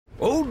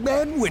Old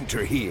Man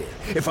Winter here.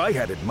 If I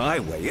had it my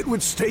way, it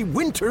would stay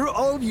winter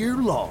all year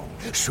long.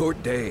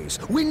 Short days,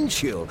 wind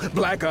chill,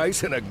 black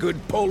ice, and a good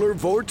polar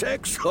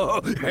vortex.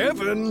 Oh,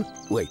 heaven!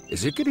 Wait,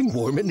 is it getting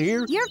warm in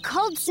here? Your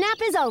cold snap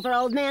is over,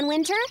 Old Man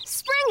Winter.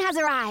 Spring has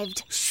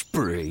arrived.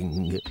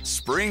 Spring.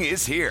 Spring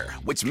is here,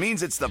 which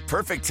means it's the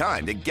perfect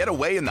time to get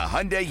away in the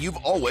Hyundai you've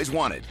always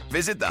wanted.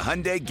 Visit the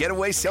Hyundai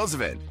Getaway Sales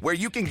Event, where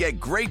you can get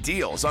great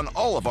deals on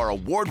all of our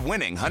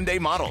award-winning Hyundai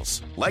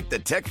models, like the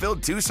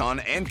tech-filled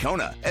Tucson and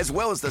Kona, as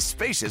well as the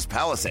spacious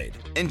Palisade.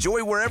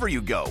 Enjoy wherever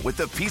you go with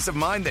the peace of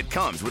mind that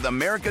comes with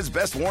America's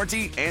best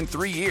warranty and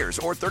 3 years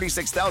or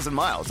 36,000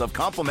 miles of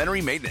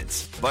complimentary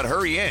maintenance. But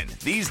hurry in,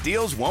 these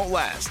deals won't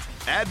last.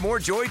 Add more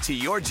joy to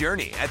your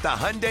journey at the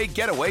Hyundai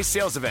Getaway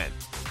Sales Event.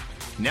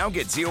 Now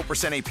get 0%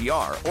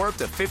 APR or up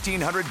to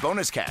 $1,500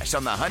 bonus cash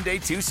on the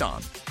Hyundai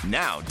Tucson.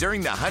 Now,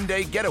 during the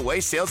Hyundai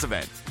Getaway Sales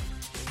Event.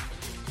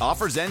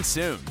 Offers end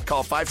soon.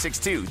 Call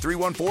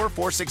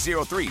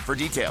 562-314-4603 for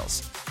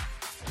details.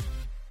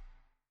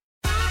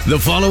 The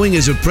following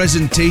is a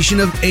presentation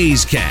of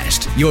A's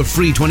Cast, your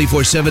free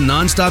 24/7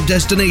 nonstop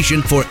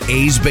destination for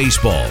A's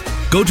baseball.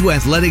 Go to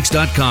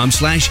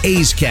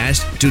athletics.com/A's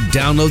Cast to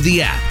download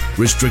the app.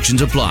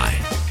 Restrictions apply.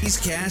 A's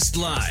Cast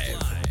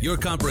Live, your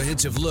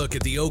comprehensive look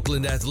at the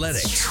Oakland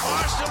Athletics.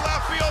 Watch the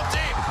left field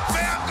deep.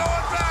 Pham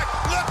going back,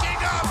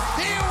 looking up.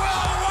 He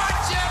will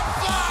watch it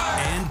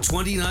fly. And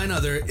 29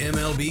 other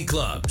MLB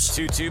clubs.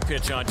 2-2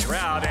 pitch on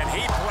Trout, and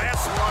he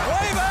blasts one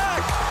way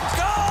back.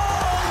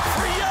 Goal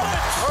for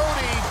Yelich.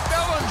 Cody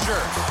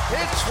Bellinger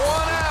hits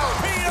one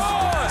out. Beat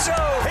on. So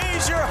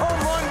he's your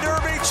home run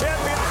derby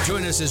champion.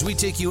 Join us as we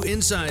take you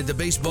inside the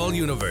baseball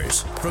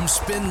universe. From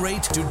spin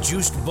rate to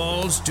juiced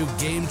balls to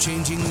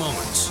game-changing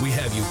moments, we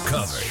have you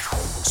covered.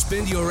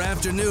 Spend your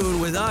afternoon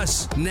with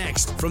us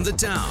next from the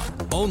town,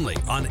 only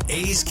on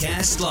A's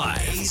Cast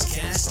Live. A's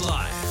Cast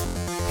Live.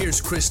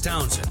 Here's Chris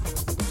Townsend.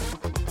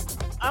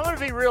 I'm going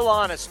to be real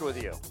honest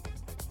with you.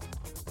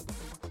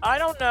 I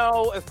don't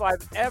know if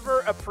I've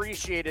ever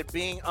appreciated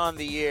being on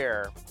the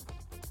air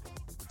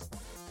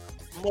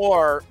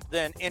more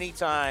than any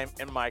time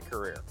in my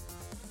career.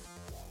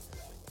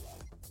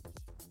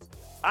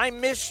 I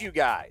miss you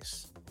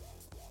guys.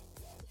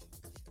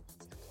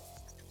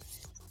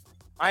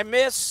 I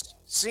miss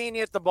seeing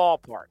you at the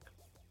ballpark.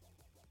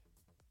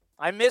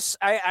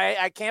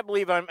 I can't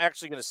believe I'm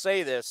actually going to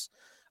say this.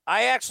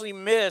 I actually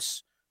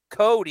miss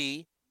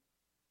Cody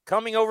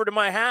coming over to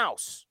my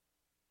house.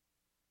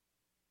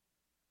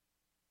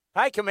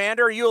 Hi,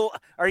 Commander.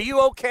 Are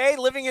you okay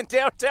living in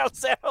downtown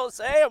San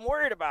Jose? I'm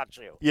worried about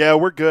you. Yeah,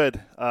 we're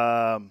good.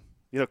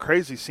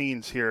 Crazy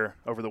scenes here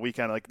over the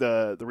weekend. Like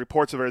the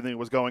reports of everything that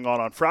was going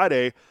on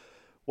Friday.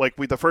 Like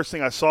the first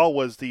thing I saw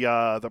was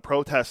the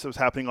protest that was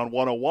happening on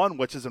 101,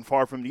 which isn't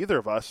far from either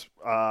of us.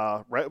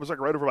 Right, it was like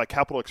right over by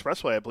Capitol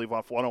Expressway, I believe,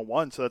 off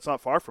 101. So that's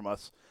not far from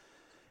us.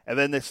 And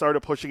then they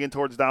started pushing in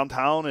towards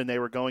downtown, and they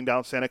were going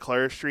down Santa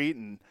Clara Street.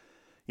 And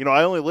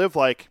I only live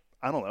like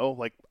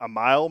a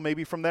mile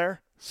maybe from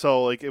there.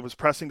 So like it was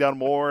pressing down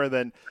more. And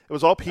then it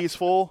was all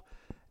peaceful.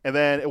 And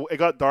then it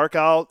got dark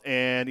out,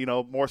 and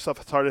more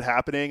stuff started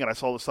happening. And I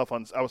saw the stuff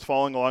I was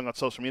following along on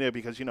social media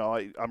because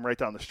I'm right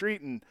down the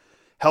street, and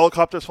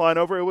helicopters flying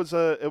over. It was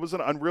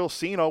an unreal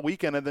scene all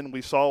weekend, and then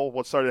we saw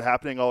what started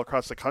happening all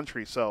across the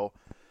country. So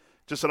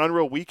just an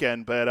unreal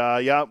weekend.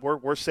 But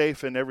we're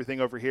safe and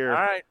everything over here,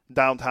 right.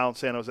 Downtown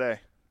San Jose.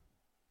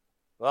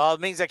 Well,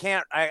 it means I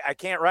can't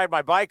ride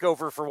my bike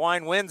over for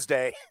Wine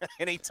Wednesday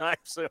anytime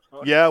soon.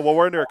 Yeah, well,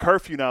 we're under a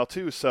curfew now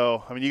too,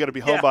 so you got to be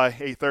home by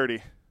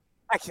 8:30.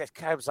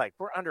 I was like,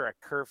 we're under a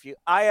curfew.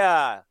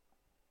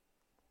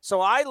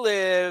 So I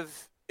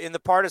live in the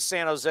part of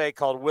San Jose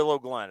called Willow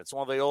Glen. It's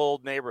one of the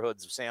old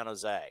neighborhoods of San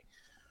Jose,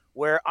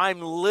 where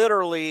I'm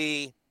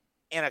literally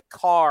in a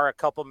car a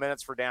couple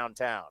minutes from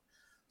downtown.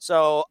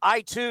 So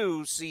I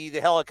too see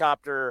the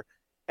helicopter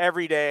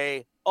every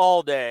day,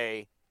 all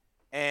day.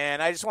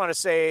 And I just want to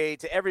say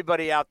to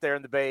everybody out there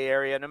in the Bay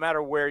Area, no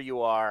matter where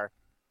you are,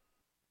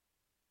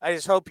 I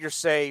just hope you're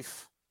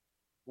safe.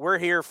 We're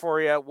here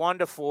for you, 1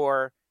 to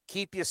 4.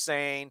 Keep you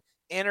sane,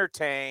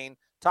 entertain,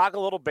 talk a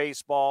little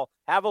baseball,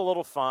 have a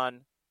little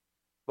fun.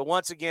 But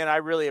once again, I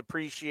really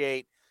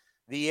appreciate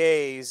the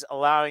A's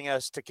allowing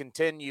us to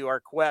continue our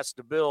quest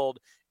to build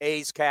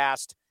A's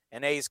Cast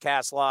and A's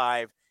Cast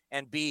Live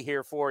and be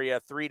here for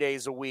you 3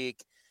 days a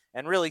week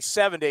and really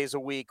 7 days a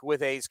week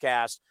with A's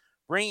Cast,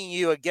 bringing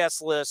you a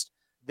guest list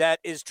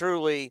that is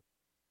truly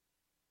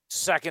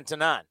second to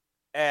none,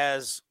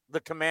 as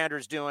the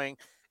Commander's doing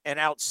an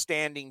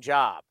outstanding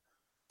job.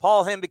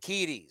 Paul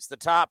Hembekides, the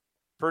top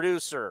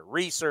producer,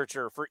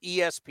 researcher for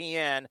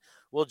ESPN,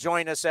 will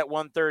join us at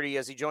 1:30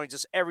 as he joins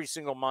us every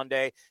single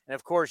Monday. And,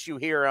 of course, you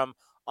hear him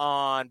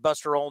on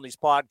Buster Olney's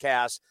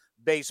podcast,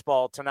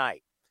 Baseball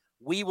Tonight.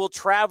 We will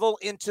travel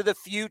into the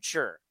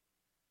future.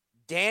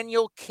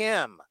 Daniel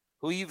Kim,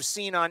 who you've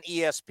seen on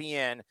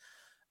ESPN,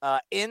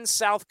 in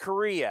South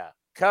Korea,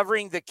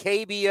 covering the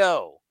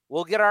KBO.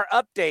 We'll get our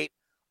update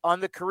on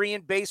the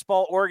Korean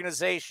baseball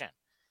organization.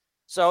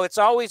 So it's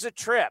always a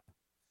trip.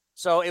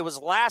 So it was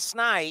last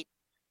night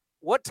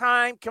what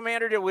time,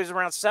 Commander? It was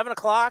around 7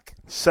 o'clock?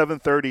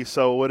 7:30,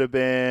 so it would have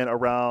been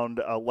around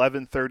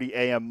 11:30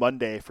 a.m.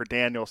 Monday for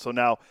Daniel. So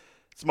now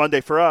it's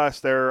Monday for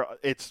us.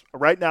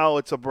 Right now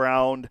it's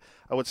around,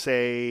 I would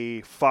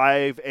say,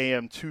 5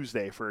 a.m.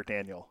 Tuesday for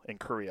Daniel in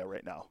Korea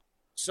right now.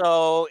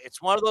 So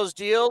it's one of those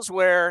deals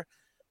where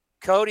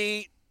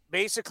Cody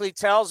basically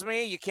tells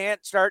me you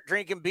can't start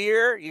drinking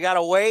beer. You got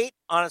to wait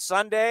on a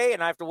Sunday,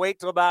 and I have to wait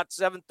till about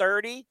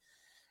 7:30.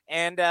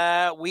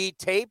 And we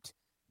taped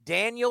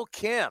Daniel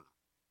Kim,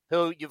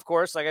 who, of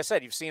course, like I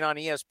said, you've seen on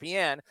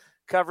ESPN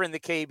covering the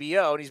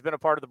KBO, and he's been a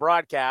part of the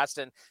broadcast,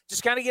 and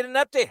just kind of get an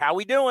update. How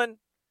we doing?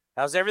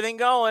 How's everything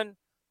going?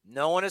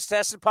 No one has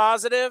tested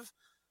positive.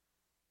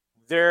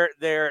 They're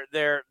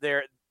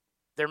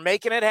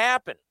making it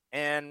happen,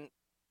 and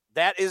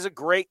that is a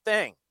great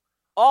thing.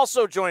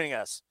 Also joining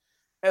us,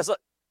 as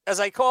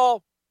I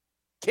call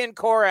Ken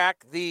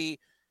Korak the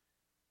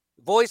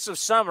voice of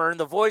summer and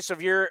the voice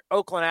of your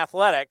Oakland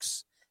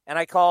Athletics, and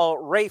I call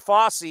Ray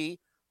Fosse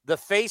the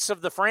face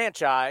of the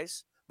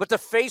franchise, but the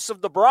face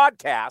of the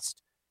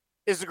broadcast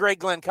is the great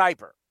Glenn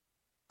Kuiper.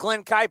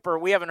 Glenn Kuiper,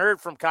 we haven't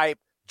heard from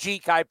G.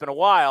 Kuip in a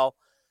while.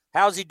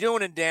 How's he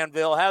doing in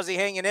Danville? How's he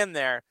hanging in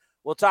there?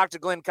 We'll talk to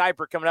Glenn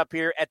Kuiper coming up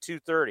here at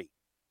 2:30.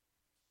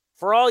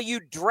 For all you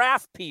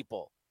draft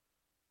people,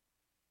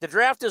 the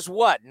draft is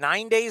what,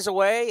 9 days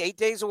away, 8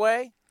 days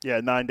away? Yeah,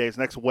 9 days.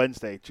 Next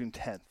Wednesday, June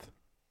 10th.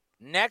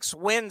 Next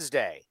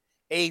Wednesday,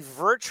 a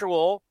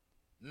virtual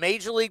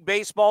Major League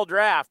Baseball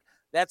draft.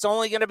 That's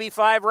only going to be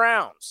 5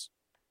 rounds.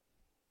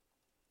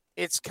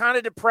 It's kind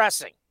of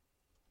depressing,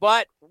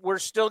 but we're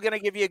still going to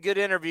give you a good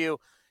interview.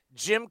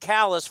 Jim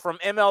Callis from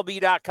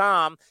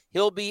MLB.com,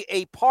 he'll be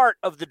a part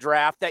of the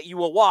draft that you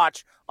will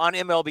watch on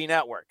MLB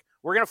Network.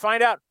 We're going to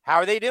find out how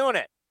are they doing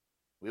it.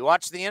 We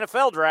watched the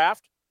NFL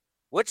draft,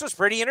 which was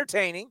pretty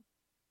entertaining.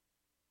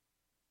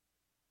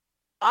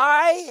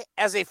 I,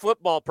 as a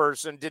football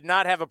person, did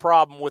not have a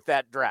problem with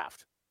that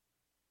draft.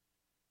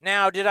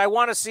 Now, did I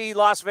want to see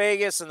Las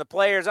Vegas and the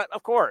players?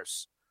 Of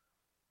course.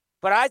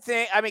 But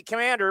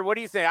Commander, what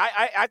do you think?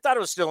 I thought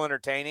it was still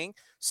entertaining,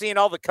 seeing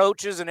all the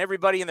coaches and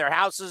everybody in their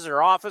houses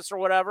or office or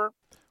whatever.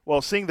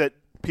 Well, seeing that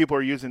people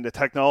are using the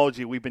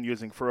technology we've been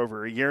using for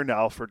over a year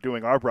now for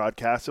doing our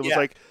broadcast,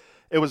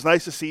 it was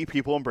nice to see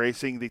people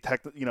embracing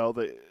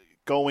the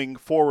going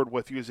forward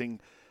with using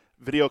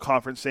video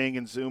conferencing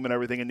and Zoom and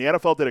everything. And the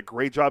NFL did a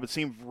great job. It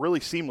seemed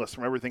really seamless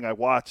from everything I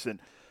watched. And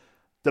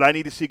did I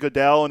need to see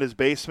Goodell in his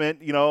basement,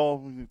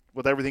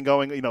 with everything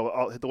going,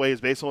 the way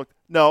his basement looked?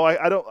 No,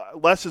 I don't.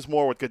 Less is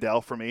more with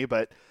Goodell for me.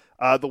 But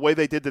the way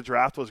they did the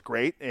draft was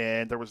great,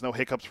 and there was no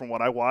hiccups from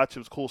what I watched. It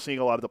was cool seeing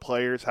a lot of the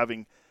players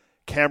having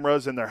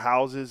cameras in their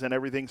houses and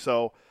everything.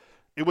 So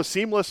it was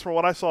seamless from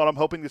what I saw, and I'm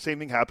hoping the same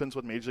thing happens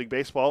with Major League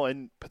Baseball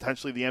and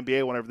potentially the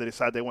NBA whenever they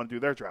decide they want to do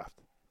their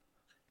draft.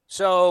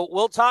 So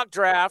we'll talk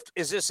draft.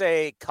 Is this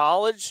a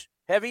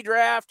college-heavy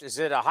draft? Is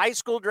it a high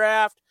school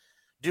draft?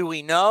 Do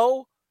we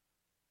know?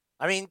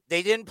 I mean,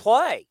 they didn't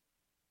play.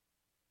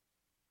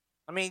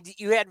 I mean,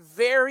 you had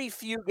very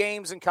few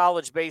games in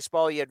college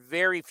baseball. You had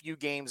very few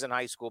games in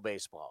high school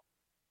baseball.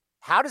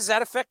 How does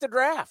that affect the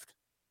draft?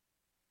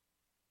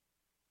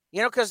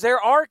 Because there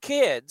are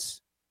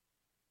kids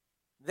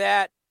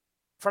that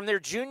from their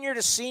junior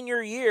to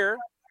senior year,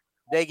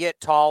 they get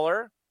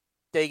taller,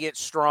 they get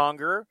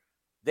stronger,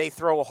 they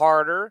throw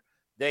harder,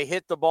 they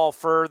hit the ball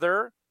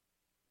further,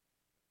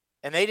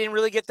 and they didn't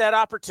really get that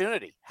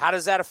opportunity. How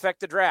does that affect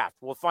the draft?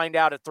 We'll find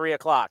out at 3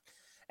 o'clock.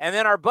 And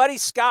then our buddy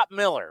Scott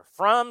Miller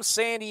from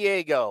San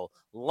Diego,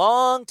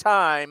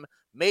 longtime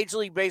Major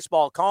League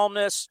Baseball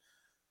columnist,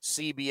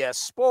 CBS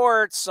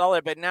Sports, all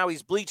that, but now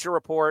he's Bleacher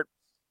Report,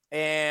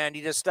 and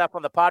he does stuff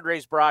on the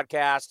Padres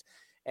broadcast,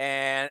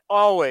 and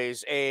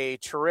always a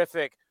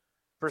terrific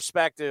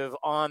perspective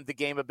on the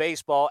game of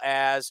baseball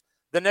as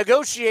the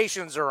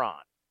negotiations are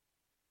on.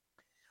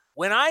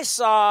 When I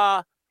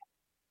saw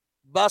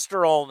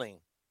Buster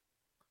Olney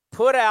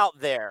put out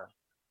there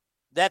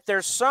that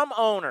there's some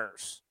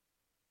owners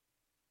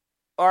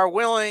are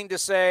willing to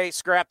say,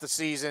 scrap the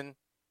season,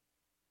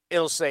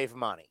 it'll save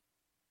money.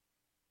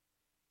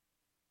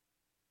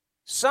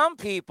 Some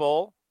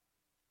people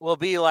will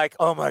be like,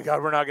 oh my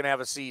God, we're not going to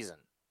have a season.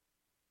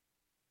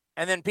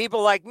 And then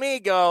people like me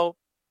go,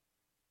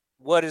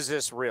 what is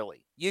this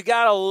really? You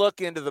got to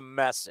look into the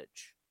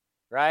message,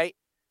 right?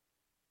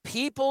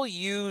 People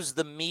use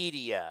the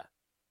media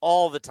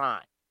all the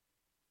time.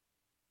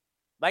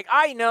 Like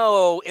I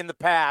know in the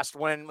past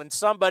when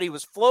somebody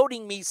was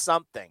floating me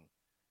something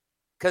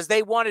because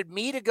they wanted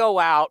me to go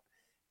out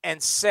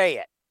and say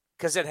it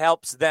because it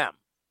helps them.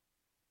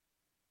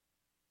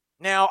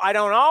 Now, I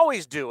don't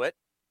always do it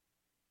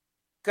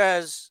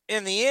because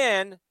in the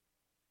end,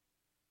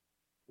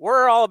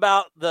 we're all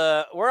about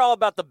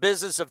the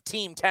business of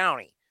Team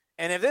Townie.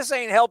 And if this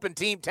ain't helping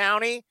Team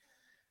Townie,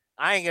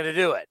 I ain't going to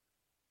do it.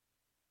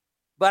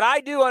 But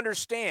I do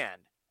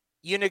understand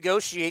you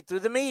negotiate through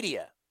the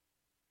media.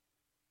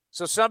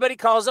 So somebody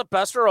calls up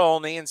Buster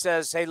Olney and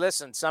says, hey,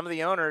 listen, some of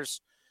the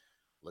owners,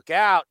 look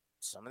out.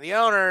 Some of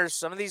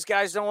these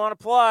guys don't want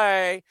to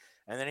play.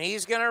 And then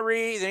he's going to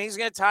read, then he's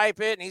going to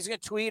type it, and he's going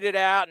to tweet it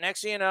out.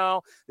 Next thing you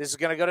know, this is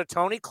going to go to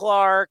Tony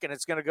Clark, and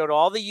it's going to go to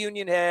all the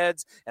union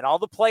heads, and all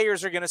the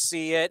players are going to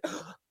see it.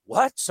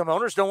 What? Some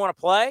owners don't want to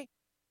play?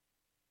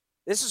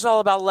 This is all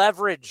about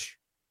leverage.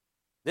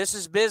 This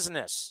is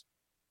business.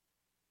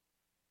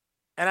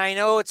 And I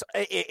know it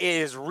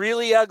is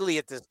really ugly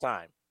at this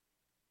time.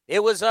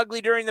 It was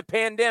ugly during the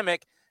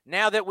pandemic.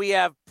 Now that we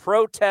have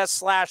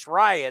protests /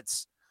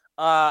 riots,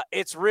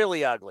 it's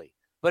really ugly.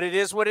 But it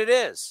is what it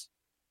is.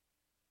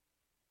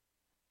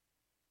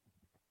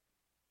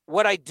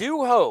 What I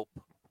do hope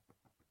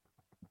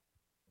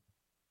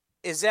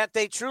is that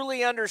they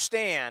truly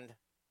understand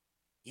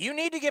you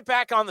need to get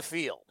back on the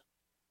field.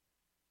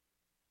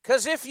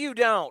 Because if you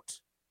don't,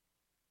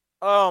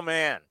 oh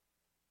man,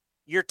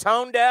 you're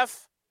tone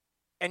deaf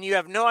and you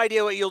have no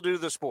idea what you'll do to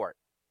the sport.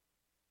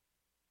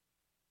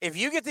 If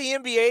you get the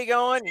NBA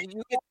going and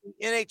you get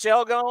the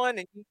NHL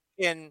going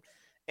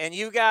and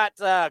you got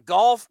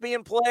golf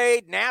being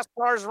played,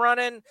 NASCAR's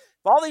running,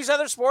 if all these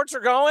other sports are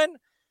going,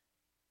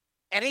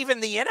 and even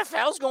the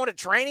NFL's going to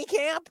training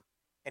camp,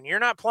 and you're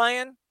not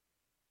playing,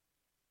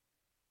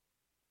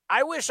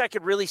 I wish I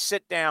could really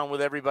sit down with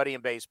everybody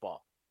in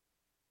baseball.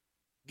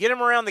 Get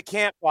them around the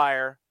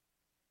campfire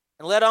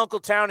and let Uncle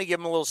Townie give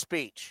them a little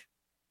speech.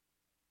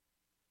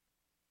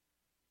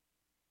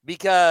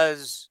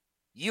 Because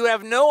you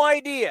have no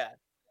idea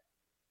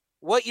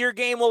what your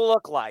game will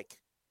look like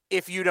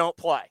if you don't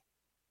play.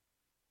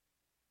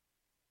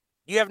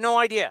 You have no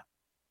idea.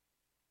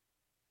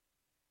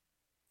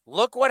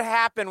 Look what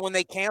happened when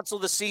they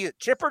canceled the season.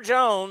 Chipper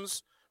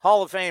Jones,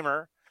 Hall of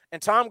Famer,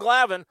 and Tom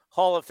Glavine,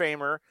 Hall of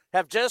Famer,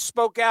 have just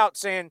spoke out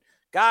saying,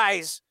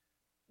 guys,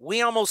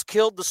 we almost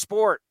killed the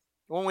sport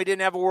when we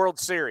didn't have a World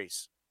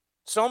Series.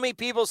 So many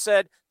people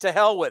said, to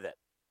hell with it.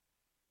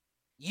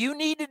 You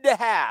needed to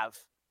have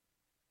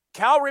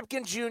Cal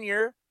Ripken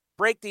Jr.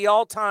 break the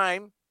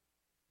all-time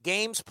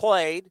games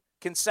played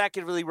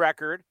consecutively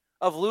record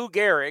of Lou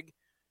Gehrig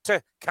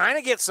to kind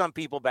of get some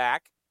people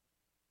back.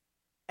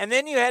 And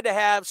then you had to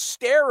have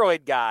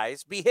steroid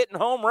guys be hitting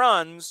home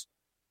runs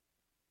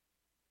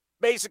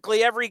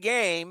basically every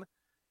game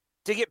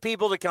to get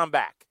people to come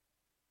back.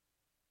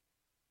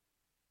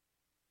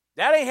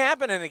 That ain't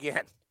happening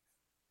again.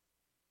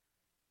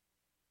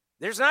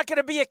 There's not going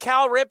to be a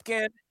Cal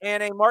Ripken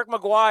and a Mark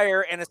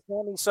McGwire and a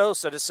Sammy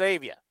Sosa to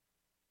save you.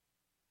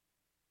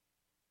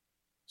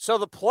 So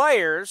the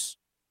players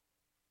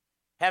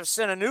have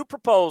sent a new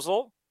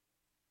proposal.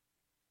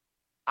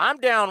 I'm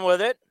down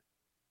with it.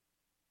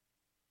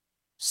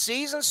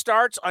 Season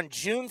starts on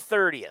June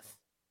 30th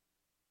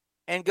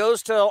and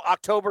goes till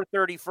October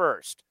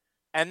 31st,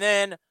 and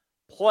then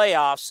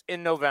playoffs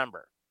in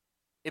November.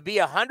 It'd be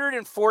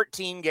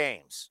 114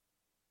 games.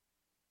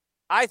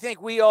 I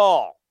think we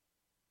all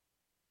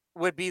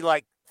would be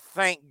like,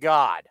 thank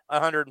God,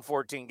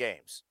 114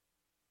 games.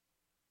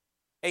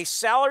 A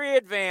salary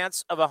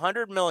advance of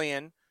 $100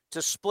 million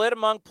to split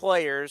among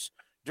players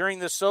during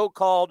the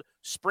so-called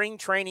spring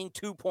training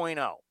 2.0.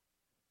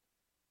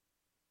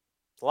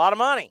 It's a lot of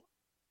money.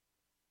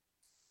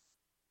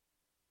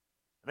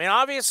 I mean,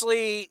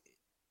 obviously,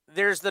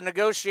 there's the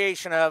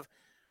negotiation of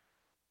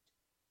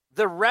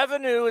the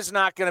revenue is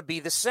not going to be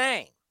the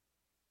same.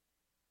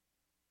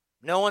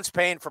 No one's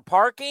paying for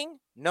parking.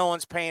 No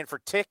one's paying for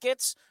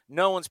tickets.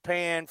 No one's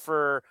paying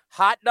for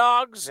hot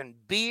dogs and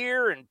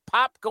beer and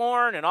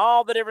popcorn and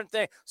all the different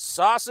things.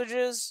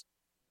 Sausages.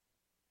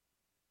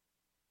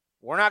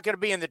 We're not going to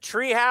be in the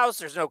treehouse.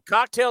 There's no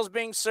cocktails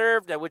being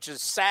served, which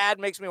is sad,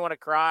 makes me want to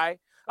cry.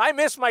 I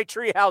miss my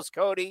treehouse,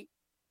 Cody.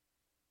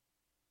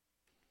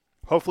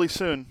 Hopefully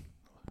soon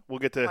we'll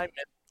get to,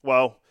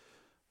 well,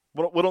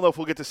 we don't know if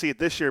we'll get to see it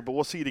this year, but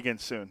we'll see it again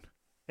soon.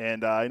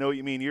 And I know what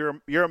you mean.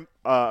 You're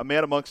a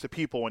man amongst the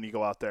people when you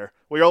go out there.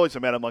 Well, you're always a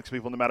man amongst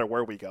people no matter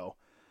where we go.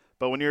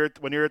 But when you're at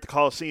the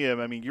Coliseum,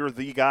 I mean, you're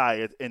the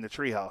guy in the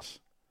treehouse.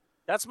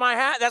 That's my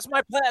hat. That's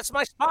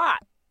my spot.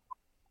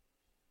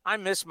 I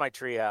miss my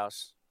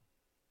treehouse.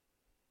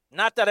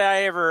 Not that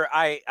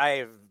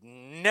I've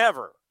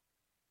never,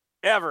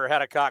 ever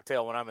had a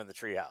cocktail when I'm in the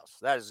treehouse.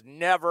 That has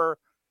never,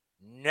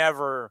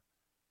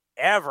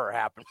 ever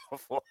happened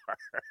before.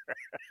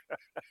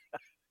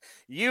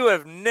 You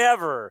have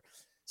never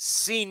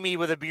seen me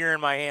with a beer in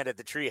my hand at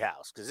the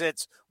treehouse because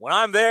it's when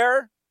I'm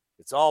there,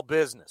 it's all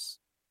business.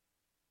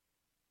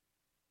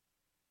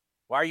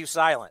 Why are you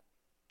silent?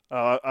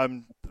 I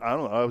don't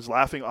know. I was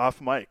laughing off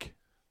mic.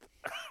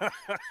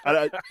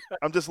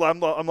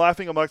 I'm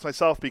laughing amongst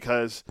myself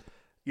because,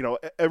 you know,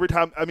 every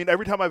time I've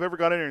ever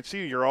gone in there and see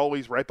you, you're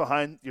always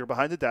behind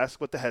the desk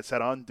with the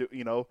headset on, doing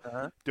the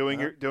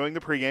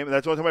pregame. And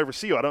that's the only time I ever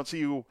see you. I don't see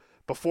you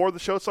before the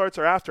show starts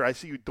or after. I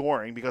see you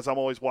during because I'm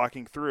always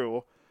walking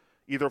through,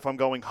 either if I'm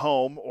going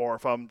home or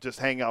if I'm just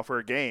hanging out for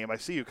a game. I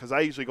see you because I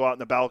usually go out in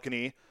the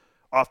balcony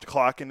off the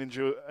clock and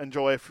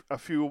enjoy a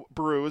few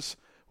brews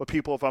with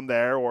people if I'm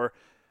there, or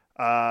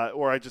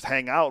I just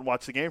hang out and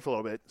watch the game for a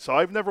little bit. So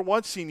I've never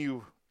once seen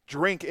you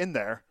drink in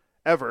there,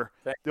 ever.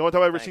 The only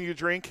time I've ever seen you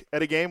drink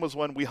at a game was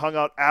when we hung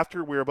out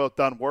after we were both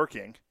done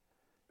working,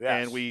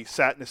 Yes. and we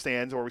sat in the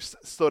stands or we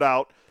stood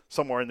out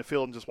somewhere in the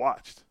field and just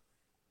watched.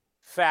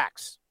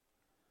 Facts.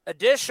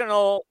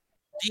 Additional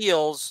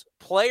deals,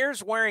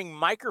 players wearing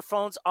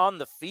microphones on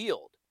the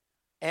field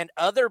and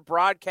other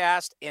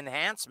broadcast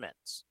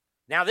enhancements.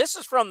 Now, this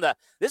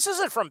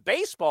isn't from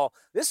baseball.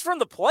 This is from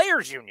the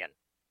Players Union.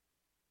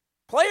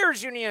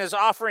 Players Union is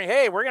offering,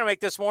 hey, we're going to make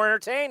this more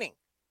entertaining.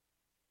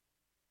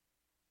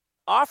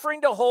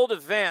 Offering to hold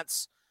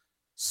events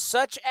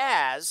such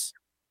as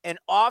an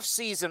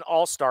off-season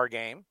all-star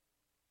game,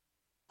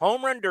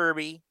 home run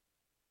derby,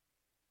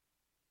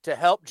 to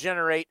help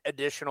generate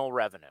additional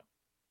revenue.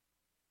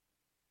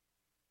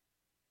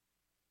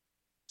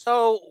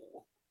 So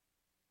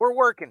we're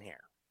working here,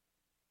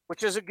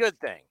 which is a good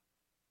thing.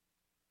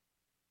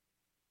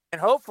 And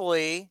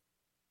hopefully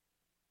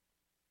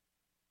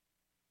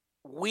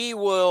we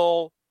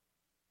will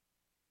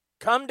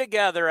come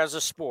together as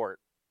a sport,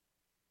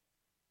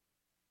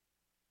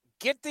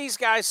 get these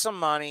guys some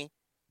money,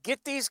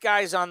 get these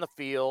guys on the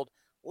field.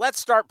 Let's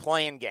start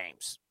playing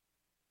games.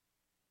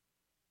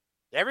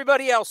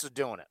 Everybody else is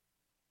doing it.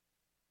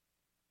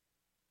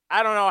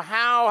 I don't know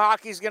how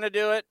hockey's going to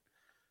do it.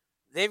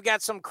 They've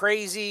got some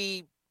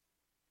crazy,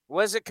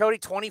 was it, Cody,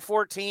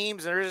 24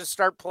 teams, and they're going to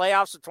start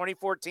playoffs with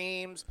 24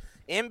 teams.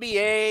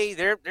 NBA,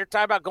 they're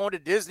talking about going to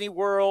Disney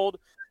World.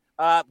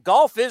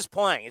 Golf is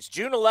playing. It's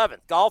June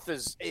 11th. Golf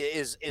is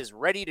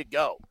ready to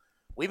go.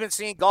 We've been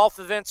seeing golf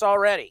events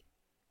already.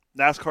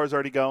 NASCAR's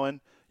already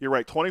going. You're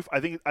right.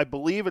 I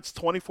believe it's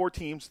 24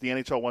 teams the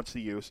NHL wants to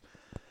use.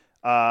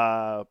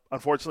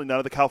 Unfortunately, none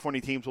of the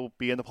California teams will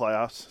be in the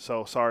playoffs.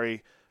 So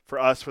sorry for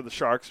us, for the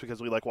Sharks,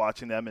 because we like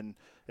watching them. And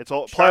it's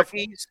all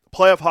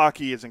playoff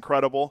hockey is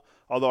incredible.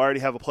 Although I already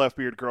have a playoff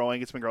beard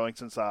growing. It's been growing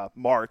since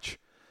March.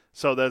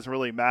 So it doesn't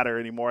really matter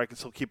anymore. I can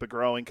still keep it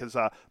growing because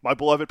my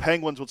beloved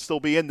Penguins would still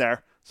be in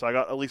there. So I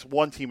got at least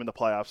one team in the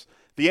playoffs.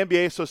 The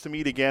NBA is supposed to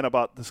meet again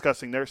about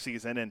discussing their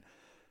season. And,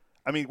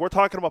 I mean, we're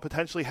talking about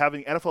potentially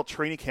having NFL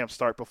training camps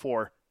start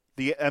before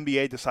the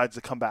NBA decides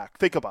to come back.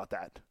 Think about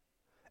that.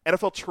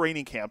 NFL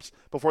training camps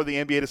before the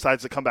NBA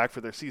decides to come back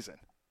for their season.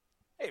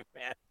 Hey,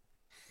 man.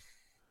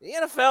 The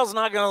NFL's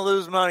not going to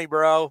lose money,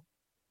 bro.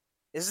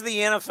 This is the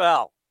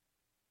NFL.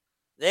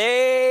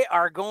 They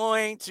are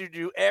going to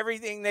do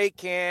everything they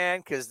can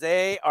because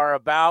they are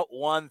about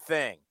one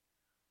thing: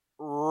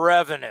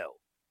 revenue.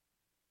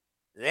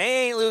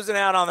 They ain't losing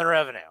out on the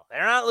revenue.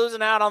 They're not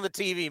losing out on the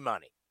TV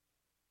money.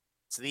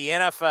 It's the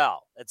NFL.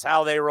 It's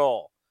how they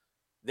roll.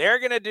 They're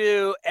going to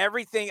do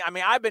everything. I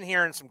mean, I've been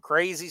hearing some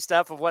crazy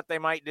stuff of what they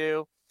might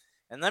do.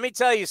 And let me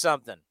tell you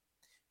something.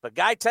 If a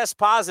guy tests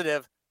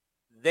positive,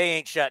 they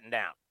ain't shutting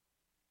down.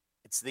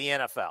 It's the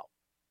NFL.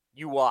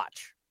 You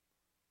watch.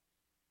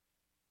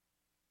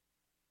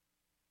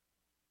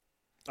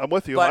 I'm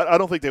with you. But I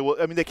don't think they will.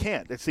 I mean, they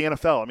can't. It's the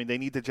NFL. I mean, they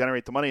need to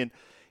generate the money. And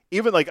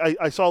even like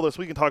I saw this,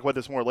 we can talk about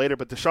this more later,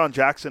 but Deshaun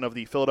Jackson of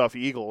the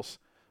Philadelphia Eagles,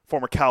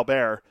 former Cal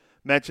Bear,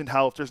 mentioned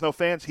how if there's no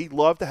fans, he'd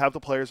love to have the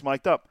players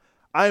mic'd up.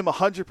 I am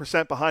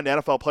 100% behind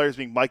NFL players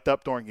being mic'd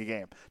up during a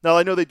game. Now,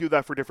 I know they do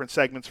that for different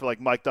segments, for like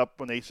mic'd up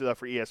when they used to do that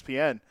for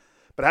ESPN,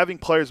 but having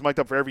players mic'd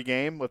up for every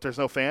game if there's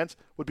no fans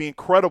would be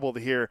incredible to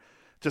hear.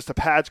 Just the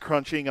pads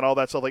crunching and all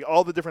that stuff, like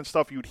all the different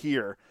stuff you'd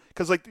hear.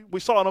 Because like we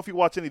saw, I don't know if you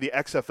watch any of the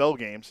XFL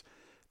games,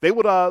 they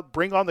would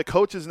bring on the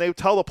coaches and they would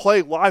tell the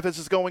play live as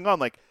it's going on.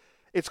 Like,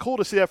 it's cool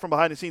to see that from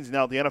behind the scenes.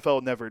 Now, the NFL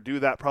would never do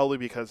that probably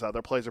because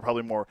their plays are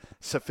probably more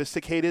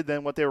sophisticated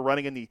than what they were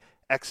running in the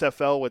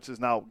XFL, which is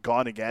now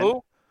gone again.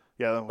 Who?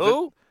 Yeah.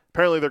 Who?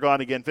 Apparently they're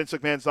gone again. Vince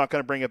McMahon's not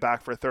going to bring it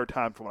back for a third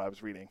time from what I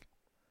was reading.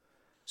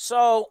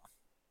 So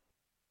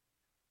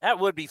that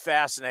would be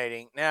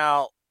fascinating.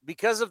 Now,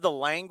 because of the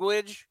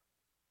language,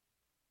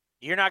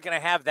 you're not going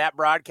to have that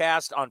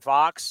broadcast on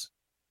Fox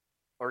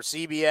or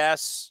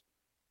CBS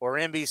or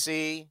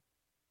NBC.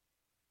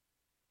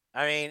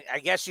 I mean, I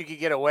guess you could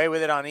get away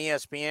with it on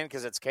ESPN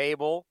because it's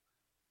cable.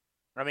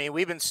 I mean,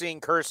 we've been seeing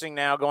cursing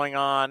now going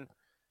on.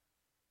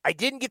 I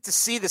didn't get to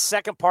see the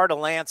second part of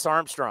Lance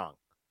Armstrong.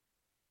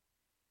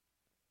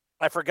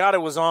 I forgot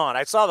it was on.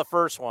 I saw the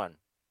first one.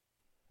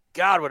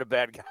 God, what a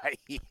bad guy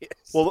he is.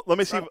 Well, let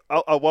me see.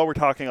 While we're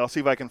talking, I'll see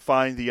if I can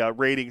find the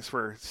ratings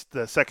for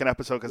the second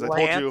episode because I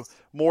told you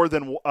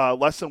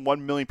less than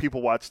 1 million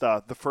people watched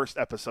the first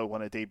episode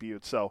when it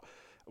debuted. So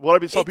what I've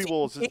been telling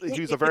people is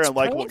he's a very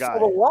unlikable guy.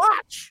 To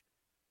watch.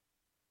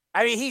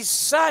 I mean, he's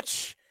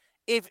such.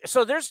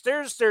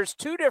 There's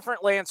two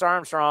different Lance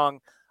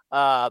Armstrong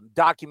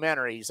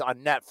documentaries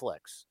on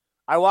Netflix.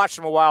 I watched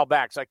them a while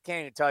back, so I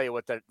can't even tell you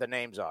what the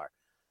names are.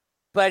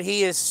 But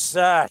he is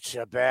such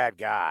a bad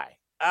guy.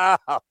 Oh,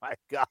 my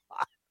God.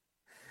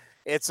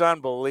 It's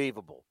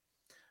unbelievable.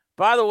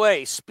 By the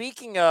way,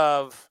 speaking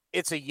of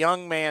it's a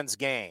young man's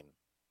game,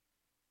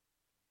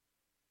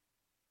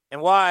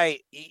 and why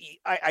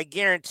I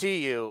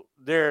guarantee you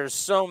there's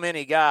so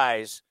many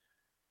guys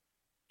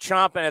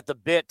chomping at the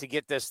bit to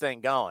get this thing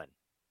going.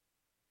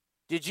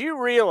 Did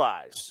you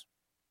realize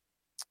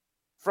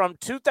from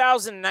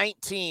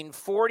 2019,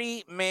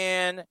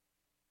 40-man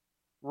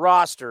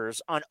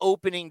rosters on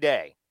opening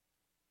day,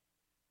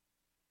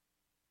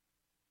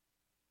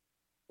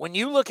 when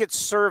you look at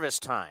service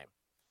time,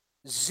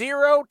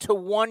 0 to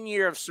 1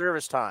 year of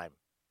service time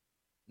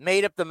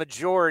made up the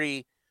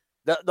majority,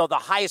 the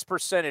highest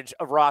percentage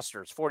of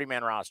rosters,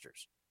 40-man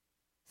rosters.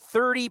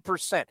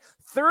 30%.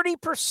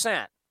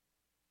 30%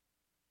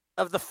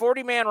 of the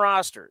 40-man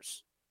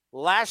rosters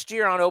last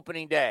year on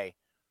opening day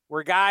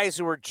were guys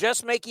who were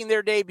just making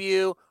their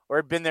debut or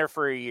had been there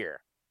for a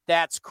year.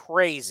 That's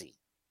crazy.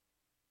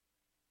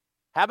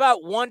 How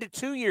about 1 to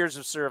 2 years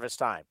of service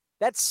time?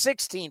 That's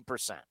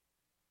 16%.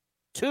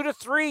 2 to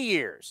 3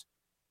 years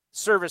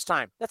service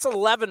time. That's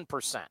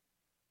 11%.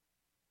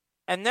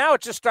 And now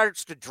it just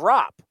starts to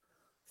drop.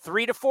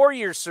 3 to 4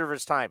 years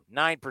service time,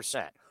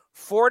 9%.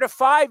 4 to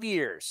 5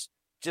 years,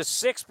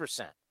 just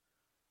 6%.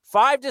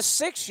 5 to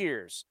 6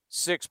 years,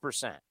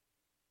 6%.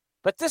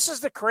 But this is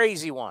the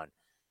crazy one.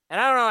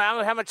 And I don't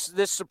know how much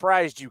this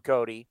surprised you,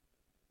 Cody,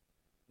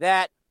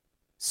 that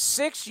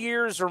 6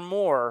 years or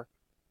more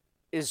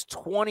is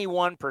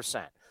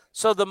 21%.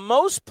 So the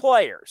most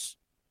players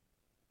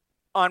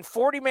on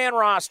 40-man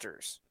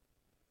rosters,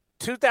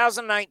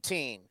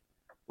 2019,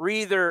 were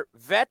either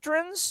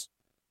veterans,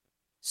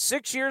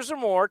 6 years or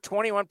more,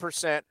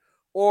 21%,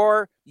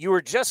 or you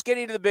were just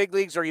getting to the big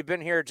leagues or you've been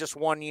here just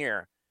 1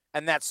 year,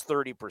 and that's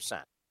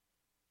 30%.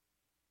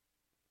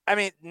 I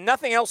mean,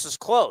 nothing else is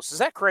close. Is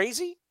that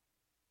crazy?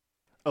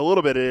 A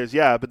little bit it is,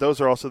 yeah, but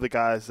those are also the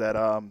guys that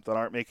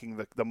aren't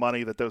making the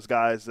money that those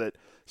guys that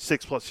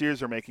 6+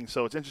 years are making.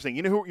 So it's interesting.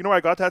 You know where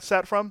I got that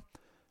stat from?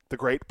 The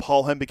great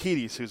Paul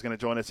Hembekides, who's going to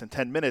join us in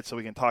 10 minutes so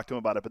we can talk to him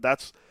about it. But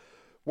that's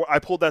where I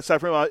pulled that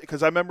stat from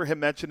because I remember him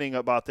mentioning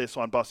about this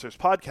on Buster's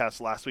podcast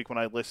last week when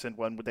I listened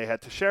when they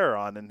had Teixeira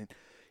on, and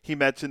he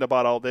mentioned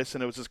about all this,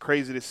 and it was just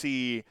crazy to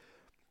see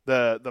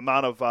the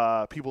amount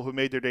of people who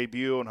made their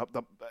debut and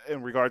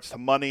in regards to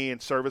money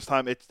and service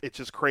time. It's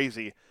just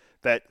crazy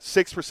that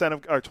 6%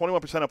 of or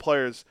 21% of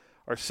players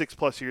are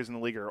 6+ years in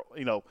the league. Or,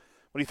 you know,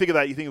 when you think of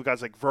that, you think of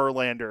guys like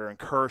Verlander and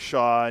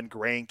Kershaw and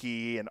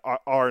Greinke and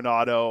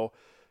Arenado.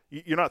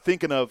 You're not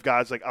thinking of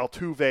guys like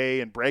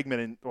Altuve and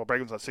Bregman, well,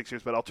 Bregman's not 6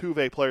 years, but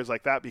Altuve, players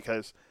like that,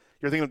 because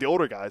you're thinking of the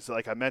older guys,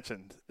 like I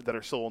mentioned, that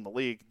are still in the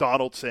league.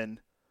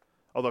 Donaldson,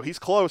 although he's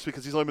close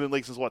because he's only been in the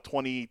league since,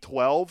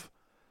 2012?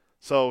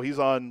 So he's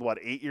on,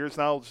 8 years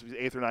now? This is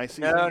 8th or 9th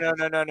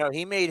season? No.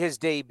 He made his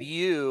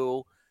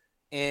debut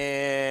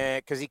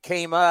because he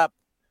came up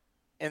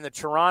in the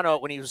Toronto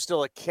when he was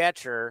still a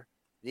catcher.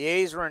 The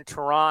A's were in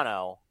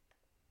Toronto,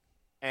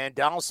 and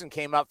Donaldson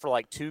came up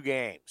for 2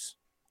 games.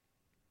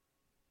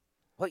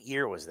 What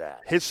year was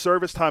that? His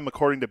service time,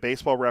 according to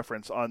Baseball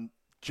Reference, on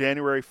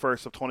January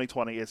 1st of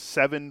 2020 is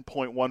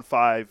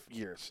 7.15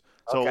 years.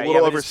 So a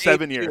little over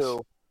 7 years.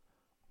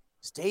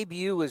 His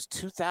debut was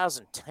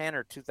 2010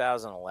 or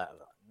 2011.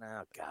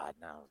 No, God,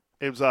 no.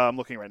 It was. I'm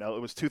looking right now.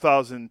 It was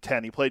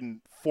 2010. He played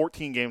in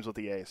 14 games with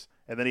the A's,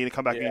 and then he didn't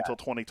come back again until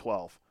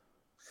 2012.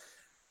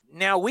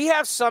 Now, we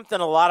have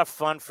something a lot of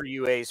fun for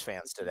you A's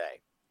fans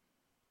today.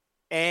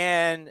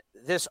 And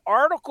this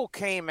article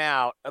came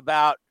out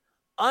about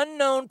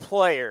unknown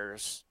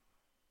players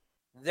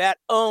that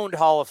owned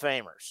Hall of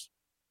Famers.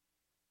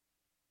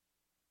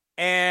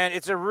 And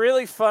it's a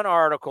really fun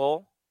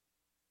article,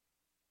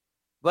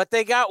 but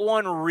they got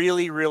one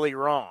really, really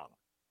wrong.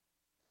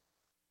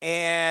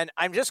 And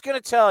I'm just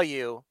going to tell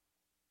you,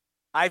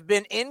 I've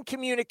been in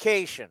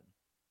communication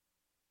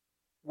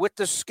with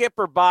the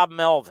skipper, Bob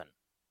Melvin,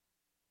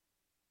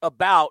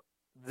 about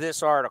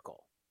this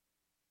article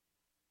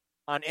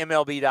on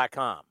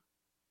MLB.com.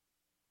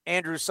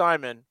 Andrew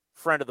Simon,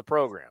 friend of the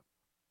program.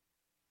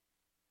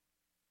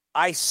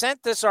 I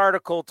sent this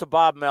article to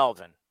Bob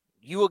Melvin.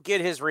 You will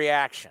get his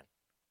reaction.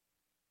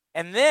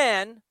 And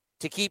then,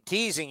 to keep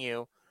teasing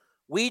you,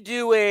 we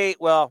do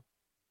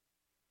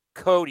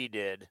Cody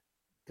did,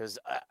 because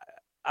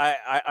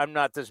I'm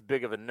not this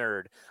big of a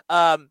nerd.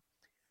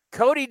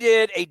 Cody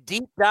did a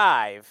deep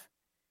dive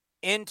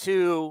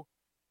into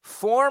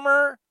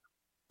former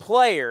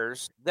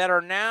players that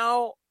are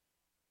now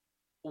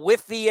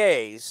with the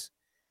A's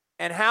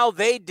and how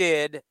they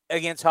did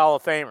against Hall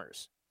of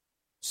Famers.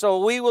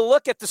 So we will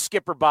look at the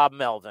skipper, Bob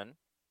Melvin,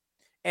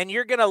 and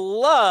you're going to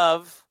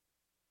love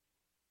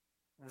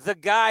the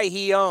guy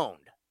he owned.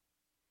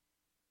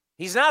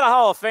 He's not a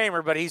Hall of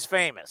Famer, but he's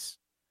famous.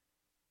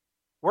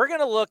 We're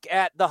going to look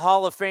at the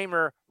Hall of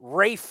Famer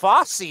Ray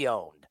Fosse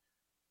owned.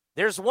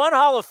 There's one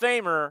Hall of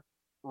Famer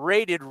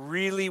rated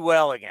really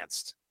well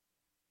against.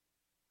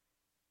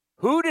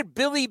 Who did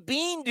Billy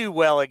Beane do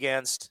well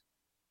against?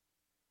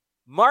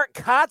 Mark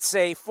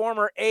Kotsay,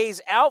 former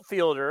A's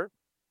outfielder,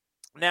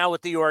 now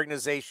with the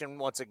organization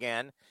once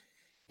again.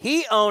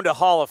 He owned a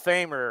Hall of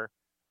Famer.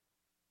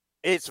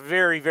 It's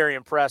very, very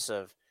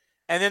impressive.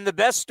 And then the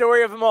best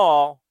story of them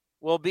all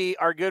will be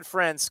our good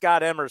friend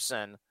Scott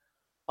Emerson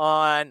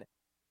on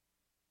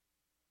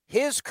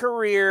his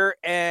career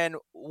and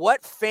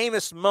what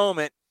famous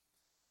moment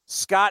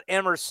Scott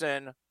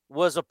Emerson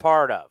was a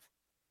part of.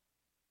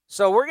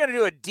 So we're going to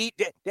do a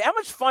deep – how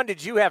much fun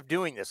did you have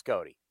doing this,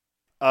 Cody?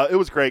 It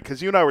was great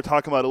because you and I were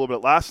talking about it a little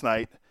bit last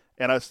night,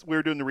 and we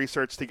were doing the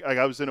research.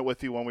 I was in it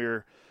with you when we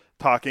were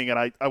talking, and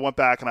I went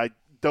back and I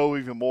dove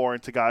even more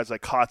into guys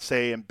like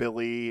Kotsay and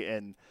Billy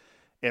and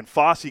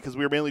Fossey, because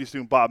we were mainly just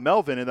doing Bob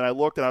Melvin. And then I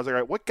looked and I was like,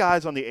 all right, what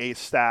guys on the A's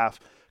staff,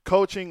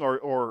 coaching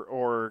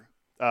or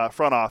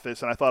front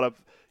office? And I thought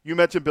of, you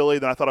mentioned Billy,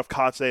 then I thought of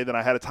Kotsay, then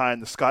I had to tie in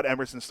the Scott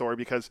Emerson story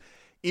because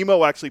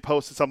Emo actually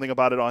posted something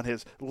about it on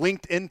his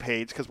LinkedIn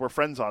page because we're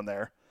friends on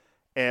there.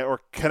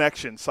 Or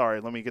connection, sorry,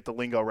 let me get the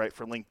lingo right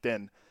for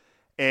LinkedIn.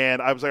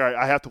 And I was like, all right,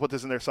 I have to put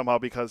this in there somehow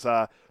because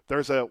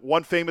there's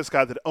one famous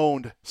guy that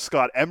owned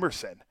Scott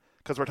Emerson,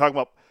 because we're talking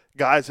about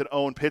guys that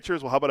own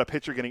pitchers. Well, how about a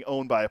pitcher getting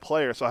owned by a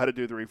player? So I had to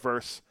do the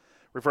reverse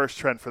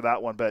trend for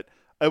that one. But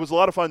it was a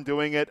lot of fun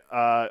doing it.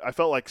 I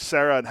felt like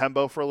Sarah and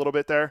Hembo for a little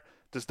bit there,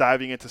 just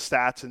diving into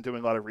stats and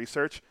doing a lot of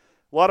research.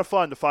 A lot of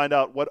fun to find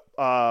out what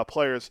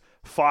players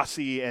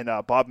Fossey and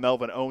Bob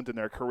Melvin owned in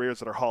their careers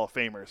that are Hall of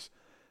Famers.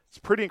 It's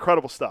pretty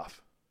incredible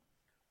stuff.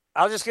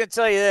 I was just going to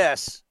tell you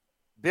this.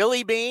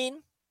 Billy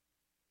Beane,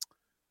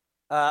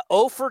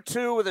 0 for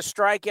 2 with a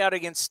strikeout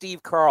against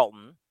Steve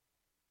Carlton,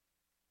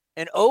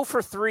 and 0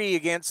 for 3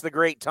 against the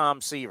great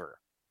Tom Seaver.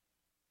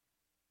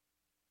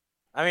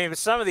 I mean,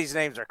 some of these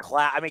names are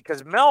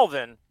because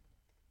Melvin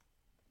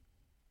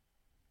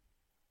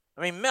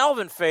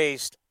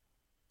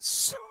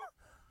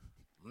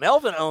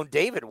owned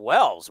David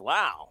Wells.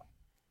 Wow.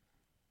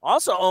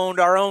 Also owned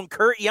our own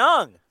Kurt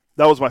Young.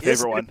 That was my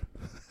favorite one.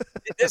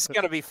 This is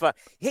going to be fun.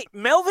 Hey,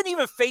 Melvin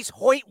even faced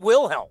Hoyt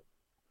Wilhelm.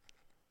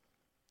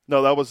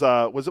 No, that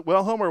was it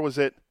Wilhelm or was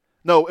it?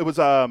 No, it was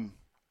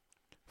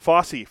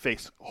Fossey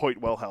faced Hoyt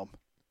Wilhelm.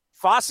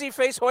 Fossey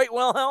faced Hoyt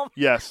Wilhelm?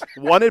 Yes.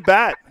 One at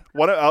bat.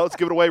 Let's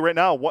give it away right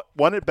now.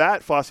 One at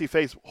bat, Fossey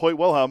faced Hoyt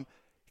Wilhelm.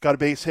 Got a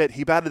base hit.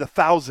 He batted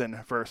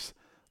 1,000 versus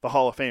the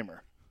Hall of Famer.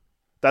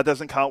 That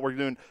doesn't count. We're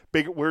doing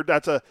big.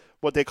 That's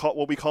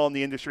what we call in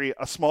the industry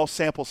a small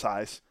sample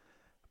size.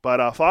 But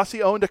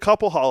Fossey owned a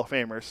couple Hall of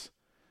Famers.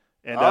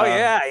 And,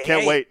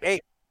 can't wait.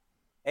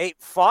 Hey,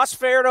 Foss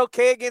fared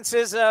okay against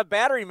his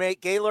battery mate,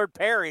 Gaylord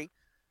Perry.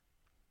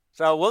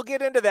 So we'll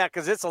get into that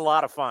because it's a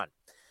lot of fun.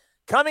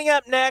 Coming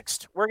up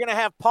next, we're going to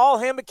have Paul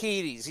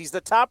Hembekides. He's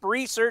the top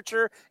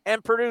researcher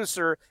and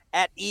producer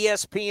at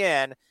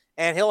ESPN,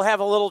 and he'll have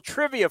a little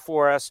trivia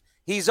for us.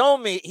 He's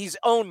owned me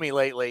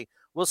lately.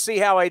 We'll see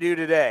how I do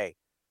today.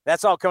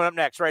 That's all coming up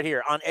next right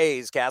here on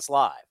A's Cast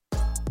Live.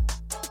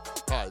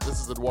 Hi, this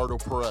is Eduardo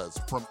Perez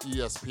from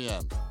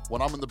ESPN.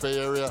 When I'm in the Bay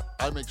Area,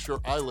 I make sure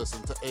I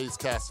listen to A's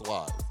Cast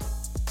Live.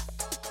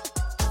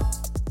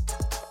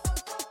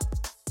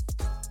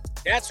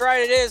 That's right,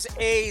 it is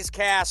A's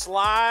Cast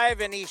Live,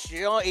 and he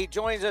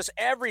joins us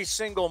every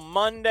single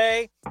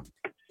Monday.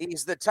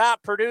 He's the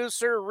top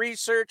producer,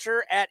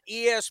 researcher at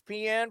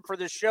ESPN for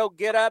the show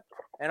Get Up,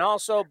 and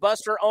also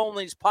Buster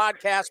Olney's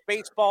podcast,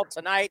 Baseball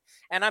Tonight.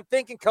 And I'm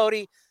thinking,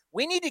 Cody,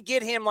 we need to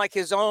get him like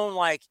his own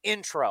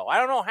intro. I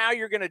don't know how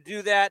you're going to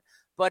do that,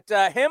 but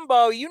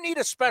Hembo, you need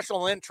a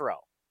special intro.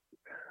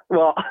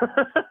 Well,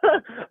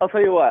 I'll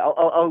tell you what.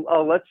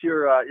 I'll let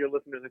your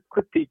listeners a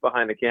quick peek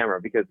behind the camera,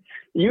 because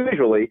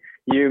usually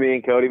you, me,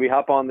 and Cody, we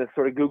hop on this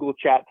sort of Google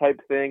chat type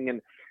thing,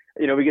 and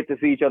we get to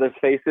see each other's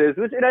faces,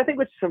 which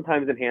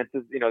sometimes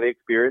enhances the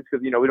experience,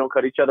 because we don't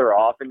cut each other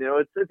off, and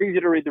it's easy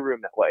to read the room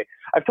that way.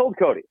 I've told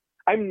Cody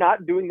I'm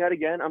not doing that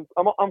again.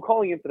 I'm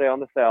calling in today on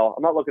the cell.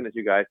 I'm not looking at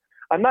you guys.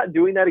 I'm not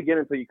doing that again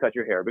until you cut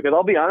your hair, because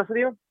I'll be honest with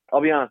you.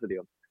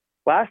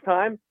 Last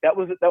time, that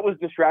was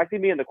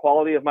distracting me, and the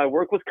quality of my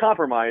work was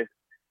compromised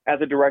as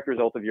a direct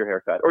result of your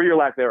haircut, or your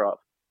lack thereof.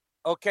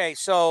 Okay,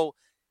 so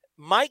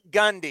Mike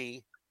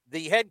Gundy,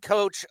 the head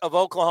coach of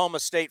Oklahoma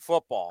State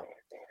football,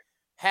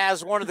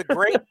 has one of the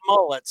great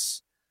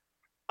mullets.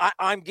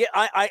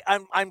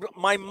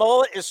 My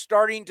mullet is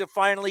starting to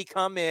finally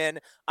come in.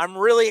 I'm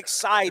really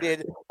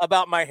excited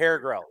about my hair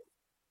growth.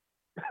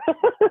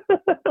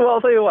 Well,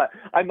 I'll tell you what.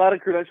 I'm not a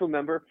credentialed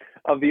member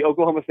of the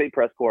Oklahoma State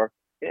Press Corps,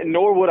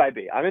 nor would I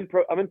be. I'm in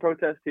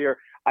protest here.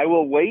 I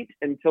will wait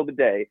until the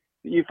day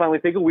that you finally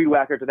take a weed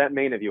whacker to that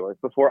mane of yours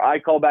before I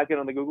call back in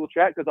on the Google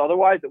chat, because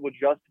otherwise it would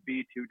just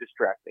be too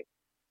distracting.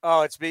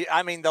 Oh,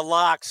 the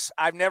locks.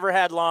 I've never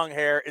had long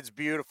hair. It's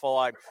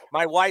beautiful.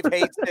 My wife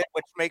hates it,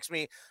 which makes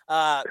me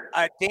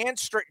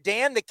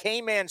Dan the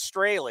K-Man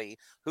Straley,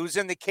 who's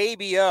in the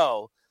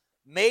KBO,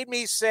 made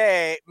me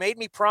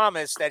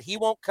promise that he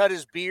won't cut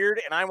his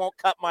beard and I won't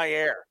cut my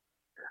hair.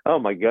 Oh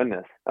my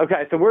goodness.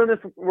 Okay, so we're in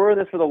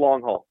this for the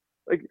long haul.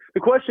 Like, the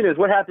question is,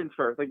 what happens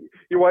first? Like,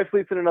 your wife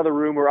sleeps in another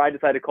room, or I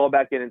decide to call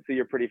back in and see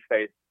your pretty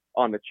face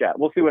on the chat.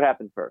 We'll see what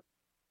happens first.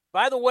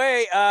 By the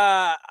way,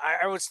 I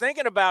was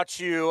thinking about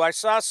you. I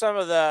saw some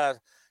of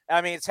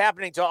it's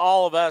happening to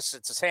all of us.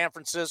 It's San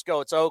Francisco,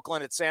 it's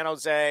Oakland, it's San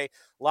Jose,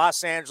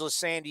 Los Angeles,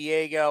 San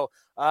Diego.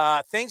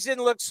 Things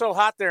didn't look so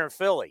hot there in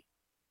Philly.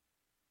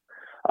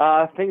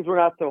 Things were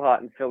not so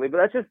hot in Philly, but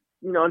that's just,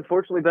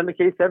 unfortunately been the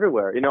case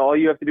everywhere. All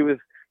you have to do is,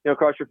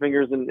 cross your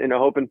fingers and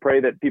hope and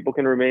pray that people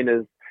can remain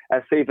as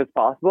safe as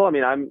possible. I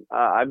mean,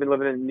 I've been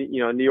living in,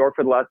 New York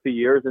for the last 2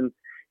 years, and,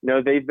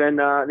 they've been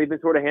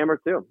sort of hammered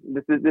too.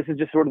 This is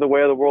just sort of the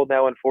way of the world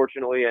now,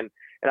 unfortunately. And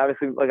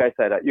obviously, like I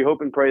said, you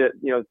hope and pray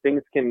that,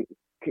 things can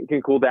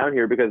can cool down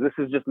here, because this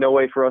is just no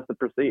way for us to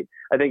proceed.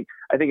 I think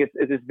it's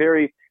just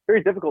very,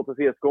 very difficult to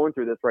see us going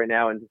through this right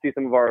now, and to see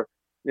some of our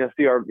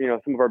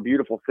some of our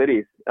beautiful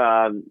cities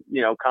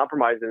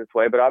compromised in this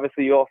way. But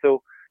obviously you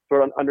also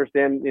sort of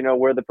understand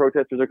where the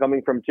protesters are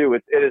coming from too.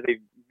 It is a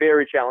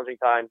very challenging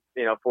time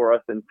for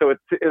us, and so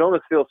it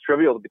almost feels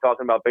trivial to be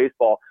talking about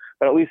baseball,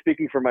 but at least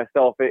speaking for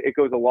myself, it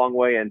goes a long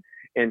way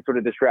in sort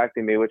of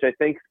distracting me, which I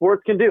think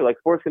sports can do. Like,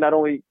 sports can not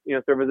only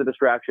serve as a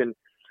distraction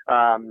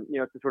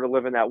to sort of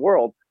live in that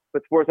world,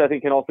 but sports, I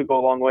think, can also go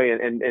a long way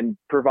in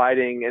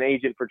providing an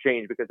agent for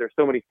change, because there's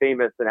so many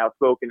famous and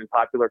outspoken and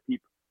popular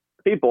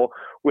people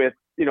with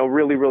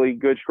really, really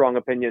good, strong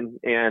opinion,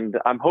 and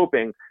I'm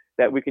hoping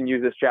that we can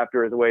use this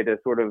chapter as a way to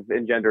sort of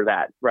engender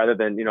that, rather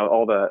than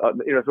all the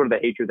sort of the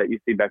hatred that you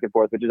see back and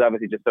forth, which is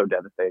obviously just so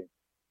devastating.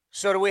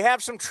 So do we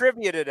have some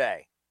trivia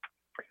today?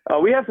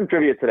 We have some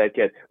trivia today,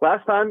 kid.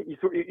 Last time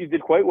you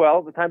did quite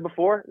well. The time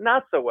before,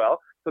 not so well.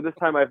 So this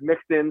time I've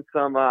mixed in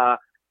some A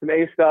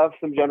stuff,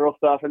 some general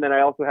stuff, and then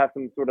I also have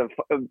some sort of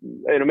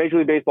Major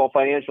League Baseball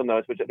financial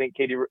notes, which I think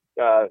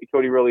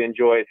Cody really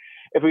enjoyed,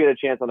 if we get a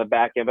chance on the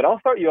back end. But I'll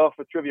start you off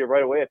with trivia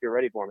right away if you're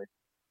ready for me.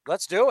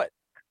 Let's do it.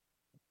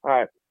 All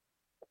right.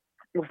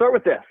 We'll start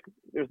with this.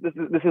 This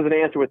is an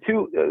answer with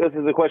two. This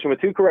is a question with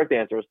two correct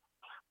answers.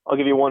 I'll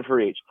give you one for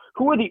each.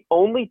 Who are the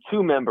only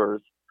two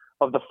members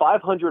of the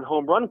 500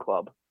 home run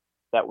club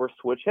that were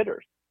switch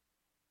hitters?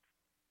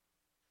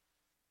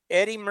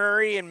 Eddie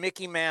Murray and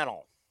Mickey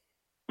Mantle.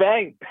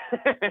 Bang.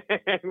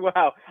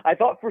 Wow. I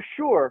thought for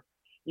sure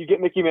you get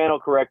Mickey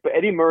Mantle correct, but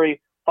Eddie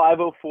Murray,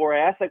 504. I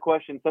asked that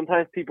question.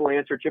 Sometimes people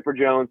answer Chipper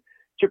Jones.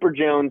 Chipper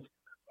Jones,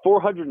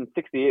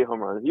 468 home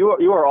runs. You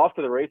are off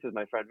to the races,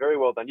 my friend. Very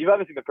well done. You've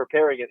obviously been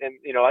preparing it, and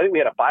I think we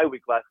had a bye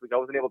week last week. I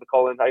wasn't able to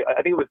call in.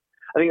 I think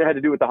it had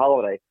to do with the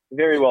holiday.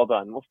 Very well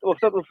done.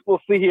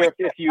 We'll see here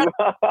if you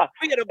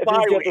we had a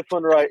bye get week. This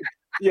one right.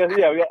 Yeah.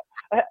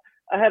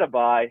 I had a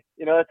bye.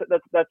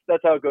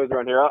 That's how it goes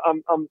around here.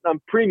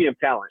 I'm premium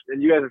talent,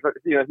 and you guys are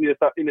need to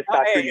stop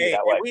treating me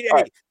that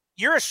way.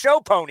 You're a show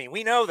pony.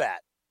 We know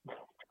that.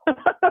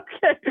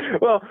 Okay.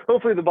 Well,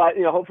 hopefully the bye.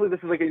 Hopefully this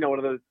is like one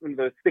of those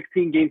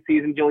 16-game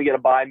seasons. You only get a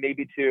bye,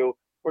 maybe two.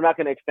 We're not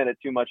going to extend it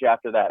too much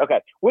after that. Okay.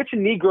 Which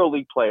Negro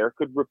League player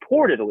could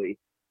reportedly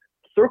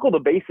circle the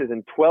bases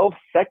in 12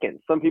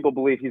 seconds? Some people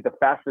believe he's the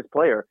fastest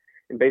player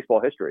in baseball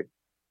history.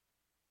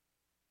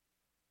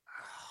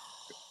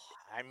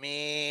 I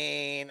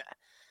mean,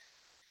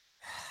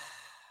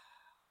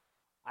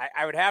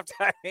 I would have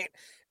to.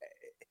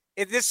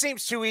 This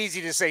seems too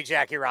easy to say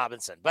Jackie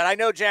Robinson, but I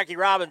know Jackie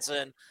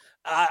Robinson.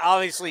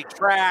 Obviously,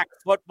 track,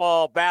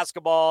 football,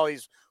 basketball.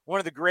 He's one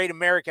of the great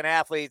American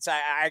athletes.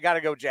 I got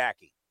to go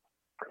Jackie.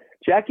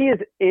 Jackie is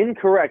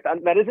incorrect.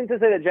 That isn't to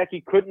say that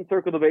Jackie couldn't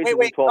circle the bases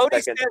in 12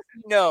 Cody seconds. Says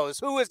he knows.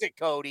 Who is it,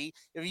 Cody?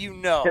 If you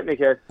know. Hit me,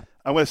 kid.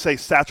 I'm going to say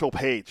Satchel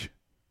Paige.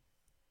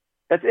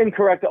 That's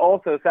incorrect.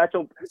 Also,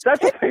 Satchel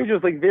Paige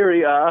was like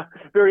very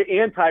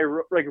anti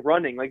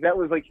running. Like that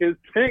was like his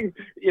thing.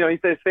 He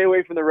said, "Stay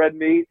away from the red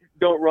meat.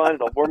 Don't run.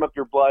 It'll warm up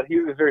your blood."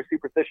 He was very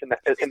superstitious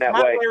in that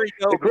way.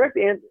 The correct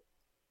answer.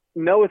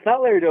 No, it's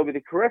not Larry Doby.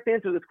 The correct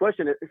answer to this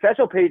question is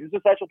Satchel Paige. This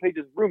is Satchel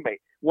Paige's roommate.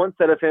 Once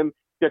said of him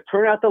to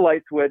turn out the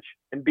light switch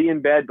and be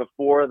in bed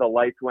before the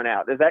lights went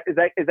out. Does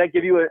that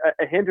give you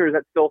a hint, or is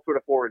that still sort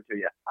of foreign to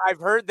you? I've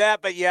heard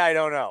that, but yeah, I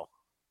don't know.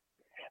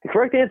 The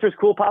correct answer is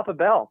Cool Papa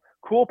Bell.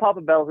 Cool Papa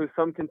Bell, who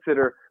some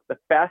consider the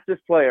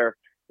fastest player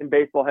in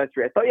baseball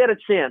history. I thought you had a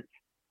chance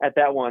at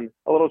that one.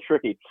 A little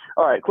tricky.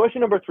 All right,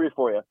 question number 3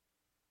 for you.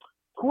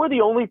 Who are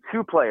the only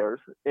two players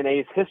in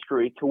A's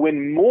history to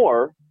win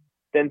more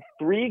than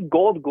 3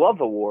 Gold Glove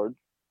awards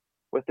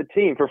with the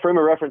team? For frame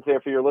of reference there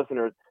for your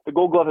listeners, the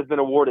Gold Glove has been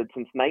awarded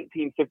since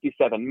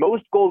 1957.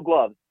 Most Gold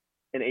Gloves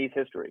in A's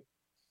history.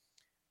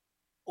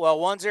 Well,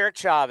 one's Eric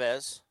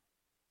Chavez.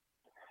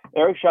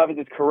 Eric Chavez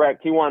is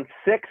correct. He won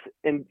 6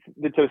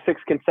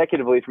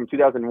 consecutively from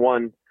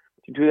 2001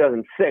 to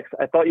 2006.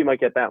 I thought you might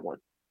get that one.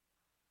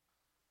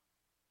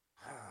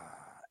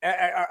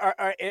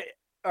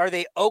 Are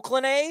they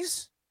Oakland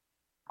A's?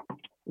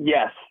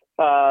 Yes,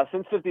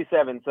 since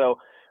 57. So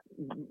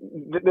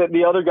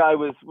the other guy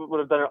would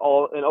have done it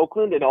all in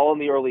Oakland and all in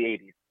the early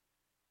 80s.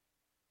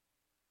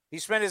 He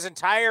spent his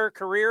entire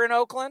career in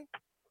Oakland?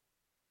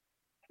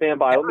 Stand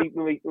by. Let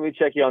me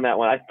check you on that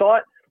one. I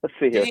thought. Let's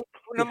see here. Did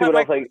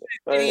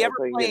he ever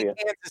play in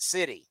Kansas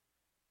City?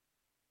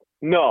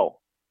 No.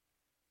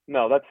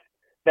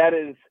 That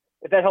is.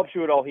 If that helps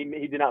you at all, he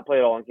did not play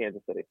at all in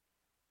Kansas City.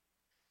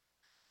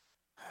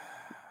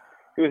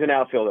 He was an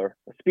outfielder,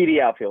 a speedy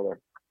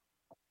outfielder.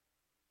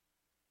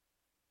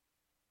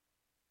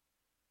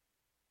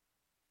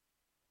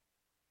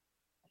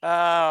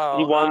 Oh,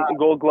 he won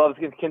Gold Gloves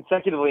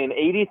consecutively in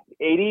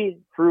 80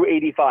 through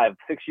 85,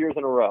 6 years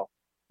in a row.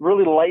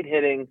 Really light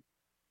hitting.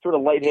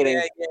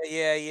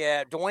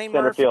 Yeah. Dwayne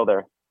center Murphy.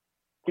 Fielder.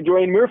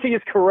 Dwayne Murphy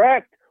is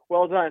correct.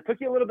 Well done. It took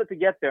you a little bit to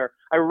get there.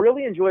 I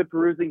really enjoyed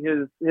perusing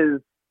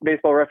his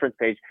baseball reference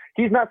page.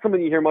 He's not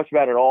someone you hear much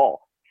about at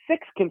all.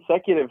 6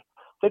 consecutive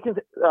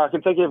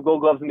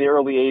Gold Gloves in the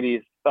early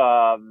 80s.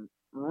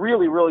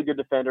 Really, really good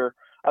defender.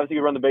 Obviously,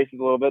 could run the bases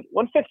a little bit.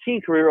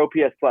 115 career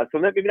OPS plus. So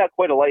maybe not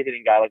quite a light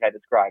hitting guy like I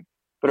described,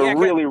 but a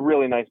really,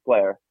 really nice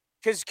player.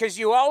 Because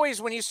you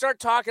always, when you start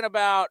talking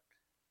about,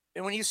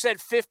 and when you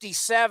said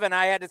 57,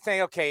 I had to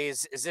think, okay,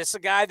 is this a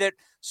guy that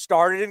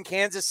started in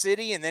Kansas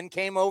City and then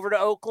came over to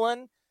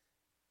Oakland?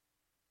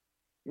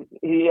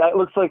 It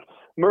looks like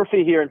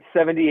Murphy here in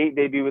 78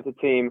 debut with the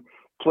team,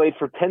 played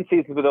for 10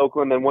 seasons with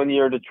Oakland, then 1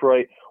 year in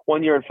Detroit,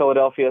 1 year in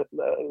Philadelphia,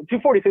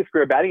 246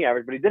 career batting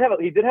average, but he did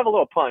have a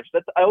little punch.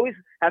 I always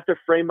have to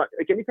frame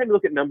like anytime you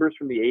look at numbers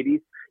from the 80s,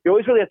 you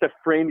always really have to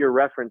frame your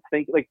reference.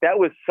 Think like that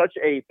was such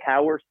a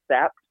power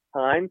sapped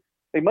time.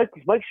 Like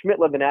Mike Schmidt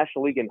led the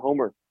National League in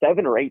homers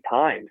 7 or 8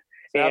 times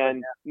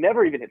and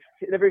never even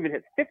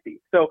hit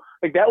 50. So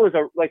like that was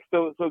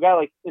so a guy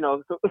like,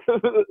 so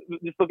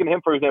just looking at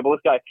him, for example,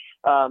 this guy,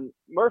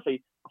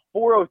 Murphy,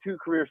 402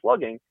 career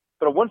slugging,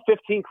 but a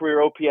 115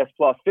 career OPS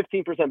plus,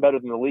 15% better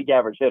than the league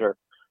average hitter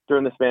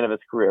during the span of his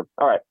career.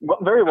 All right.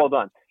 Very well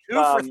done. 2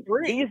 for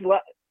 3.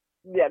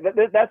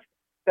 That's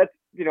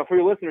for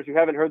your listeners who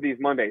haven't heard these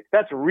Mondays,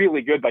 that's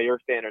really good by your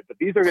standards, but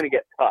these are going to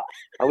get tough.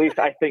 At least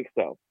I think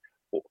so.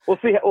 We'll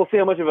see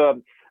how much of a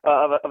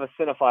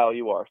cinephile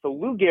you are. So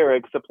Lou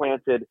Gehrig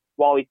supplanted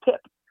Wally Pipp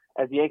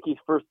as the Yankees'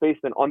 first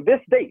baseman on this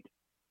date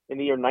in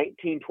the year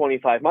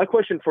 1925. My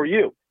question for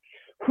you: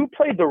 who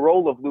played the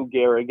role of Lou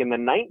Gehrig in the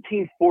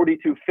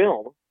 1942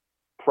 film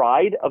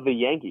Pride of the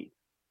Yankees?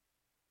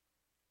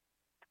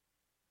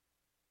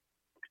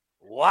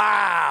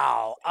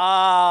 Wow!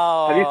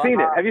 Oh,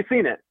 have you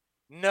seen it?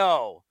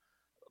 No.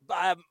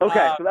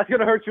 Okay, so that's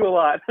going to hurt you a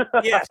lot.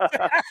 Yes. I'm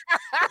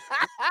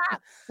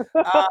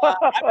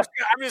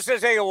just going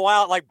to take a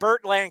while, like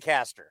Burt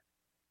Lancaster.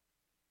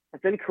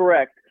 That's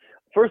incorrect.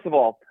 First of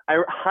all,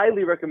 I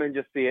highly recommend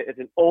you see it. It's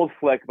an old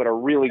flick, but a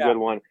really good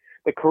one.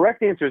 The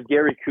correct answer is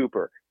Gary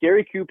Cooper.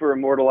 Gary Cooper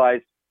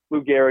immortalized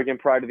Lou Gehrig in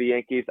Pride of the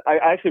Yankees. I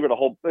actually read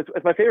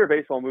it's my favorite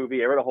baseball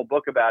movie. I read a whole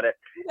book about it.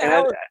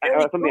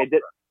 Something I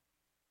did.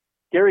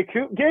 Gary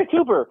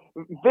Cooper,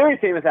 very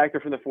famous actor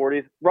from the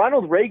 40s.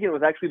 Ronald Reagan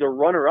was actually the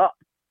runner-up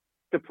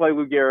to play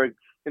Lou Gehrig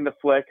in the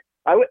flick.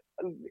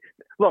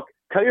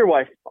 Tell your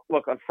wife,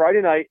 look, on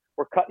Friday night,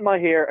 we're cutting my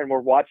hair and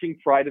we're watching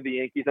Pride of the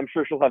Yankees. I'm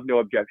sure she'll have no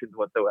objections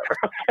whatsoever.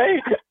 Okay?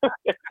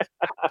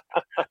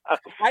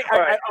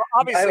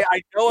 I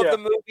know of the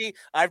movie.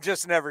 I've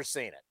just never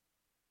seen it.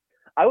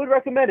 I would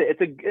recommend it.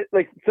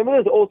 It's some of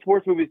those old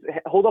sports movies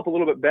hold up a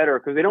little bit better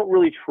because they don't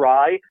really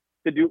try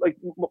to do, like,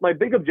 my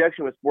big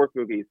objection with sports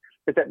movies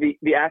is that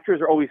the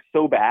actors are always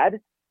so bad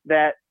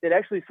that it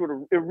actually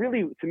it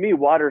really, to me,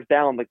 waters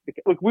down. Like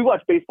we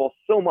watch baseball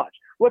so much.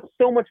 We watch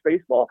so much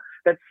baseball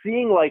that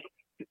seeing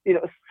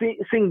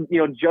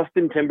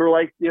Justin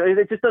Timberlake,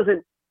 it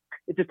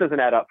just doesn't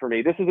add up for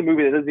me. This is a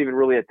movie that doesn't even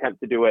really attempt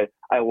to do it.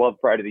 I love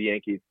Pride of the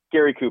Yankees.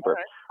 Gary Cooper.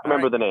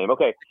 Remember the name.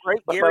 Okay.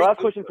 My last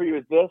question for you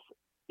is this.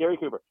 Gary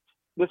Cooper.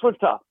 This one's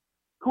tough.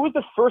 Who was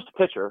the first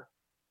pitcher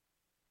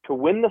to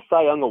win the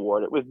Cy Young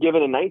Award? It was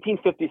given in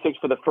 1956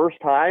 for the first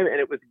time, and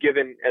it was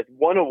given as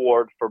one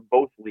award for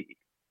both leagues.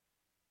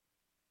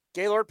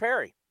 Gaylord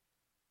Perry.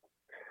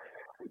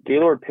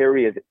 Gaylord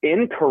Perry is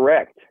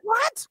incorrect.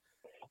 What?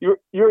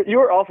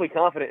 You're awfully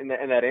confident in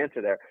that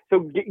answer there.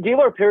 So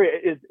Gaylord Perry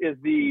is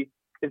the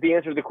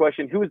answer to the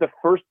question: who was the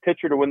first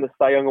pitcher to win the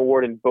Cy Young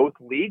Award in both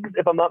leagues?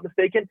 If I'm not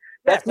mistaken,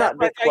 that's not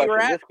this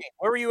question.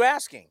 What were you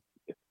asking?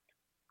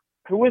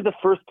 Who was the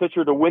first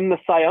pitcher to win the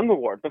Cy Young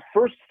Award? The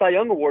first Cy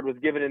Young Award was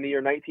given in the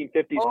year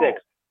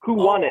 1956. Who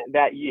won it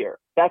that year?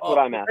 That's what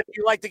I'm asking.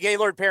 You like the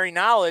Gaylord Perry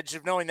knowledge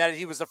of knowing that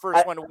he was the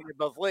first one to win in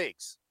both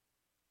leagues.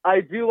 I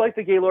do like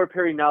the Gaylord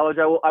Perry knowledge.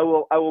 I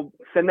will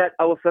send that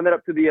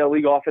up to the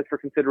league office for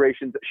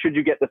consideration. Should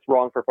you get this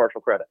wrong for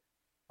partial credit?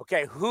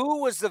 Okay.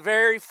 Who was the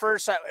very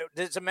first?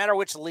 Does it matter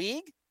which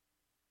league?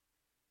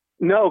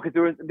 No,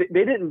 because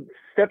they didn't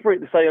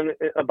separate the Cy Young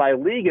by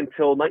league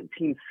until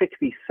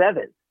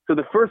 1967. So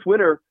the first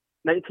winner,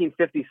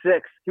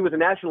 1956, he was a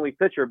National League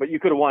pitcher, but you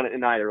could have won it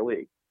in either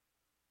league.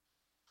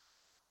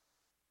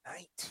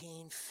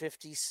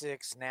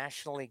 1956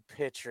 National League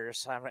pitcher,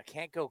 so I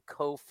can't go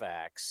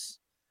Koufax.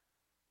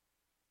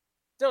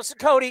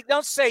 Cody,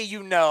 don't say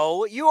you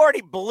know. You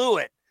already blew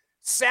it.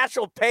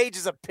 Satchel Paige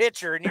is a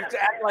pitcher, and you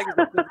act like it's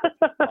a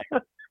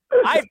player.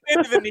 I've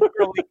been to the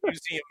Negro League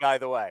Museum, by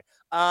the way.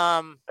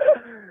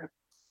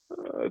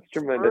 It's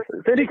tremendous.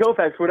 Sandy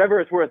Koufax, whatever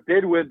it's worth,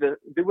 did win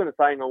the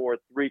Cy Young Award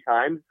 3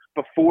 times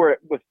before it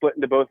was split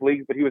into both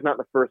leagues, but he was not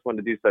the first one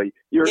to do so.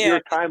 Your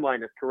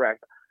timeline is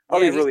correct. I'll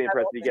be really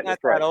impressed if you get this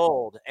right. That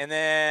old. And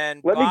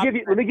then let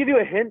me give you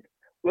a hint.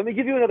 Let me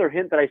give you another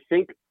hint that I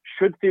think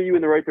should steer you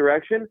in the right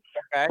direction.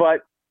 Okay.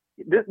 But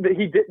this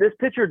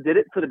pitcher did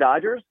it for the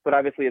Dodgers, but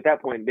obviously at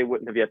that point they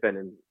wouldn't have yet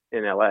been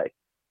in LA.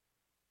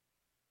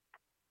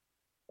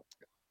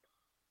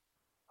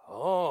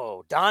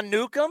 Oh, Don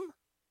Newcombe?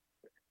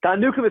 Don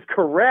Newcombe is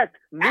correct.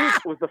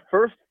 Nuke was the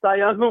first Cy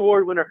Young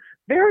Award winner.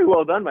 Very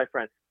well done, my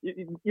friend.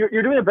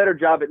 you're doing a better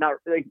job at not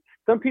like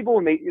some people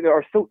when they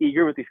are so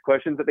eager with these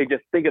questions that they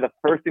just think of the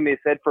first thing they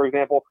said. For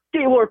example,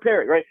 Gaylord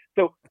Perry, right?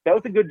 So that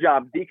was a good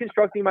job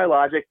deconstructing my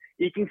logic,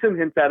 eking some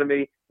hints out of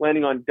me,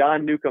 landing on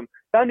Don Newcombe.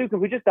 Don Newcombe,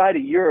 who just died a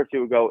year or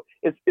two ago,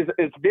 is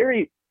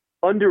very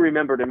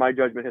under-remembered in my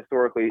judgment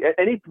historically.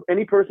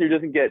 Any person who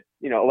doesn't get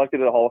elected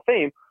to the Hall of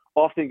Fame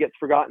often gets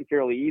forgotten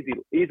fairly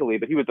easily.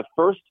 But he was the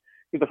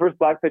first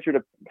black pitcher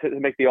to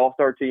make the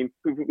All-Star team.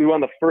 We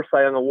won the first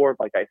Cy Young Award,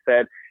 like I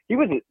said. He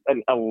was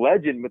a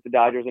legend with the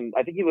Dodgers, and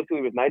I think he lived till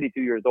he was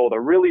 92 years old. A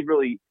really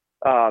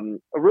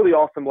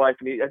awesome life.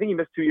 And I think he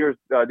missed 2 years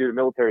due to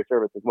military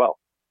service as well.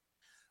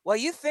 Well,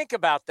 you think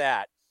about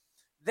that.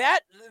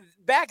 That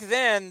back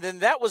then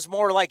that was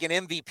more like an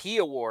MVP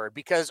award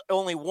because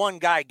only one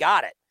guy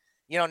got it.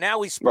 Now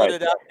we split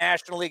it up,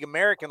 National League,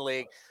 American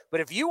League. But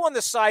if you won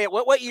the Cy,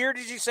 what year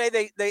did you say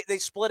they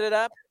split it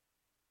up?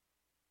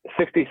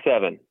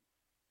 67.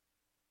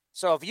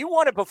 So if you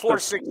won it before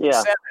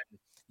 67,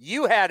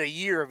 you had a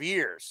year of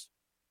years.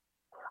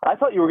 I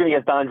thought you were going to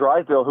get Don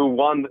Drysdale, who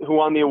won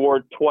the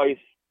award twice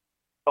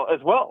as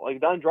well. Like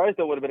Don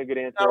Drysdale would have been a good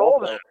answer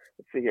also.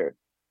 Let's see here.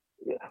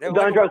 Yeah.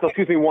 Don Drysdale,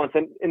 excuse me, once.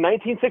 And in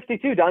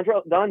 1962,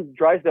 Don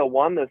Drysdale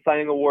won the Cy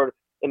Young Award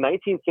in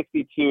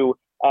 1962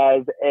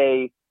 as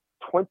a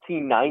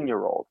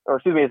 29-year-old, or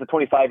excuse me, as a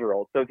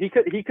 25-year-old. So he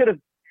could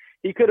have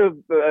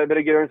been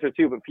a good answer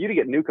too. But for you to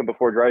get Newcombe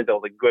before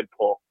Drysdale is a good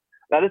pull.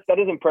 That is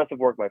impressive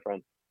work, my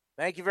friend.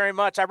 Thank you very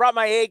much. I brought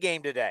my A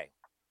game today.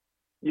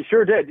 You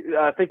sure did.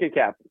 Thinking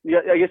cap.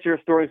 I guess you're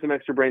storing some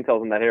extra brain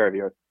cells in that hair of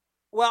yours.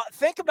 Well,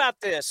 think about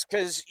this,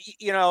 because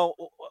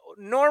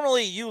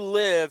normally you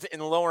live in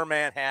Lower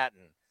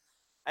Manhattan,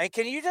 and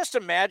can you just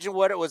imagine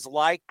what it was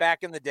like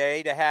back in the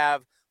day to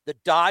have the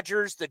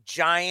Dodgers, the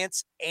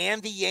Giants,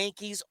 and the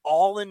Yankees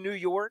all in New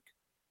York?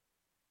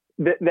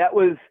 That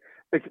was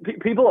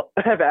people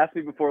have asked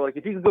me before, like,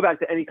 if you could go back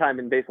to any time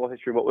in baseball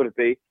history, what would it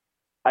be?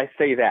 I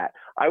say that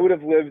I would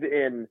have lived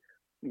in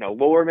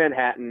Lower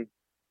Manhattan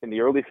in the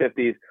early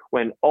 50s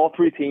when all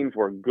three teams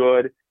were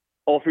good.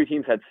 All three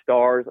teams had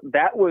stars.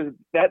 That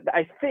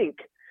I think,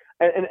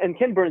 and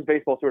Ken Burns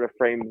Baseball sort of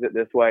frames it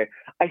this way.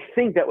 I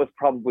think that was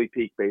probably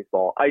peak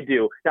baseball. I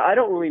do. Now I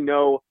don't really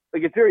know.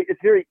 Like it's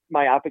very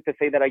myopic to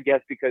say that, I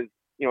guess, because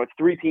it's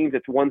three teams,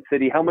 it's one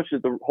city. How much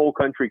does the whole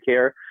country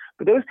care?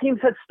 But those teams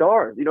had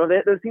stars.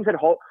 Those teams had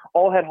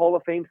all had Hall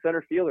of Fame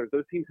center fielders.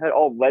 Those teams had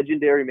all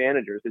legendary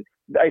managers.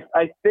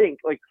 I think,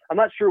 like, I'm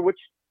not sure which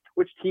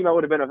team I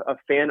would have been a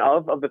fan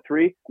of the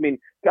three. I mean,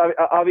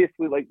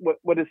 obviously, like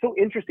what is so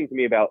interesting to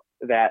me about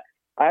that,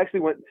 I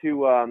actually went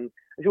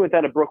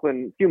down to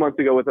Brooklyn a few months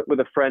ago with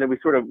a friend, and we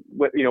sort of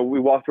we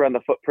walked around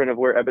the footprint of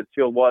where Ebbets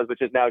Field was,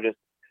 which is now just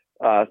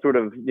sort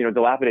of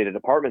dilapidated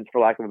apartments, for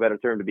lack of a better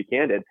term, to be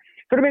candid.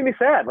 Sort of made me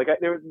sad. Like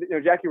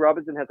Jackie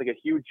Robinson has like a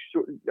huge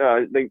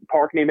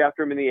park named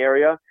after him in the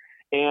area,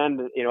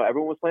 and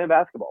everyone was playing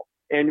basketball.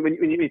 And when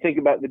you think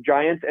about the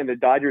Giants and the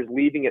Dodgers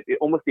leaving at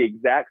almost the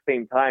exact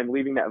same time,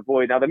 leaving that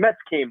void. Now the Mets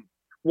came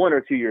 1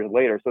 or 2 years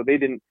later, so they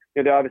didn't.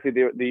 Obviously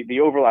the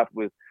overlap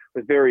was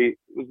very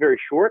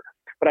short.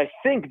 But I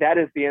think that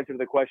is the answer to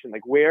the question.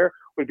 Like, where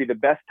would be the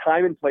best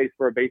time and place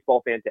for a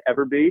baseball fan to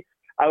ever be?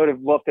 I would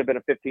have loved to have been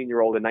a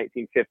 15-year-old in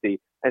 1950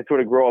 and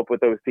sort of grow up with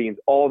those teams,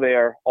 all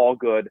there, all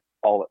good,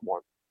 all at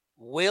once.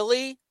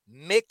 Willie,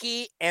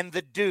 Mickey, and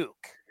the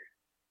Duke.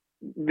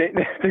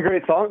 It's a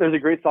great song. There's a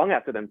great song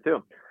after them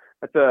too.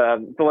 It's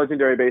a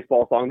legendary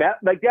baseball song. That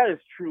is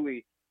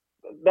truly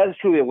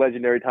a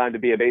legendary time to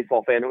be a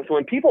baseball fan. So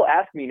when people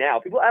ask me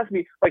now,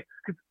 like,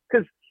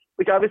 because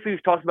like obviously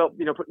we've talked about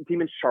putting a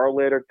team in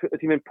Charlotte or a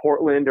team in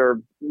Portland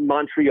or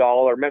Montreal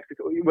or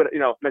Mexico,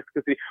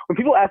 Mexico City. When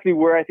people ask me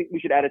where I think we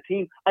should add a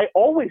team, I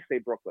always say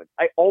Brooklyn.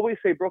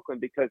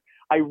 Because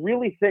I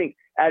really think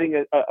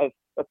adding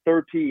a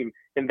third team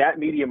in that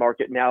media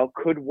market now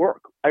could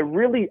work. I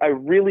really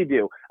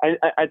do.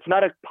 It's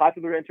not a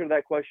popular answer to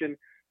that question,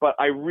 but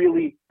I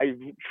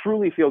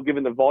truly feel,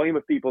 given the volume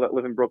of people that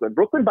live in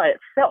Brooklyn by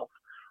itself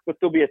would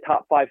still be a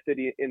top 5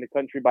 city in the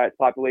country by its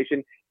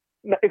population,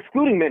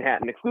 excluding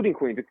Manhattan, excluding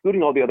Queens,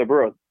 excluding all the other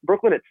boroughs.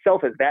 Brooklyn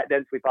itself is that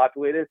densely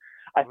populated.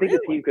 I think a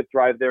team could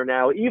thrive there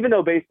now, even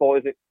though baseball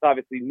isn't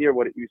obviously near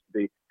what it used to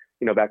be,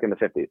 back in the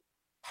 50s.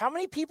 How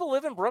many people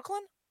live in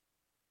Brooklyn?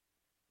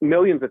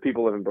 Millions of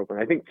people live in Brooklyn.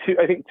 I think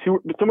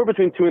somewhere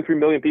between 2 and 3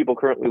 million people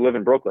currently live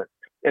in Brooklyn,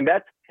 and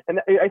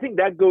I think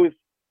that goes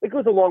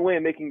a long way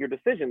in making your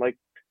decision. Like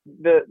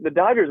the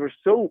Dodgers were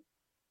so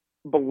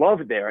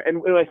beloved there,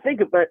 and I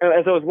think as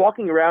I was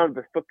walking around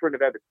the footprint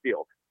of Ebbets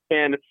Field,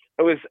 and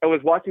I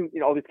was watching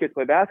all these kids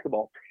play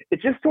basketball,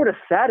 it just sort of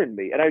saddened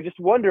me, and I just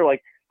wonder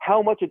like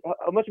how much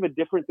of a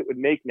difference it would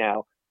make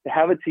now to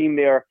have a team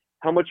there.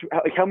 How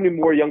many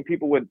more young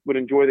people would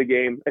enjoy the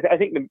game? I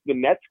think the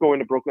Nets going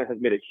to Brooklyn has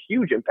made a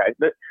huge impact.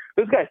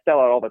 Those guys sell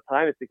out all the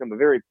time. It's become a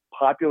very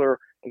popular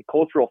and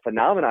cultural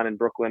phenomenon in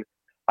Brooklyn.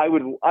 I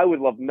would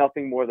love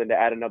nothing more than to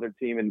add another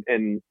team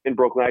in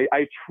Brooklyn.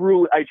 I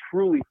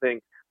truly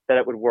think that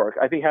it would work.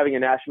 I think having a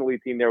National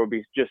League team there would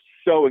be just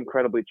so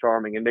incredibly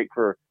charming and make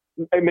for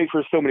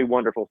so many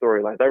wonderful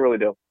storylines. I really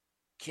do.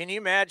 Can you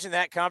imagine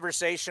that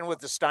conversation with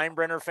the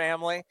Steinbrenner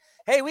family?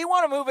 Hey, we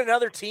want to move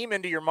another team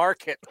into your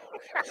market.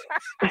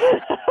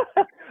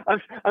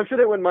 I'm sure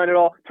they wouldn't mind at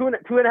all.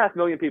 2.5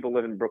 million people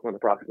live in Brooklyn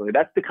approximately.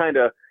 That's the kind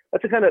of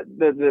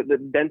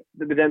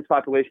the dense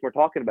population we're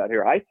talking about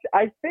here. I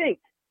think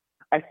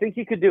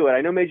he could do it.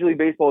 I know Major League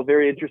Baseball is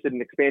very interested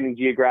in expanding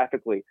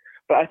geographically,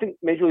 but I think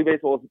Major League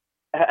Baseball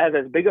has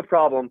as big a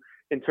problem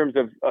in terms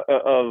of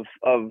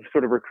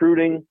sort of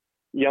recruiting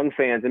young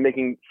fans and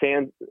making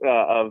fans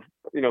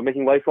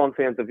making lifelong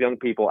fans of young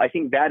people. I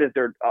think that is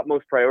their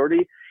utmost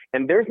priority.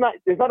 And there's not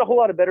a whole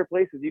lot of better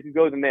places you could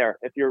go than there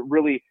if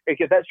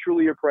that's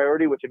truly your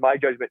priority, which in my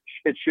judgment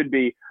it should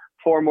be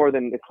far more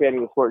than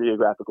expanding the sport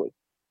geographically.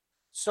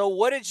 So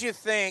what did you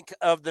think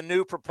of the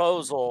new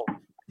proposal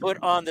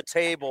put on the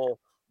table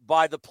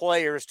by the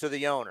players to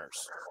the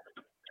owners?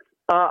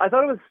 I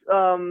thought it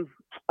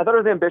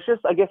was ambitious,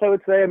 I guess I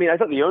would say. I mean, I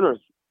thought the owners'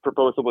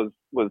 proposal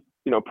was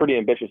pretty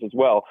ambitious as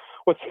well.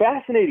 What's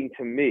fascinating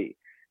to me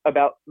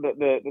about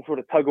the sort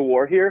of tug of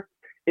war here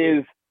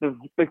is the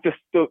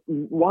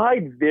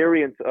wide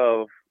variance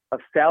of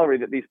salary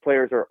that these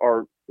players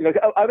are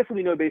obviously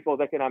we know baseball's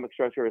economic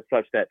structure is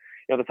such that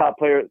the top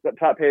payers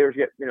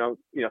get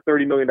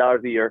 $30 million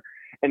a year,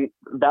 and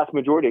vast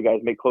majority of guys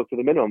make close to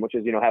the minimum, which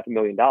is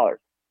 $500,000.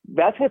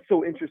 That's what's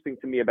so interesting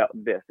to me about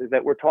this is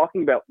that we're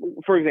talking about,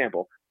 for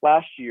example,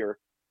 last year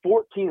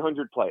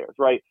 1,400 players,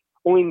 right?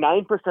 Only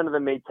 9% of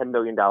them made $10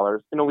 million,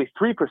 and only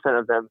 3%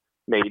 of them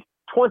made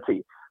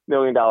 $20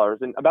 million.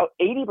 And about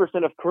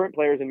 80% of current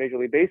players in Major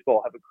League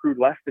Baseball have accrued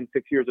less than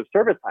 6 years of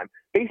service time.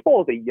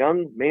 Baseball is a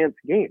young man's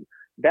game.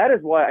 That is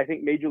why I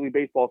think Major League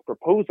Baseball's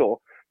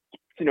proposal,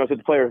 to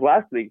the players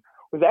last week,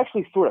 was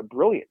actually sort of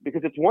brilliant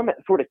because it's one that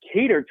sort of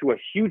catered to a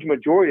huge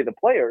majority of the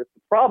players.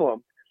 The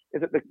problem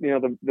is that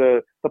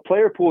the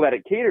player pool that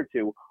it catered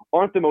to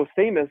aren't the most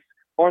famous,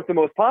 aren't the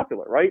most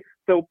popular, right?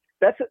 So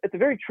it's a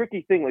very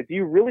tricky thing. Like, do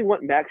you really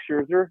want Max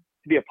Scherzer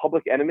to be a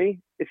public enemy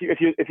if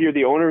you're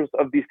the owners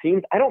of these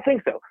teams? I don't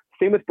think so.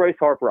 Same with Bryce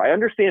Harper. I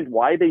understand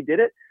why they did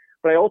it,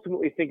 but I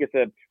ultimately think it's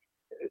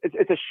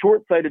a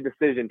short-sighted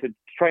decision to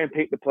try and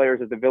paint the players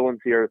as the villains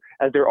here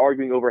as they're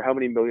arguing over how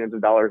many millions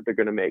of dollars they're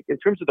going to make. In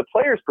terms of the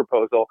players'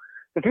 proposal,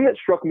 the thing that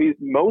struck me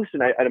most,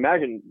 and I'd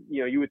imagine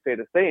you would say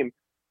the same,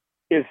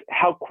 is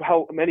how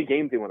many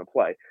games they want to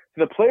play.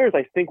 So the players,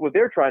 I think what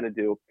they're trying to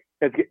do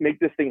is make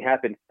this thing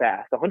happen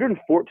fast.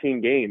 114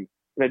 games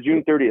in a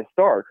June 30th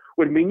start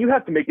would mean you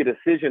have to make a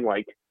decision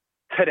like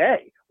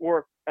today,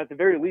 or at the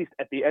very least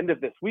at the end of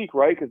this week,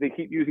 right? Because they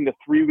keep using the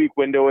 3-week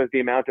window as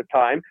the amount of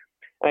time.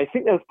 And I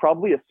think that was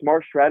probably a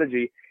smart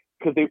strategy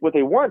because what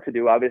they want to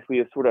do, obviously,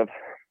 is sort of,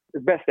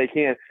 as best they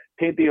can,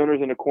 paint the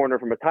owners in a corner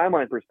from a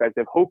timeline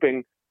perspective,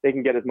 hoping they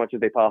can get as much as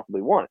they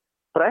possibly want.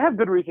 But I have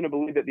good reason to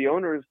believe that the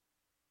owners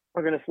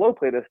are going to slow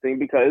play this thing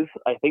because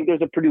I think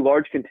there's a pretty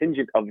large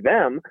contingent of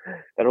them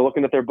that are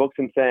looking at their books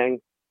and saying,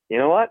 you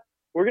know what,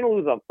 we're going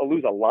to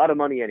lose a lot of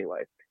money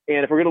anyway.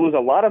 And if we're going to lose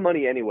a lot of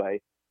money anyway,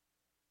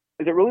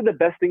 is it really the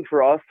best thing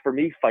for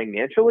me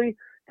financially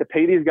to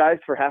pay these guys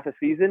for half a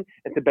season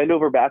and to bend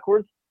over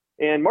backwards?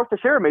 And Mark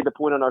Teixeira made the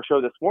point on our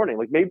show this morning,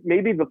 like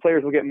maybe the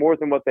players will get more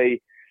than what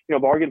they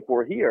bargained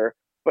for here,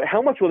 but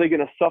how much are they going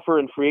to suffer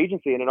in free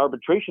agency and in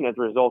arbitration as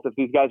a result if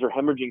these guys are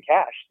hemorrhaging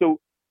cash? So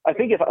I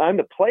think if I'm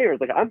the players,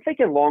 I'm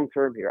thinking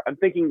long-term here. I'm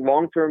thinking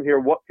long-term here.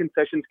 What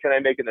concessions can I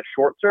make in the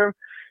short term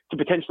to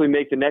potentially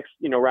make the next,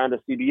 round of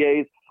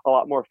CBAs a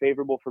lot more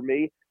favorable for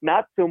me?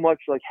 Not so much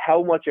like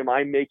how much am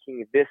I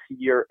making this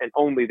year and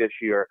only this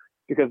year?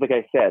 Because like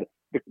I said,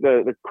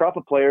 the crop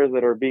of players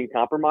that are being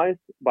compromised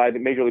by the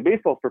Major League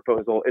Baseball's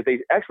proposal is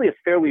actually a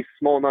fairly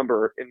small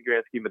number in the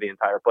grand scheme of the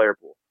entire player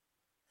pool.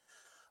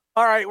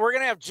 All right, we're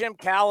going to have Jim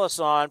Callis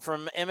on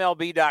from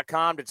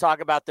MLB.com to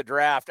talk about the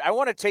draft. I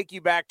want to take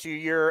you back to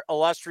your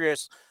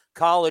illustrious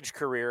college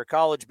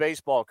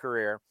baseball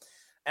career,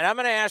 and I'm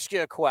going to ask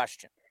you a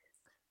question.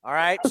 All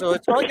right, so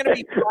it's only going to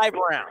be 5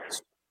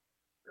 rounds,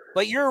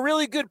 but you're a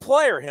really good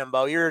player,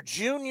 Himbo. You're a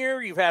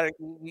junior. You had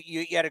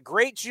a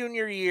great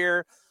junior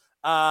year.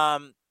 You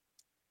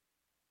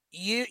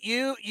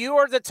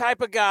are the type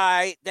of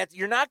guy that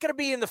you're not going to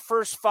be in the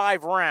first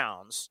 5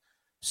 rounds.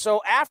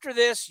 So after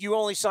this, you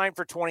only sign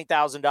for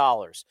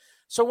 $20,000.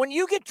 So when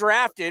you get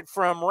drafted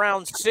from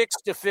round 6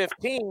 to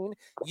 15,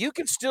 you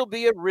can still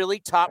be a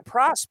really top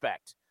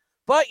prospect,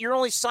 but you're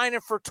only signing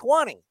for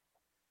 20.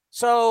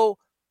 So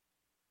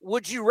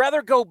would you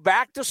rather go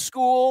back to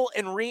school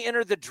and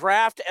re-enter the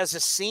draft as a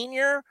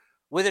senior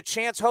with a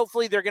chance,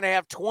 hopefully they're going to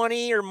have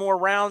 20 or more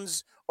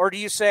rounds? Or do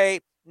you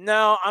say,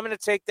 no, I'm going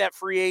to take that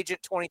free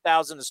agent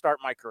 $20,000 to start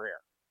my career?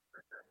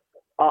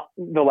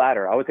 The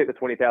latter. I would take the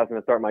 $20,000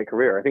 to start my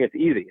career. I think it's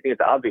easy. I think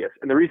it's obvious.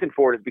 And the reason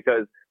for it is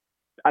because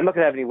I'm not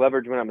going to have any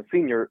leverage when I'm a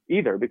senior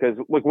either, because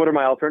what are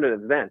my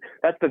alternatives then?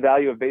 That's the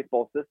value of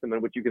baseball system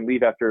in which you can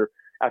leave after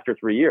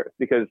 3 years,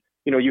 because,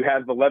 you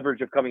have the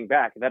leverage of coming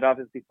back, and that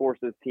obviously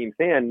forces teams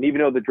in. And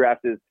even though the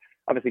draft is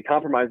obviously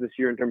compromised this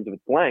year in terms of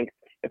its length,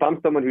 if I'm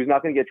someone who's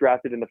not going to get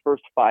drafted in the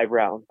first 5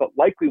 rounds, but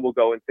likely will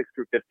go in 6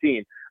 through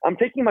 15, I'm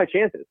taking my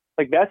chances.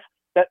 Like that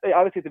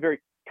obviously it's a very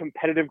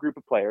competitive group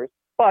of players,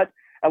 but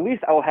at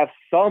least I will have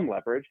some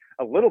leverage,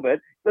 a little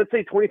bit. Let's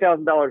say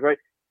 $20,000, right?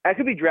 I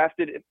could be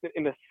drafted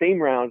in the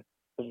same round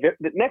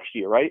next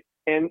year, right?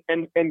 And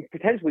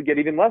potentially get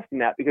even less than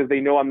that because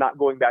they know I'm not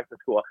going back to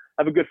school.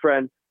 I have a good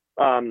friend.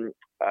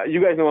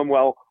 You guys know him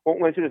well.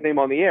 Won't mention his name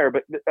on the air,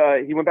 but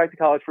he went back to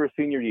college for his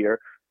senior year,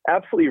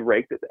 absolutely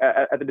raked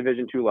at the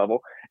Division II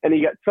level, and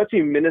he got such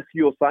a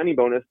minuscule signing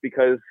bonus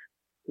because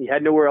he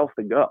had nowhere else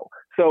to go.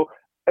 So,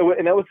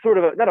 and that was sort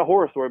of not a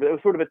horror story, but it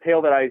was sort of a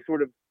tale that I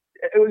sort of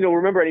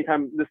remember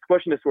anytime this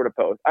question is sort of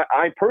posed.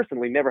 I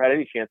personally never had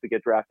any chance to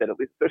get drafted, at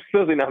least they're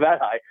supposedly not that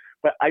high,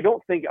 but I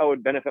don't think I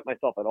would benefit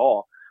myself at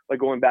all by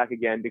going back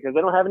again because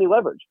I don't have any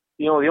leverage.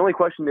 The only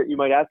question that you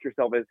might ask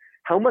yourself is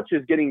how much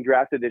is getting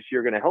drafted this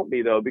year going to help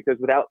me though? Because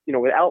without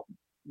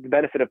the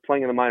benefit of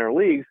playing in the minor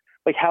leagues,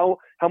 like how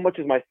much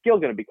is my skill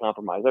going to be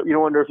compromised? You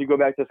wonder if you go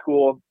back to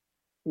school,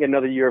 get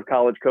another year of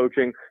college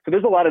coaching. So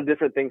there's a lot of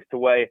different things to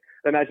weigh.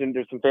 I imagine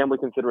there's some family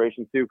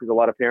considerations too, because a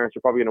lot of parents are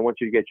probably going to want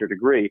you to get your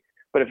degree.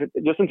 But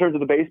just in terms of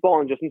the baseball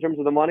and just in terms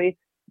of the money,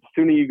 the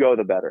sooner you go,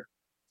 the better.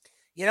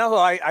 You know who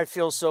I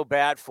feel so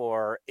bad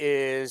for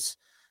is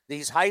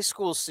these high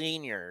school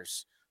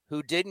seniors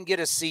who didn't get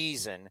a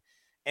season.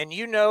 And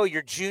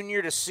your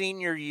junior to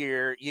senior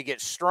year, you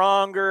get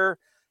stronger,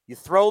 you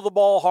throw the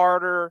ball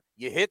harder,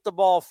 you hit the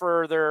ball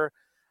further.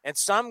 And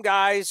some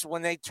guys,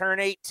 when they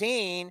turn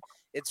 18,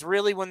 it's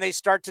really when they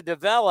start to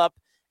develop,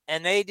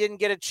 and they didn't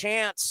get a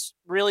chance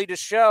really to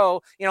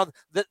show.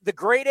 The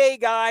grade A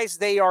guys,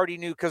 they already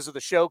knew because of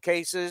the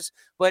showcases.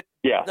 But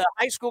the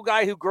high school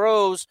guy who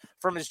grows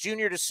from his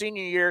junior to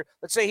senior year,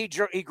 let's say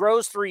he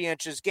grows 3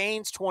 inches,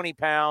 gains 20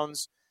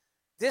 pounds.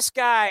 This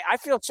guy, I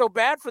feel so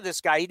bad for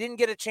this guy. He didn't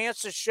get a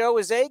chance to show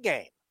his A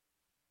game.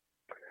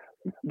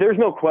 There's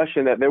no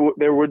question that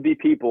there would be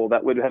people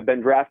that would have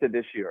been drafted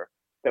this year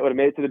that would have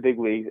made it to the big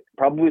league,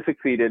 probably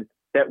succeeded,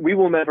 that we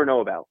will never know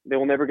about. They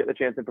will never get the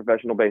chance in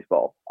professional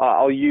baseball.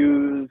 I'll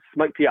use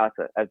Mike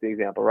Piazza as the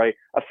example, right?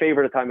 A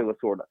favorite of Tommy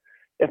Lasorda.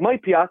 If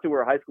Mike Piazza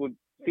were a high school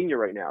senior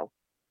right now,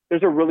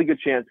 there's a really good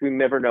chance we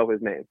never know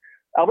his name.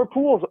 Albert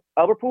Pujols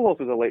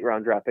was a late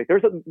round draft pick.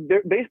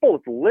 Baseball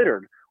is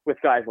littered with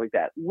guys like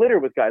that,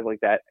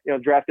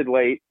 drafted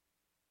late,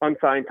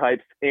 unsigned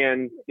types,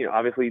 and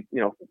obviously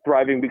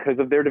thriving because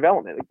of their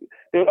development.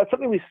 That's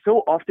something we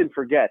so often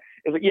forget.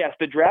 Is like, yes,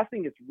 the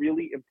drafting is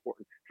really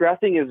important.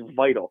 Drafting is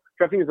vital.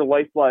 Drafting is the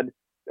lifeblood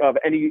of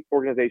any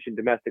organization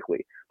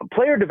domestically. But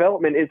player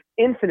development is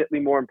infinitely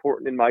more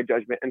important in my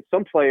judgment. And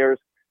some players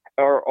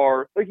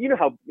are like,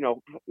 how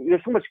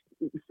there's so much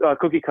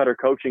cookie cutter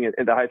coaching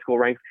in the high school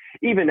ranks.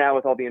 Even now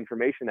with all the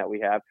information that we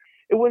have,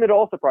 it wouldn't at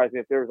all surprise me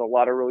if there was a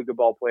lot of really good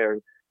ball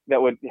players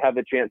that would have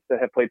the chance to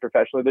have played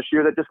professionally this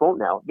year that just won't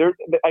now.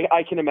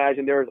 I can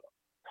imagine there's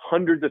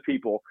hundreds of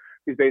people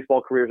whose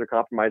baseball careers are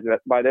compromised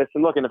by this.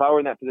 And look, and if I were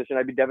in that position,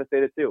 I'd be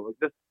devastated too.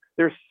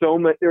 There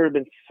have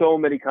been so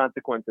many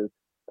consequences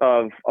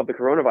of the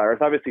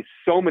coronavirus. Obviously,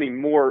 so many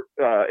more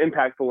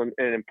impactful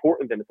and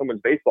important than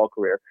someone's baseball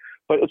career.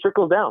 But it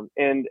trickles down.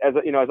 And as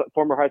a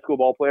former high school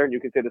ball player, and you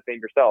can say the same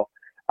yourself,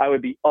 I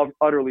would be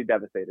utterly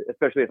devastated,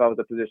 especially if I was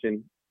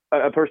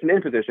a person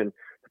in position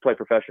to play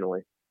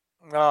professionally.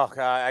 Oh,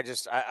 God,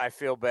 I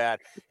feel bad.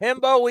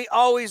 Himbo, we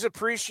always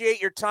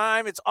appreciate your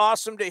time. It's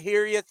awesome to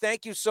hear you.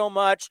 Thank you so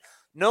much.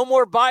 No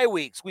more bye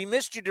weeks. We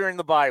missed you during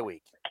the bye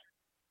week.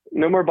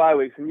 No more bye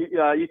weeks. And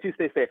you two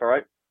stay safe, all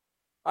right?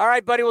 All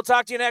right, buddy. We'll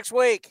talk to you next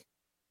week.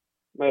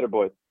 Later,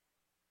 boys.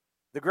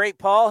 The great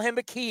Paul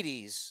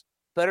Hembekides,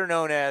 better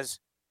known as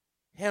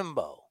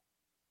Himbo.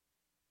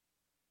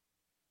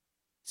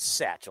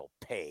 Satchel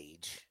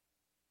Paige.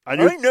 I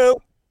know.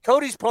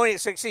 Cody's pointing.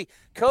 See,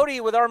 Cody,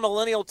 with our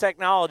millennial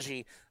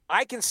technology,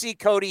 I can see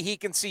Cody, he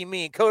can see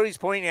me. Cody's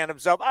pointing at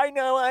himself. I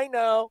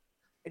know.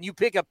 And you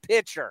pick a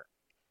pitcher.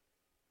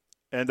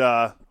 And,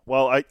 I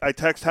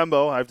text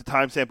Hembo. I have the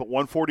timestamp at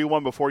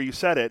 1:41 before you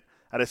said it.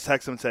 I just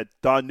texted him and said,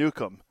 Don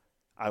Newcomb.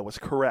 I was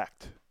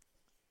correct.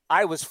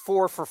 I was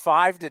 4 for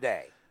 5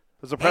 today.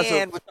 It was impressive.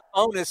 And with the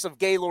bonus of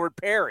Gaylord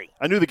Perry.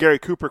 I knew the Gary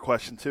Cooper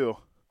question, too.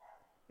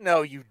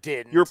 No, you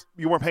didn't.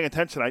 You weren't paying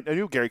attention. I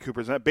knew Gary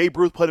Cooper's in it. Babe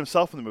Ruth played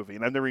himself in the movie,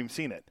 and I've never even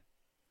seen it.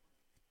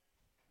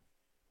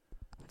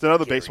 It's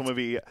another baseball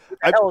movie. Who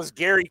the hell is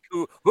Gary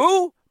Cooper?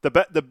 Who?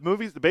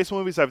 The baseball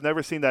movies I've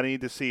never seen that I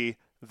need to see.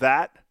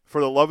 That,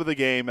 For the Love of the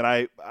Game, and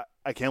I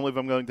can't believe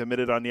I'm going to admit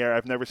it on the air.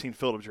 I've never seen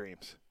Field of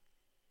Dreams.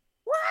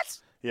 What?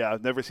 Yeah,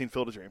 I've never seen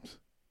Field of Dreams.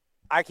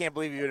 I can't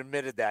believe you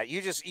admitted that.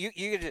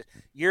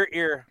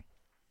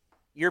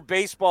 Your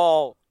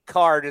baseball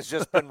card has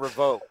just been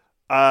revoked.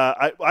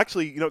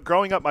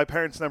 Growing up, my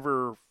parents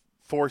never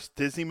forced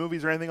Disney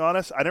movies or anything on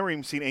us. I never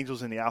even seen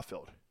Angels in the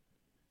Outfield.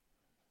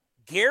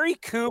 Gary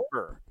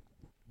Cooper,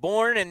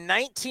 born in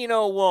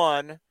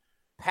 1901,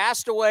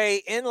 passed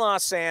away in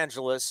Los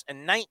Angeles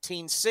in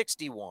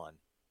 1961.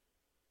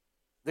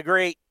 The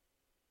great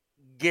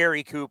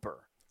Gary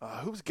Cooper.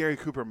 Who's Gary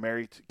Cooper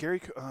married to?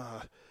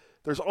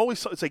 There's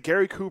always it's like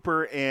Gary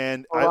Cooper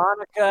and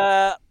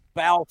Veronica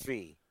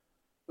Balfi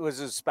was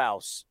his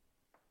spouse.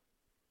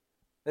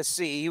 Let's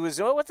see. He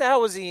was what the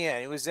hell was he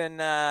in? He was in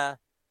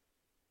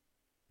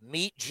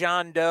Meet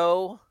John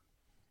Doe,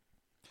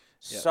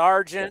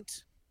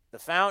 Sergeant, The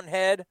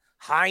Fountainhead,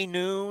 High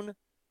Noon,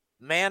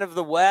 Man of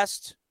the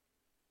West.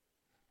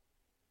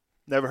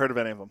 Never heard of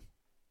any of them.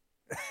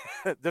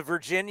 The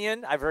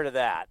Virginian, I've heard of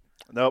that.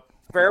 Nope.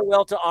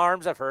 Farewell to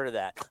Arms, I've heard of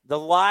that. The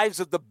Lives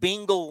of the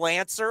Bengal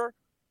Lancer.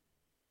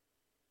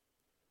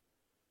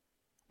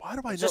 Why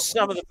do I know? Just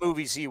some of the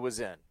movies he was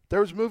in. There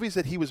was movies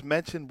that he was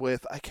mentioned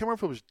with. I can't remember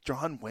if it was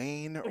John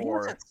Wayne or. He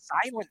was in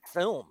silent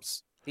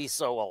films. He's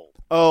so old.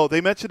 Oh,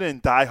 they mentioned it in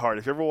Die Hard.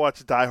 If you ever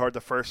watched Die Hard,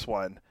 the first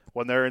one,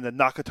 when they're in the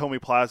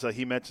Nakatomi Plaza,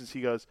 he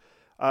goes,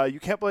 you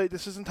can't play,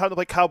 this isn't time to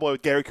play cowboy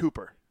with Gary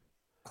Cooper.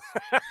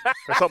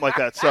 Or something like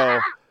that.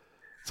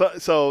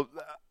 So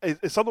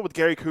it's something with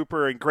Gary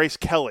Cooper and Grace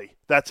Kelly.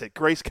 That's it.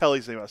 Grace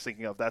Kelly's the name I was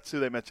thinking of. That's who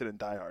they mentioned in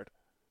Die Hard.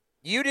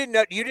 You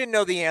didn't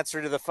know the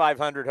answer to the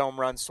 500 home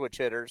run switch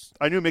hitters.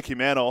 I knew Mickey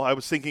Mantle. I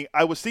was thinking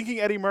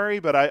Eddie Murray,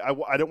 but I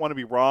didn't want to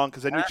be wrong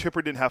because I knew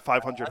Chipper didn't have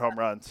 500 home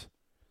runs.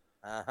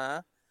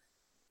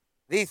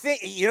 The thing,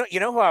 you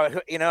know who I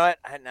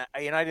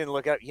didn't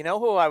look up. You know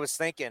who I was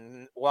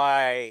thinking?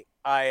 Why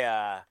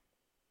I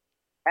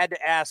had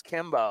to ask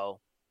Kimbo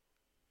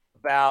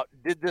about,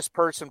 did this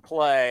person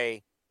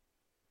play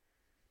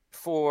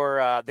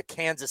for the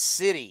Kansas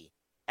City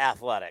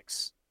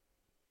Athletics?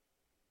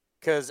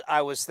 Because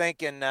I was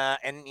thinking,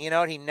 and you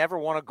know, he never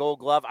won a Gold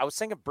Glove. I was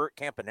thinking Bert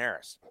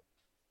Campaneris.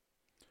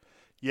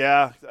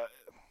 Yeah.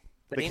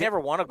 But he never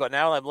won a Gold.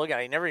 Now I'm looking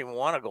at it, he never even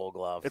won a Gold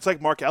Glove. It's like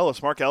Mark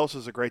Ellis. Mark Ellis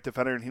is a great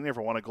defender, and he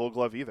never won a Gold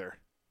Glove either.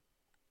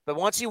 But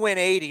once he went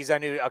 80s, I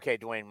knew, okay,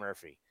 Dwayne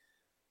Murphy.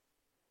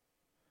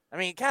 I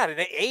mean, God,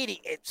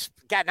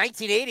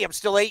 1980, I'm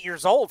still 8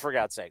 years old, for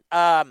God's sake.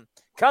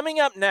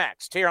 Coming up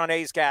next here on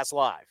A's Cast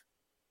Live,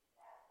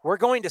 we're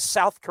going to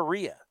South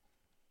Korea.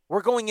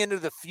 We're going into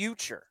the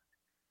future.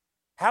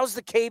 How's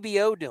the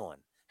KBO doing?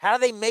 How are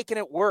they making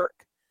it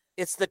work?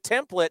 It's the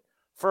template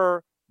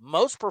for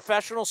most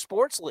professional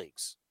sports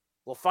leagues.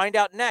 We'll find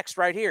out next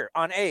right here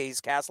on A's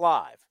Cast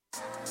Live.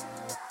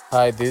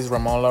 Hi, this is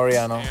Ramon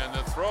Laureano. And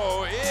the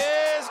throw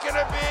is going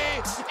to be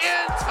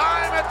in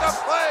time at the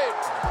plate.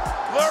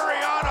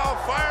 Laureano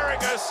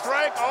firing a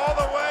strike all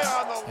the way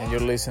on the... And you're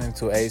listening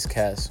to A's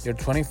Cast, your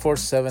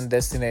 24/7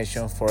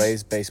 destination for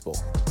A's baseball.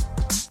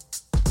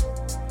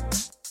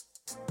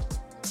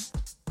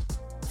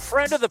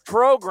 Friend of the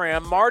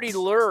program, Marty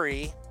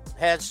Lurie,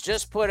 has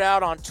just put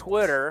out on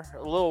Twitter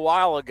a little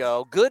while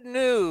ago, good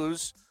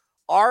news,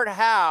 Art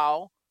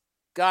Howe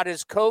got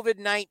his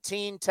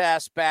COVID-19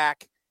 test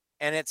back,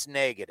 and it's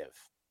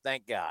negative.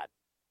 Thank God.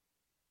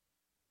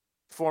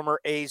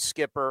 Former A's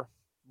skipper,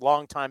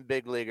 longtime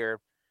big leaguer,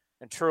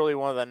 and truly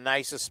one of the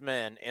nicest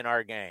men in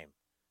our game.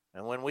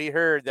 And when we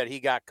heard that he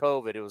got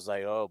COVID, it was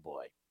like, oh,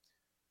 boy.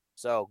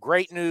 So,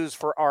 great news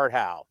for Art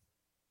Howe.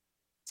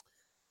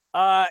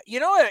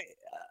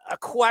 A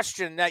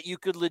question that you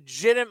could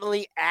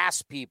legitimately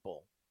ask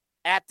people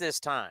at this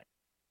time.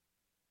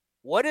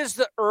 What is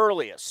the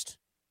earliest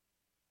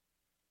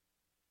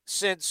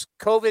since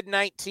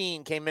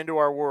COVID-19 came into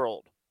our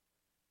world?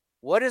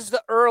 What is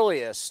the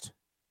earliest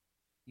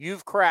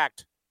you've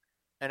cracked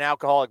an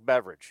alcoholic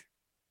beverage?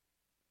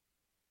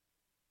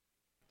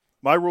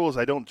 My rule is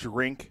I don't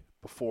drink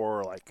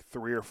before like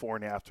 3 or 4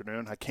 in the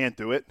afternoon. I can't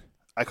do it.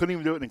 I couldn't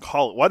even do it in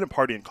college. Well, I didn't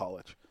party in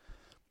college.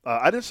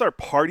 I didn't start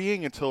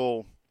partying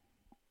until,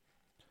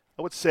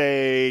 I would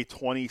say,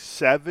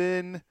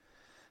 27,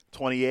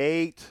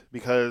 28,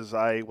 because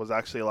I was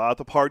actually allowed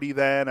to party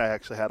then. I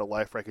actually had a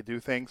life where I could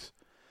do things.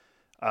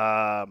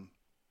 But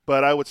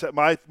I would say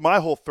my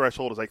whole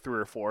threshold is like 3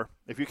 or 4.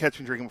 If you catch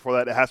me drinking before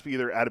that, it has to be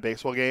either at a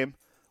baseball game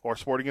or a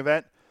sporting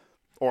event,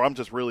 or I'm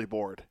just really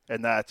bored.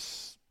 And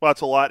that's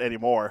a lot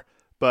anymore.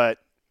 But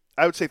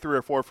I would say 3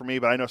 or 4 for me,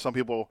 but I know some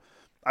people –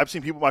 I've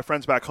seen people, my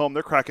friends back home,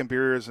 they're cracking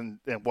beers and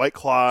White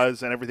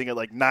Claws and everything at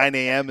like 9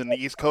 a.m. in the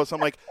East Coast. I'm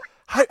like,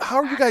 how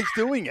are you guys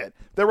doing it?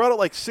 They're out at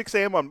like 6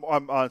 a.m.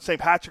 on St.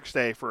 Patrick's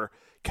Day for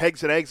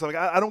kegs and eggs. I'm like,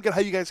 I don't get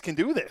how you guys can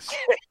do this.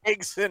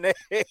 Eggs and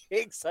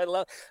eggs. I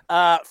love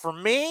for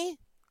me,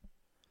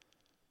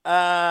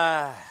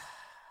 ask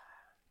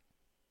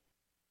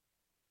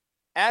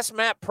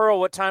Matt Pearl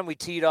what time we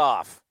teed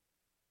off.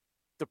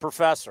 The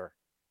professor.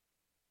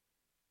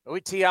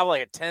 We tee off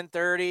like at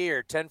 10:30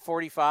 or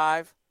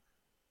 10:45.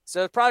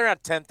 So it's probably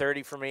around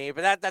 10:30 for me,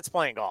 but that's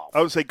playing golf.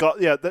 I would say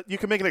golf. Yeah, you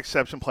can make an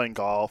exception playing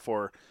golf,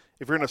 or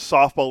if you're in a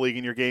softball league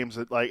and your game's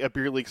at like a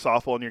beer league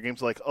softball and your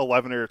game's like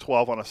 11 or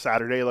 12 on a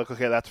Saturday, like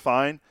okay, that's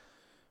fine.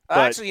 But,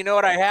 actually, you know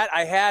what I had?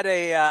 I had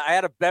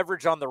a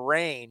beverage on the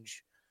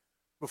range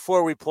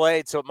before we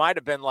played, so it might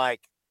have been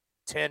like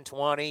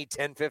 10:20,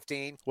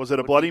 10:15. Was it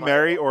a Bloody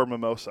Mary or a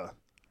mimosa?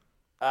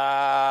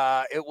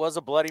 It was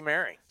a Bloody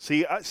Mary.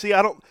 See,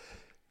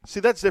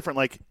 that's different.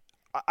 Like,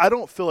 I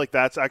don't feel like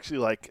that's actually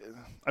like.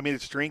 I mean,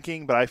 it's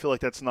drinking, but I feel like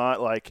that's not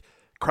like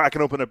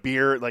cracking open a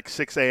beer at like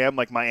 6 a.m.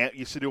 like my aunt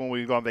used to do when we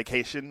would go on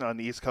vacation on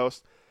the East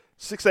Coast.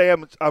 6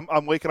 a.m.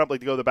 I'm waking up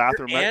like to go to the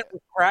bathroom. Your aunt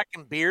was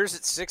cracking beers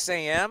at 6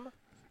 a.m.?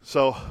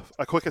 So,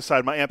 a quick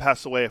aside, my aunt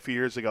passed away a few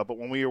years ago, but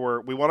when we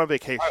went on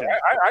vacation.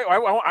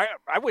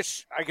 I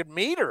wish I could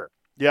meet her.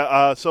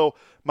 Yeah, so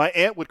my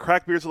aunt would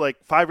crack beers at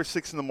like 5 or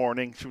 6 in the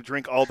morning. She would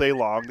drink all day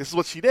long. This is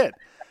what she did.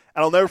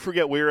 And I'll never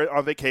forget, we were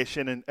on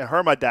vacation, and her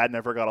and my dad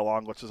never got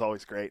along, which was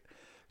always great.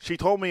 She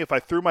told me if I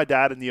threw my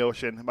dad in the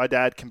ocean, my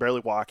dad can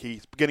barely walk.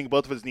 He's getting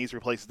both of his knees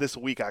replaced this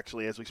week,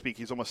 actually, as we speak.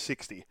 He's almost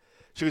 60.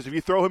 She goes, if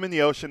you throw him in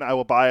the ocean, I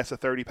will buy us a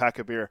 30-pack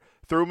of beer.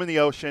 Threw him in the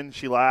ocean.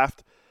 She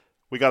laughed.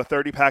 We got a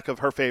 30-pack of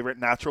her favorite,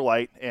 Natural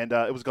Light, and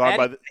it was gone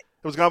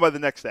by the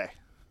next day.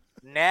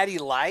 Natty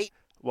Light?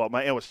 Well,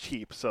 my aunt was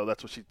cheap, so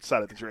that's what she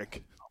decided to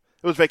drink.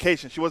 It was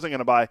vacation. She wasn't going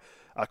to buy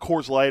a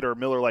Coors Light or a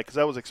Miller Lite because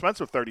that was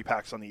expensive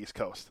 30-packs on the East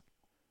Coast.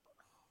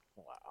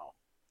 Wow.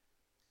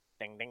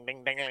 Ding, ding,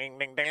 ding, ding, ding,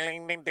 ding,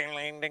 ding, ding,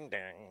 ding, ding,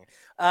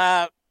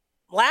 ding.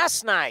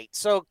 Last night,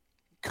 so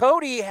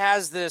Cody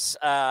has this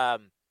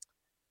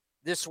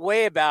this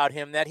way about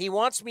him that he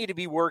wants me to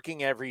be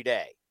working every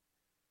day.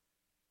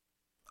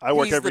 I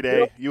work every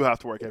day. You have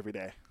to work every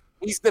day.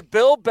 He's the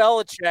Bill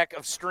Belichick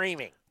of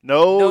streaming.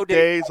 No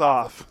days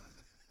off.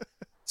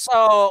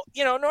 So,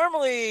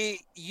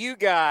 normally you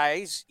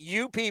guys,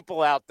 you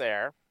people out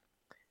there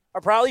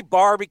are probably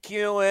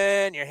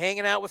barbecuing, you're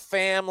hanging out with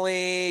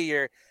family,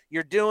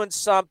 you're doing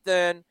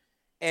something,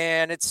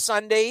 and it's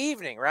Sunday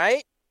evening,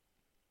 right?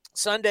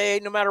 Sunday,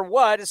 no matter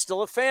what, is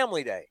still a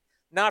family day.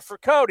 Not for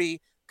Cody.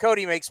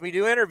 Cody makes me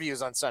do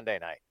interviews on Sunday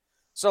night.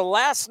 So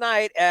last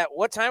night at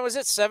what time was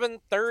it?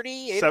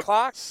 7:30, 8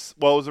 o'clock?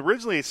 Well, it was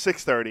originally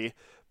 6:30,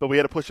 but we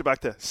had to push it back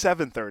to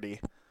 7:30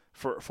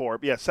 for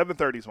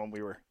 7:30 is when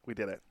we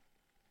did it.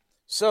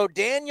 So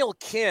Daniel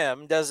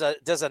Kim does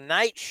a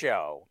night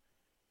show,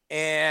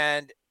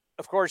 and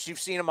of course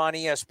you've seen him on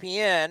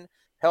ESPN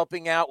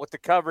helping out with the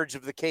coverage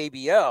of the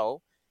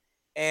KBO.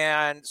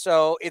 And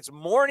so it's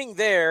morning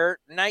there,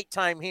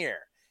 nighttime here.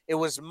 It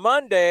was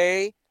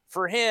Monday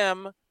for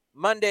him,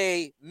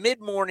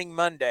 mid-morning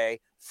Monday.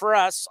 For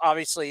us,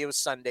 obviously, it was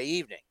Sunday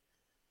evening.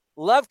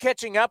 Love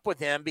catching up with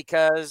him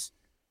because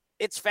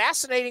it's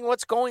fascinating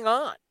what's going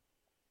on.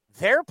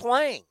 They're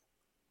playing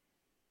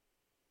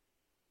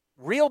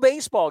real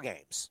baseball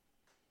games.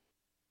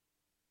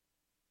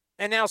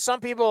 And now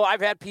I've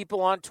had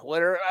people on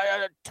Twitter,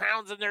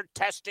 Townsend, they're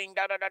testing,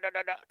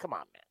 Come on,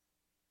 man.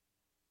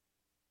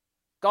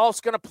 Golf's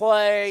going to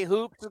play,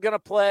 hoops is going to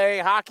play,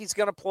 hockey's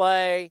going to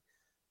play.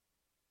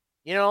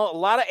 A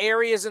lot of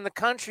areas in the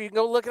country, you can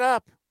go look it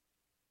up.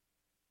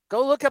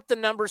 Go look up the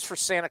numbers for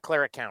Santa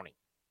Clara County.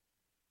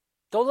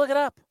 Go look it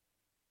up.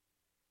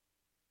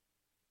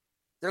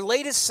 Their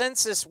latest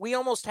census, we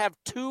almost have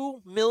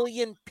 2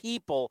 million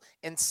people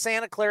in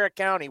Santa Clara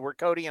County where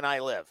Cody and I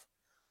live.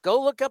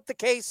 Go look up the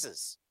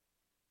cases.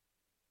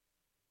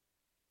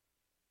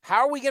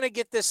 How are we going to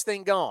get this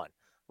thing going?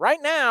 Right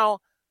now,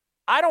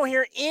 I don't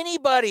hear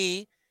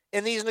anybody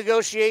in these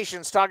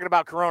negotiations talking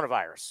about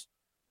coronavirus.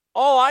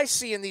 All I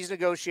see in these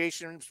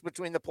negotiations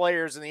between the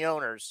players and the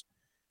owners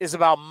is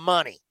about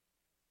money.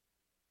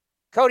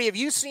 Cody, have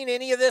you seen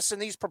any of this in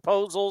these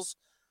proposals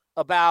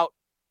about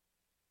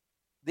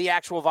the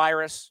actual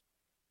virus?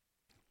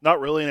 Not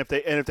really, and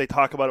if they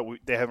talk about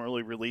it, they haven't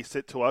really released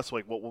it to us,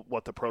 like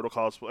what the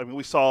protocols. I mean,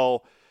 we saw.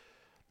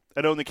 I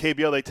know in the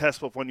KBO they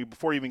test before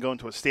you even go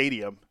into a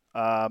stadium.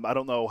 I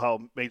don't know how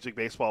Major League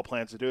Baseball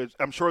plans to do it.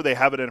 I'm sure they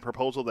have it in a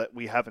proposal that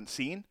we haven't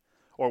seen,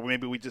 or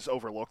maybe we just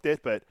overlooked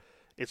it. But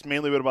it's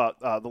mainly been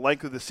about the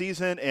length of the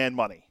season and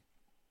money.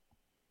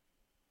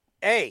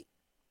 Hey.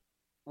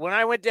 When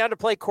I went down to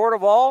play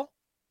Cordoval,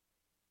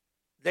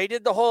 they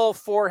did the whole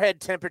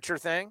forehead temperature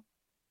thing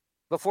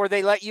before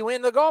they let you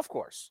in the golf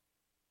course.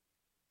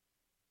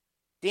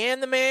 Dan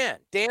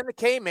the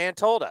K-Man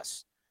told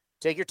us,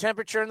 take your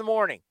temperature in the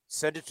morning,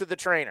 send it to the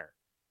trainer.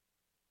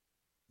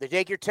 They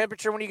take your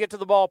temperature when you get to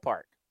the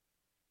ballpark.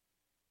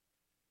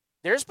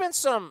 There's been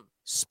some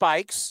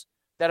spikes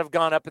that have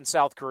gone up in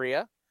South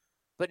Korea,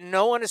 but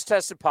no one has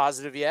tested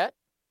positive yet,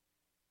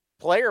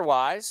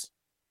 player-wise.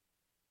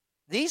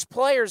 These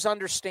players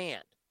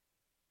understand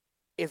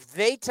if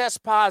they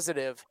test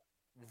positive,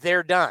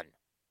 they're done.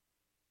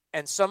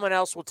 And someone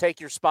else will take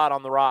your spot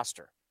on the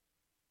roster.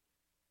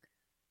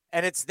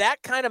 And it's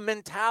that kind of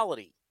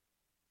mentality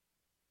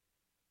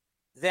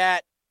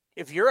that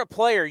if you're a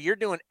player, you're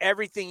doing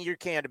everything you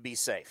can to be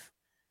safe.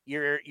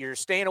 You're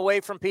staying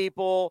away from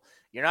people.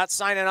 You're not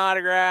signing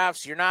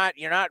autographs. You're not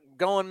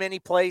going many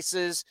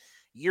places.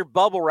 You're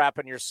bubble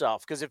wrapping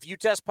yourself because if you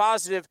test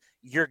positive,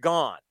 you're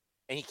gone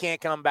and you can't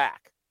come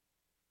back.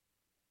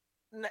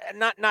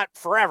 Not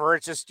forever.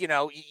 It's just,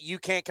 you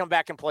can't come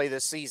back and play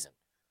this season.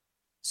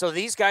 So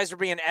these guys are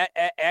being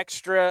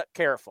extra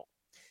careful.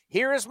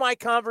 Here is my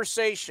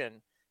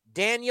conversation,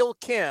 Daniel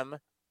Kim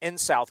in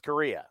South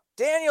Korea.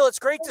 Daniel, it's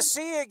great to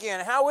see you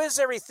again. How is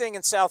everything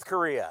in South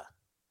Korea?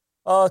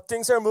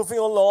 Things are moving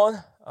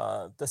along.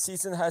 The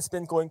season has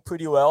been going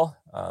pretty well.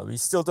 We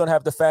still don't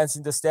have the fans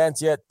in the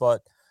stands yet,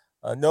 but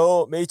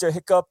no major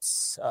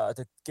hiccups.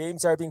 The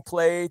games are being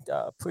played,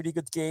 pretty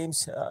good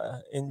games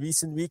in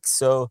recent weeks.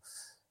 So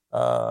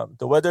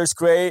the weather's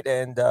great,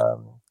 and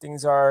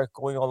things are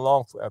going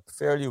along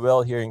fairly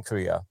well here in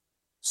Korea.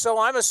 So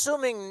I'm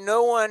assuming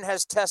no one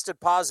has tested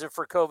positive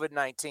for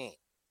COVID-19.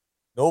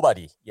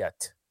 Nobody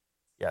yet.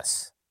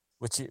 Yes,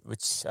 which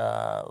is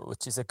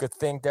a good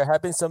thing. There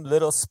have been some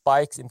little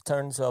spikes in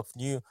terms of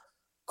new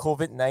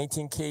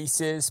COVID-19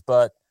 cases,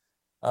 but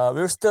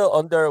we're still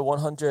under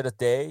 100 a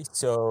day,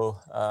 so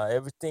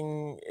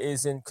everything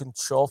is in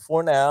control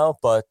for now.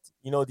 But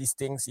these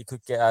things, you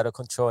could get out of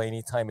control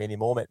anytime, any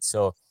moment.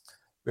 So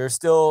we're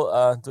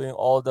still doing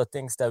all the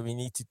things that we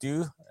need to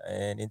do.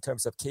 And in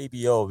terms of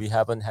KBO, we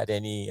haven't had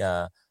any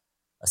a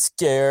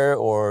scare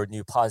or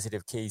new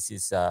positive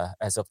cases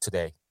as of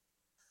today.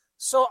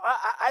 So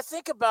I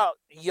think about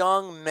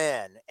young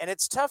men, and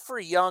it's tough for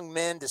young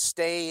men to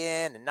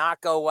stay in and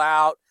not go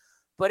out.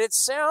 But it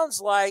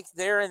sounds like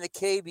they're in the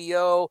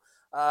KBO,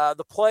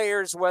 the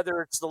players,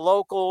 whether it's the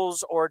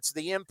locals or it's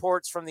the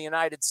imports from the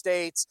United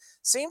States,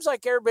 seems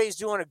like everybody's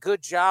doing a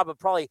good job of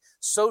probably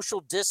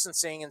social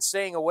distancing and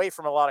staying away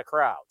from a lot of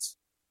crowds.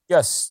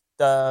 Yes,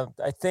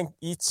 I think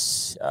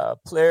each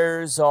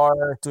players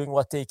are doing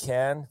what they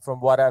can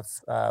from what I've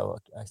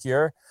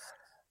heard.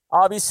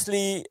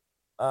 Obviously,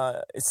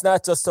 it's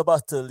not just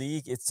about the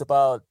league. It's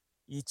about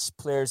each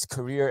player's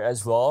career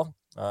as well.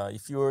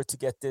 If you were to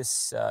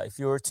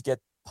get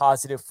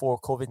positive for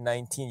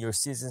COVID-19, your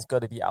season's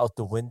going to be out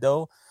the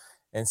window,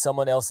 and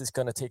someone else is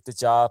going to take the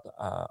job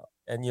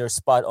and your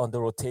spot on the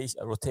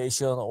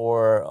rotation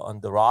or on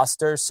the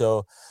roster.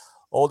 So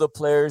all the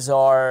players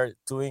are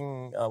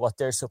doing what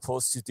they're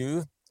supposed to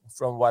do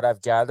from what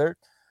I've gathered.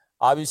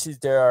 Obviously,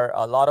 there are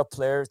a lot of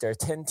players. There are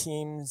 10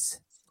 teams,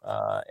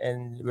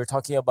 and we're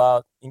talking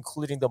about,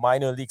 including the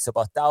minor leagues,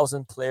 about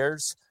 1,000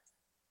 players.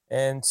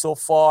 And so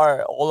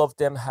far, all of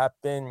them have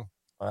been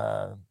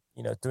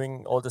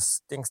doing all the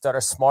things that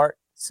are smart.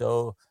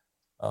 So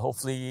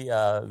hopefully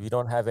we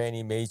don't have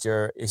any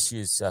major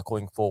issues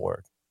going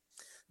forward.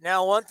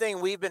 Now, one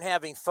thing we've been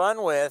having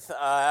fun with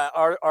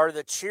are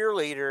the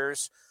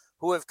cheerleaders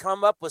who have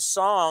come up with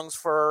songs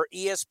for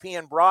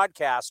ESPN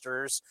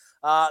broadcasters.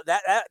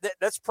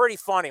 That's pretty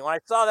funny. When I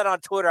saw that on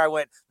Twitter, I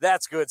went,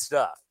 that's good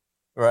stuff.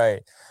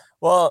 Right.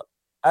 Well,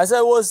 as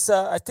I was,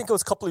 I think it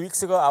was a couple of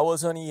weeks ago, I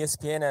was on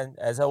ESPN, and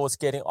as I was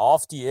getting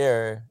off the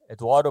air,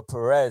 Eduardo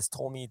Perez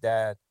told me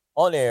that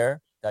on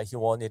air that he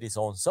wanted his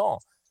own song.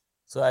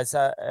 So as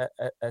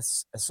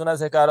soon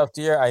as I got off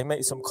the air, I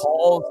made some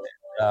calls.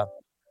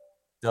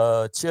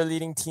 The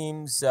cheerleading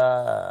teams,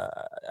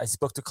 I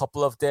spoke to a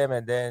couple of them,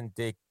 and then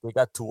they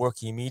got to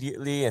work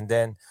immediately. And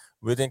then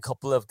within a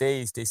couple of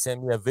days, they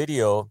sent me a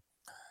video,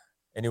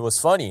 and it was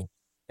funny.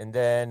 And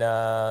then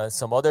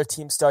some other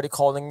teams started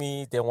calling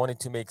me. They wanted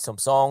to make some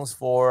songs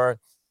for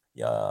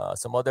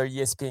some other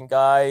ESPN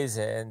guys,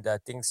 and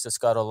things just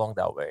got along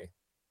that way.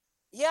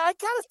 Yeah, I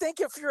got to think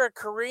if you're a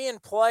Korean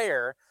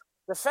player,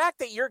 the fact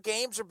that your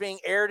games are being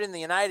aired in the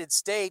United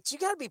States, you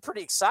got to be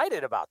pretty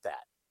excited about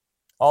that.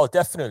 Oh,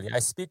 definitely. I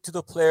speak to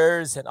the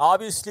players, and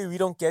obviously we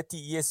don't get the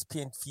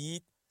ESPN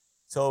feed,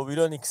 so we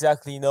don't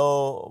exactly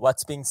know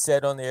what's being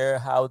said on air,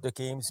 how the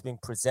game's being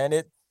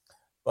presented.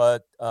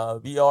 But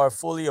we are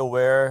fully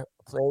aware.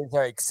 Players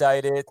are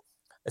excited,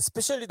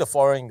 especially the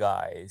foreign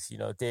guys.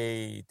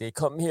 They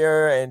come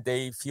here and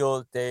they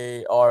feel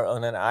they are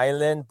on an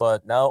island,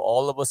 but now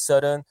all of a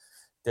sudden,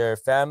 their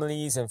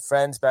families and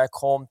friends back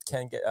home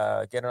can get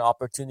an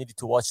opportunity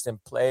to watch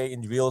them play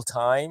in real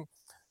time.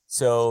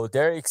 So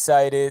they're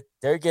excited.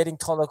 They're getting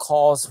ton of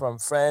calls from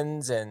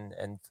friends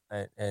and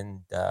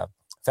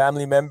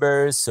family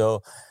members.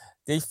 So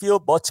they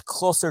feel much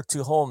closer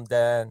to home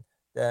than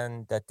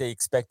that they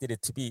expected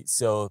it to be.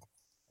 So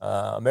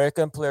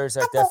American players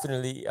are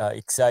definitely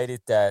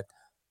excited that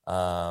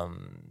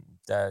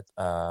the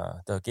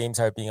games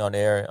are being on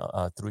air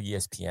through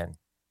ESPN.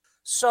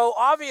 So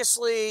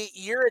obviously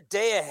you're a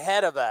day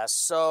ahead of us.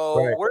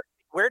 So right.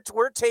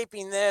 we're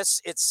taping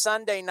this. It's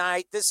Sunday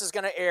night. This is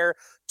going to air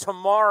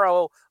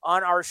tomorrow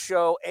on our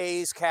show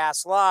A's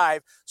Cast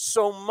Live.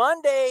 So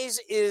Mondays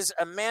is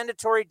a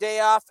mandatory day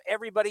off.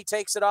 Everybody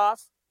takes it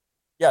off.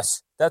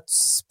 Yes,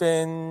 that's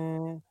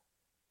been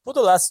for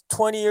the last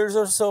 20 years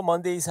or so.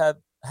 Mondays have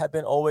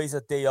been always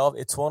a day off.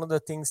 It's one of the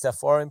things that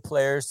foreign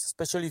players,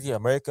 especially the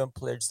American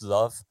players,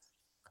 love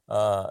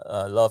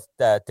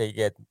that they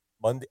get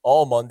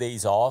all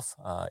Mondays off.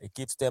 It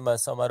gives them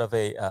somewhat of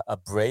a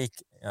break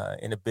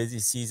in a busy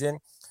season.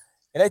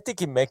 And I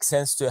think it makes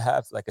sense to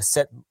have like a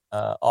set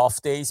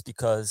off days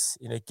because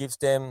it gives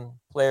them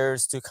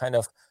players to kind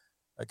of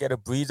get a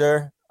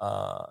breather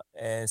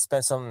and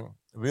spend some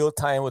real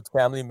time with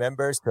family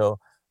members. So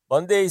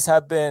Mondays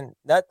have been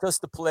not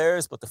just the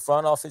players, but the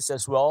front office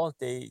as well.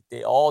 They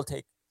all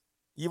take,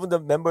 even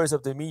the members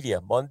of the media,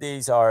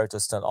 Mondays are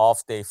just an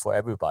off day for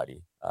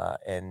everybody.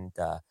 And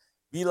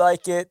we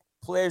like it.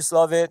 Players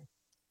love it.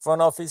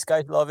 Front office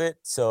guys love it.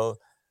 So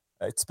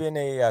it's been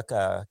a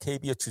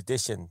KBO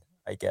tradition,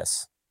 I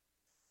guess.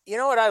 You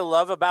know what I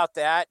love about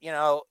that,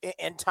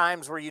 in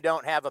times where you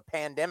don't have a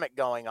pandemic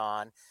going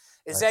on,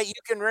 is that you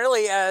can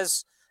really,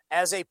 as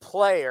a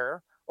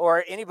player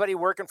or anybody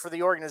working for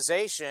the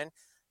organization,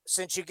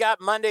 since you got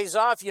Mondays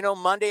off,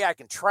 Monday I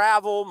can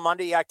travel.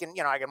 Monday I can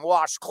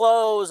wash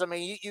clothes. I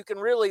mean, you can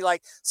really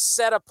like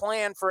set a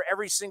plan for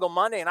every single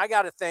Monday. And I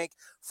got to think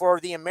for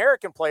the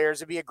American players,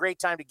 it'd be a great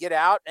time to get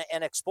out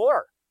and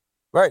explore.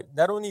 Right.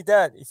 Not only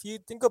that, if you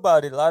think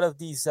about it, a lot of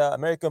these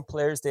American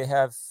players, they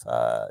have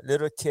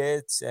little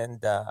kids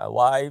and a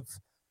wife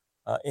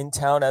in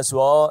town as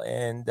well.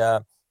 And,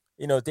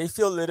 they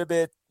feel a little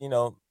bit,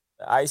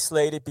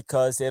 isolated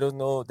because they don't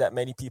know that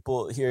many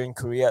people here in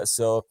Korea.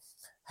 So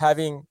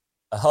having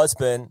a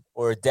husband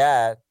or a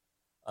dad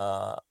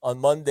on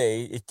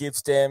Monday, it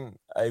gives them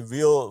a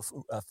real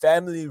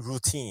family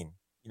routine.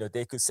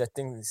 They could set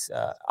things,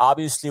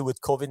 obviously with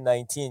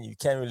COVID-19, you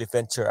can't really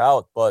venture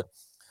out, but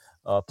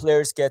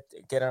players get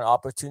an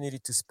opportunity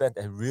to spend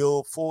a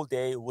real full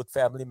day with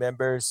family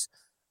members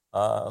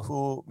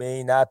who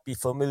may not be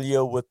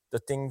familiar with the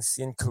things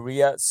in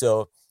Korea.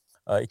 So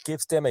it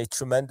gives them a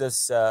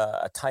tremendous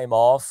time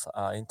off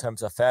in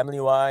terms of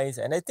family-wise.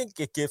 And I think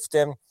it gives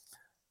them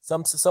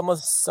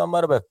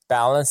somewhat of a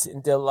balance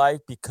in their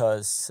life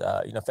because,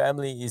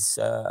 family is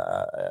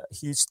a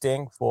huge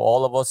thing for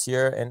all of us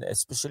here, and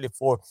especially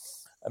for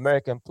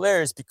American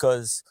players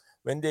because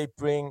when the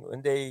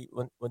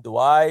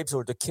wives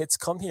or the kids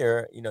come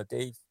here,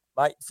 they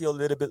might feel a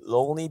little bit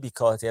lonely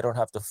because they don't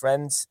have the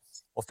friends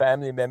or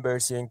family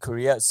members here in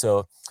Korea.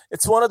 So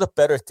it's one of the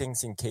better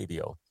things in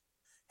KBO.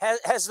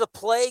 Has the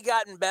play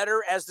gotten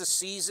better as the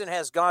season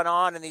has gone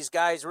on and these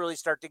guys really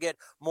start to get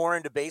more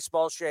into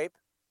baseball shape?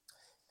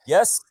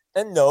 Yes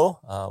and no.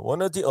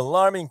 One of the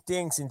alarming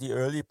things in the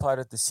early part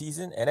of the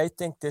season, and I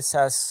think this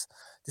is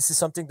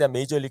something that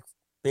Major League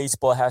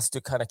Baseball has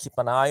to kind of keep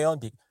an eye on.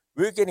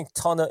 We're getting a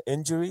ton of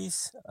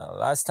injuries.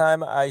 Last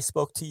time I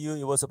spoke to you,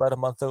 it was about a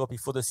month ago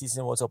before the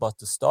season was about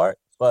to start.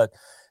 But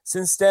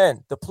since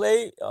then, the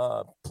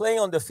playing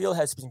on the field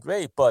has been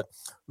great. But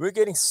we're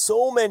getting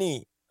so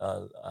many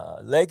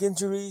leg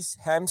injuries,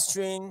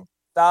 hamstring,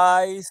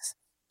 thighs.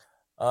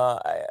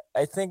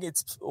 I think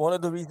it's one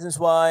of the reasons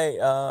why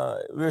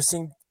we're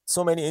seeing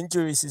so many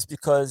injuries is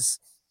because,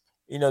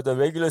 the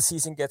regular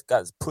season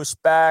got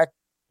pushed back.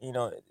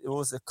 It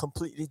was a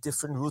completely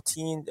different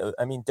routine.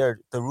 I mean, the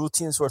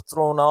routines were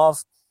thrown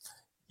off.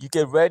 You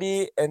get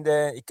ready, and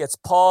then it gets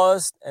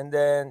paused, and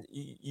then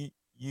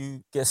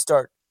you get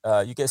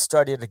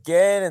started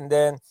again, and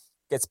then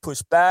gets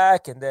pushed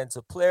back, and then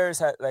so players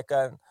had like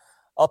an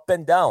up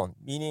and down,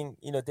 meaning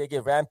they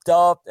get ramped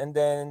up, and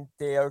then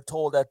they are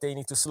told that they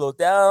need to slow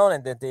down,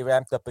 and then they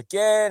ramped up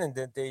again, and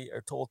then they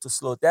are told to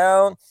slow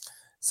down.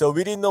 So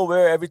we didn't know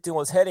where everything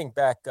was heading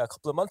back a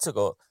couple of months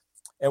ago.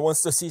 And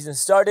once the season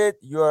started,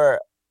 you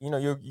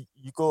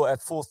go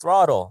at full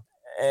throttle,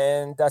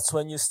 and that's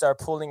when you start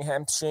pulling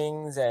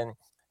hamstrings and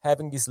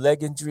having these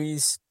leg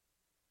injuries.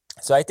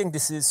 So I think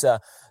this is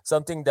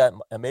something that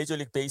a Major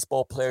League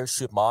Baseball player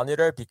should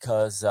monitor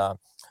because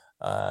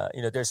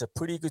there's a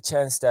pretty good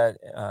chance that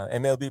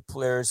MLB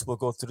players will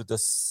go through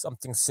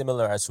something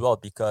similar as well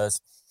because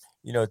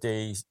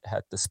they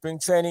had the spring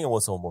training, it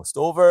was almost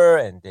over,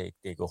 and they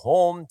go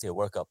home, they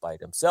work out by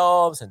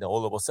themselves, and then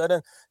all of a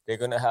sudden they're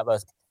going to have a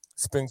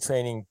spring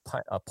training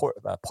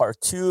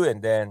part 2,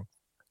 and then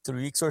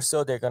 3 weeks or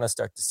so they're going to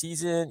start the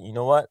season. You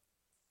know what?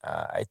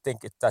 I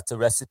think that's a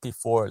recipe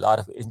for a lot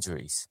of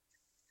injuries.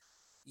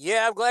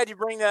 Yeah, I'm glad you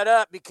bring that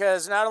up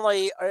because not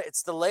only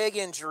it's the leg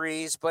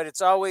injuries, but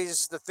it's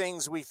always the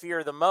things we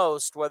fear the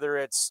most, whether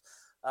it's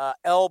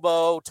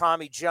elbow,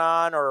 Tommy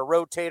John, or a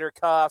rotator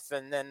cuff,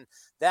 and then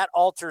that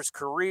alters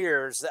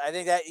careers. I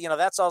think that,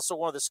 that's also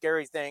one of the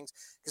scary things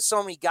because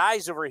so many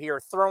guys over here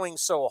are throwing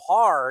so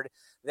hard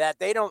that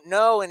they don't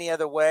know any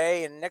other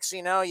way. And next thing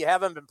you know, you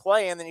haven't been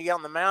playing, then you get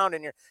on the mound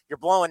and you're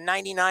blowing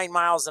 99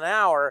 miles an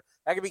hour.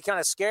 That could be kind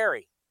of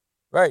scary.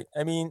 Right.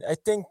 I mean, I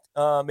think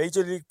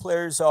major league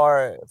players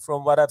are,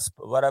 from what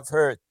I've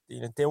heard,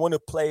 they want to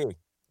play.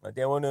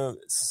 They want to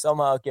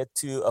somehow get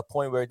to a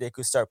point where they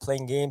could start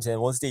playing games,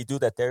 and once they do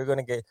that, they're going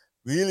to get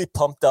really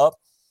pumped up,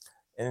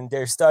 and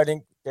they start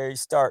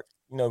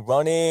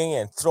running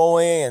and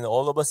throwing, and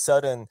all of a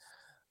sudden,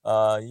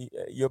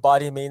 your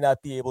body may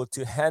not be able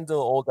to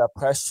handle all that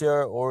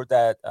pressure or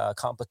that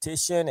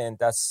competition, and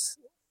that's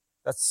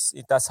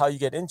how you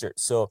get injured.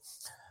 So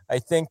I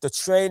think the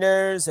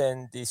trainers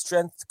and the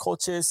strength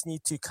coaches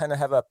need to kind of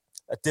have a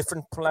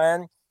different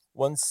plan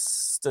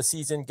once the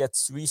season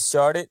gets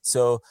restarted.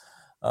 So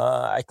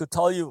I could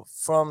tell you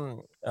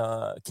from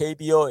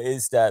KBO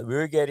is that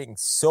we're getting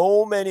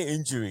so many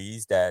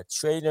injuries that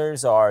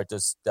trainers are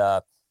just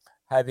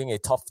having a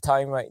tough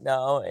time right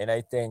now. And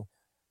I think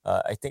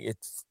it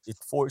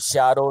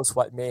foreshadows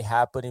what may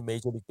happen in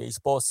Major League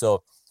Baseball.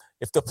 So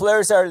if the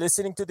players are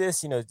listening to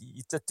this,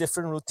 it's a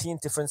different routine,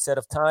 different set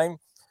of time.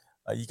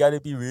 You got to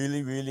be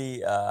really,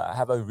 really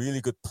have a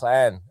really good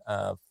plan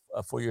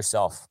for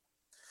yourself.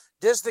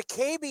 Does the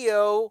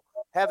KBO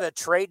have a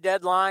trade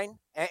deadline?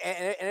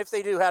 And if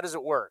they do, how does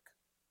it work?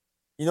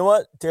 You know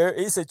what? There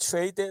is a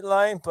trade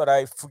deadline, but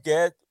I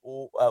forget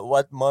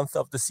what month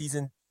of the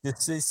season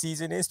this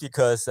season is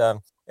because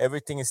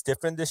everything is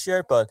different this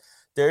year. But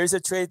there is a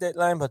trade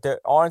deadline, but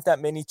there aren't that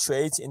many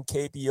trades in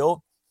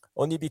KBO.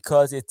 only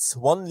because it's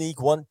one league,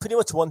 pretty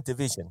much one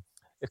division.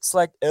 It's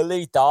like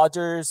LA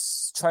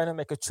Dodgers trying to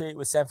make a trade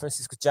with San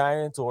Francisco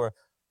Giants, or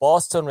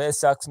Boston Red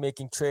Sox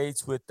making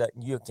trades with the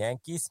New York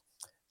Yankees.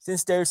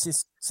 Since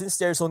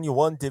there's only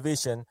one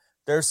division,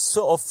 they're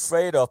so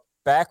afraid of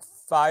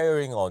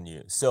backfiring on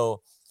you.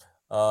 So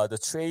the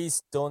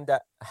trades don't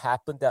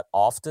happen that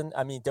often.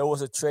 I mean, there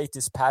was a trade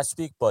this past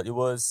week, but it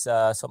was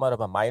somewhat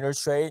of a minor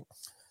trade.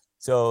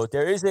 So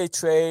there is a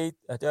trade.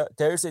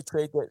 There is a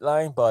trade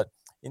deadline, but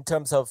in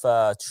terms of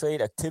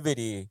trade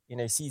activity in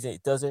a season,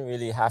 it doesn't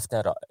really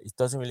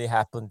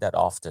happen that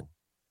often.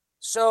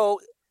 So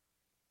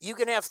you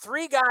can have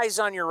 3 guys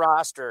on your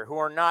roster who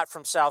are not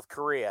from South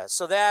Korea.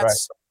 So that's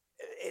right.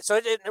 So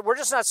we're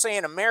just not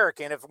saying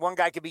American. If one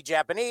guy could be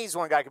Japanese,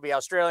 one guy could be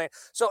Australian.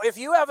 So if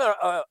you have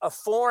a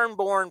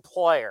foreign-born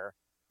player,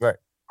 right,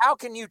 how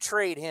can you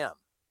trade him?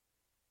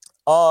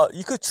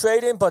 You could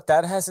trade him, but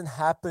that hasn't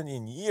happened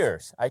in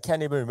years. I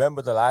can't even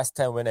remember the last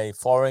time when a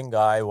foreign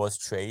guy was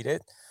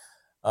traded.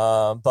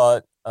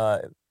 But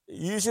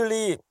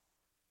usually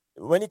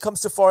when it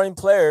comes to foreign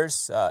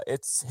players,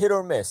 it's hit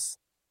or miss.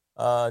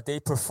 They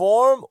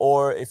perform,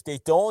 or if they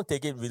don't, they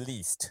get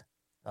released,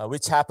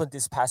 which happened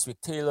this past week.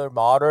 Taylor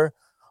Motter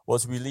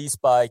was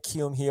released by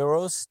Kium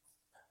Heroes.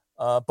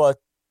 But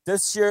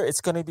this year,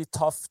 it's going to be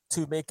tough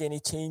to make any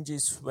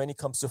changes when it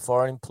comes to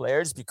foreign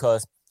players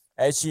because,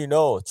 as you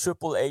know,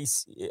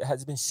 AAA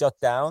has been shut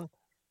down.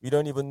 We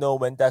don't even know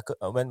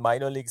when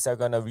minor leagues are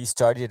going to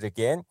restart it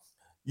again.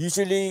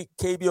 Usually,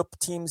 KBO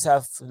teams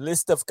have a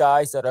list of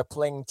guys that are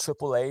playing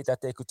AAA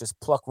that they could just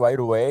pluck right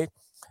away.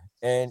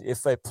 And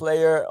if a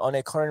player on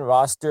a current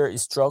roster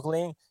is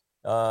struggling,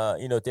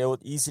 they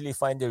would easily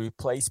find a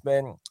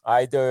replacement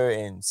either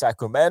in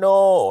Sacramento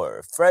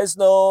or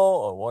Fresno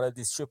or one of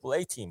these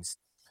AAA teams.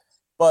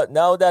 But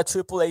now that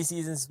AAA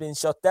season's been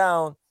shut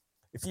down,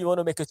 if you want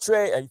to make a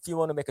trade, if you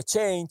want to make a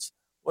change,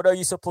 what are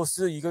you supposed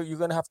to do? You're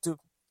going to have to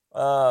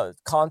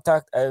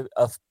contact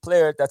a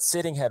player that's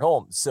sitting at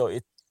home. So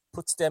it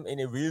puts them in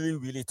a really,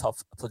 really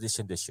tough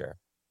position this year.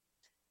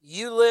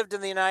 You lived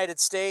in the United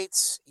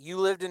States. You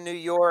lived in New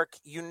York.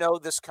 You know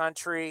this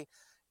country.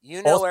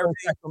 You know also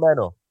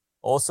everything.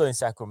 Also in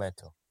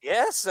Sacramento.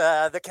 Yes,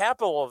 the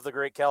capital of the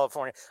great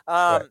California.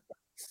 Right.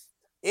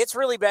 It's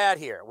really bad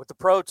here with the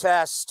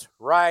protests,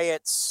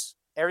 riots,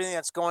 everything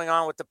that's going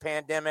on with the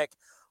pandemic.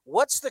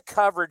 What's the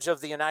coverage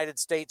of the United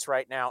States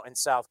right now in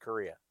South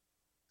Korea?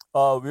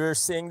 We're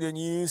seeing the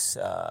news.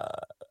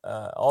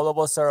 All of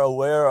us are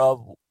aware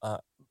of.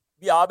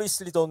 We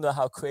obviously don't know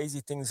how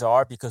crazy things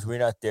are because we're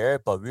not there,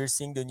 but we're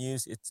seeing the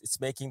news. It's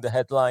making the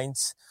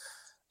headlines.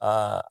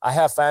 I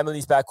have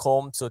families back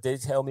home, so they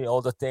tell me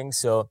all the things.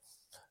 So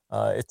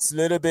it's a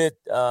little bit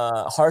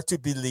hard to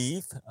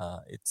believe.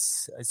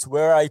 It's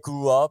where I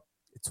grew up.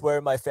 It's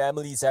where my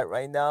family is at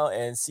right now.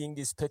 And seeing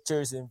these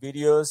pictures and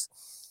videos,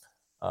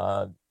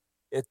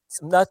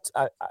 it's not.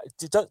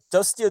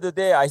 Just the other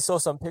day, I saw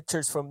some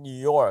pictures from New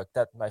York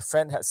that my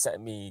friend had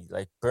sent me,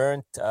 like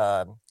burnt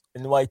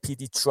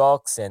NYPD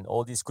trucks and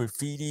all these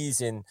graffitis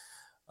in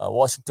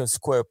Washington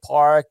Square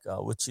Park,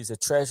 which is a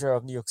treasure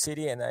of New York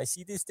City. And I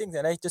see these things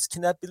and I just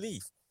cannot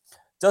believe.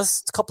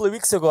 Just a couple of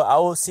weeks ago, I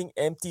was seeing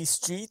empty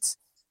streets.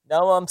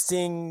 Now I'm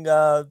seeing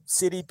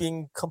city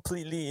being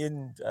completely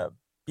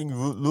being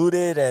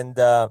looted and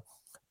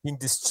being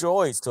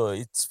destroyed. So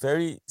it's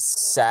very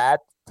sad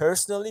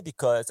personally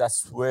because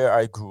that's where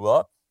I grew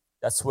up.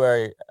 That's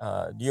where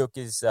New York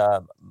is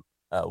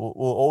will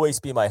always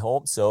be my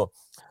home. So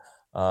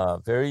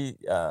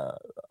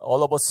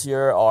all of us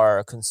here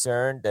are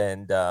concerned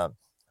and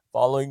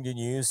following the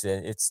news,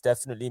 and it's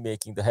definitely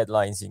making the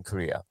headlines in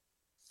Korea.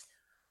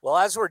 Well,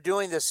 as we're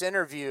doing this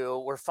interview,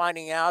 we're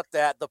finding out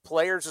that the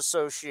Players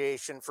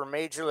Association for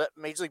Major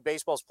League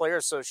Baseball's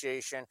Players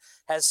Association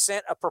has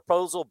sent a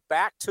proposal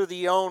back to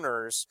the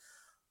owners.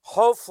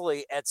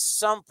 Hopefully, at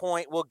some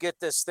point, we'll get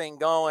this thing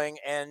going,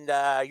 and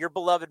your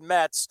beloved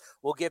Mets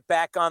will get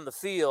back on the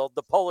field,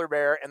 the Polar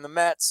Bear and the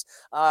Mets.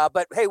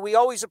 But, hey, we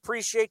always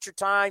appreciate your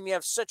time. You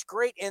have such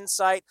great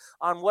insight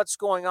on what's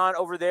going on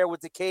over there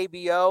with the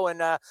KBO,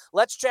 and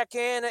let's check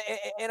in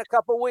a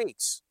couple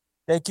weeks.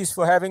 Thank you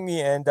for having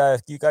me, and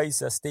you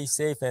guys stay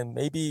safe, and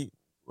maybe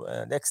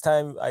next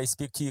time I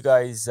speak to you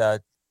guys,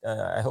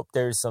 I hope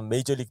there's some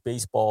Major League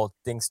Baseball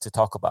things to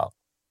talk about.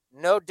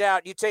 No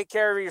doubt. You take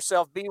care of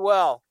yourself. Be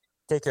well.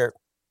 Take care.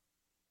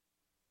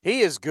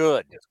 He is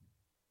good.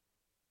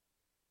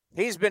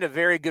 He's been a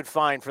very good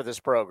find for this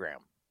program.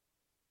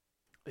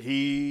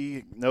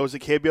 He knows the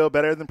KBO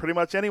better than pretty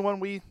much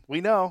anyone we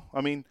know. I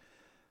mean,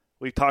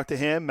 we've talked to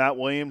him, Matt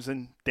Williams,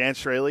 and Dan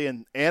Straley,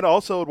 and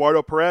also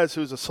Eduardo Perez,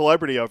 who's a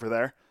celebrity over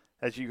there.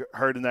 As you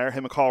heard in there,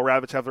 him and Carl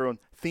Ravitch have their own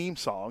theme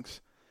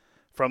songs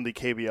from the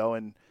KBO,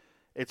 and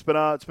it's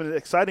been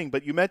exciting.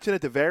 But you mentioned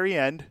at the very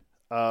end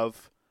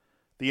of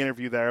the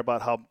interview there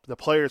about how the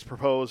players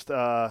proposed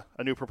a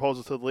new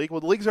proposal to the league.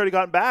 Well, the league's already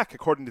gotten back,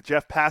 according to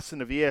Jeff Passan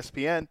of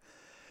ESPN.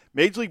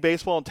 Major League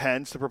Baseball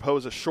intends to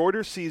propose a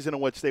shorter season in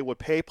which they would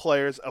pay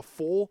players a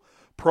full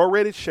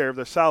prorated share of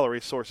their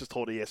salaries, sources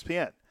told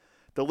ESPN.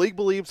 The league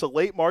believes a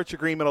late March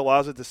agreement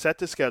allows it to set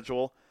the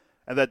schedule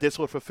and that this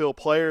would fulfill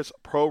players'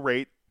 pro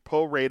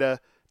rata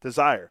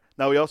desire.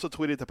 Now, he also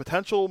tweeted the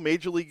potential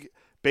Major League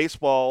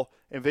Baseball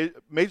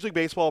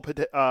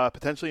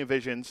potentially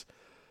envisions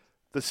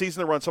the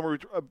season to run somewhere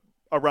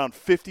around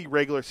 50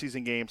 regular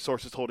season games,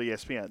 sources told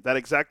ESPN. That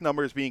exact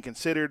number is being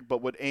considered,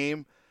 but would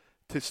aim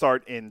to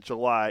start in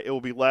July. It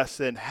will be less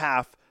than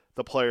half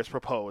the players'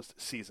 proposed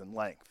season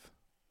length.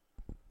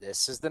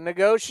 This is the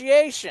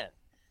negotiation.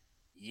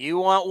 You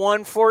want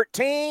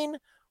 114,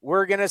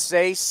 we're going to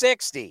say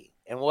 60.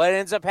 And what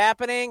ends up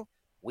happening?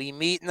 We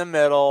meet in the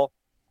middle,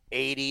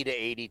 80 to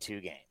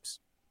 82 games.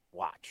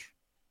 Watch.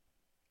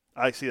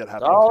 I see that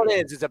happening. That's all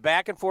it is. It's a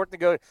back and forth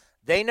negotiation.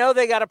 They know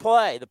they got to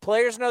play. The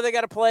players know they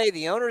got to play.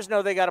 The owners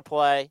know they got to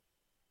play.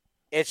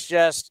 It's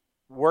just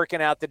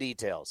working out the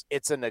details.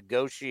 It's a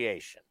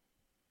negotiation.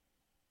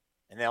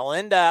 And they'll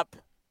end up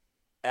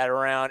at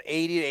around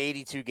 80 to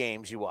 82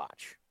 games you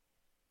watch.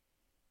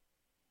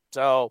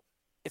 So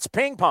it's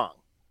ping pong.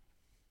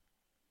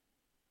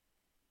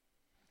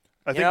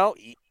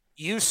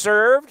 You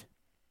served.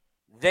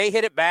 They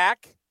hit it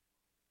back.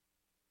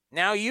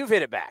 Now you've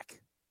hit it back.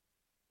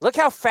 Look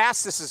how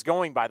fast this is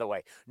going, by the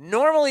way.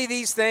 Normally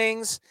these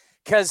things,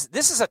 because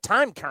this is a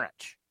time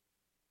crunch.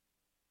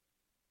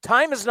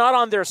 Time is not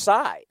on their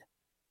side.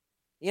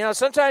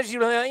 Sometimes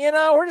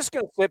we're just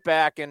going to sit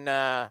back and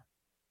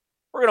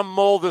we're going to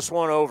mull this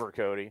one over,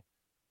 Cody.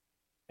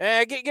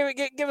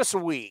 Give us a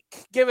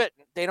week.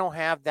 They don't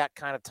have that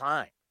kind of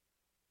time.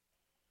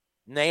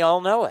 And they all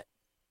know it.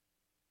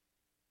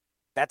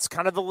 That's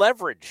kind of the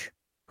leverage.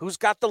 Who's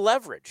got the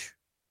leverage?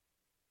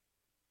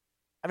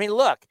 I mean,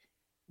 look.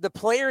 The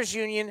Players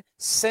Union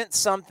sent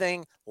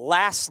something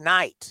last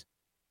night.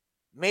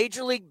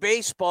 Major League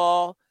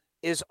Baseball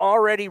is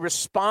already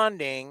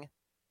responding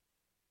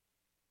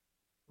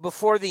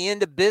before the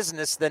end of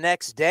business the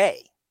next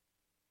day.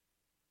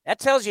 That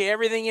tells you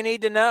everything you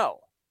need to know.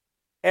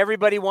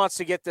 Everybody wants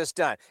to get this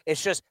done.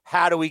 It's just,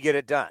 how do we get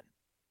it done?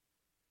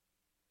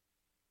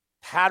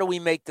 How do we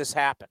make this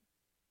happen?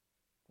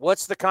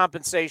 What's the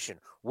compensation?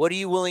 What are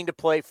you willing to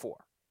play for?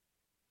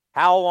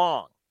 How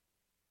long?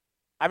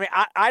 I mean,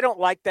 I don't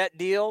like that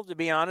deal, to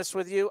be honest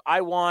with you. I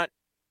like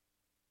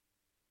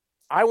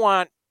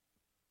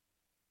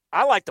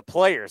the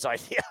players'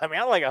 idea. I mean,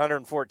 I like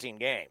 114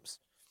 games.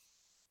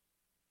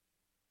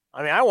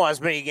 I mean, I want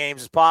as many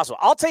games as possible.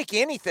 I'll take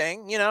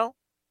anything,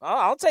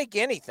 I'll take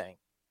anything.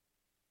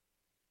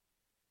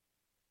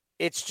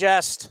 It's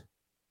just,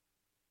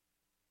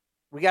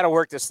 we got to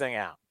work this thing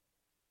out.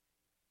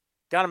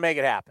 Got to make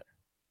it happen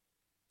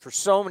for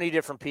so many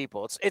different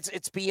people.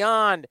 It's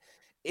beyond.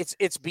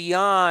 It's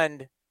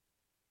beyond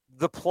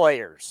the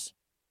players.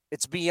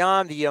 It's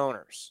beyond the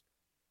owners.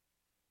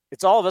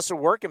 It's all of us who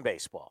work in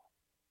baseball.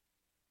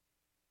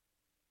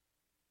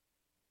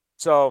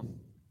 So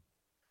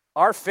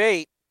our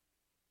fate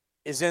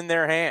is in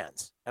their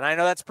hands. And I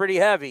know that's pretty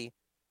heavy,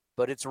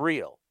 but it's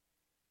real.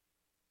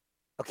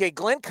 Okay,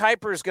 Glenn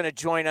Kuiper is going to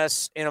join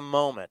us in a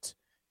moment.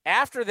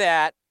 After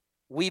that,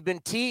 we've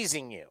been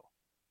teasing you,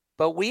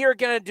 but we are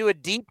going to do a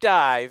deep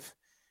dive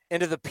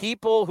into the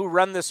people who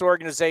run this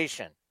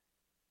organization.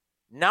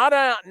 Not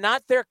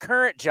their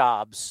current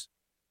jobs,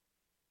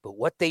 but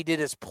what they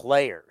did as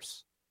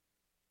players.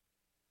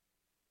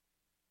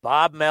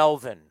 Bob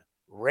Melvin,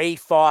 Ray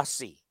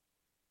Fosse,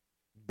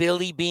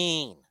 Billy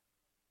Beane,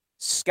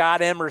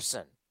 Scott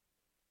Emerson.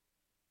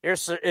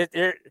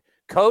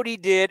 Cody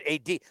did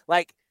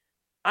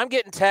I'm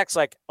getting texts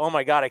like, "Oh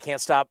my God, I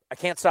can't stop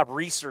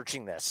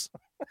researching this."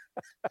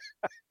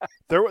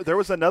 There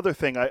was another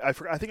thing. I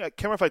think I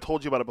can't remember if I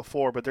told you about it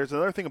before, but there's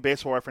another thing a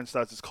Baseball Reference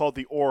does. It's called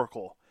the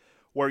Oracle,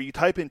 where you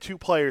type in two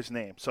players'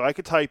 names. So I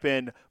could type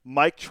in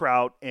Mike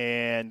Trout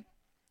and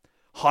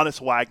Honus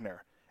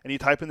Wagner, and you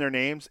type in their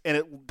names, and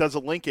it does a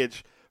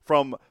linkage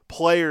from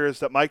players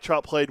that Mike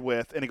Trout played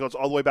with, and it goes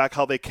all the way back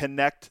how they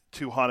connect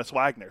to Honus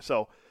Wagner.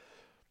 So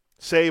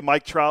say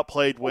Mike Trout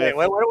played with.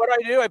 Wait, what do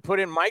I do? I put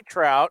in Mike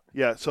Trout.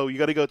 Yeah, so you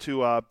got to go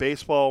to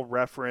Baseball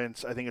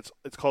Reference. I think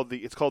it's called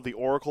the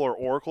Oracle or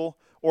Oracle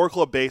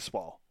of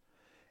Baseball,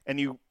 and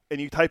you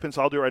type in.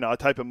 So I'll do it right now. I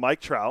type in Mike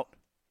Trout.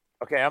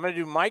 Okay, I'm going to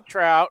do Mike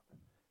Trout,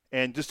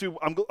 and just do.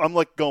 I'm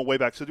like going way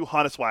back. So do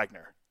Honus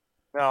Wagner.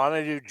 No, I'm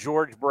going to do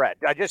George Brett.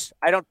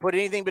 I don't put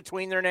anything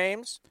between their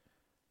names.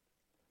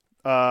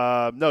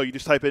 No, you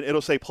just type in.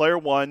 It'll say Player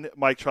 1,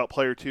 Mike Trout.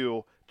 Player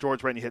 2,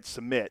 George Brett. And you hit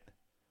Submit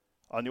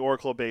on the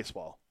Oracle of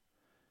Baseball.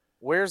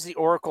 Where's the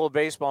Oracle of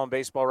Baseball and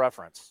Baseball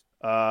Reference?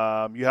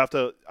 You have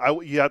to. I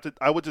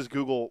would just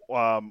Google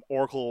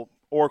Oracle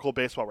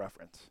Baseball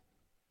Reference.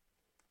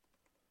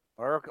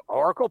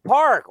 Oracle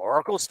Park,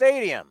 Oracle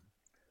Stadium,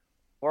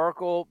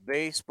 Oracle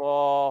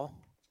Baseball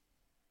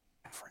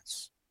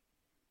Reference.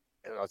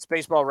 It's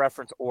Baseball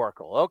Reference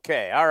Oracle.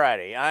 Okay, all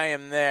righty, I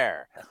am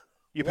there.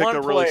 You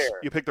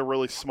picked a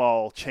really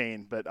small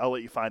chain, but I'll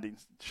let you find it and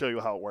show you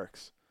how it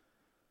works.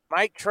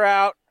 Mike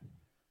Trout,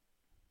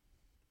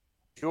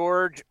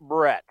 George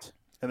Brett.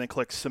 And then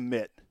click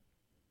Submit.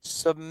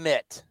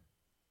 Submit.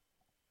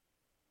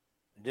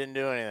 Didn't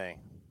do anything.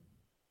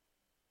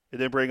 It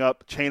didn't bring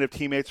up chain of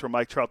teammates from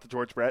Mike Trout to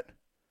George Brett?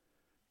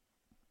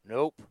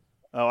 Nope.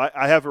 Oh,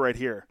 I have it right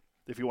here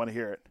if you want to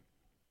hear it.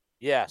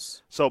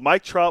 Yes. So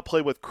Mike Trout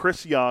played with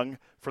Chris Young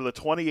for the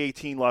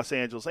 2018 Los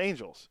Angeles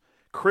Angels.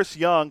 Chris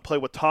Young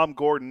played with Tom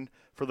Gordon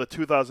for the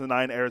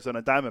 2009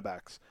 Arizona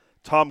Diamondbacks.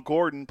 Tom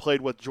Gordon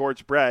played with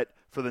George Brett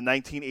for the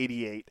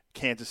 1988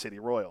 Kansas City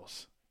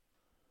Royals.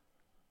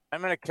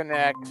 I'm going to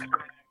connect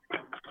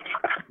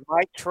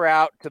Mike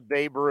Trout to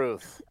Babe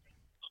Ruth.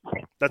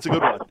 That's a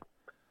good one.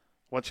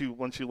 Once you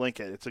link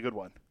it, it's a good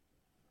one.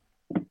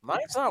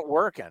 Mine's not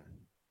working.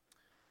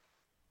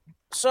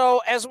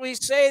 So as we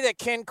say that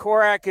Ken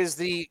Korach is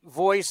the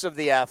voice of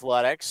the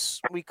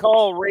Athletics, we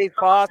call Ray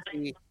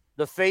Fosse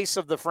the face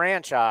of the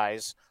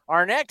franchise.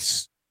 Our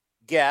next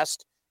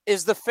guest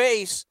is the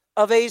face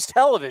of A's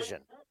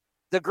Television.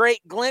 The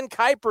great Glenn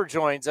Kuiper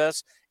joins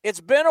us.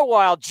 It's been a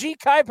while. G.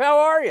 Kuip, how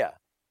are you?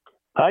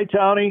 Hi,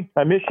 Tony.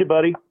 I miss you,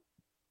 buddy.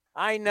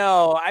 I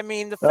know. I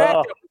mean, the fact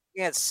that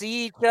we can't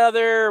see each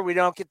other, we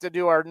don't get to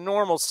do our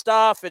normal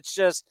stuff,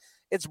 it's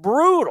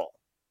brutal.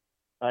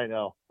 I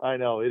know.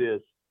 It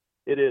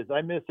is.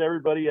 I miss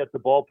everybody at the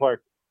ballpark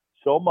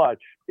so much.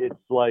 It's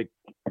like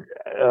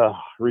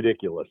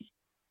ridiculous.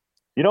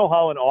 You know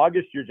how in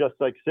August you're just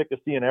like sick of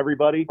seeing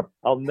everybody?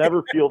 I'll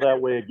never feel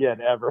that way again,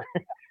 ever.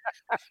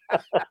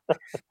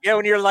 Yeah,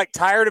 when you're like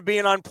tired of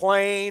being on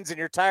planes and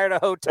you're tired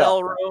of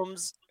hotel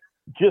rooms.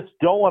 Just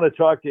don't want to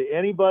talk to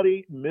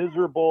anybody,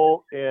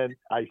 miserable, and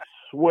I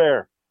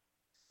swear,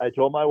 I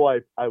told my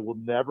wife I will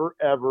never,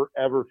 ever,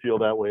 ever feel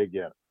that way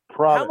again.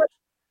 Promise.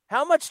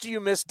 How much do you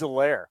miss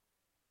Dallaire?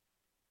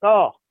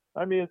 Oh,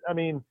 I mean,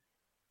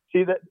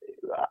 see that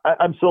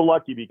I'm so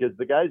lucky because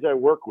the guys I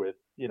work with,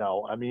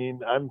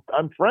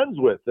 I'm friends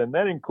with, and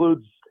that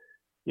includes,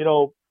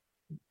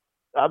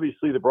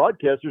 obviously the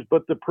broadcasters,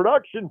 but the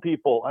production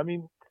people. I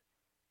mean,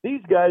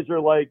 these guys are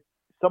like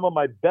some of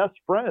my best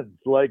friends.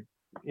 Like,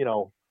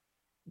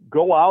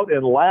 go out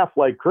and laugh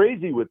like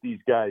crazy with these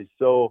guys.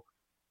 So,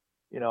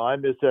 I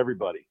miss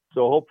everybody.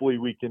 So hopefully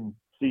we can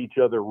see each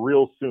other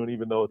real soon,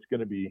 even though it's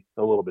going to be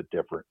a little bit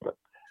different. But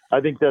I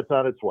think that's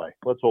on its way.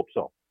 Let's hope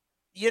so.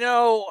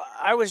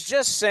 I was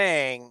just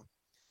saying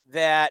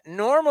that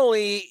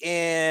normally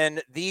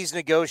in these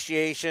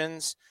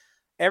negotiations,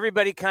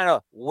 everybody kind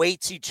of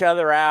waits each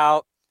other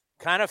out,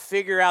 kind of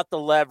figure out the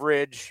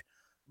leverage.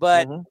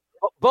 But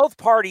both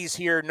parties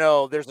here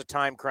know there's a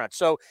time crunch.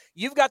 So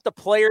you've got the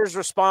players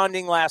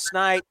responding last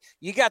night.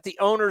 You got the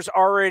owners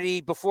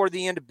already before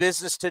the end of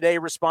business today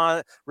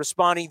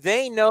responding.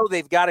 They know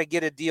they've got to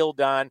get a deal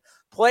done.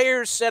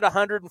 Players said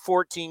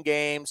 114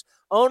 games.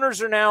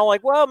 Owners are now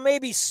like, well,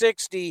 maybe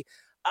 60.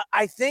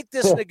 I think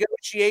this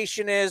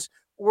negotiation is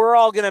we're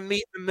all going to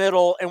meet in the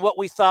middle, and what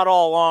we thought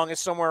all along is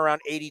somewhere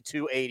around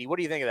 82-80. What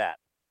do you think of that?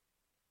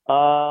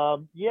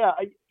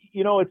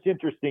 It's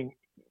interesting.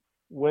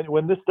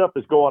 When this stuff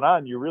is going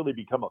on, you really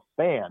become a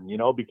fan,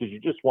 because you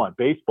just want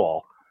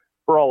baseball.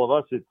 For all of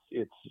us,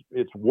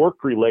 it's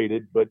work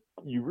related, but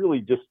you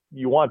really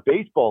you want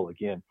baseball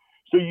again.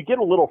 So you get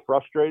a little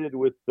frustrated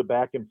with the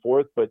back and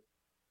forth, but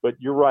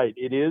you're right.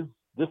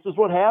 This is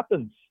what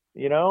happens,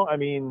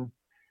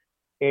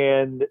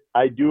 and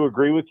I do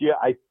agree with you.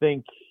 I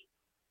think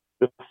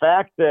the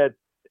fact that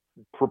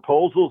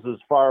proposals as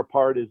far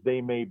apart as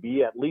they may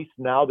be, at least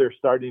now they're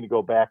starting to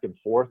go back and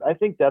forth. I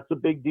think that's a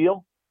big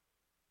deal.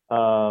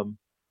 And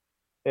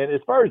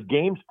as far as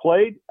games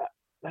played,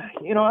 I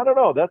don't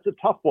know. That's a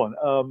tough one.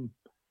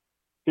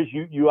 Because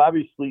you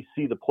obviously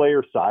see the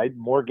player side,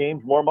 more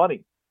games, more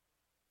money.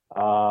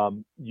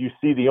 You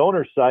see the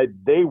owner side,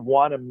 they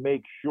want to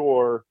make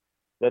sure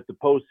that the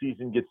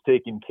postseason gets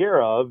taken care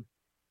of,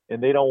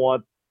 and they don't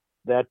want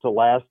that to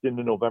last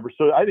into November.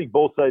 So I think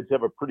both sides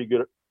have a pretty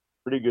good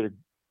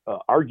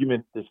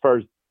argument as far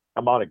as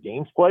amount of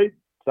games played.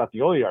 It's not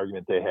the only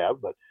argument they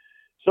have, but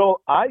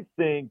so I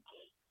think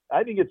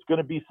it's going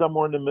to be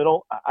somewhere in the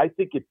middle. I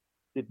think it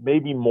may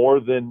be more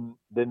than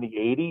the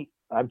 80.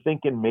 I'm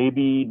thinking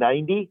maybe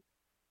 90.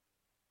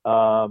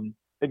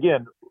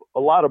 Again, a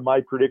lot of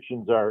my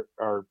predictions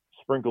are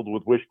sprinkled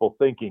with wishful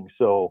thinking.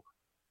 So,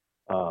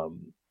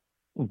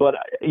 but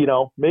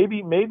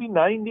maybe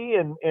 90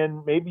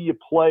 and maybe you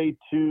play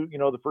to,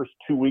 the first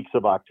 2 weeks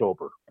of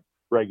October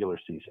regular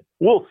season.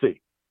 We'll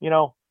see,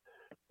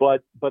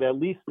 but at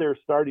least they're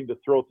starting to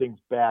throw things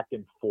back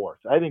and forth.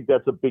 I think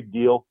that's a big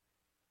deal.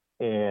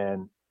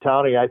 And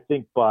Tony, I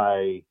think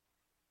by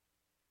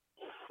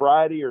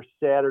Friday or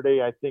Saturday,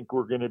 I think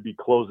we're going to be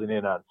closing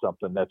in on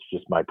something. That's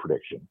just my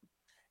prediction.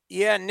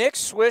 Yeah, Nick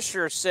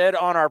Swisher said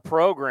on our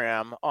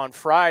program on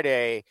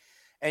Friday,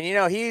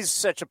 and, he's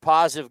such a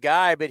positive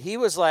guy, but he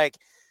was like,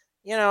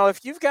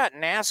 if you've got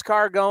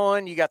NASCAR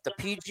going, you got the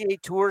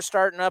PGA Tour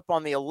starting up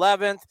on the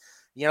 11th,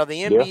 the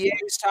NBA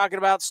is talking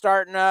about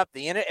starting up.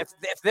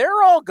 If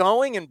they're all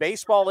going and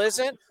baseball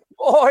isn't,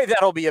 boy,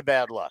 that'll be a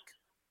bad luck.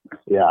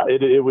 Yeah,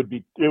 it would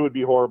be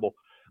horrible.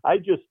 I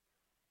just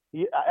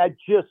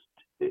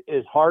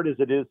as hard as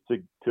it is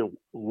to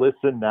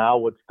listen now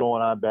what's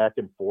going on back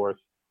and forth,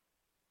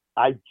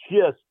 I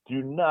just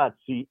do not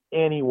see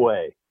any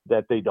way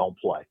that they don't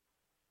play.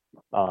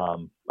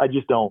 I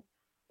just don't.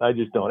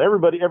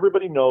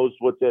 Everybody knows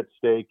what's at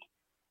stake.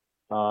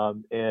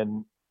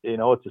 And,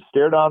 it's a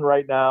stare down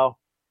right now.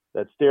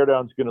 That stare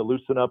down is going to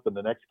loosen up in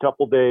the next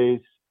couple days.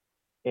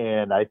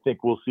 And I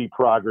think we'll see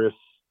progress,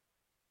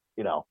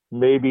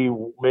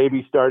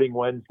 maybe starting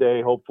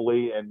Wednesday,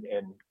 hopefully. And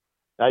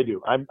I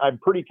do. I'm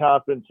pretty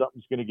confident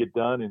something's going to get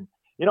done. And,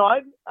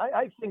 I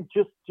think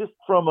just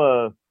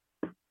from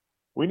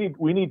we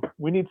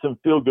need some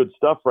feel good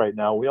stuff right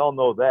now. We all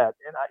know that.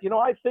 And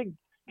I think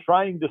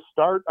trying to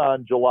start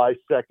on July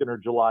 2nd or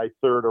July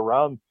 3rd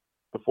around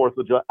the 4th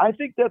of July, I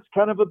think that's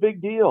kind of a big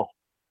deal.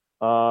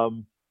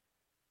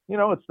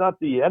 It's not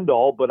the end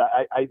all, but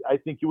I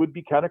think it would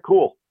be kind of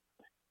cool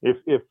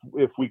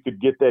if we could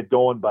get that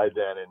going by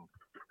then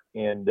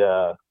and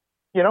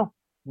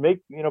make,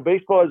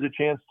 baseball has a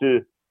chance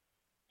to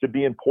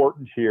be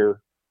important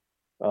here.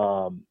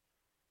 And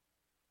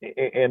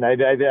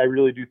I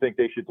really do think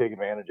they should take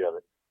advantage of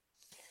it.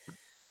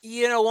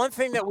 One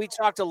thing that we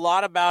talked a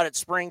lot about at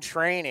spring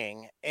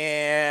training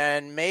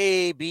and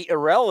may be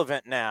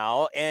irrelevant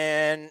now,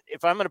 and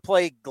if I'm going to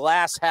play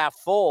glass half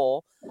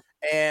full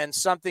and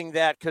something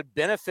that could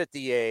benefit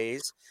the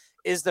A's,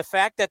 is the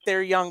fact that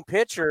they're young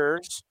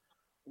pitchers.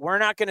 We're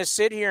not going to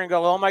sit here and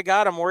go, oh, my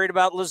God, I'm worried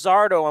about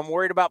Luzardo. I'm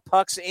worried about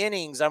Puck's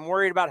innings. I'm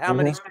worried about how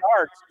many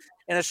starts.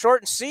 In a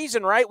shortened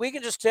season, right, we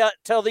can just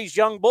tell these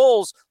young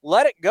bulls,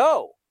 let it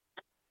go.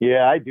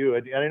 Yeah, I do.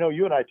 And I know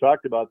you and I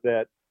talked about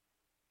that,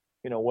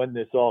 when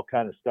this all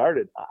kind of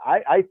started.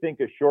 I think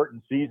a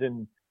shortened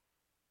season,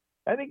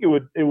 I think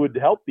it would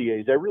help the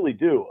A's. I really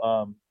do.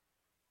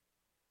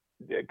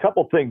 A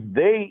couple things.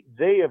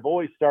 They have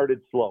always started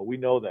slow. We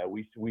know that.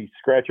 We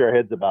scratch our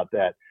heads about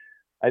that.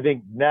 I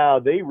think now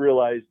they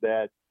realize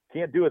that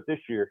can't do it this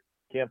year.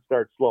 Can't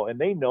start slow. And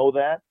they know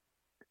that.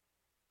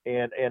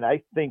 And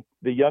I think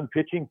the young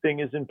pitching thing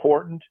is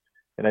important.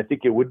 And I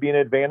think it would be an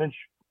advantage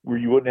where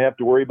you wouldn't have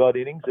to worry about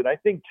innings. And I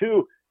think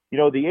too,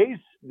 the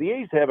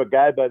A's have a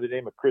guy by the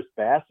name of Chris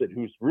Bassett,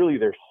 who's really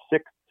their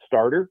sixth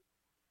starter.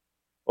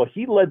 Well,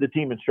 he led the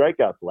team in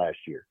strikeouts last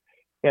year.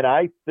 And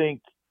I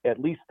think at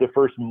least the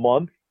first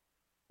month,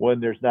 when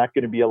there's not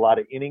going to be a lot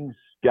of innings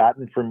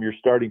gotten from your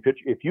starting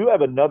pitcher, if you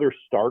have another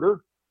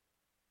starter,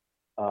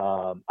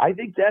 I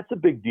think that's a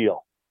big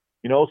deal.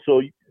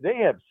 So they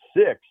have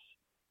six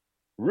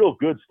real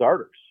good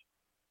starters.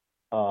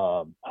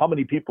 How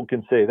many people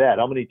can say that?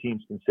 How many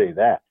teams can say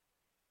that?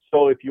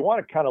 So if you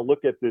want to kind of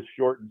look at this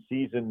shortened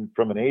season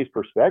from an A's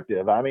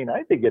perspective, I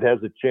think it has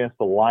a chance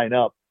to line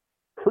up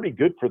pretty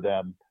good for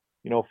them,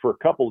 for a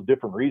couple of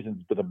different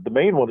reasons. But the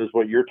main one is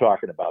what you're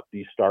talking about,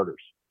 these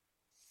starters.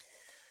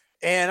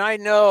 And I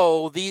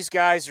know these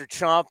guys are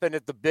chomping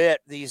at the bit,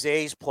 these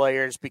A's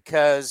players,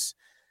 because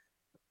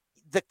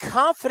the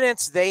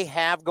confidence they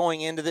have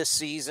going into this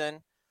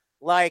season,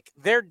 like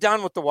they're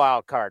done with the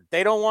wild card.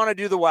 They don't want to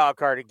do the wild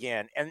card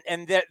again.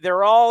 And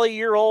they're all a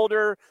year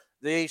older.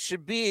 They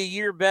should be a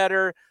year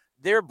better.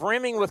 They're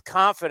brimming with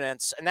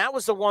confidence. And that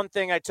was the one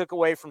thing I took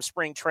away from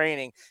spring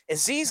training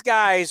is these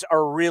guys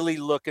are really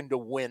looking to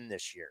win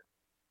this year.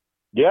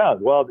 Yeah,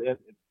 well,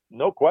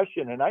 no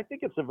question. And I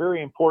think it's a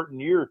very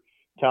important year,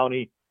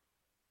 Townie,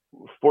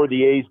 for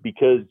the A's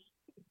because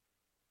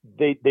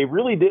they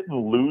really didn't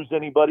lose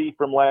anybody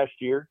from last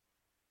year.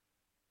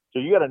 So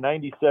you got a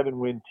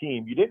 97-win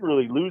team. You didn't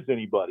really lose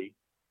anybody.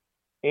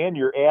 And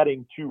you're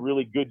adding two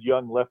really good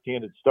young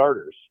left-handed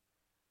starters.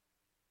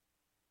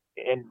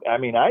 And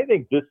I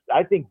think this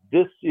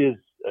is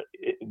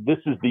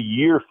the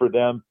year for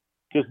them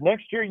because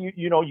next year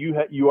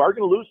you are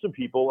going to lose some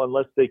people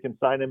unless they can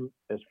sign them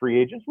as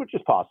free agents, which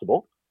is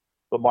possible.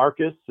 But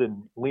Marcus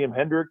and Liam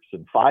Hendricks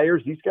and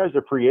Fiers, these guys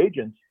are free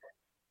agents.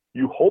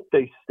 You hope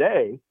they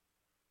stay,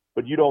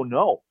 but you don't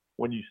know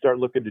when you start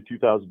looking to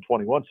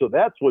 2021. So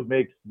that's what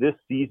makes this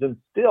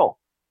season still.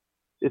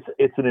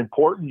 It's an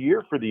important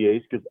year for the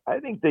A's because I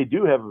think they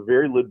do have a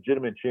very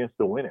legitimate chance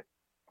to win it.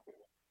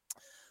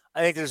 I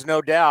think there's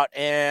no doubt.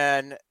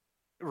 And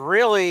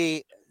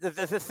really,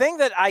 the thing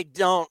that I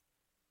don't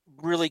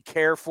really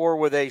care for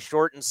with a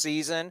shortened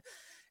season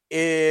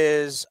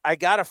is I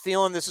got a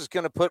feeling this is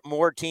going to put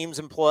more teams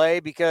in play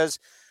because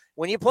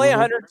when you play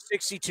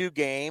 162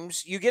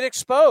 games, you get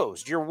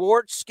exposed. Your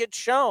warts get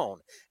shown.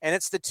 And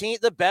it's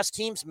the best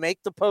teams make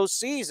the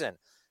postseason.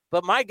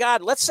 But my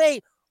God, let's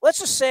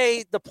just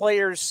say the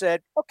players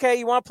said, okay,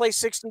 you want to play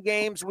 60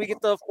 games? We get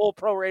the full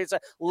pro rates.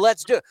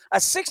 Let's do it. A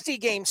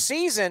 60-game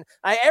season,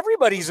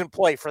 everybody's in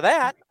play for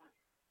that.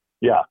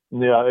 Yeah.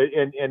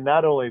 And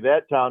not only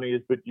that,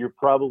 Townie, but you're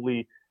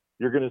going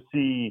to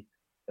see,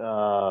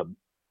 2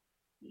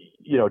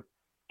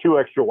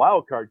 extra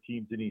wild card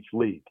teams in each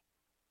league.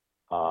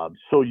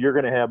 So you're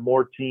going to have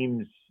more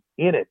teams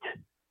in it,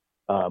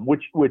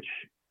 which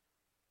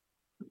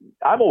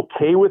I'm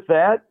okay with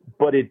that,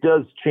 but it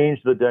does change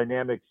the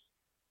dynamics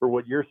for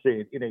what you're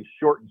saying in a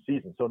shortened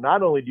season. So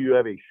not only do you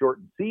have a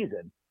shortened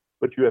season,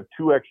 but you have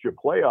 2 extra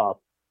playoff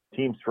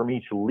teams from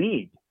each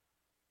league.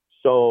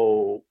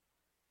 So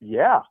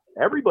yeah,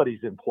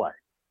 everybody's in play.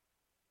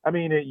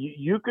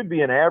 You could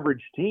be an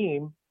average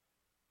team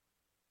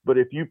But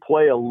if you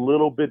play a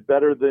little bit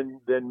better than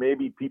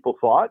maybe people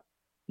thought,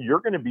 you're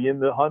going to be in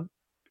the hunt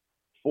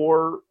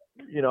for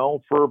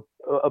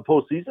a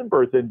postseason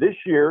berth. And this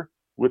year,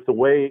 with the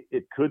way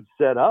it could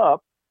set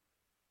up,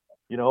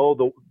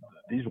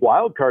 these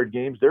wild card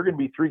games, they're going to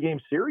be 3-game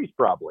series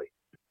probably.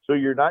 So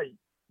you're not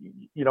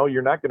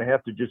going to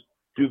have to just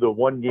do the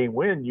 1-game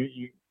win.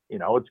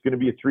 It's going to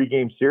be a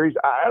 3-game series.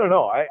 I don't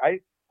know.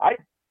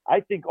 I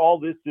think all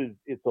this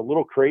it's a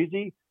little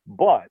crazy,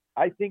 but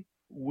I think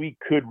we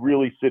could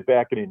really sit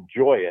back and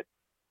enjoy it.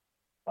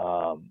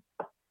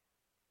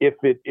 If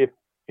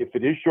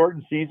it is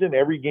shortened season,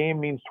 every game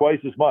means twice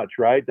as much,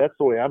 right? That's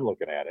the way I'm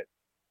looking at it.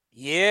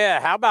 Yeah.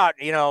 How about,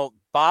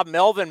 Bob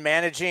Melvin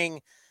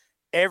managing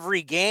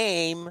every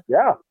game?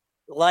 Yeah.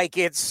 Like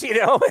it's,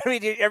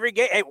 every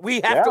game,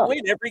 we have to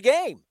win every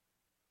game.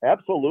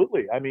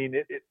 Absolutely. I mean,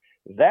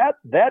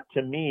 that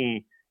to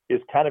me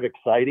is kind of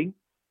exciting,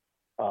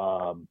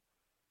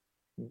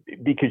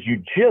 because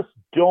you just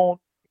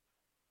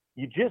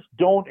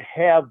don't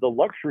have the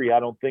luxury, I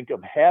don't think,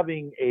 of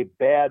having a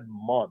bad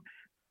month.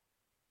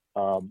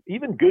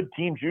 Even good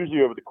teams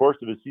usually over the course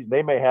of a season,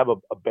 they may have a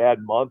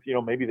bad month.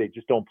 Maybe they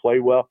just don't play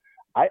well.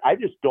 I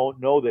just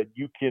don't know that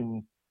you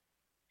can't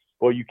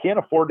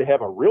afford to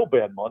have a real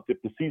bad month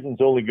if the season's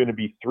only going to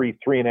be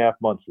 3.5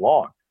 months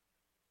long.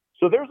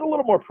 So there's a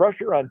little more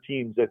pressure on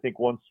teams, I think,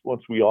 once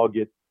we all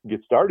get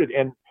started.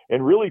 And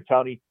really,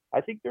 Tony,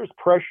 I think there's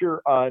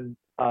pressure on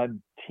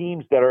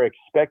teams that are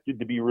expected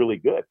to be really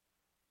good.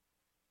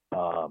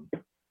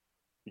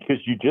 Because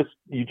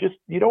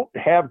you don't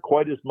have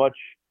quite as much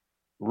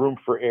room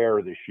for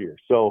error this year.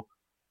 So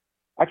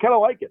I kind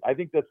of like it. I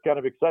think that's kind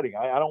of exciting.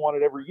 I don't want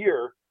it every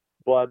year,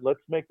 but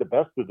let's make the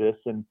best of this.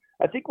 And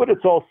I think when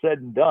it's all said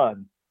and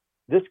done,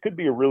 this could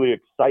be a really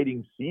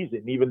exciting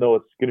season, even though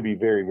it's going to be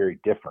very, very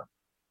different.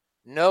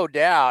 No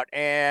doubt.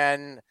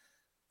 And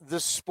the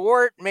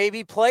sport may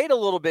be played a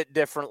little bit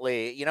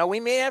differently. We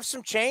may have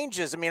some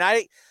changes. I mean,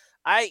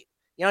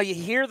 you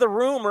hear the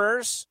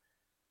rumors,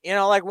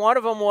 like one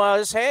of them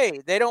was,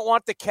 hey, they don't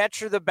want the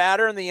catcher, the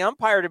batter, and the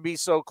umpire to be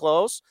so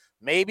close.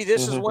 Maybe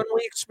this is when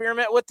we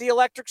experiment with the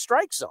electric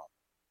strike zone.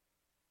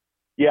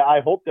 Yeah, I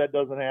hope that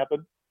doesn't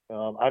happen.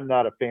 I'm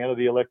not a fan of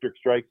the electric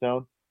strike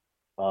zone.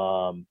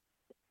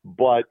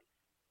 But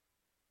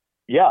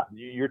yeah,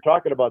 you're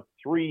talking about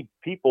 3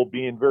 people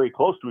being very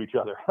close to each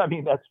other. I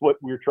mean, that's what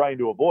we're trying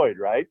to avoid,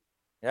 right?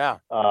 Yeah.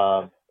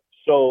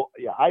 So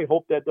yeah, I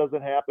hope that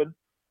doesn't happen.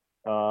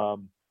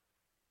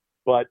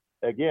 But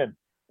again,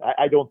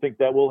 I don't think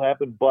that will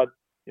happen. But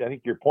I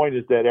think your point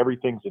is that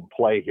everything's in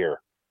play here.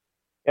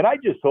 And I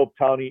just hope,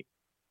 Tony,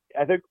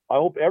 I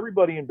hope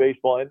everybody in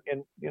baseball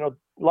and a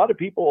lot of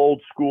people,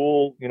 old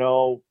school,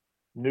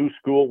 new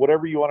school,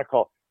 whatever you want to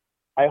call it,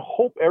 I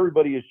hope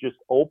everybody is just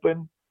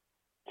open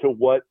to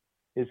what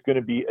is going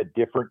to be a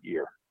different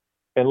year.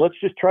 And let's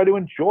just try to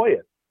enjoy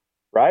it,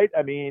 right?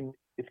 I mean,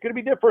 it's going to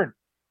be different.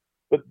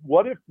 But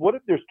what if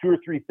there's 2 or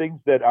 3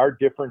 things that are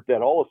different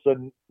that all of a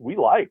sudden we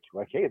like?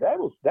 Like, hey, that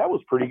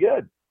was pretty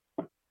good.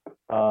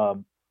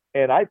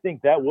 And I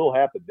think that will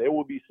happen. There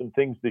will be some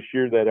things this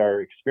year that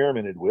are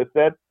experimented with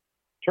that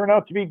turn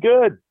out to be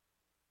good.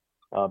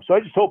 So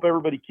I just hope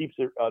everybody keeps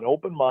an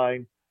open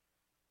mind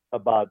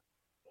about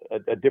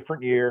a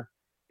different year.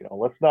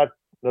 Let's not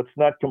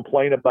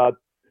complain about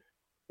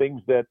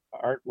things that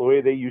aren't the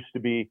way they used to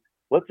be.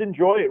 Let's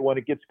enjoy it when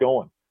it gets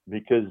going,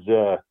 because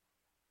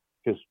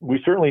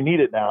we certainly need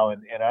it now,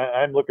 and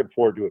I'm looking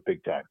forward to it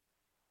big time.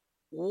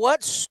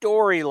 What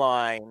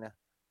storyline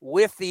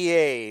with the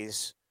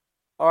A's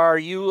are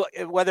you,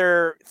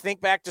 whether think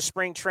back to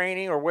spring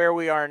training or where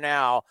we are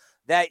now,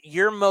 that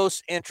you're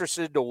most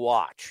interested to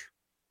watch?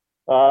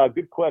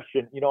 Good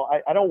question.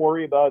 I don't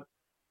worry about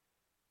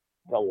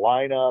the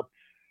lineup.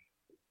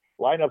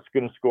 Lineup's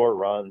going to score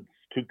runs.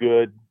 Too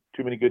good.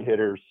 Too many good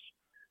hitters.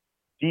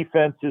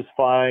 Defense is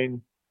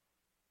fine.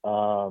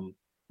 So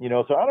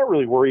I don't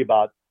really worry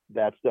about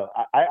that stuff.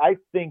 I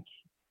think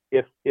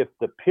if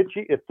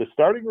the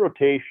starting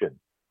rotation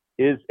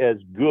is as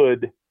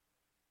good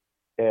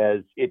as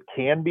it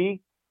can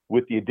be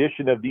with the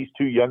addition of these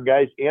 2 young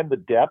guys and the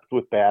depth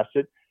with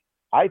Bassett,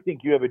 I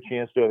think you have a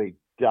chance to have a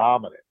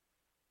dominant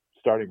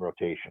starting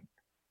rotation.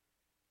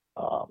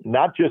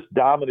 Not just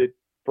dominant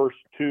first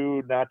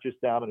 2, not just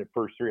dominant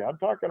first 3. I'm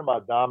talking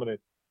about dominant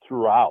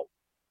throughout.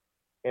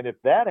 And if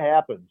that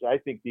happens, I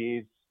think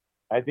these,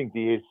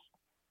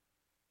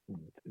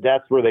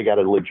 that's where they got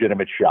a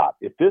legitimate shot.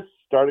 If this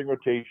starting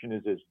rotation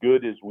is as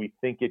good as we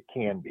think it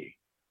can be,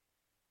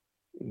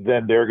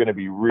 then they're going to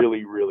be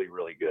really, really,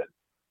 really good.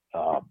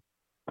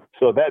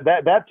 So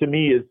that to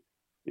me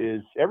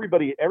is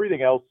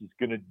everything else is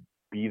going to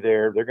be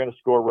there. They're going to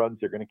score runs.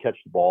 They're going to catch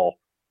the ball.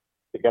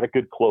 They got a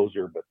good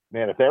closer, but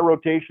man, if that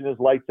rotation is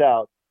lights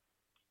out,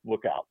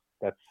 look out.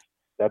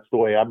 That's the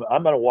way I'm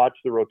going to watch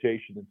the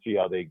rotation and see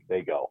how they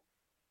go.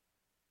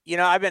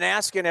 I've been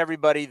asking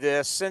everybody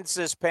this since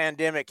this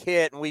pandemic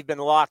hit and we've been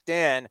locked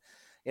in.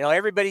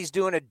 Everybody's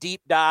doing a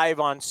deep dive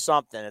on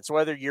something. It's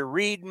whether you're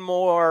reading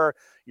more,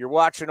 you're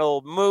watching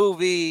old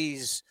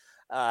movies,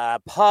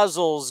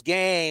 puzzles,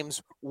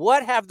 games.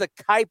 What have the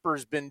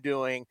Kuipers been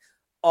doing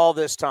all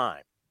this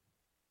time?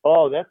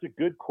 Oh, that's a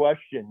good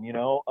question.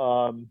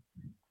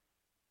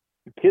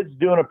 The kids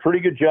doing a pretty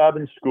good job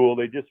in school.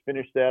 They just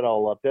finished that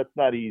all up. That's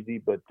not easy,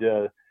 but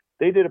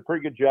they did a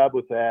pretty good job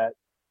with that.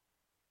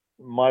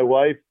 My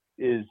wife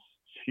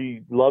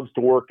she loves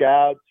to work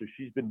out, so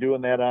she's been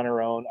doing that on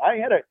her own. I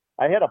had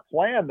a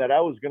plan that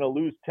I was going to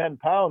lose 10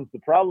 pounds. The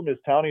problem is,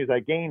 Tony, is I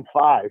gained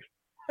 5.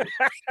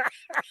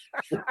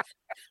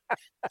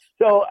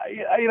 So,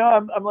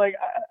 I'm like,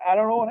 I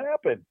don't know what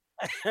happened.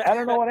 I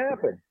don't know what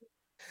happened.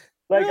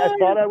 Like, I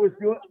thought I was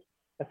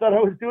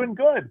doing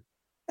good.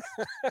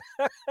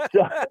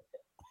 So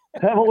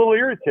I'm a little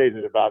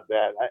irritated about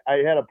that. I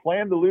had a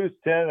plan to lose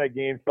 10. I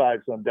gained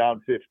 5, so I'm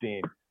down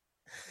 15.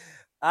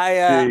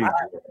 I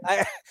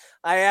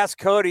asked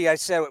Cody, I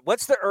said,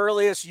 what's the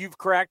earliest you've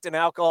cracked an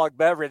alcoholic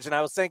beverage? And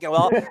I was thinking,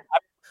 well,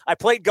 I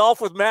played golf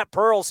with Matt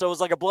Pearl, so it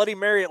was like a Bloody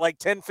Mary at like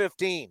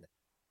 10:15.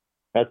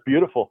 That's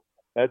beautiful.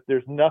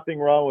 There's nothing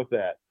wrong with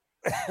that.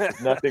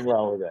 Nothing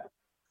wrong with that.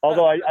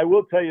 Although I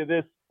will tell you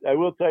this,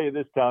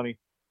 Tony,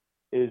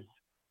 is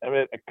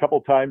a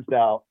couple times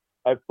now,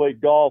 I've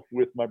played golf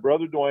with my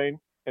brother Dwayne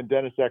and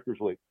Dennis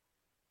Eckersley.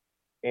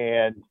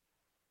 And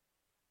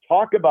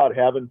talk about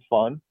having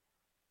fun,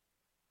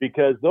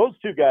 because those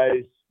two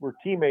guys were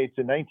teammates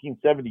in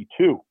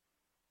 1972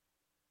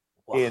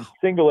 in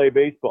single A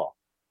baseball.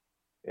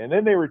 And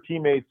then they were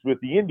teammates with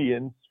the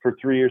Indians for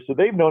 3 years. So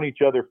they've known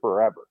each other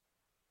forever.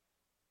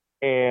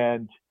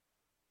 And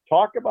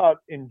talk about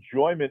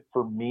enjoyment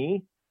for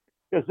me,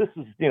 because this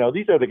is,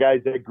 these are the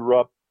guys that grew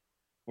up,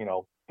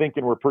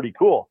 thinking we're pretty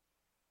cool.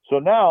 So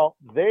now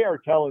they are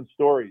telling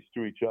stories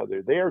to each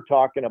other. They are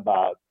talking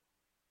about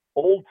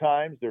old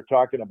times. They're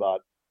talking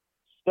about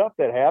stuff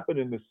that happened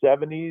in the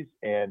 70s,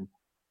 and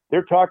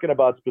they're talking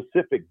about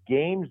specific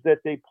games that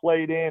they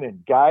played in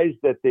and guys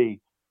that they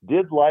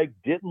didn't like,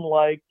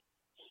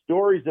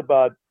 stories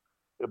about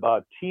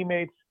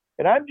teammates.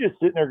 And I'm just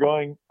sitting there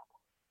going,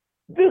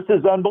 this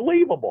is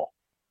unbelievable.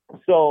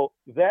 So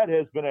that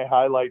has been a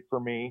highlight for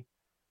me.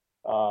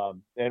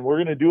 And we're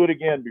going to do it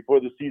again before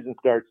the season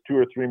starts 2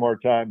 or 3 more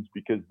times,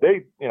 because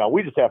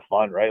we just have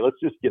fun, right? Let's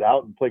just get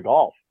out and play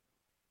golf.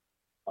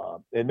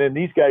 And then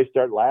these guys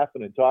start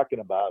laughing and talking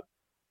about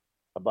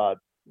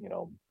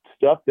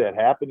stuff that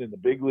happened in the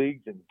big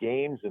leagues and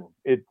games, and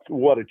it's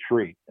what a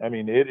treat. I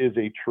mean, it is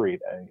a treat.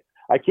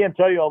 I can't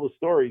tell you all the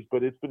stories,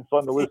 but it's been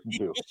fun to listen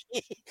to.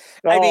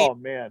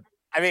 Man.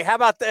 I mean, how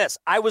about this?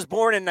 I was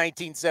born in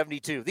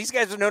 1972. These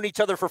guys have known each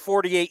other for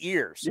 48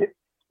 years.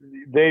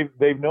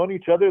 They've known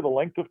each other the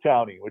length of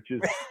Townie, which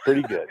is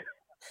pretty good.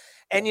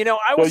 And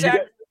I was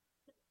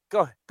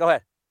go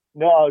ahead.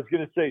 No, I was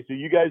going to say, so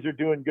you guys are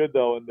doing good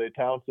though in the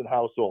Townsend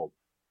household.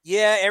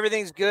 Yeah,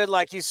 everything's good.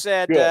 Like you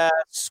said,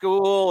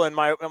 school and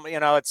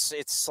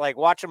it's like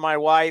watching my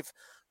wife,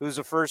 who's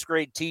a first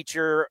grade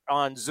teacher,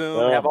 on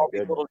Zoom, have all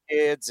these little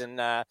kids.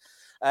 And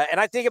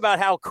I think about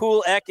how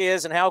cool Eck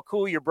is and how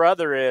cool your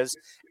brother is.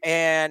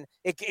 And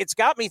it's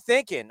got me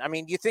thinking. I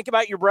mean, you think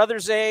about your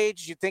brother's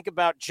age, you think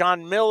about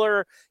John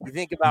Miller, you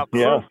think about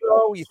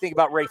Kruko, you think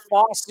about Ray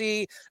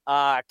Fosse,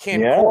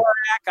 Ken Korak.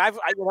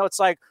 It's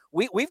like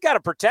we've got to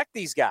protect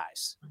these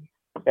guys.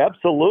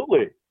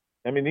 Absolutely.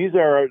 I mean, these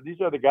are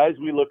the guys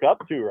we look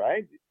up to,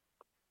 right?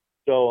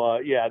 So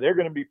they're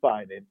going to be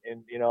fine,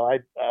 and I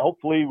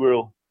hopefully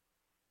we'll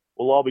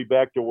all be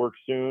back to work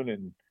soon.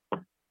 And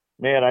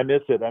man, I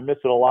miss it. I miss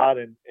it a lot,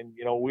 and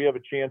we have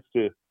a chance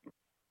to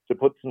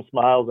put some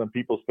smiles on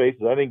people's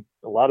faces. I think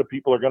a lot of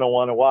people are going to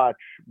want to watch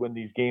when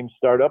these games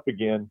start up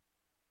again,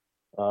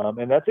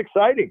 and that's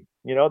exciting.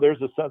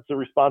 There's a sense of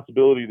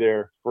responsibility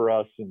there for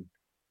us, and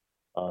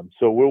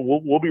so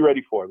we'll be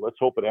ready for it. Let's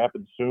hope it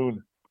happens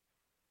soon.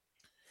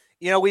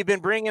 We've been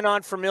bringing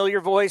on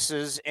familiar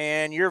voices,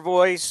 and your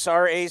voice,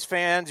 our A's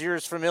fans, you're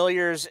as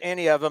familiar as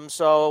any of them.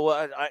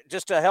 So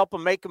just to help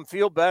them, make them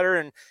feel better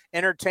and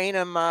entertain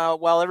them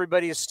while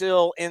everybody is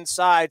still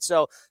inside.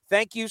 So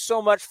thank you so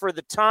much for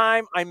the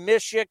time. I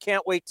miss you.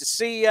 Can't wait to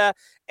see you,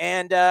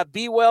 and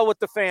be well with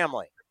the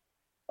family.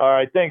 All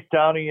right. Thanks,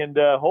 Townie. And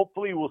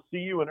hopefully we'll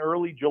see you in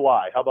early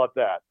July. How about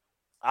that?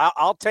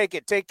 I'll take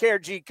it. Take care,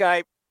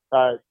 G-Kipe.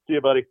 All right. See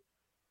you, buddy.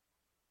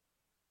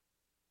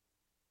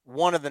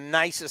 One of the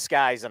nicest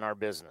guys in our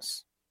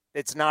business.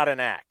 It's not an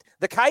act.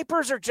 The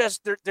Kuipers are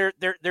just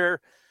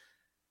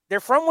they're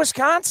from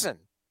Wisconsin.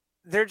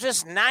 They're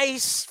just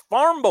nice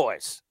farm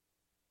boys.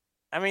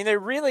 I mean, they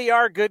really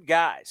are good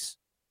guys.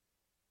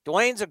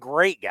 Dwayne's a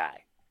great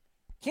guy.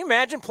 Can you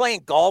imagine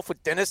playing golf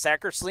with Dennis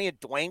Eckersley and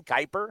Dwayne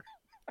Kuiper?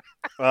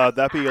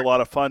 That'd be a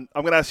lot of fun.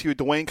 I'm going to ask you a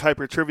Dwayne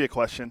Kuiper trivia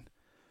question.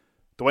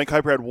 Dwayne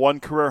Kuiper had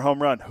 1 career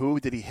home run. Who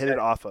did he hit it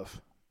off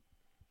of?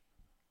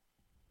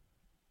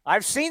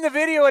 I've seen the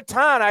video a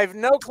ton. I have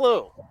no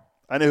clue.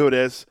 I know who it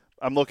is.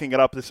 I'm looking it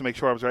up just to make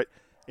sure I was right.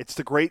 It's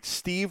the great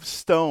Steve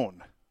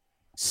Stone.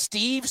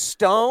 Steve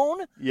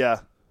Stone? Yeah.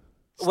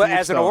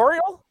 As an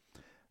Oriole?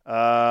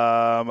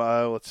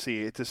 Let's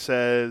see. It just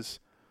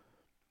says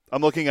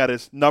I'm looking at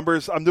his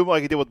numbers. I'm doing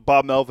like I did with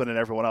Bob Melvin and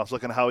everyone else,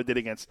 looking at how he did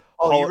against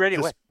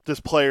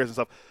just players and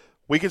stuff.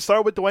 We can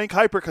start with Dwayne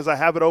Kuiper because I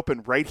have it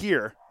open right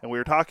here, and we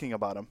were talking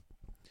about him.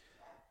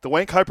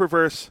 Dwayne Kuiper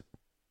versus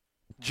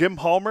Jim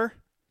Palmer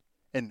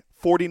in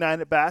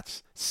 49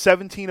 at-bats,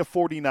 17 of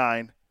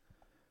 49.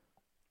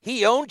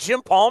 He owned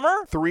Jim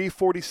Palmer?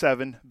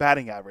 347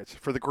 batting average.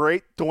 For the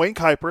great Dwayne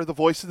Kuiper, the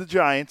voice of the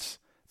Giants,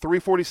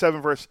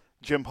 347 versus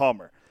Jim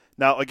Palmer.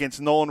 Now,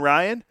 against Nolan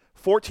Ryan,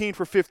 14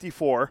 for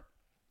 54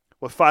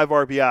 with 5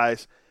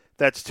 RBIs.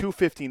 That's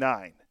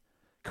 259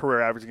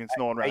 career average against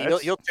Nolan Ryan.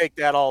 You'll take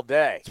that all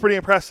day. It's pretty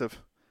impressive.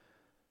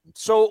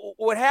 So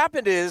what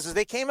happened is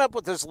they came up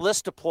with this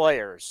list of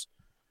players,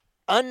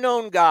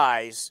 unknown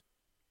guys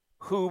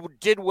who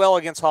did well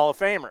against Hall of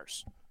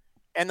Famers.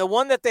 And the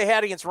one that they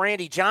had against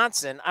Randy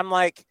Johnson, I'm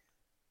like,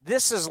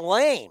 this is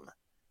lame.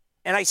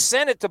 And I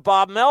sent it to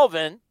Bob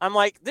Melvin. I'm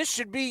like, this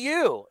should be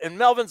you. And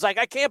Melvin's like,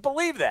 I can't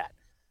believe that.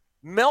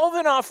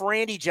 Melvin off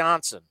Randy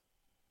Johnson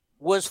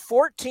was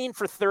 14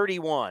 for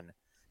 31.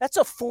 That's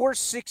a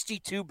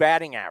 462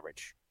 batting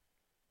average.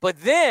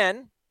 But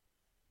then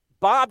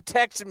Bob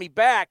texted me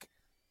back,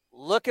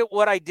 look at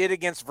what I did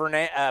against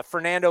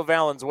Fernando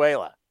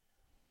Valenzuela.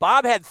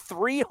 Bob had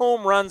 3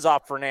 home runs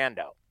off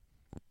Fernando.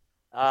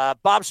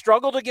 Bob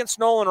struggled against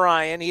Nolan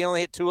Ryan. He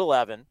only hit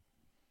 211.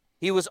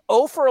 He was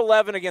 0 for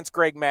 11 against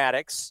Greg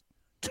Maddux,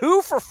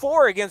 2 for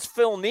 4 against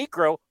Phil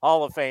Niekro,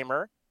 Hall of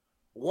Famer,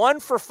 1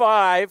 for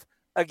 5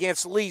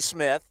 against Lee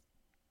Smith,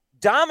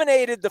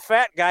 dominated the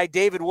fat guy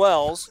David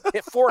Wells,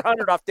 hit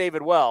 400 off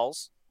David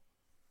Wells.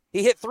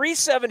 He hit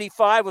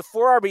 375 with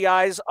 4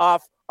 RBIs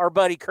off our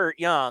buddy Kurt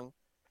Young.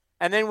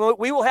 And then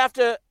we will have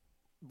to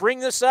bring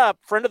this up,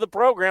 friend of the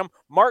program,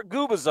 Mark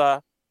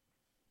Gubicza.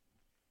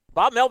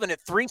 Bob Melvin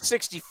hit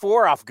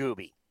 364 off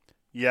Gooby.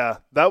 Yeah,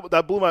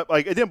 that blew my,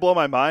 like, it didn't blow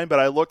my mind, but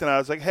I looked and I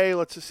was like, hey,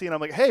 let's just see. And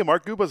I'm like, hey,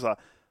 Mark Gubicza.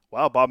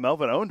 Wow, Bob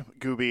Melvin owned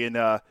Gooby. And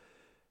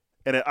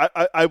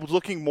I was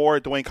looking more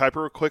at Dwayne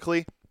Kuiper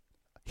quickly.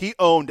 He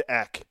owned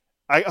Eck.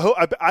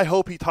 I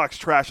hope he talks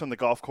trash on the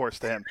golf course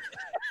to him.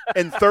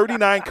 In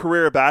 39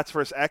 career bats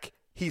versus Eck,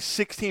 he's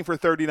 16 for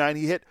 39.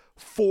 He hit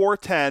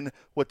 410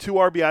 with 2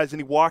 RBIs, and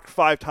he walked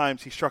 5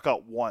 times. He struck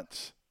out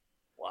once.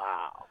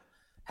 Wow.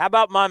 How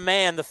about my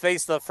man, the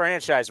face of the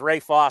franchise, Ray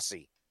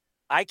Fosse?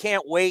 I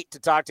can't wait to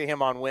talk to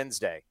him on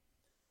Wednesday.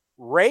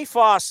 Ray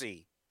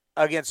Fosse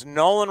against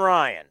Nolan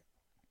Ryan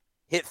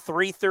hit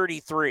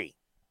 333.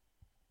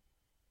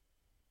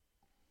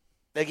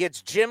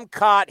 Against Jim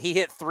Cott, he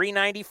hit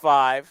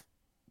 395.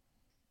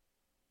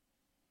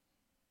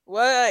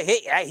 Well,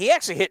 he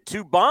actually hit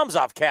 2 bombs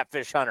off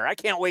Catfish Hunter. I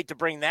can't wait to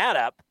bring that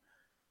up.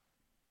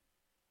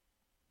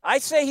 I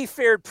say he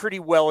fared pretty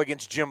well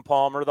against Jim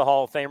Palmer, the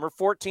Hall of Famer.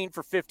 14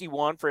 for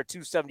 51 for a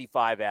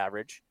 275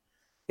 average.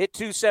 Hit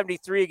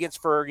 273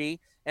 against Fergie.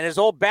 And his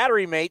old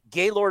battery mate,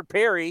 Gaylord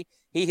Perry,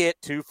 he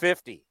hit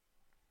 250.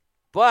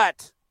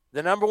 But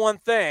the number one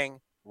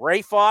thing,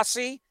 Ray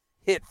Fosse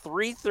hit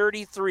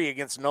 333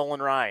 against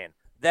Nolan Ryan.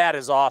 That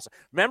is awesome.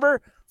 Remember,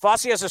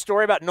 Fosse has a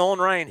story about Nolan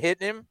Ryan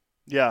hitting him?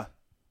 Yeah.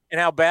 And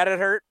how bad it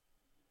hurt?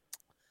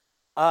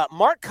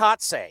 Mark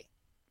Kotsay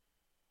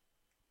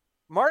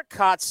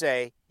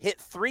hit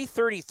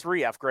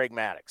 333 off Greg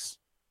Maddux.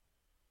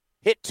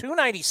 Hit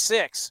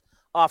 296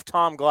 off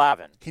Tom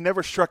Glavine. He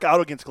never struck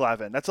out against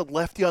Glavine. That's a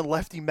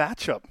lefty-on-lefty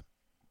matchup.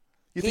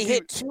 He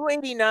hit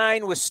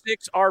 289 with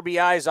 6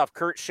 RBIs off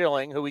Curt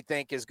Schilling, who we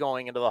think is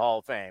going into the Hall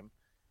of Fame.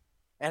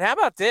 And how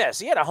about this?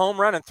 He had a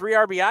home run and 3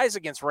 RBIs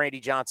against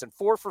Randy Johnson,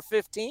 4 for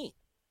 15.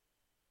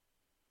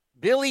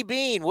 Billy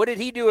Beane, what did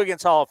he do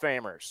against Hall of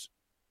Famers?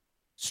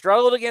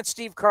 Struggled against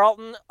Steve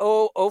Carlton,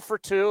 0 for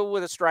 2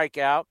 with a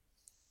strikeout.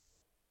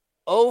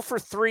 0 for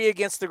 3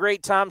 against the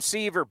great Tom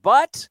Seaver.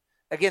 But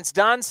against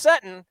Don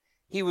Sutton,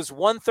 he was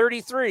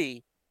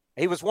 133.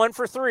 He was 1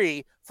 for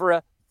 3 for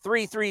a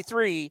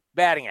 333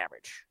 batting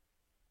average.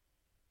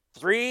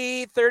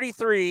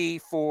 333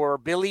 for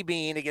Billy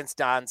Beane against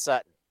Don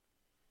Sutton.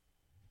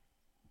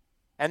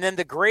 And then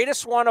the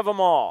greatest one of them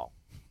all.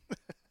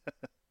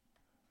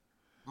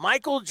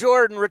 Michael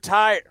Jordan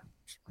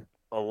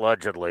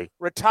allegedly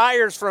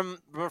retires from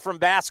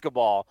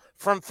basketball,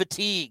 from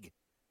fatigue.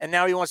 And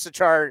now he wants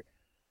to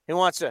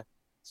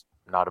it's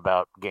not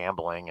about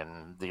gambling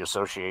and the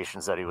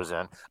associations that he was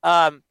in.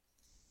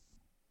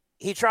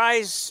 He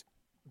tries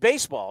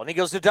baseball and he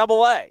goes to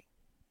Double-A.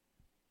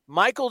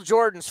 Michael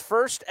Jordan's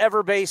first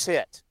ever base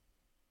hit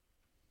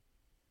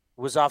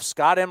was off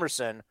Scott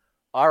Emerson,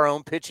 our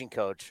own pitching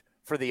coach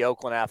for the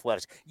Oakland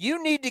Athletics.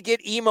 You need to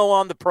get Emo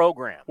on the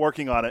program.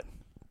 Working on it.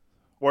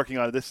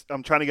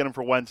 I'm trying to get him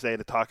for Wednesday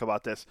to talk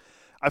about this.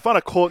 I found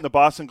a quote in the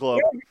Boston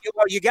Globe.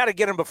 You got to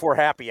get him before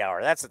happy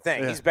hour. That's the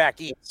thing. Yeah. He's back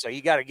east, so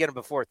you got to get him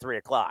before 3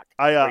 o'clock.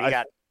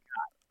 I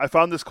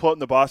found this quote in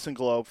the Boston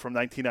Globe from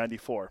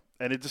 1994,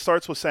 and it just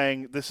starts with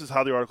saying, this is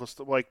how the article,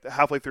 like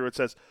halfway through it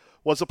says,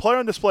 was the player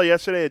on display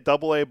yesterday a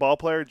Double-A ball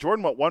player?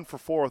 Jordan went 1 for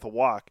 4 with a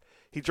walk.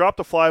 He dropped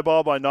a fly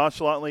ball by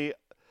nonchalanting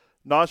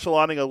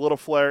a little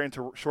flare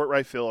into short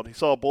right field. He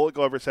saw a bullet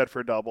go over his head for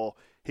a double.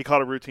 He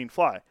caught a routine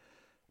fly.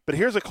 But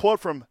here's a quote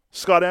from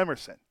Scott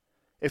Emerson.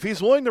 "If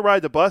he's willing to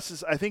ride the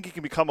buses, I think he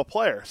can become a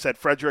player," said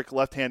Frederick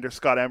left-hander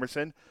Scott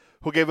Emerson,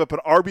 who gave up an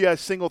RBI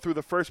single through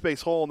the first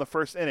base hole in the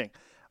first inning.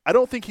 I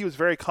don't think he was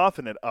very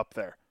confident up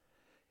there.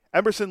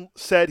 Emerson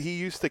said he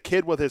used to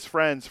kid with his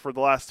friends for the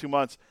last 2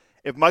 months.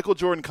 "If Michael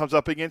Jordan comes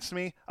up against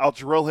me, I'll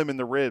drill him in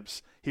the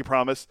ribs," he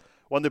promised.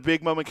 When the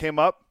big moment came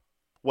up,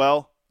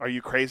 well, are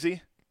you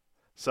crazy?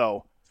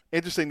 So,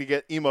 interesting to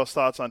get Emo's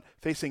thoughts on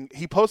facing.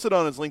 He posted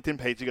on his LinkedIn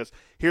page, he goes,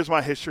 "Here's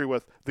my history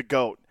with the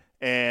GOAT."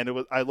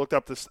 And I looked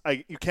up this.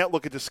 You can't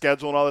look at the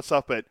schedule and all that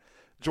stuff, but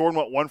Jordan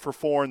went 1 for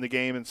 4 in the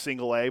game in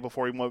single A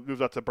before he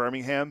moved up to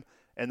Birmingham,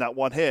 and that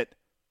one hit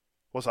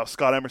was off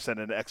Scott Emerson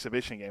in an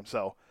exhibition game.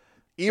 So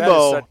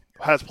Emo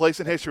has place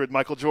in history with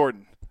Michael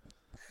Jordan.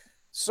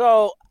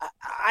 So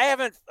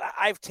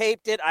I've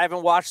taped it. I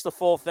haven't watched the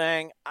full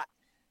thing.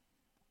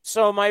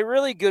 So my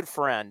really good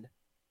friend,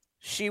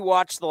 she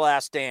watched The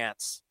Last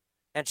Dance,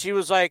 and she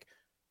was like,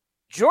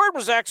 Jordan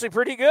was actually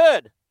pretty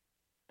good.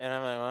 And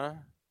I'm like,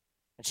 what?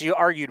 And she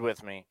argued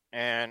with me,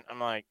 and I'm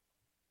like,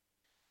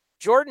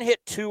 Jordan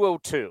hit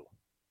 202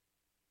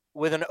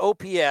 with an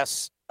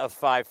OPS of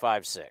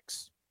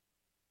 556.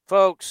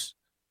 Folks,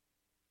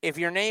 if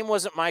your name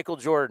wasn't Michael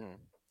Jordan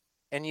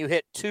and you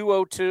hit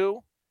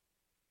 202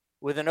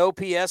 with an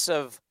OPS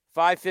of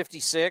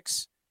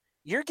 556,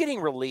 you're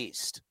getting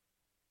released.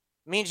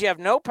 It means you have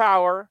no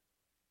power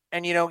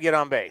and you don't get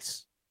on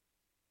base.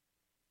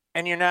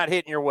 And you're not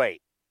hitting your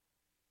weight.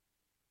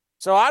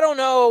 So I don't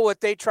know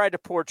what they tried to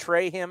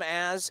portray him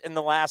as in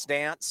The Last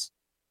Dance.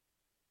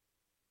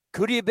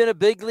 Could he have been a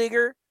big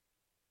leaguer?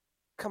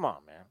 Come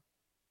on, man.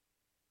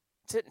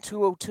 It's hitting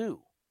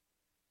 202.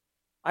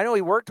 I know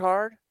he worked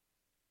hard,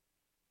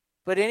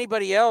 but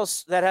anybody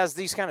else that has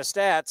these kind of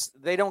stats,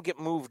 they don't get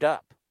moved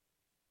up.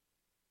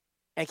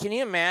 And can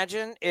you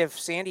imagine if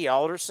Sandy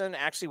Alderson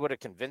actually would have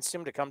convinced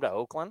him to come to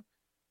Oakland?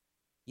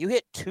 You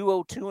hit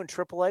 202 in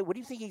AAA, what do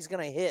you think he's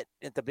going to hit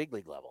at the big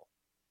league level?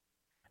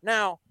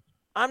 Now,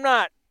 I'm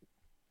not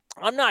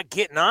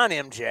getting on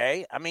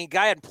MJ. I mean,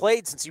 guy hadn't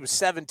played since he was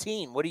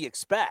 17. What do you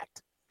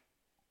expect?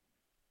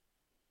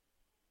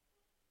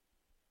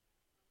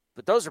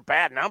 But those are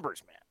bad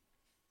numbers, man.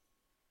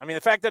 I mean,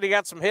 the fact that he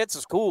got some hits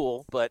is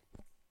cool, but,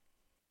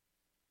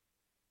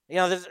 you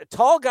know, there's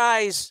tall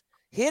guys,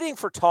 hitting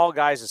for tall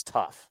guys is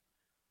tough.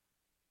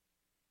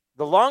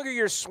 The longer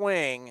your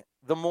swing,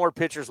 the more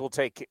pitchers will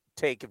take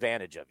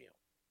advantage of you.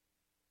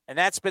 And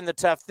that's been the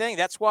tough thing.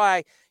 That's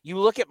why you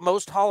look at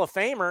most Hall of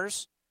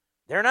Famers,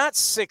 they're not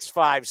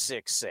 6'5",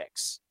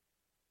 6'6".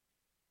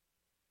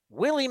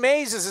 Willie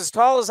Mays is as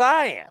tall as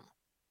I am.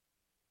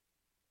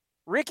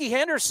 Ricky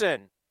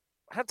Henderson,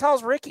 how tall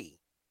is Ricky?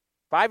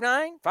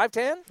 5'9",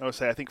 5'10"? I would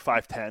say, I think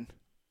 5'10".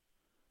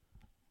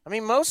 I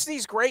mean, most of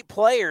these great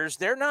players,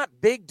 they're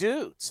not big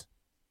dudes.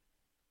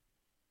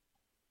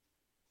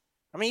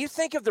 I mean, you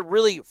think of the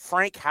really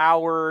Frank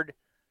Howard,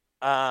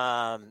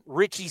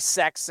 Richie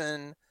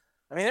Sexson.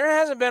 I mean, there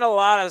hasn't been a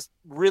lot of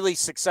really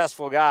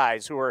successful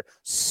guys who are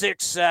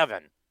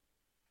 6'7".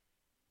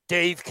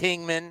 Dave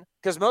Kingman,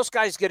 because most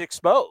guys get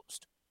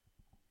exposed.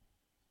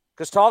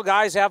 Because tall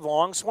guys have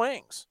long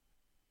swings.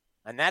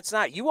 And that's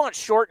not – you want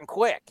short and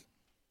quick.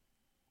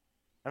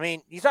 I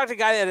mean, you talk to a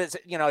guy that is,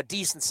 you know, a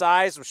decent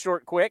size with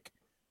short and quick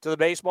to the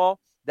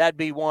baseball, that'd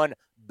be one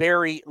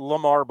Barry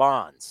Lamar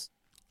Bonds.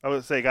 I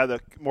would say a guy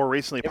that more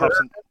recently pops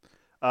in.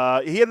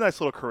 He had a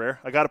nice little career.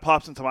 A guy that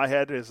pops into my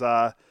head is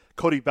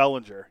Cody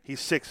Bellinger.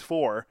 He's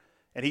 6'4",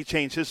 and he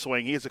changed his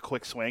swing. He has a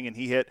quick swing, and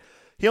he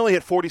only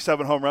hit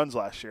 47 home runs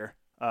last year.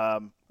 I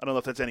don't know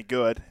if that's any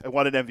good. I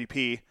won an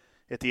MVP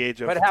at the age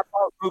of. But how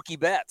about Mookie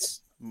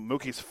Betts?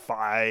 Mookie's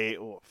 5'8"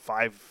 or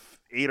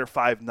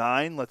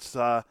 5'9". Let's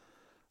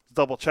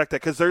double check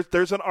that, because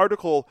there's an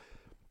article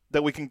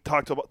that we can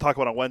talk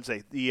about on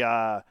Wednesday.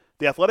 The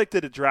Athletic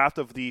did a draft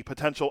of the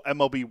potential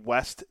MLB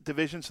West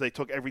division, so they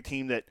took every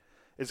team that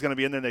is going to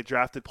be in there and they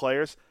drafted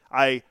players.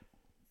 I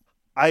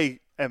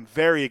am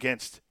very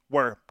against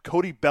where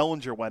Cody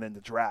Bellinger went in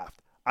the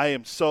draft. I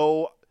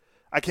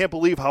can't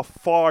believe how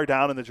far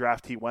down in the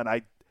draft he went.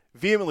 I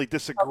vehemently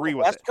disagree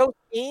with it. West Coast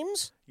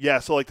teams? Yeah,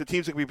 so like the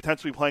teams that could be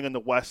potentially playing in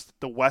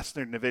the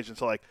Western division,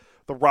 so like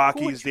the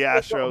Rockies, the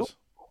Astros.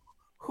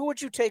 Who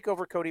would you take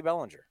over Cody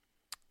Bellinger?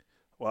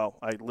 Well,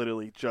 I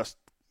literally just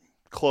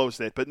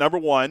closed it. But number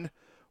 1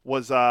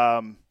 was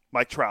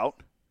Mike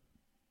Trout.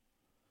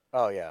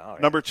 Oh, yeah.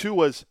 Number 2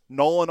 was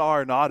Nolan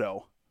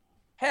Arenado.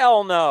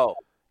 Hell no.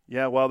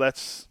 Yeah, well,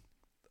 that's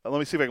 – let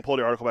me see if I can pull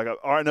the article back up.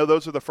 No,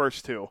 those are the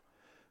first 2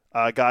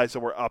 guys that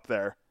were up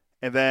there.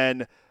 And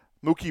then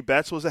Mookie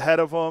Betts was ahead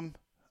of him.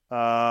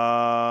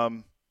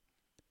 Here,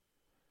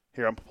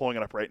 I'm pulling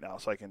it up right now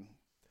so I can –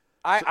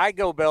 I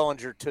go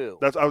Bellinger, too.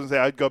 I was going to say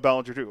I'd go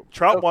Bellinger, too.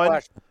 Trout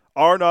 1,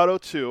 Arenado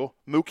 2,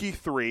 Mookie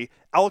 3,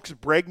 Alex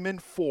Bregman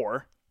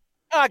 4.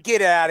 Oh,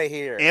 get out of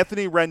here.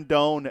 Anthony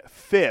Rendon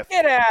 5th.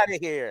 Get out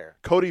of here.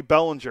 Cody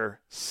Bellinger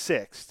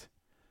 6th.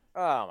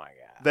 Oh, my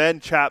God.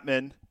 Then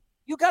Chapman.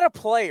 You got a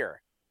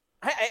player.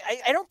 I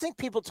don't think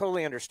people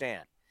totally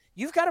understand.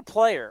 You've got a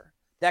player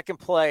that can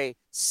play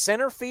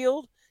center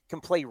field,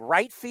 can play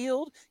right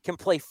field, can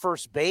play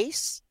first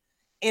base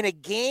in a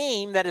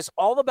game that is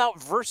all about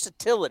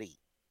versatility.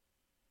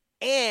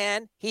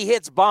 And he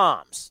hits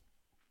bombs.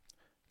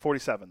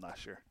 47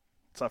 last year.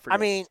 Let's not forget.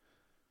 I mean,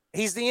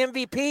 he's the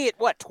MVP at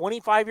what,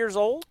 25 years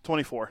old?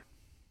 24.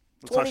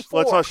 24.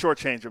 Let's not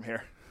shortchange him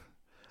here.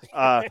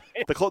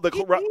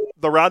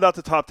 The round out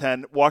the top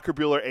 10, Walker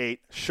Buehler 8,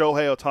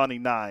 Shohei Ohtani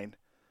 9,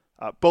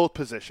 both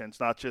positions,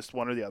 not just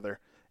one or the other.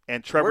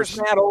 And Trevor. Where's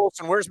Matt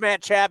Olson? Where's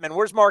Matt Chapman?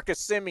 Where's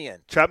Marcus Semien?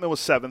 Chapman was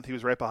 7th. He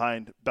was right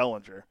behind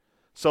Bellinger.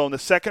 So in the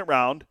second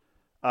round,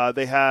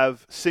 they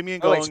have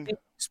Semien going.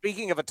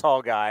 Speaking of a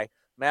tall guy,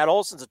 Matt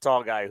Olson's a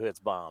tall guy who hits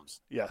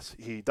bombs. Yes,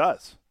 he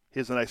does. He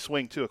has a nice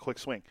swing, too, a quick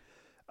swing.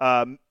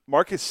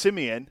 Marcus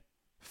Semien,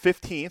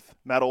 15th.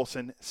 Matt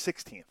Olson,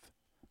 16th.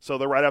 So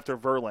they're right after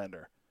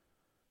Verlander.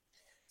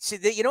 See,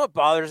 you know what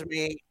bothers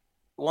me?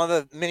 One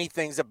of the many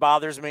things that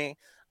bothers me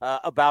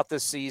about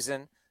this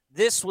season,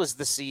 this was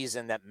the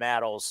season that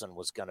Matt Olson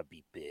was going to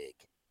be big,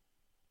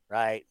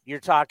 right? You're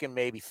talking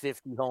maybe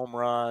 50 home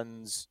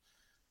runs.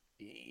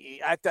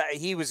 I thought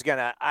he was going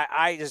to –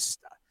 I just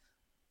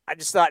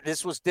thought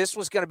this was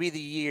going to be the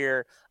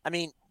year. I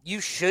mean, you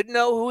should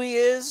know who he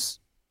is.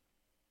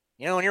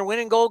 You know, when you're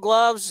winning Gold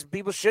Gloves,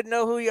 people should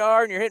know who you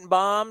are and you're hitting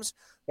bombs.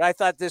 But I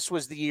thought this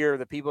was the year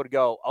that people would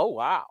go, oh,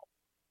 wow.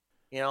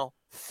 You know,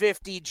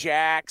 50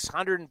 jacks,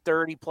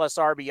 130 plus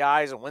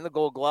RBIs, and win the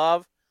Gold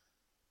Glove.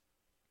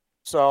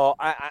 So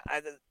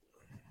I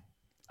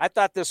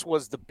thought this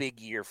was the big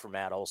year for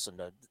Matt Olson,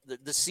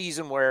 the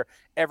season where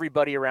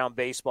everybody around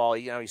baseball,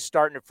 you know, he's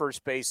starting at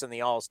first base in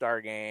the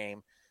All-Star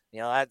game. You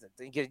know,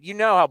 you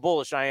know how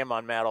bullish I am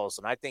on Matt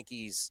Olson. I think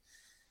he's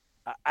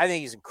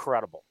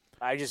incredible.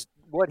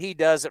 What he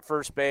does at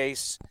first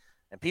base,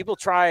 and people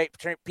try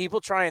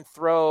and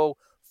throw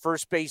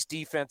first base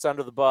defense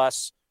under the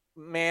bus.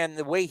 Man,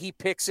 the way he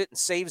picks it and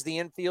saves the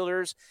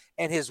infielders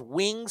and his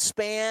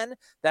wingspan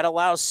that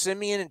allows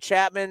Semien and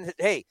Chapman,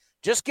 hey,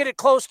 just get it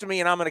close to me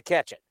and I'm going to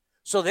catch it.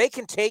 So they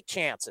can take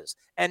chances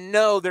and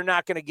know they're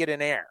not going to get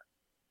in air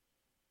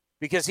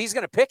because he's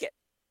going to pick it.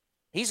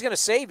 He's going to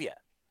save you.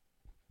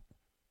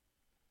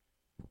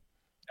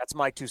 That's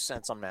my 2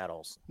 cents on Matt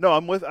Olson. No,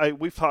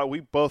 we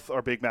both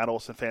are big Matt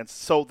Olson fans.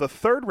 So the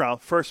third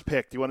round, first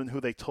pick, do you want to know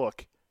who they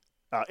took?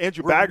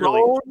 Andrew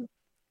Baggerly.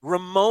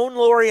 Ramon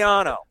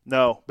Laureano.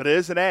 No, but it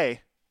is an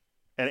A,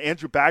 and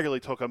Andrew Baggerly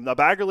took him. Now,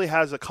 Baggerly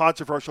has a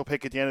controversial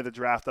pick at the end of the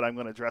draft that I'm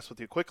going to address with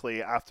you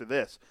quickly after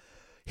this.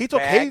 He took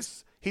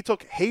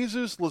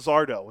Jesus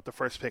Luzardo with the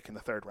first pick in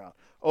the third round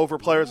over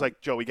players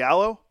like Joey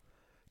Gallo,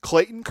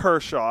 Clayton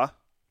Kershaw,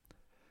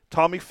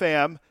 Tommy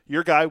Pham,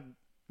 your guy,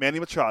 Manny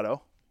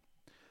Machado,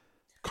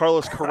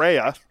 Carlos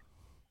Correa,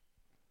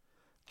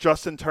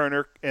 Justin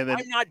Turner, and then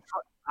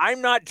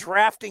I'm not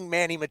drafting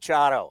Manny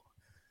Machado.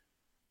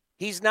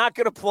 He's not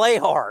going to play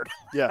hard.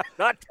 Yeah. I'm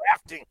not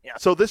drafting him.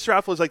 So this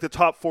draft was like the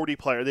top 40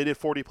 player. They did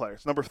 40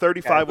 players. Number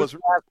 35 was the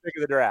last pick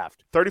of the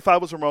draft.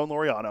 35 was Ramon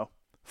Laureano.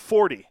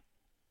 40.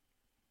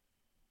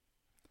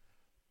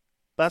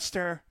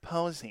 Buster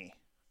Posey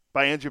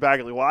by Andrew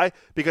Baggerly. Why?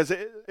 Because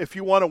if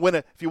you want to win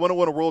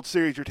a World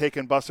Series, you're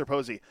taking Buster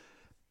Posey.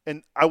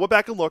 And I went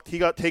back and looked. He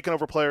got taken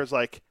over players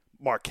like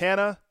Mark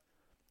Canha,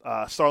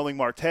 Starling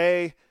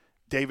Marte,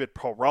 David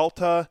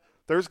Peralta.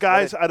 There's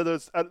guys out of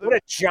those. What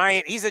a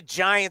giant! He's a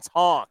Giants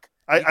honk.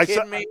 I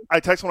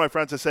texted one of my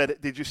friends. I said,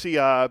 "Did you see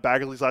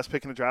Baggerly's last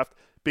pick in the draft?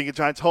 Being a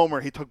Giants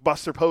homer, he took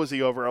Buster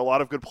Posey over a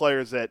lot of good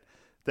players that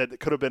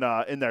could have been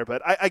in there."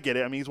 But I get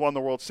it. I mean, he's won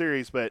the World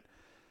Series, but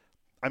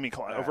I mean,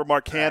 come on, over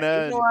Mark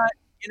Canha.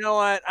 You know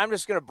what? I'm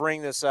just going to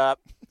bring this up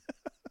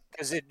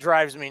because it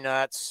drives me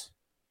nuts,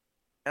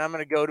 and I'm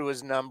going to go to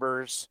his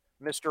numbers,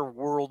 Mr.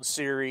 World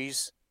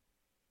Series.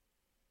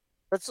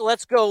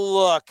 Let's go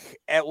look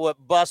at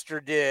what Buster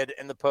did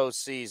in the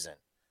postseason.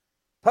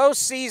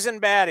 Postseason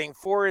batting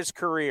for his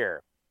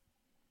career,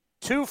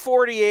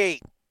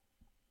 248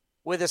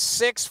 with a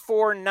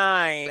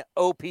 649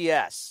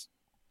 OPS.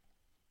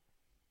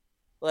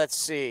 Let's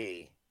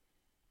see.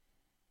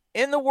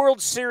 In the World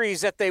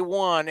Series that they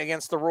won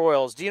against the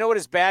Royals, do you know what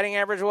his batting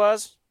average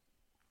was?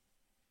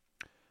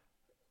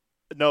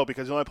 No,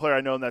 because the only player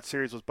I know in that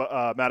series was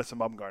Madison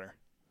Bumgarner.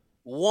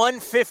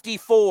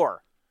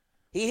 154.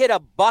 He hit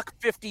a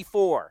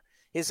 .154.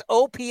 His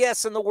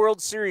OPS in the World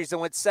Series that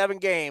went 7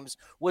 games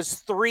was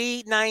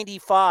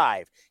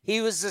 395. He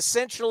was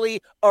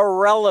essentially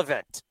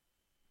irrelevant.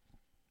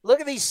 Look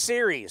at these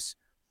series.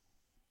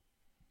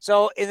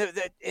 So in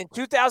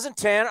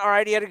 2010, all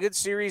right, he had a good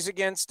series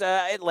against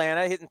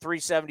Atlanta, hitting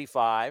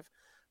 375.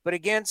 But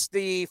against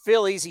the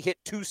Phillies, he hit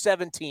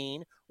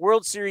 217.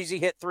 World Series, he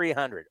hit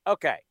 300.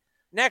 Okay.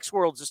 Next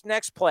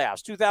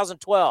playoffs,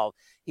 2012,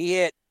 he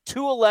hit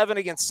 211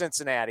 against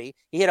Cincinnati.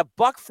 He hit a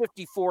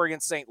 .154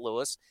 against St.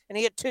 Louis, and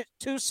he hit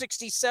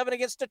 267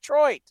 against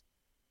Detroit.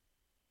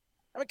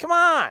 I mean, come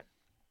on.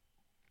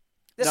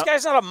 This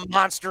guy's not a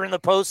monster in the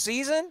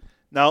postseason.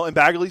 No, in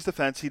Baggerly's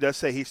defense, he does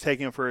say he's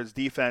taking him for his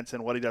defense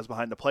and what he does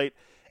behind the plate.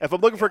 If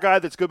I'm looking for a guy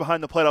that's good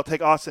behind the plate, I'll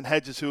take Austin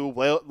Hedges, who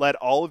led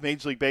all of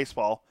Major League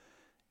Baseball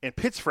in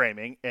pitch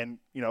framing and,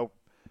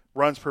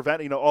 runs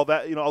prevented, all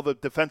that, all the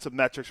defensive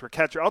metrics for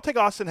catcher. I'll take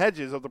Austin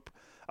Hedges of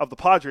the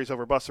Padres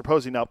over Buster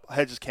Posey. Now,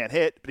 Hedges can't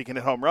hit, but he can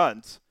hit home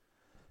runs.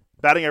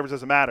 Batting average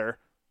doesn't matter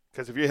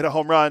because if you hit a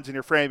home runs and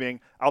you're framing,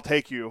 I'll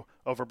take you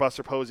over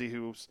Buster Posey,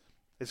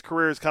 his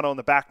career is kind of on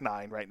the back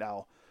nine right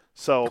now.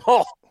 So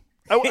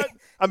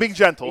I'm being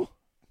gentle.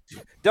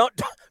 Don't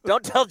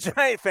tell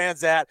Giant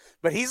fans that,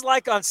 but he's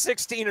like on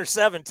 16 or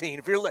 17.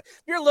 If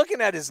you're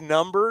looking at his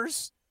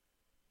numbers,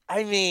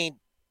 I mean,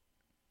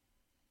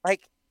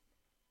 like,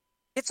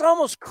 it's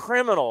almost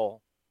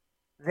criminal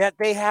that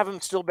they have him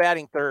still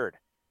batting third.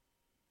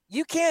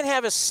 You can't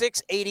have a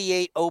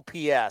 688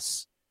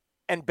 OPS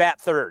and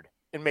bat third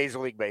in Major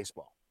League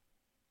Baseball.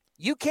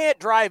 You can't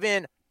drive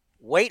in,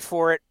 wait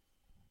for it,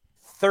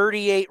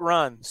 38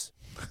 runs.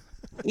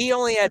 He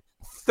only had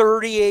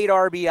 38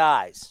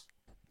 RBIs.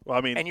 Well,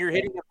 I mean, and you're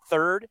hitting him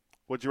third?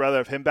 Would you rather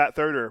have him bat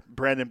third or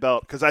Brandon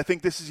Belt? Because I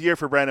think this is the year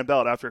for Brandon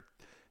Belt. After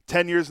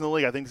 10 years in the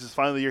league, I think this is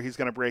finally the year he's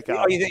going to break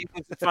out. Oh, you think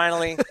this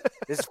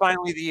is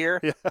finally the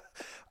year? Yeah.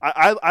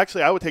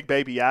 I would take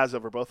Baby Yaz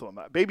over both of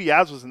them. Baby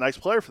Yaz was a nice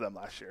player for them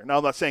last year. Now,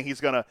 I'm not saying he's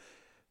going to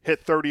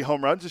hit 30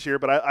 home runs this year,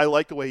 but I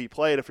like the way he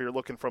played if you're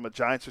looking from a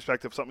Giants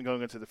perspective, something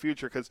going into the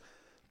future, because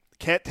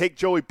can't take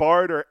Joey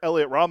Bart or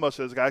Elliot Ramos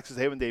as guys because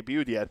they haven't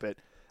debuted yet. But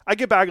I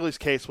get Bagley's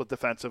case with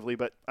defensively,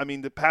 but, I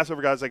mean, the pass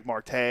over guys like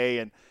Marte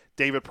and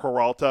David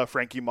Peralta,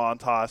 Frankie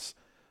Montas,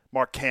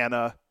 Mark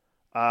Canha,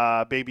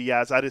 Baby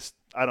Yaz, I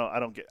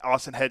don't get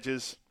Austin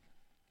Hedges.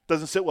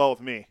 Doesn't sit well with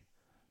me,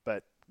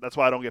 but that's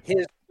why I don't get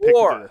picked to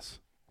do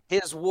this.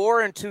 His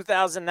WAR in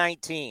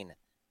 2019,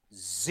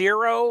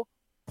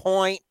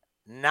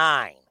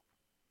 0.9.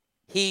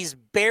 He's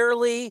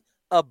barely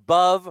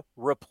above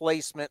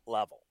replacement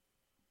level.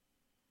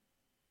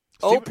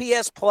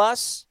 OPS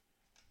plus,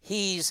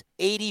 he's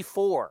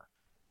 84.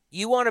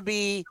 You want to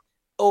be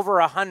over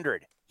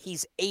 100.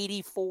 He's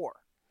 84.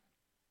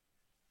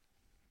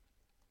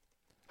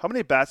 How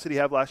many bats did he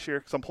have last year?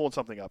 Because I'm pulling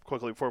something up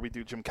quickly before we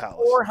do Jim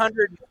Callis.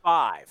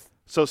 405.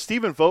 So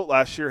Stephen Vogt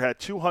last year had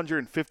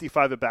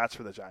 255 at-bats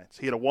for the Giants.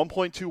 He had a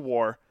 1.2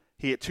 WAR.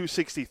 He hit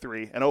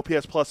 263, an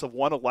OPS plus of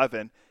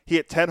 111. He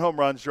hit 10 home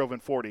runs, drove in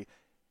 40.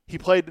 He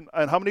played,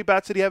 and how many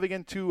bats did he have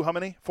again?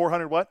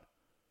 400 what?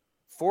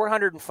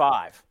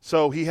 405.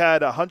 So he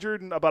had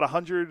about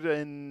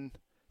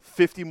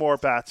 150 more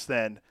bats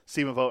than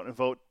Stephen Vogt, and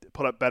Vogt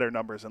put up better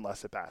numbers and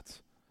less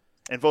at-bats.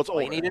 And Vogt's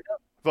older.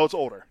 Vogt's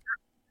older.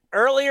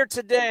 Earlier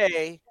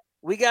today,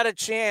 we got a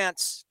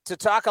chance to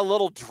talk a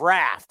little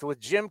draft with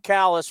Jim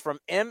Callis from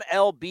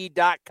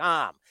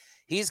MLB.com.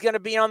 He's going to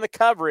be on the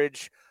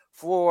coverage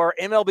for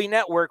MLB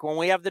Network when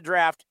we have the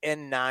draft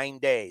in 9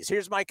 days.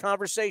 Here's my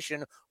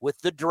conversation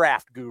with the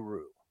draft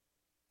guru.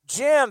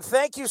 Jim,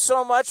 thank you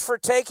so much for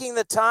taking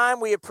the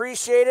time. We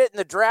appreciate it, and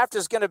the draft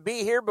is going to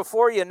be here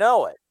before you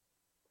know it.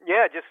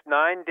 Yeah, just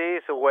 9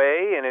 days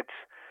away, and it's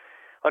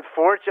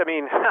unfortunate. I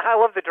mean, I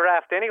love the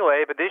draft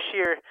anyway, but this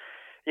year,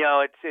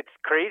 it's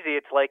crazy.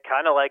 It's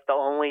kind of like the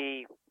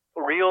only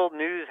real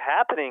news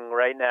happening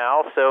right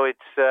now. So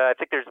I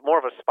think there's more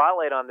of a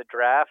spotlight on the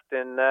draft,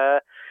 and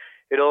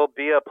it'll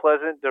be a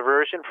pleasant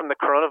diversion from the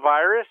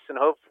coronavirus, and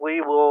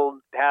hopefully we'll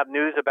have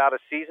news about a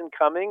season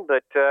coming.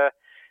 But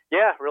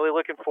yeah, really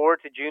looking forward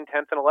to June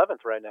 10th and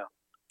 11th right now.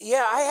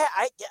 Yeah,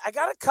 I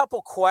got a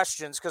couple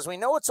questions because we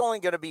know it's only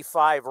going to be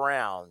 5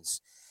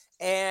 rounds.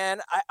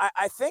 And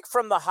I think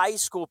from the high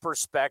school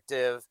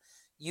perspective,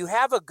 you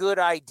have a good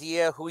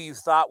idea who you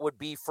thought would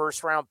be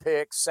first-round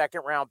picks,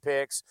 second-round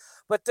picks.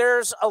 But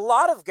there's a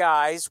lot of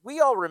guys we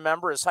all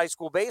remember as high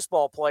school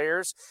baseball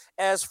players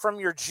as from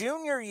your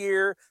junior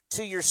year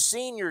to your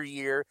senior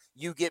year,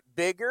 you get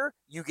bigger,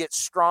 you get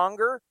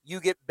stronger, you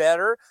get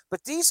better.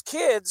 But these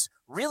kids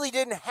really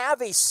didn't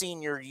have a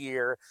senior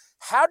year.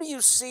 How do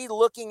you see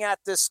looking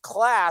at this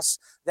class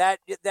that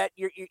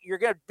you're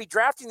going to be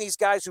drafting these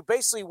guys who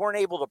basically weren't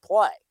able to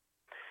play?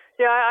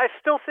 Yeah, I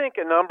still think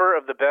a number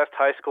of the best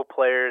high school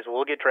players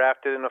will get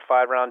drafted in a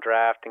 5-round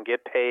draft and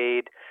get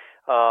paid.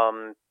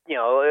 The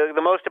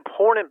most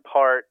important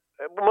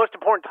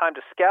time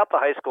to scout the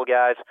high school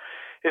guys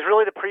is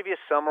really the previous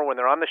summer when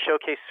they're on the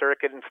showcase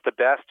circuit and it's the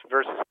best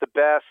versus the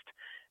best,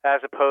 as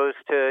opposed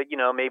to,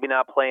 maybe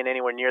not playing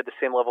anywhere near the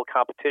same level of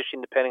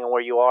competition depending on where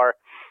you are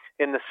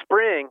in the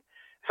spring.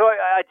 So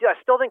I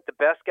still think the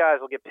best guys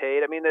will get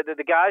paid. I mean,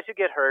 the guys who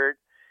get hurt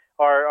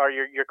are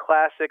your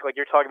classic, like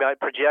you're talking about,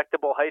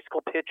 projectable high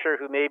school pitcher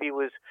who maybe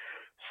was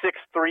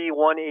 6'3",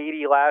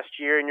 180 last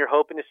year, and you're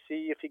hoping to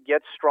see if he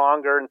gets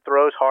stronger and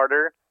throws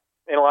harder.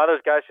 And a lot of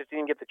those guys just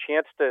didn't get the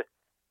chance to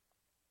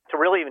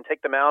really even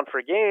take the mound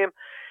for a game.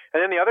 And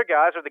then the other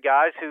guys are the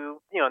guys who,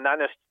 not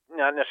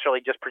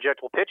necessarily just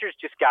projectable pitchers,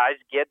 just guys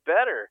get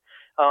better.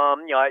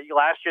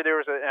 Last year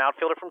there was an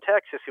outfielder from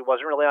Texas who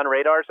wasn't really on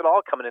radars at all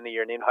coming in the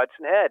year named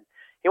Hudson Head.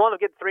 He wound up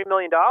getting $3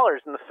 million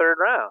in the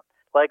 3rd round.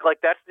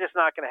 Like that's just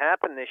not going to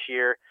happen this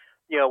year,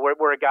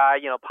 where a guy,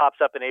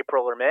 pops up in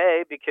April or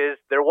May, because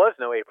there was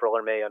no April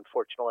or May,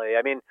 unfortunately.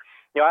 I mean,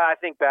 I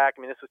think back,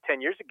 this was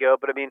 10 years ago,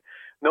 but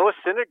Noah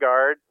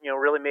Syndergaard,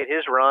 really made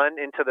his run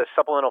into the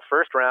supplemental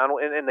 1st round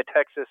in the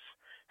Texas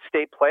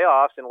state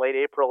playoffs in late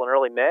April and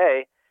early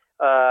May.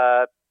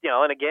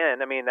 And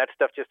again, I mean, that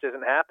stuff just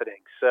isn't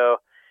happening. So,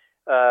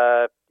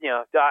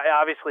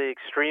 obviously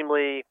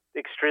extremely,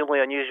 extremely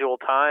unusual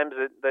times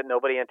that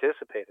nobody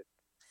anticipated.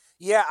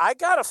 Yeah, I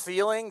got a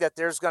feeling that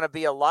there's going to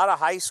be a lot of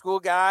high school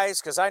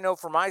guys, because I know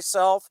for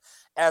myself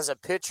as a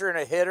pitcher and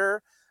a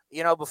hitter,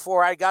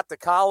 before I got to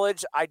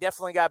college, I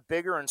definitely got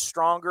bigger and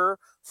stronger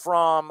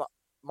from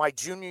my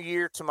junior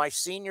year to my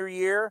senior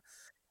year.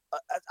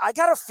 I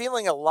got a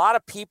feeling a lot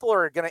of people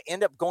are going to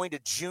end up going to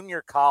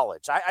junior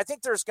college. I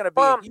think there's going to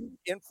be a huge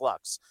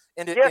influx.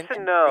 Yes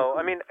and no.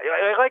 I mean,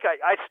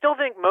 I still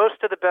think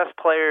most of the best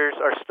players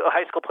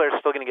high school players are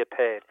still going to get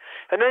paid.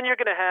 And then you're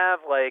going to have,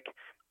 like,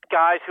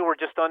 guys who were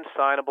just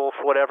unsignable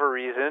for whatever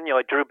reason,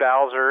 like Drew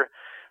Bowser,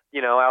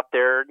 out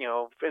there,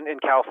 in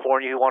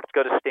California, who wants to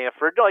go to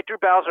Stanford. Like Drew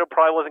Bowser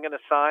probably wasn't going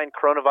to sign,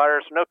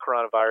 coronavirus or no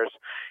coronavirus.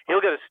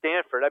 He'll go to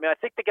Stanford. I mean, I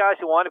think the guys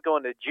who want to go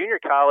into junior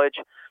college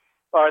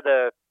are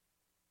the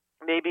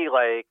maybe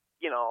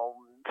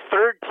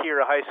third tier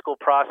of high school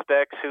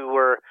prospects who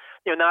were,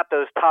 not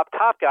those top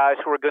guys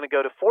who are going to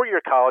go to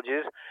 4-year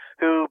colleges,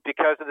 who,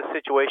 because of the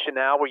situation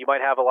now where you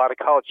might have a lot of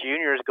college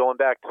juniors going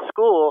back to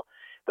school,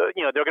 they're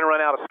going to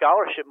run out of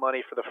scholarship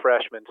money for the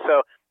freshmen.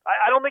 So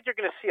I don't think you're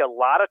going to see a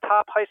lot of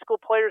top high school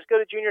players go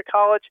to junior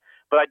college,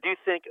 but I do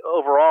think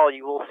overall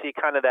you will see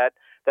kind of that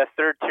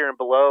third tier and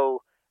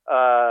below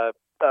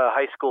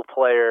high school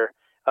player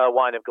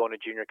wind up going to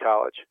junior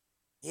college.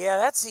 Yeah,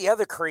 that's the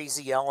other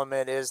crazy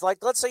element is, like,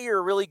 let's say you're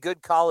a really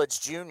good college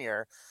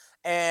junior,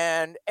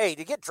 and, hey,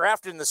 to get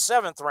drafted in the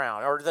 7th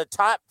round or the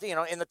top,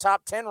 in the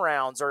top 10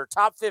 rounds or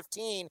top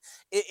 15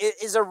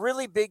 is a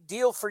really big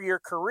deal for your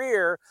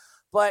career.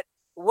 But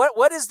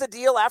what is the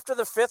deal after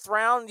the 5th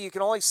round? You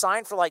can only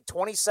sign for like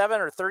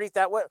 27 or 30.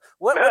 What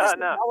is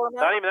no,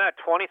 not even that.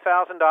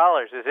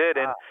 $20,000 is it?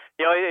 And,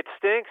 it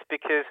stinks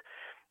because,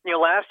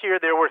 last year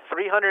there were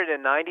 395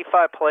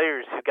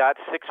 players who got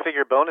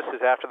 6-figure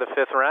bonuses after the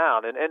 5th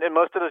round, and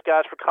most of those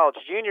guys were college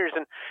juniors.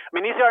 And I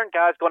mean, these aren't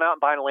guys going out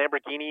and buying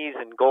Lamborghinis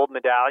and gold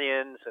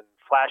medallions and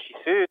flashy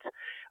suits.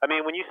 I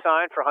mean, when you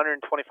sign for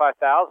 $125,000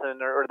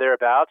 or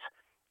thereabouts,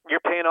 you're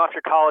paying off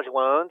your college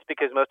loans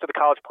because most of the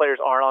college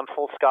players aren't on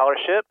full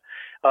scholarship,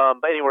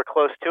 but anywhere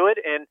close to it.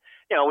 And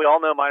we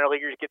all know minor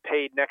leaguers get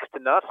paid next to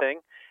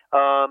nothing.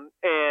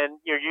 And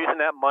you're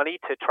using that money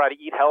to try to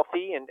eat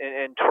healthy and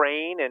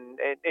train. And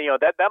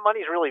that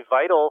money is really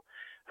vital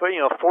for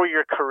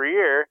your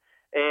career.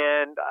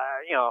 And,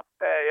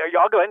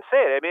 I'll go ahead and say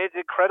it. I mean, it's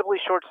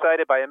incredibly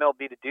short-sighted by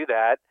MLB to do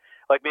that.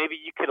 Like, maybe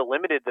you could have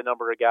limited the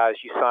number of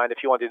guys you signed if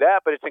you want to do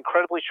that, but it's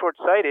incredibly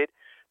short-sighted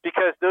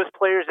because those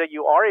players that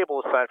you are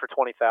able to sign for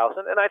 $20,000,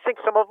 and I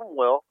think some of them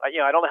will, I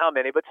don't know how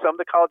many, but some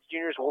of the college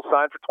juniors will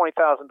sign for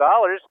 $20,000.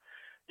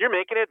 You're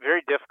making it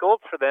very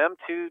difficult for them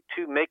to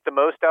make the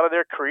most out of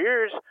their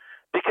careers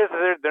because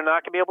they're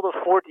not going to be able to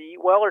afford to eat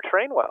well or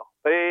train well.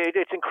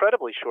 It's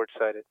incredibly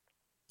short-sighted.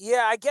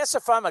 Yeah, I guess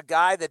if I'm a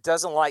guy that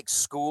doesn't like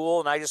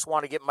school and I just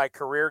want to get my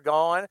career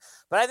going,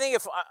 but I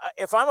think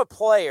if I'm a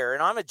player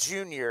and I'm a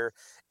junior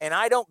and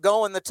I don't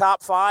go in the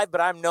top 5, but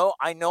I know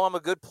I'm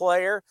a good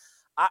player,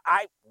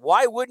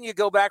 why wouldn't you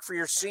go back for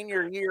your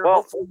senior year?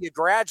 Well, hopefully you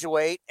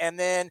graduate and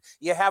then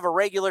you have a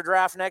regular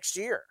draft next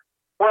year.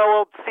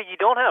 Well, see,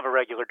 you don't have a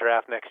regular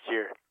draft next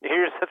year.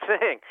 Here's the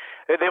thing.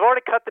 They've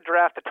already cut the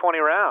draft to 20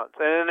 rounds,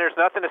 and there's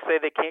nothing to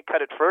say they can't cut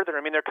it further.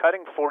 I mean, they're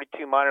cutting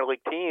 42 minor league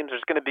teams.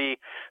 There's going to be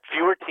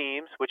fewer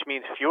teams, which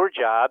means fewer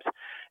jobs.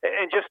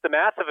 And just the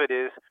math of it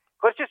is,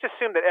 let's just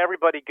assume that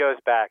everybody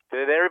goes back.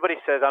 That everybody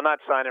says, I'm not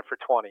signing for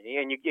 20,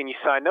 and you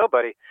sign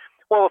nobody.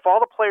 Well, if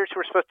all the players who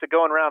are supposed to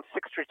go in round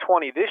 6 through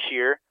 20 this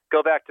year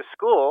go back to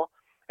school,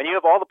 and you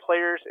have all the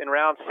players in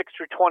round 6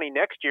 through 20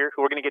 next year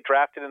who are going to get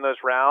drafted in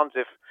those rounds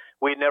if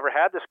we'd never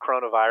had this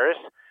coronavirus,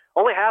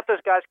 only half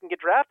those guys can get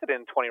drafted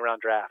in a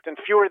 20-round draft, and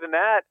fewer than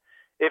that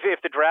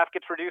if the draft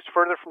gets reduced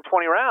further from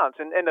 20 rounds.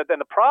 And then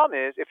the problem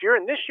is, if you're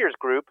in this year's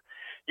group,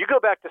 you go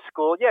back to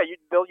school,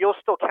 you'll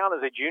still count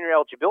as a junior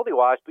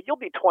eligibility-wise, but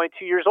you'll be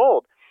 22 years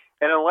old.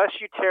 And unless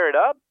you tear it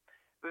up,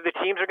 the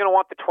teams are going to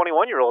want the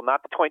 21-year-old,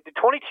 not the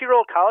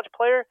 22-year-old college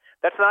player.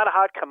 That's not a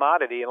hot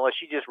commodity unless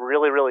you just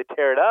really, really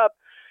tear it up.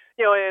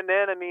 And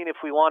then, I mean, if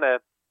we want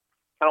to,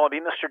 I don't want to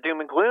be Mr.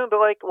 Doom and Gloom,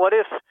 but, like, what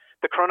if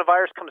the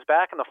coronavirus comes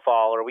back in the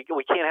fall or we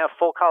can't have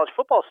full college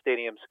football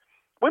stadiums?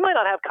 We might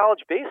not have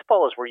college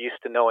baseball as we're used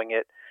to knowing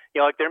it.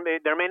 Like, there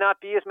may not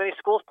be as many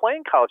schools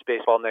playing college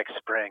baseball next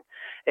spring.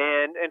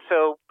 And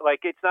so,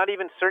 like, it's not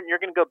even certain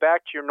you're going to go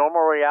back to your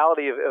normal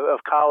reality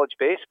of college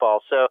baseball.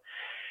 So,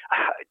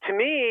 to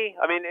me,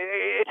 I mean,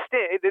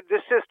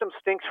 this system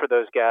stinks for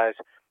those guys.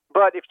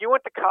 But if you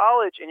went to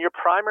college and your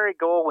primary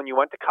goal when you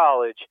went to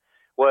college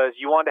was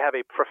you wanted to have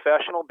a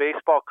professional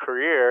baseball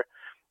career,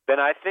 then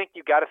I think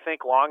you got to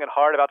think long and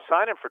hard about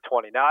signing for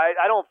 20. Now,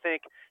 I don't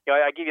think,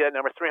 I give you that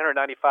number,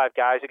 395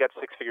 guys who got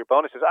 6-figure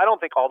bonuses. I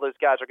don't think all those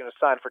guys are going to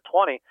sign for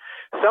 20.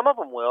 Some of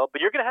them will, but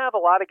you're going to have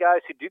a lot of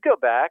guys who do go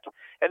back.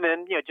 And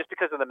then, just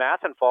because of the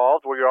math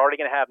involved, where you're already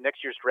going to have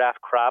next year's draft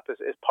crop as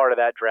part of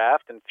that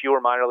draft and fewer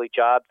minor league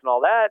jobs and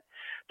all that,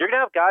 you're going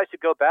to have guys who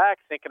go back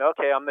thinking,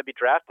 okay, I'm going to be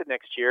drafted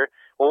next year.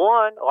 Well,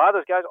 one, a lot of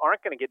those guys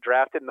aren't going to get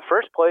drafted in the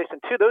first place.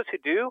 And two, those who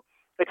do,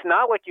 it's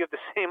not like you have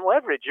the same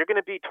leverage. You're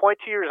going to be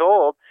 22 years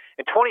old,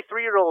 and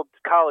 23-year-old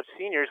college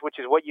seniors, which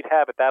is what you'd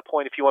have at that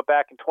point if you went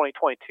back in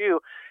 2022,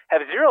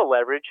 have zero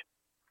leverage.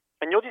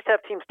 And you'll just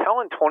have teams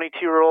telling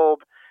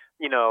 22-year-old,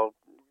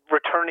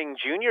 returning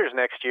juniors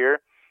next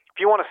year, if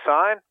you want to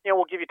sign,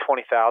 we'll give you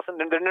 $20,000. And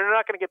they're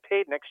not going to get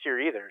paid next year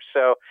either.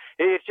 So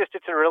it's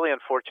a really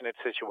unfortunate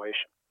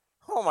situation.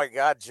 Oh my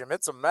God, Jim,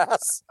 it's a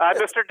mess.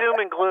 Mr. Doom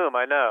and Gloom.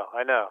 I know.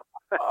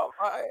 Oh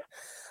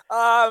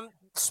my.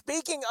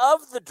 Speaking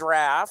of the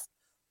draft,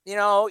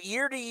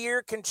 year to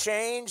year can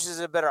change. Is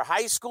it a better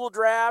high school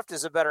draft?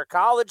 Is it a better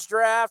college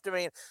draft? I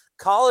mean,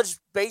 college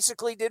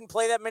basically didn't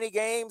play that many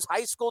games.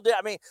 High school did.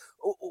 I mean,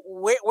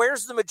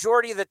 where's the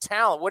majority of the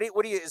talent? What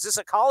do you? Is this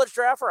a college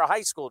draft or a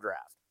high school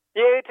draft?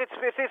 Yeah, it's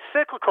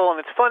cyclical, and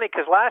it's funny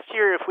because last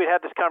year, if we'd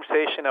had this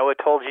conversation, I would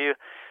have told you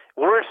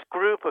worst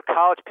group of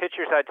college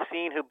pitchers I'd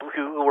seen who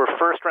were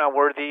first-round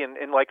worthy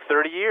in like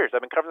 30 years. I've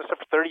been covering this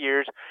stuff for 30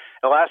 years,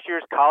 and last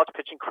year's college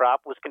pitching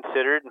crop was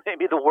considered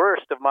maybe the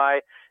worst of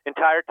my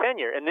entire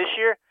tenure. And this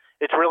year,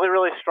 it's really,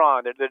 really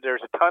strong.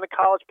 There's a ton of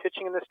college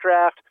pitching in this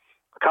draft.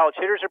 The college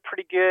hitters are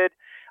pretty good.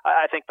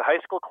 I think the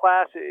high school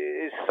class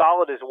is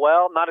solid as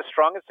well. Not as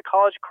strong as the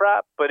college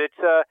crop, but it's.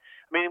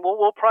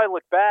 We'll probably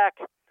look back.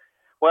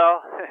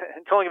 Well,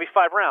 it's only going to be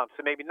 5 rounds,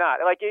 so maybe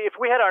not. Like, if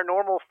we had our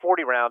normal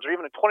 40 rounds or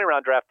even a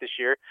 20-round draft this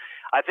year,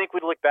 I think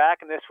we'd look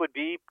back and this would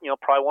be,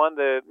 probably one of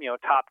the,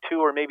 top 2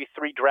 or maybe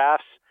 3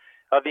 drafts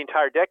of the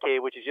entire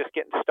decade, which is just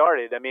getting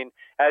started. I mean,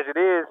 as it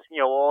is,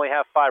 we'll only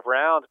have 5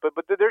 rounds, but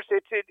there's,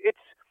 I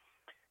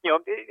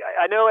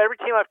know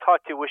every team I've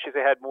talked to wishes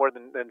they had more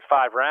than 5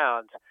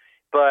 rounds,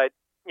 but,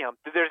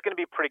 there's going to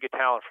be pretty good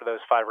talent for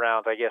those 5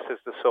 rounds, I guess, is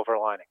the silver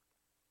lining.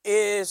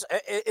 Is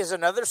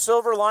another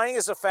silver lining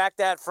is the fact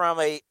that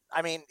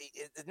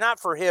not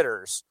for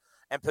hitters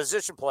and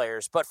position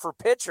players, but for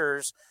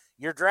pitchers,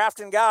 you're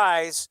drafting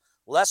guys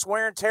less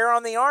wear and tear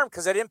on the arm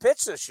because they didn't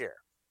pitch this year.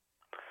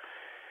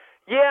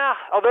 Yeah,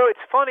 although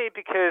it's funny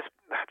because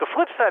the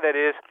flip side of that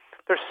is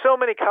there's so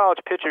many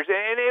college pitchers,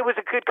 and it was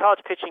a good college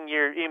pitching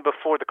year even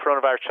before the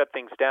coronavirus shut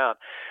things down.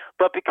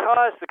 But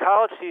because the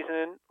college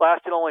season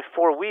lasted only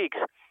 4 weeks,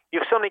 you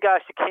have so many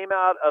guys who came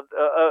out of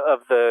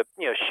the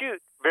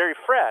chute very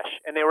fresh,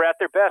 and they were at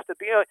their best at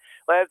the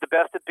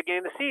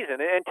beginning of the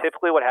season. And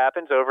typically, what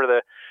happens over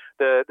the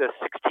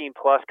 16+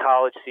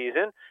 college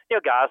season,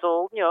 guys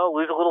will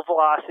lose a little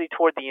velocity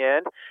toward the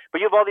end. But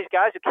you have all these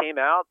guys who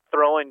came out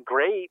throwing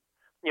great,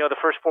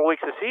 the first 4 weeks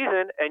of the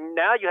season, and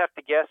now you have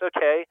to guess,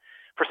 okay,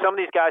 for some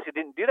of these guys who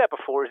didn't do that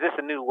before, is this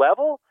a new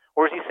level,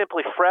 or is he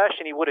simply fresh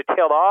and he would have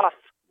tailed off?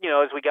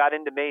 As we got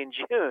into May and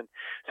June.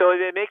 So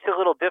it makes it a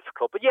little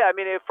difficult. But yeah, I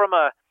mean, from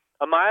a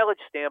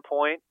mileage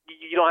standpoint,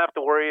 you don't have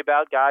to worry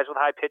about guys with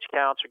high pitch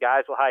counts or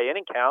guys with high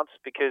inning counts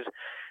because,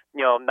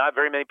 not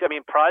very many. I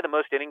mean, probably the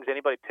most innings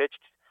anybody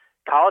pitched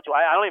college.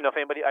 I don't even know if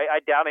anybody, I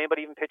doubt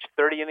anybody even pitched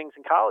 30 innings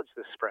in college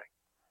this spring.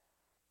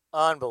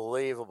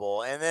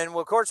 Unbelievable. And then,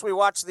 of course, we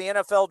watched the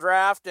NFL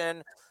draft,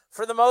 and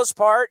for the most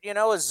part,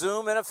 a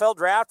Zoom NFL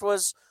draft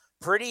was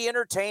pretty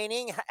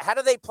entertaining. How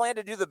do they plan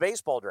to do the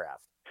baseball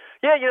draft?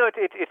 Yeah,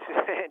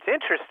 it's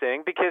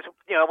interesting because,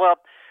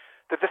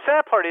 the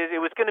sad part is it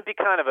was going to be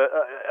kind of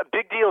a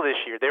big deal this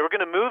year. They were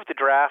going to move the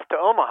draft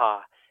to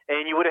Omaha,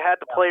 and you would have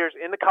had the players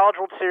in the College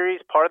World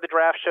Series, part of the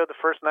draft show the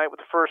first night with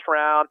the first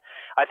round.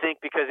 I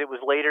think because it was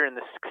later in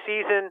the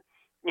season,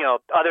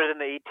 other than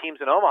the 8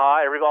 teams in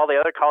Omaha, all the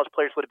other college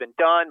players would have been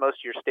done.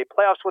 Most of your state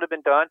playoffs would have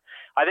been done.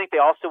 I think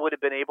they also would have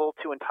been able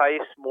to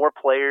entice more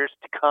players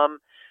to come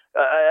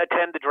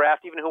attend the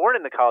draft, even who weren't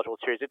in the College World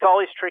Series. It's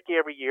always tricky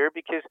every year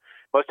because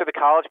most of the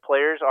college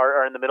players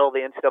are in the middle of the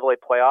NCAA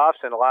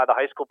playoffs, and a lot of the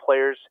high school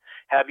players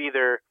have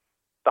either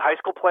the high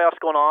school playoffs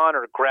going on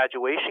or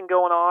graduation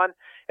going on,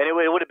 and it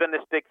would have been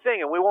this big thing,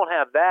 and we won't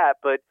have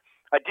that. But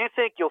I do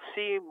think you'll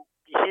see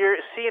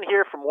and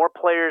hear from more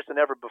players than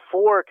ever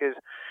before because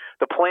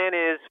the plan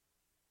is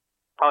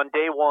on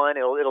day one,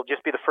 it'll just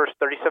be the first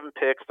 37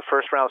 picks, the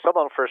first round, some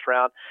on the first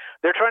round.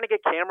 They're trying to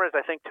get cameras, I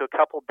think, to a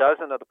couple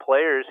dozen of the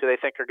players who they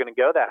think are going to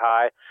go that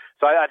high.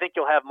 So I think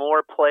you'll have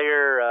more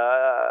player,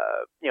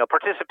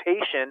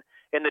 participation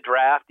in the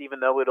draft, even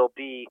though it'll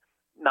be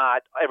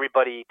not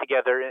everybody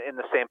together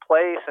in the same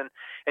place. And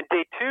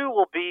day 2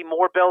 will be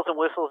more bells and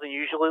whistles than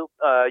usually.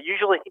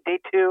 Usually day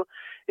 2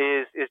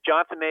 is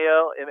Jonathan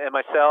Mayo and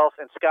myself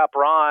and Scott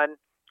Braun,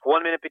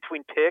 1 minute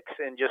between picks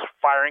and just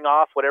firing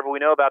off whatever we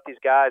know about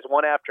these guys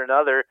one after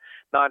another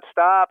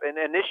nonstop. And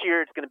this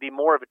year it's going to be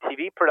more of a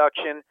TV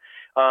production.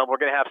 We're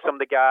going to have some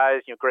of the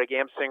guys, Greg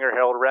Amsinger,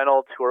 Harold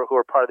Reynolds, who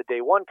are part of the day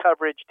 1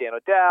 coverage, Dan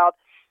O'Dowd,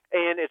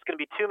 and it's going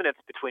to be 2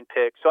 minutes between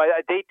picks. So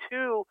day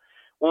 2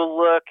 will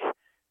look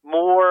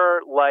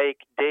more like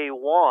day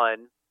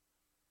 1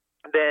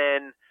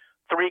 than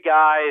 3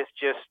 guys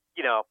just,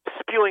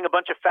 spewing a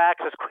bunch of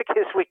facts as quick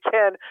as we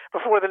can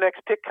before the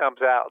next pick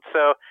comes out.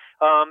 So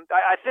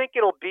I think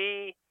it'll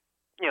be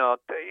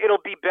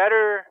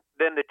better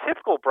than the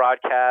typical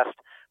broadcast,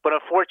 but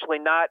unfortunately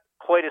not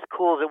quite as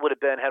cool as it would have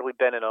been had we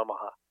been in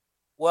Omaha.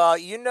 Well,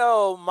 you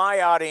know, my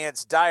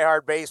audience,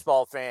 diehard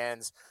baseball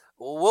fans,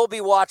 we'll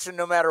be watching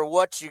no matter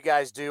what you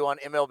guys do on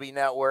MLB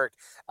Network.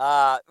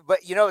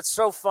 But, you know, it's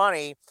so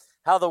funny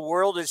how the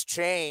world has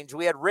changed.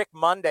 We had Rick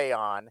Monday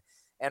on,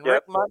 and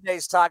Rick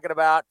Monday's talking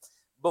about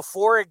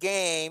before a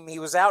game, he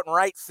was out in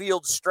right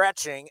field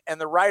stretching, and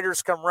the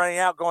writers come running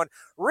out going,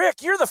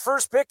 Rick, you're the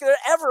first pick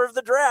ever of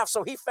the draft.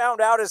 So he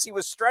found out as he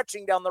was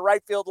stretching down the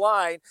right field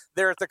line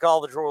there at the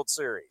College World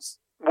Series.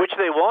 Which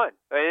they won.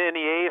 And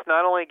the A's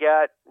not only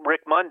got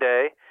Rick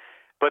Monday,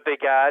 but they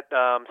got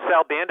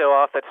Sal Bando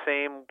off that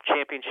same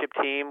championship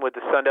team with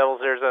the Sun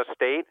Devils, Arizona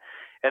State,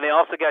 and they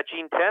also got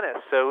Gene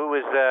Tennis. So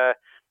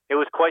it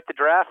was quite the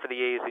draft for the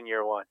A's in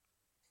year one.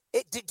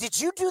 Did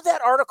you do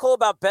that article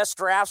about best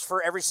drafts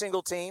for every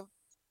single team?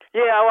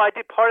 Yeah, well, I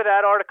did part of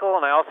that article,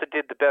 and I also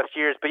did the best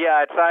years. But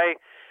yeah,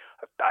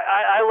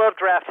 I love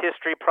draft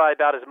history probably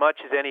about as much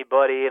as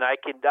anybody, and I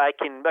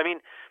mean.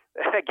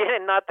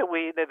 Again, not that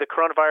the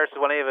coronavirus is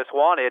what any of us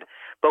wanted,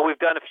 but we've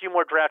done a few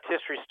more draft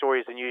history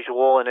stories than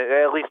usual, and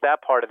at least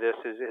that part of this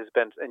has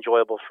been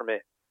enjoyable for me.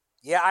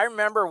 Yeah, I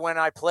remember when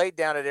I played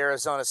down at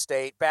Arizona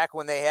State, back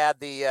when they had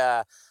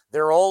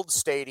their old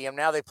stadium.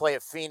 Now they play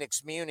at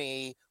Phoenix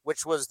Muni,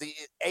 which was the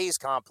A's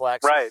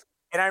complex. Right.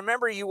 And I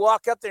remember you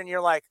walk up there and you're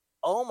like,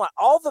 oh my,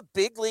 all the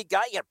big league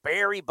guys, you got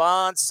Barry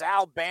Bonds,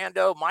 Sal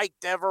Bando, Mike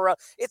Devereaux.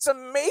 It's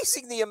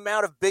amazing the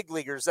amount of big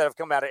leaguers that have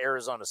come out of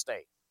Arizona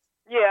State.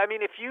 Yeah, I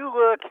mean, if you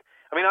look,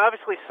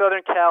 obviously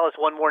Southern Cal has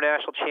won more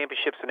national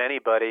championships than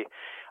anybody.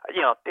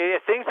 You know,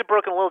 things have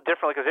broken a little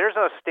differently because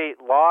Arizona State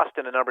lost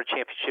in a number of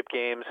championship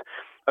games.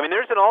 I mean,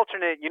 there's an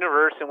alternate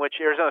universe in which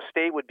Arizona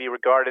State would be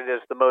regarded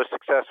as the most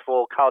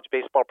successful college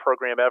baseball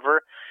program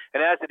ever.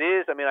 And as it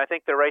is, I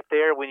think they're right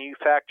there when you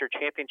factor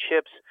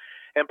championships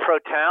and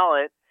pro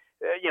talent.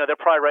 You know, they're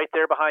probably right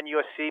there behind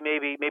USC,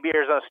 maybe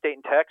Arizona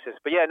State and Texas.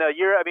 But yeah, no,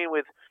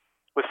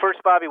 with first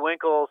Bobby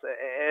Winkles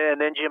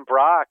and then Jim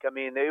Brock, it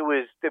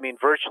was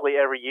virtually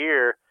every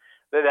year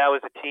that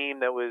was a team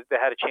that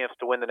had a chance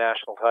to win the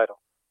national title.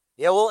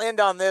 Yeah, we'll end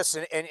on this,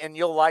 and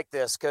you'll like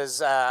this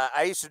because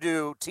I used to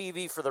do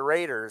TV for the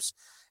Raiders,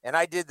 and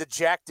I did the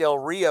Jack Del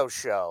Rio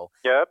show.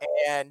 Yep.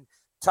 And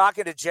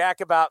talking to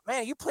Jack about,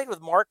 man, you played with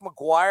Mark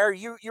McGwire.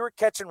 You were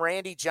catching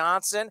Randy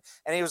Johnson,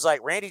 and he was like,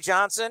 Randy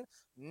Johnson,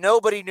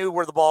 nobody knew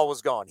where the ball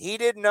was going. He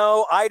didn't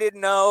know. I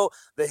didn't know.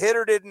 The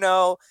hitter didn't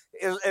know.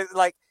 It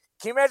like,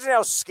 can you imagine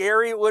how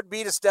scary it would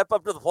be to step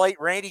up to the plate,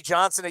 Randy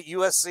Johnson at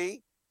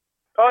USC?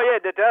 Oh yeah,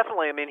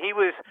 definitely.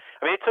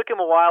 It took him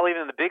a while,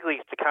 even in the big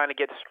leagues, to kind of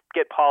get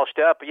polished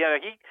up. But yeah,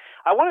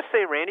 I want to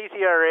say Randy's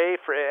ERA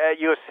at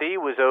USC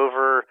was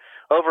over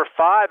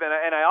 5,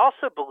 and I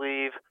also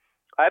believe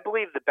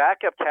the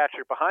backup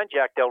catcher behind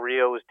Jack Del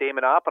Rio was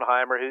Damon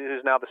Oppenheimer,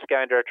 who's now the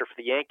scouting director for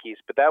the Yankees.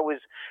 But that was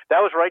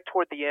right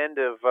toward the end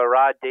of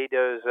Rod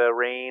Dedeaux's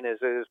reign as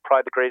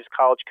probably the greatest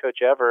college coach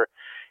ever.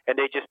 And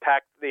they just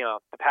packed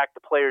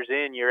the players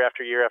in year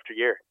after year after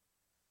year.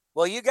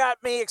 Well, you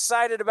got me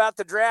excited about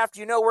the draft.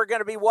 You know we're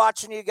going to be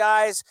watching you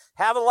guys.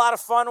 Have a lot of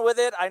fun with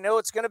it. I know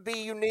it's going to be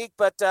unique,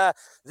 but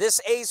this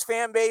A's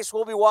fan base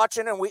will be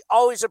watching, and we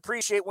always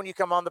appreciate when you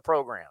come on the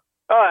program.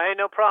 Oh, hey,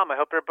 no problem. I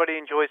hope everybody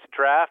enjoys the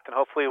draft, and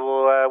hopefully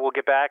we'll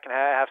get back and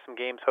have some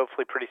games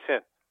hopefully pretty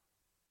soon.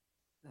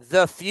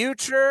 The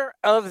future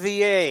of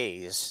the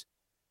A's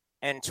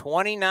and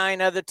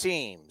 29 other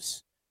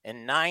teams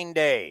in 9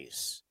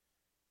 days.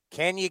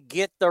 Can you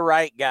get the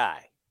right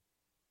guy?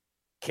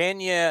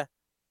 Can you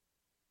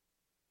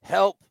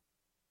help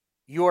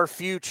your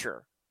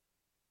future?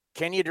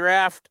 Can you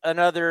draft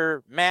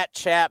another Matt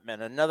Chapman,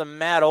 another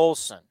Matt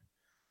Olson?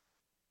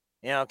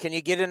 Can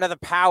you get another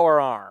power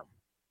arm?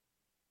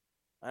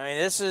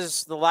 This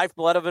is the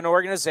lifeblood of an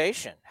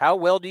organization. How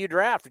well do you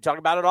draft? We talk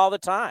about it all the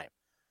time.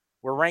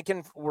 We're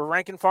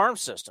ranking farm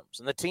systems,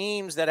 and the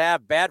teams that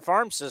have bad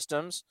farm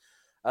systems,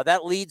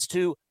 that leads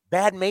to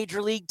bad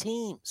major league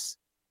teams.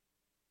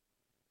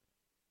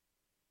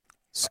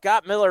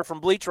 Scott Miller from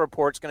Bleacher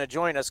Report is going to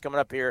join us coming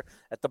up here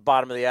at the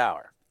bottom of the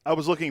hour. I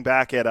was looking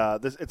back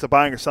at this. It's a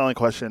buying or selling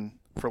question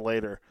for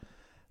later,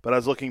 but I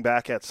was looking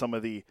back at some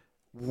of the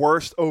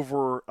worst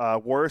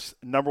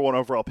number one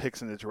overall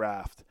picks in the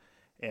draft,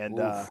 and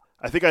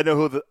I think I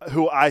know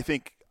who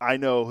I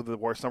know the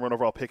worst number one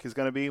overall pick is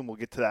going to be, and we'll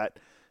get to that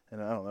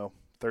in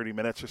 30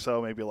 minutes or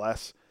so, maybe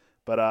less.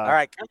 But all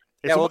right,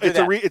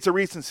 it's a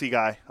recency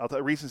guy.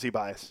 Recency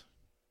bias.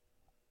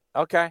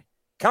 Okay,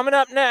 coming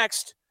up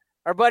next.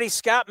 Our buddy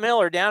Scott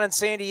Miller down in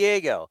San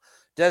Diego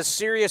does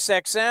Sirius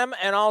XM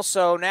and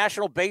also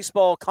national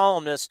baseball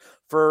columnist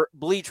for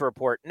Bleacher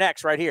Report.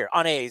 Next, right here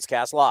on A's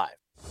Cast Live.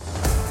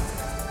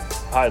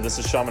 Hi, this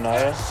is Sean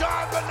Manaea.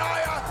 Sean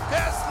Manaea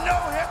has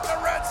no-hit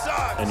the Red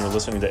Sox. And you're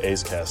listening to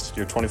A's Cast,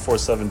 your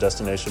 24/7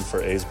 destination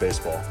for A's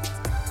baseball.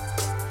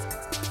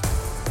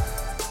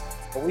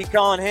 Are we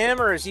calling him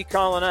or is he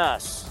calling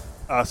us?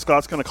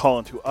 Scott's going to call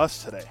into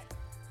us today.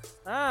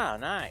 Ah,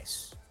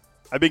 nice.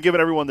 I've been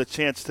giving everyone the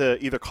chance to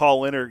either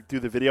call in or do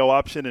the video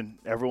option, and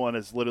everyone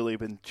has literally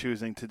been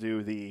choosing to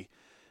do the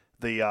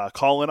the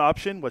call-in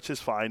option, which is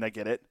fine. I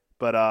get it.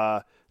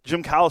 But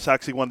Jim Callis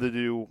actually wanted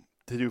to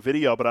do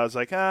video, but I was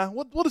like,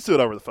 we'll just do it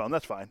over the phone.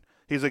 That's fine.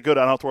 He's like, good.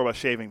 I don't have to worry about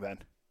shaving then.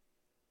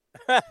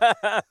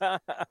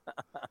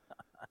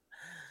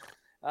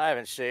 I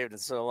haven't shaved in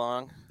so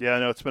long. Yeah,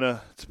 no,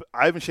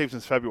 I haven't shaved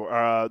since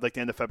February, like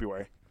the end of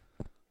February.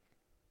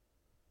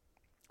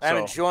 I'm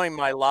enjoying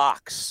my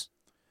locks.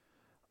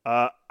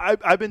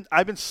 I've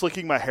been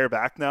slicking my hair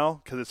back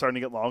now because it's starting to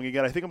get long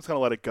again. I think I'm just gonna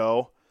let it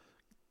go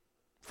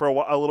for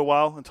a little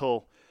while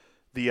until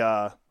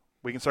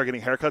we can start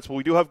getting haircuts. But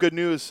we do have good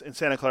news in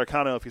Santa Clara County.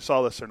 I don't know if you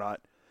saw this or not,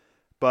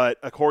 but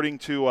according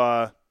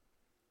to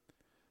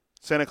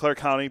Santa Clara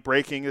County,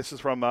 breaking. This is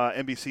from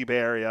NBC Bay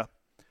Area.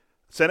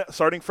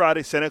 Starting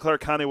Friday, Santa Clara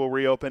County will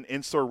reopen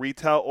in-store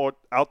retail or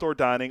outdoor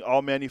dining,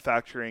 all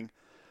manufacturing,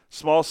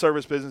 small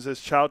service businesses,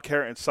 child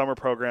care, and summer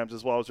programs,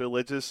 as well as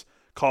religious,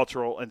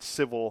 cultural, and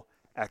civil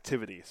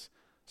activities.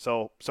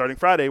 So starting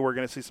Friday, we're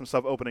going to see some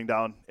stuff opening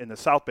down in the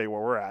South Bay where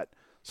we're at.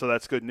 So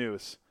that's good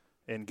news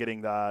in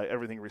getting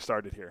everything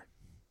restarted here.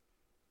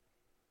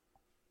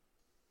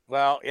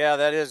 Well, yeah,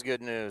 that is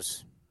good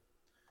news.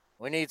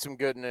 We need some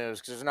good news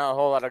because there's not a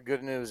whole lot of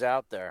good news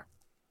out there.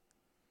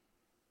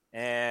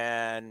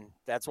 And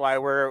that's why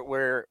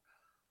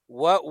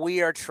what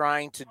we are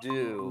trying to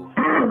do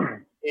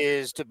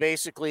is to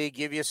basically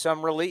give you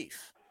some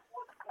relief.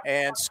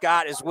 And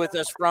Scott is with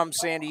us from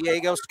San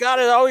Diego. Scott,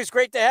 it's always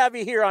great to have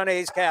you here on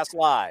A's Cast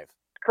Live.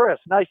 Chris,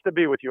 nice to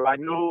be with you. I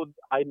know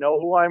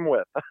who I'm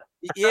with.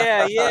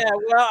 Yeah.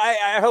 Well,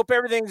 I hope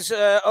everything's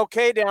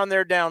okay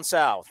down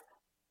south.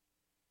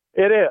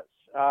 It is.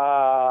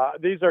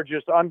 These are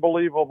just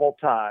unbelievable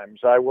times.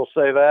 I will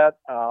say that.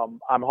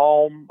 I'm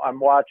home. I'm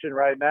watching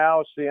right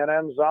now.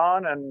 CNN's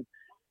on, and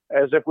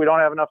as if we don't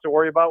have enough to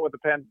worry about with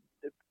the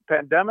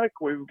pandemic,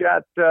 we've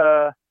got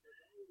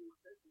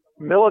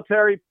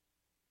military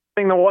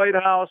in the White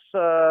House,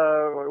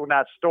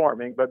 not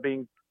storming, but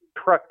being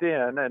trucked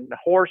in, and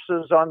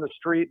horses on the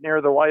street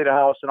near the White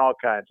House, and all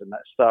kinds of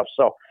that stuff.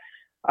 So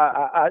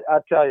I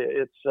tell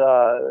you,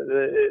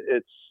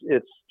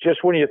 it's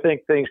just when you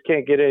think things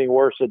can't get any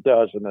worse, it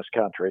does in this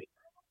country.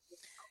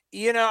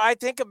 You know, I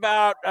think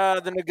about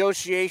the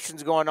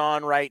negotiations going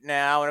on right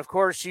now. And, of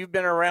course, you've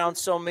been around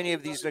so many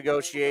of these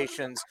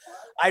negotiations.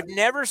 I've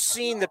never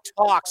seen the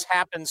talks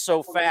happen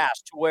so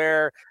fast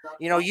where,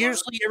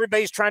 usually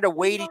everybody's trying to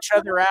wait each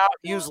other out,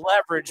 use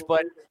leverage.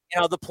 But,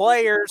 the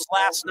players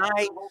last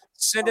night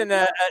sending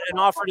an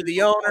offer to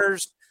the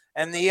owners,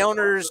 and the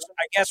owners,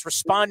 I guess,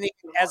 responding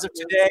as of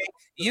today.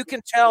 You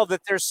can tell that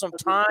there's some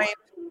time,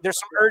 there's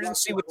some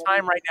urgency with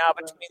time right now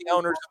between the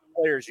owners and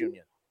the players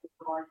union.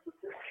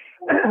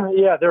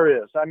 Yeah,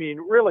 there is. I mean,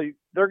 really,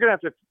 they're going to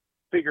have to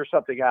figure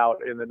something out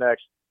in the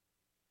next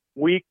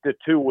week to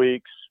 2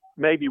 weeks,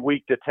 maybe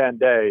week to 10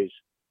 days,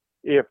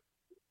 if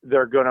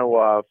they're going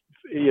to,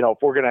 if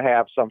we're going to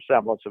have some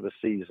semblance of a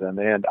season.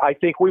 And I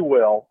think we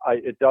will.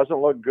 It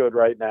doesn't look good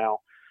right now,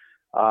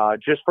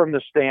 just from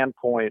the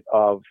standpoint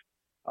of,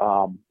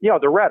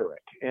 the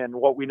rhetoric and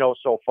what we know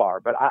so far.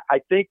 But I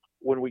think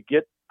when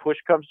push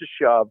comes to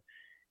shove,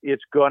 there's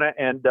going to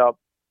end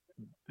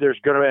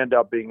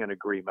up being an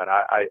agreement.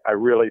 I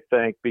really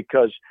think,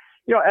 because,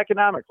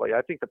 economically,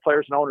 I think the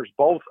players and owners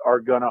both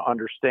are going to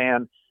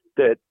understand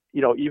that,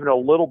 even a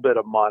little bit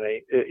of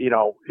money,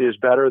 is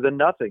better than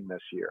nothing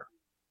this year.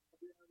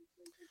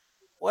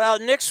 Well,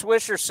 Nick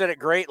Swisher said it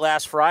great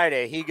last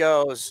Friday. He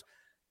goes,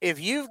 if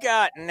you've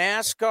got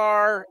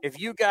NASCAR, if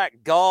you've got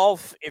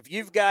golf, if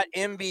you've got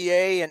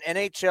NBA and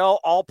NHL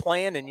all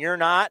playing and you're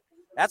not,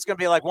 that's going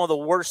to be like one of the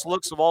worst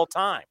looks of all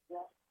time.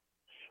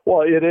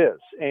 Well, it is.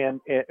 And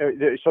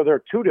so there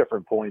are two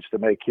different points to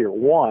make here.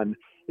 One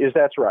is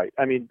that's right.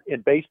 I mean,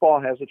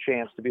 baseball has a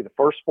chance to be the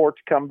first sport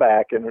to come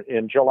back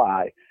in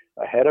July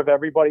ahead of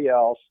everybody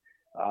else,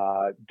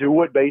 do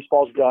what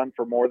baseball's done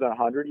for more than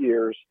 100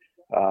 years,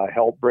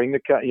 help bring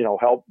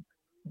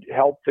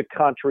help the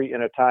country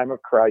in a time of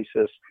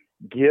crisis,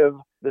 give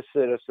the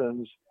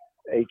citizens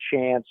a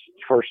chance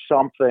for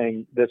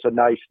something that's a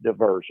nice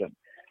diversion.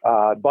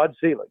 Bud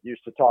Selig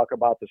used to talk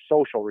about the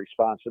social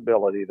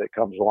responsibility that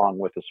comes along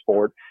with the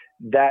sport.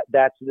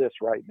 That's this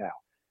right now.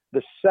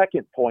 The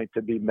second point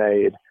to be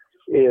made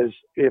is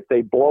if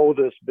they blow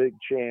this big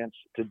chance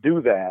to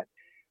do that,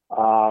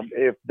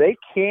 if they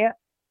can't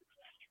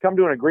come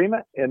to an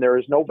agreement and there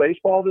is no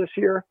baseball this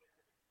year,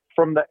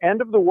 from the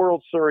end of the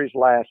World Series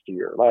last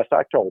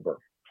October,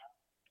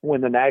 when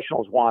the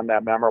Nationals won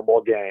that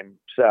memorable Game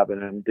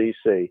 7 in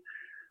D.C.,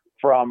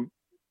 from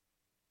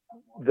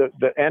the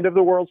end of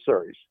the World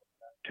Series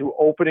to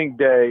opening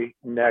day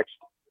next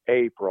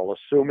April,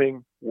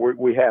 assuming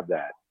we have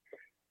that,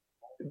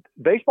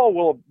 baseball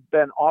will have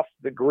been off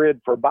the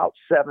grid for about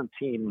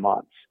 17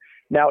 months.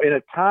 Now, in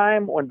a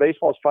time when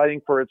baseball is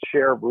fighting for its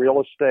share of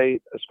real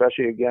estate,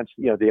 especially against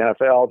the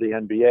NFL, the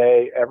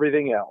NBA,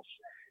 everything else,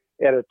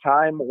 at a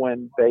time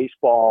when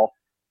baseball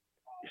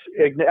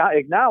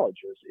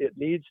acknowledges it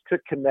needs to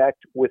connect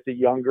with the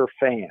younger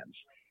fans,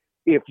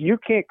 if you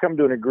can't come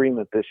to an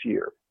agreement this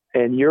year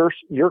and you're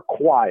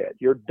quiet,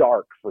 you're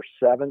dark for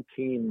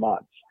 17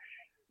 months,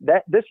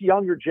 that this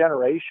younger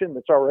generation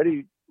that's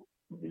already,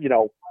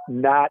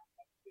 not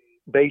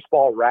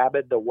baseball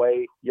rabid the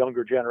way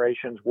younger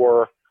generations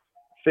were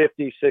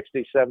 50,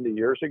 60, 70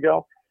 years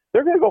ago,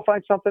 they're going to go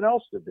find something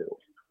else to do.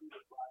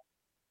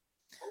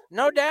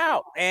 No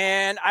doubt.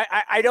 And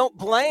I don't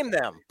blame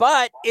them.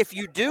 But if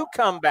you do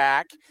come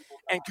back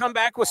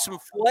with some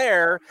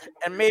flair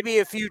and maybe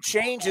a few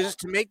changes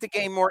to make the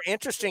game more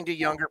interesting to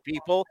younger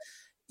people,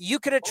 you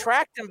could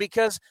attract them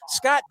because,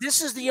 Scott,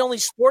 this is the only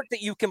sport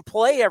that you can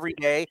play every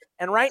day.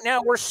 And right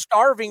now we're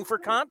starving for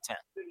content.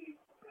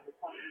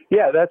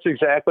 Yeah, that's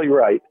exactly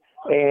right.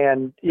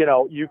 And,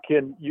 you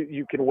can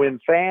win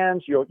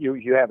fans.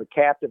 You have a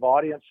captive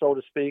audience, so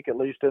to speak, at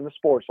least in the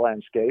sports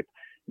landscape.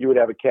 You would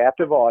have a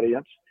captive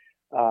audience.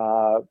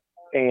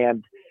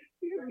 And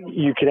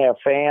you can have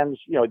fans,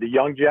 the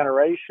young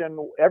generation,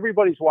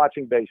 everybody's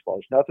watching baseball.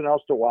 There's nothing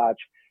else to watch.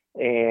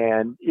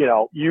 And,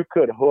 you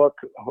could hook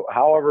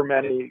however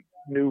many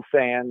new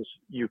fans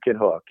you can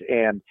hook.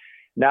 And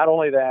not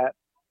only that,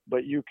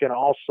 but you can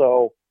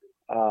also,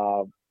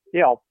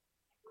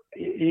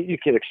 you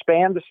can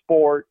expand the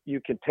sport.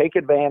 You can take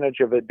advantage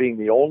of it being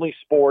the only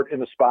sport in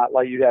the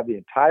spotlight. You have the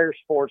entire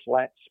sports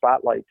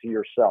spotlight to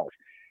yourself.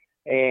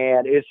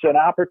 And it's an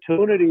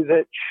opportunity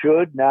that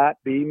should not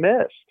be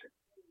missed.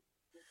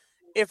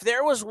 If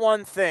there was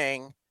one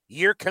thing,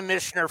 you're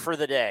commissioner for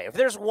the day, if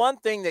there's one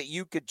thing that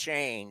you could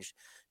change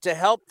to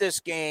help this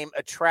game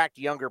attract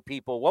younger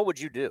people, what would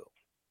you do?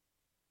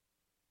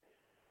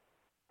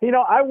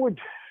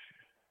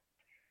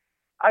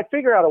 I'd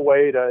figure out a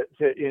way to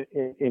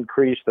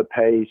increase the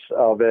pace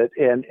of it.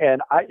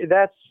 And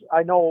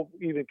I know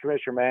even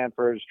Commissioner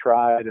Manfred has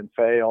tried and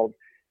failed.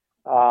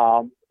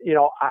 I'll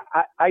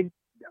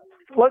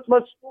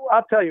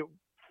tell you,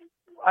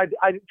 I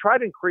try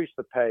to increase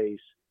the pace.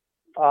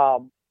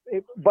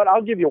 But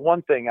I'll give you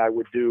one thing I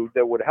would do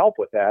that would help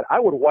with that. I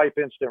would wipe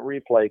instant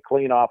replay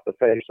clean off the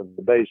face of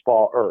the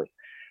baseball earth.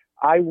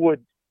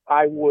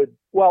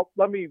 Well,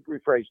 let me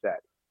rephrase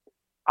that.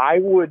 I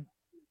would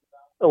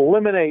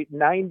eliminate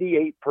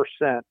 98%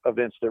 of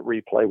instant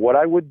replay. What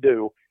I would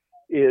do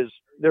is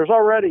there's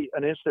already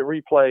an instant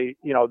replay,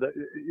 the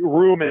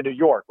room in New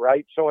York,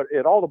 right? So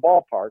at all the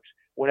ballparks,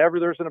 whenever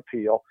there's an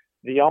appeal,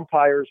 the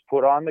umpires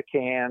put on the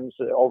cans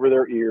over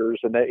their ears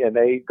and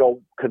they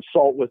go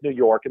consult with New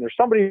York, and there's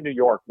somebody in New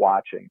York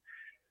watching.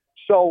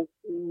 So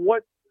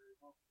what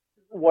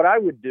I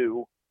would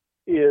do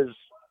is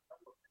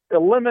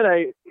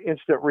eliminate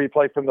instant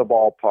replay from the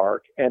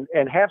ballpark and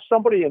have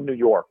somebody in New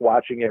York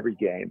watching every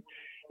game.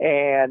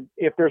 And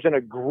if there's an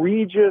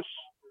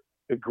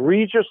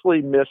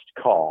egregiously missed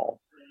call,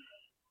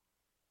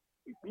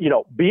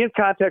 be in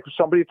contact with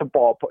somebody at the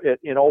ball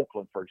in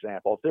Oakland, for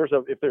example.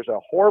 If there's a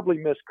horribly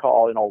missed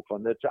call in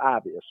Oakland that's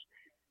obvious,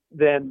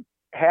 then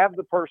have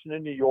the person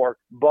in New York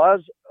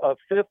buzz a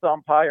fifth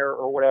umpire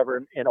or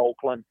whatever in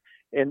Oakland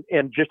and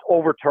just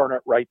overturn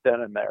it right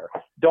then and there.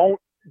 Don't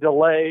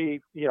delay,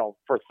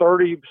 for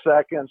 30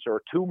 seconds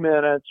or 2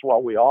 minutes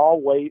while we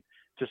all wait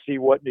to see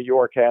what New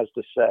York has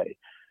to say.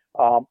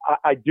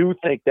 I do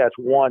think that's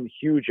one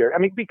huge area. I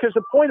mean, because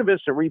the point of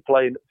instant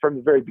replay from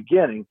the very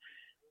beginning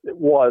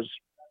was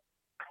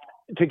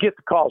to get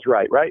the calls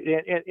right?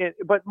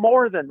 But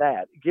more than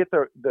that, get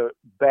the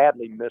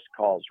badly missed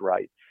calls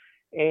right.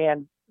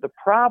 And the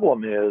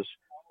problem is,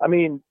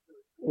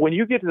 when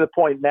you get to the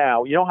point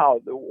now, how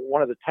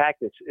one of the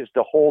tactics is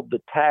to hold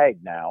the tag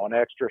now an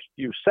extra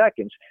few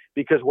seconds,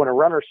 because when a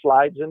runner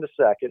slides into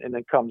second and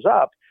then comes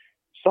up,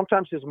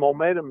 sometimes his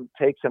momentum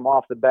takes him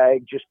off the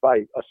bag just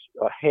by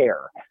a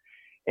hair.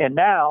 And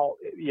now,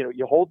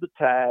 you hold the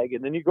tag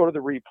and then you go to the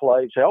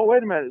replay and say, oh,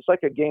 wait a minute, it's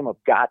like a game of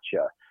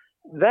gotcha.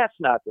 That's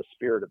not the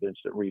spirit of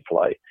instant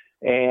replay.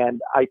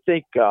 And I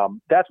think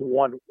that's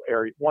one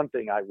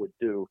thing I would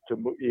do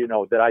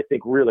that I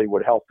think really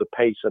would help the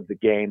pace of the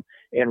game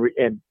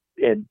and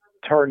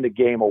turn the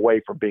game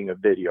away from being a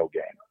video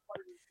game.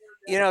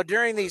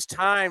 During these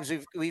times,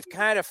 we've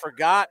kind of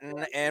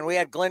forgotten, and we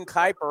had Glenn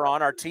Kuiper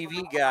on, our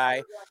TV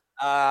guy,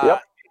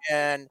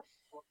 and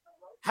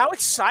how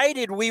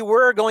excited we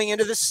were going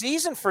into the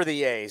season for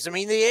the A's.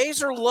 The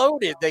A's are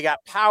loaded. They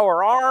got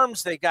power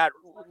arms. They got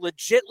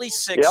legitly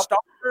six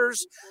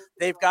starters.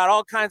 They've got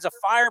all kinds of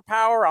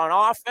firepower on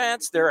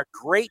offense. They're a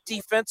great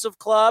defensive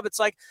club. It's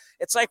like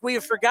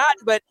we've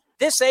forgotten, but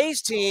this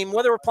A's team,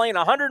 whether we're playing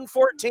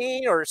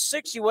 114 or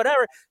 60,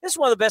 whatever, this is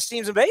one of the best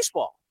teams in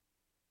baseball.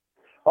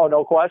 Oh,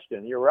 no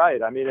question. You're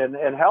right.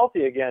 And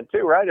healthy again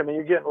too, right?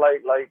 You're getting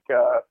like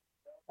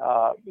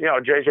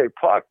JJ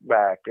Puck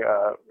back,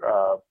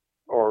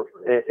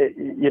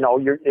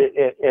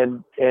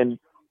 and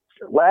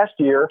last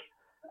year,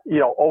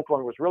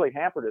 Oakland was really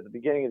hampered at the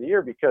beginning of the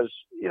year because,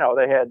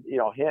 they had,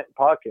 Hint,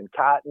 Puck, and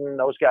Cotton.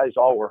 Those guys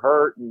all were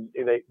hurt, and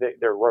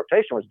their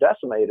rotation was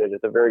decimated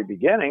at the very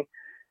beginning.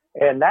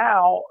 And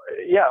now,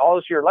 all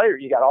this year later,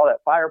 you got all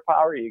that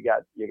firepower, you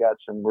got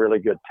some really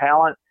good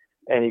talent,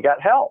 and you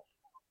got health.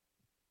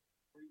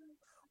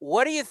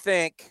 What do you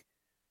think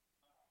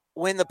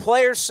when the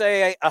players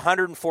say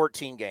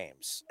 114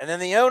 games and then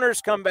the owners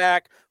come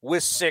back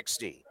with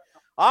 60?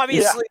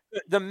 Obviously,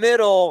 the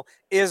middle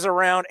is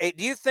around 8.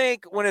 Do you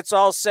think when it's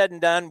all said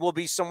and done, we'll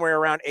be somewhere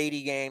around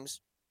 80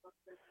 games?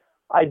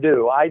 I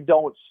do. I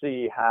don't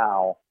see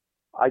how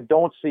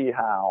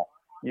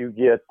you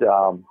get,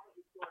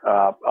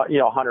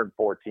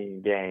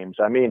 114 games.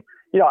 I mean,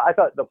 I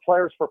thought the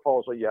players'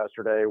 proposal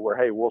yesterday were,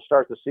 hey, we'll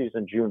start the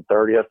season June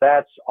 30th.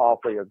 That's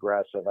awfully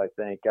aggressive, I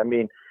think. I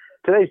mean,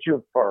 today's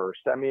June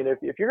 1st. I mean,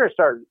 if you're going to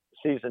start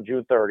season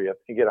June 30th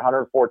and get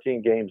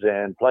 114 games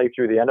in, play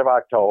through the end of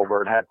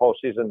October and have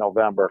postseason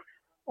November,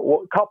 a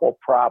couple of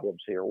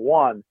problems here.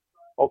 One,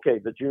 okay,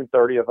 the June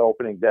 30th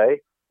opening day,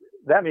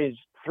 that means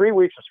 3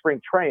 weeks of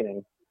spring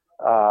training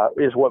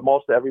is what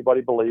most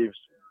everybody believes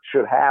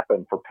should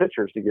happen for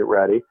pitchers to get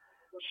ready.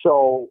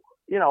 So,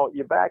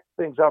 you back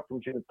things up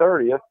from June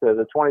 30th to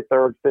the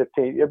 23rd,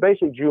 15th,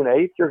 basically June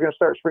 8th, you're going to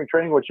start spring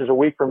training, which is a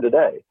week from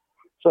today.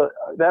 So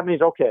that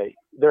means, okay,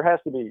 there has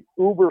to be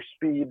uber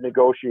speed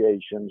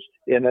negotiations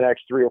in the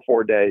next 3 or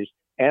 4 days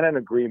and an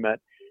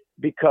agreement,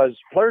 because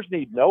players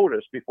need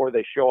notice before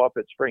they show up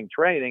at spring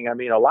training. I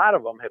mean, a lot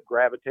of them have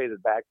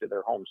gravitated back to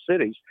their home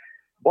cities,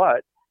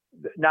 but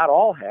not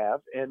all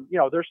have. And,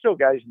 there's still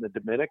guys in the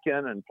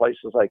Dominican and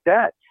places like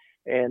that.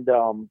 And,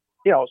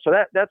 so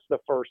that's the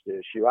first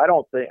issue. I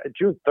don't think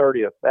June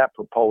 30th, that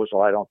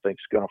proposal, I don't think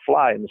is going to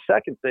fly. And the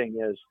second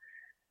thing is,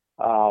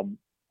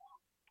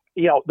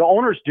 the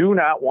owners do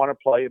not want to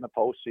play in the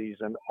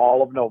postseason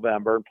all of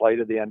November and play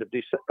to the end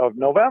of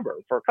November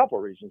for a couple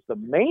of reasons. The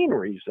main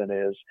reason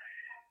is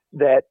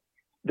that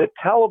the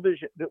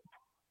television,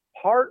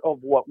 part of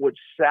what would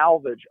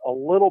salvage a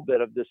little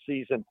bit of the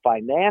season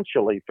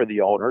financially for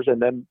the owners,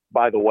 and then,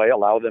 by the way,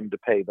 allow them to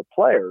pay the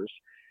players,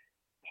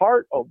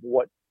 part of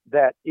what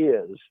that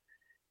is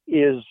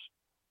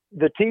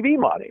the TV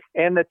money.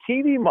 And the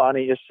TV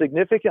money is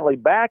significantly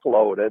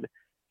backloaded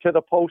to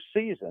the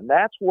postseason.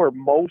 That's where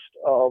most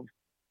of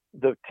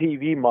the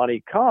TV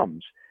money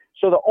comes.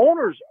 So the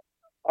owners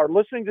are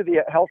listening to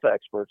the health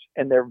experts,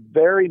 and they're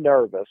very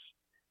nervous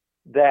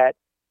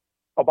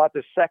about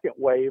the second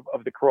wave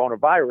of the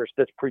coronavirus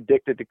that's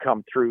predicted to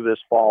come through this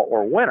fall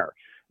or winter.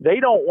 They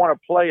don't want to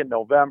play in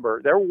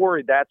November. They're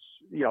worried that's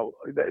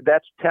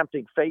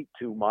tempting fate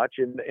too much,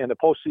 and the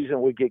postseason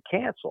would get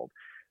canceled.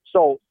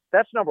 So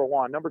that's number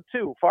one. Number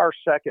two, far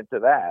second to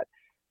that,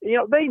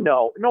 they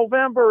know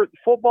November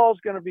football is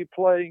going to be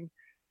playing,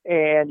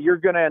 and you're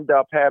going to end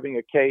up having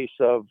a case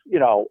of,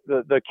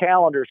 the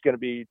calendar is going to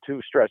be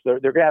too stressed. They're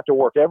going to have to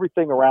work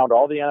everything around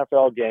all the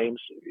NFL games,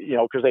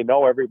 because they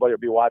know everybody will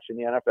be watching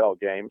the NFL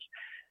games.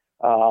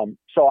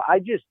 So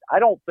I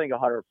don't think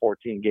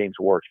 114 games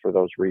works for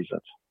those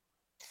reasons.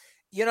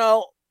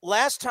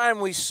 Last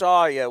time we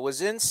saw you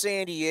was in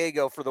San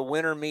Diego for the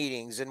winter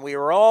meetings, and we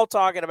were all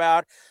talking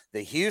about the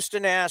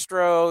Houston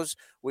Astros.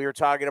 We were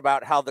talking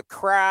about how the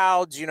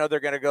crowds, they're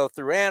going to go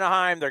through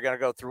Anaheim, they're going to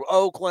go through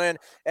Oakland,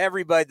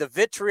 everybody, the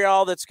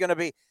vitriol that's going to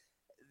be.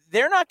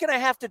 They're not going to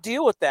have to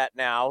deal with that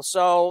now.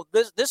 So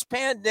this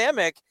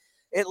pandemic,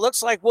 it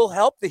looks like will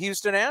help the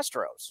Houston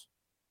Astros.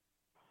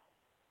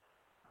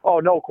 Oh,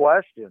 no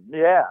question.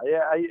 Yeah,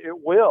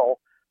 it will.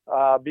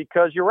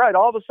 Because you're right.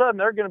 All of a sudden,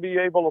 they're going to be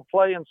able to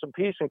play in some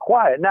peace and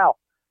quiet. Now,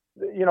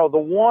 the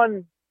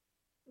one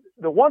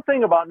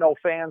thing about no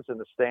fans in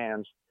the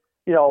stands,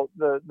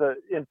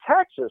 in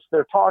Texas,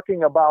 they're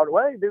talking about,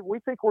 we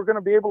think we're going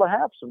to be able to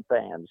have some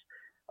fans,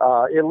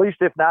 at least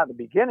if not in the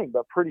beginning,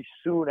 but pretty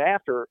soon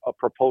after a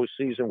proposed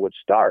season would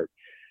start.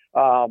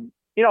 So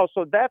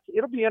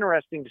it'll be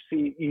interesting to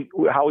see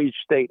how each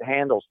state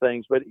handles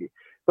things.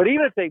 But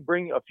even if they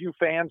bring a few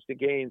fans to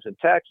games in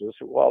Texas,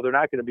 well, they're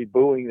not going to be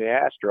booing the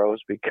Astros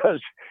because,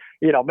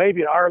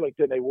 maybe in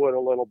Arlington they would a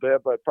little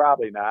bit, but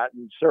probably not.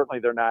 And certainly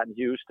they're not in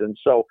Houston.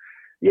 So,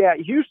 yeah,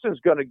 Houston's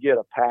going to get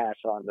a pass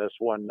on this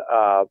one.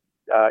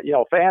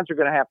 Fans are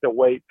going to have to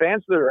wait.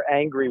 Fans that are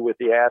angry with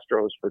the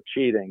Astros for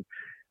cheating,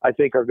 I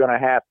think, are going to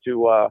have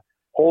to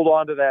hold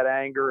on to that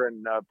anger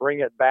and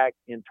bring it back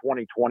in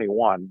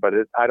 2021. But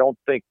I don't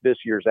think this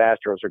year's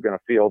Astros are going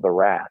to feel the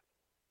wrath.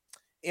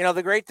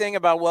 The great thing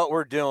about what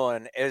we're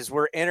doing is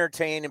we're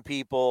entertaining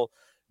people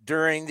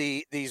during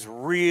these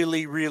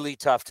really, really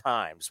tough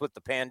times with the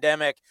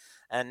pandemic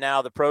and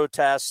now the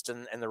protests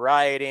and the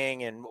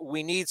rioting, and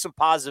we need some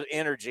positive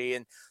energy,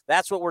 and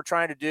that's what we're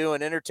trying to do,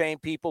 and entertain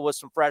people with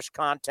some fresh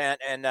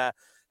content. And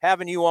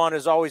having you on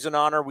is always an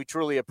honor. We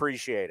truly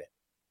appreciate it.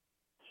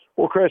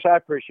 Well, Chris, I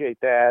appreciate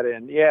that.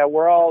 And yeah,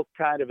 we're all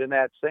kind of in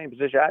that same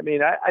position. I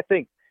mean, I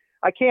think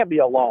I can't be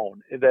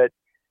alone that,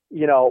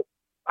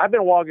 I've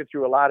been walking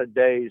through a lot of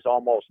days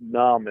almost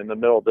numb in the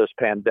middle of this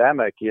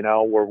pandemic,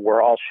 where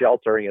we're all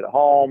sheltering at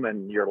home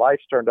and your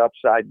life's turned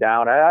upside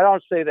down. I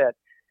don't say that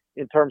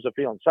in terms of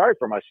feeling sorry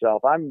for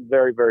myself. I'm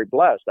very, very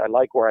blessed. I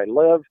like where I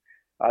live.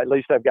 At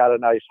least I've got a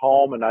nice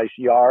home, a nice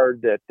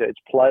yard that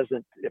it's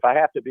pleasant. If I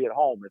have to be at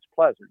home, it's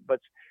pleasant. But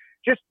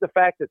just the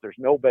fact that there's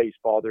no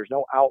baseball, there's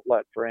no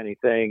outlet for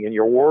anything, and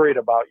you're worried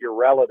about your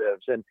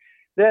relatives. And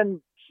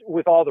then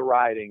with all the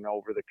rioting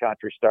over the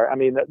country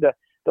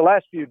the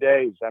last few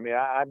days,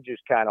 I'm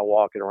just kind of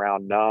walking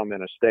around numb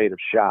in a state of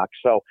shock.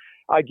 So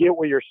I get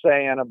what you're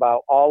saying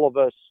about all of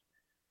us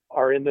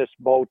are in this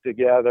boat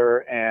together,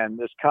 and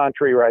this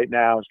country right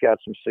now has got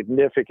some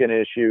significant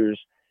issues.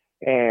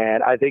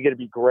 And I think it'd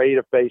be great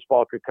if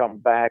baseball could come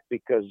back,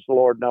 because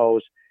Lord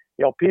knows,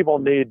 people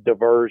need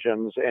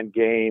diversions and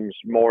games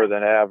more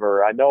than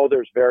ever. I know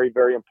there's very,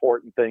 very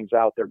important things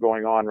out there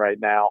going on right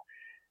now.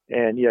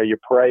 And, you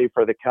pray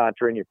for the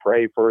country and you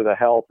pray for the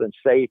health and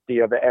safety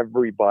of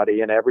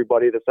everybody and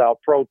everybody that's out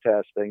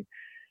protesting.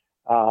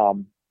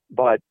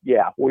 But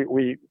yeah,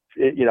 even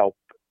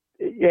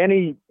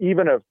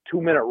a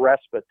 2-minute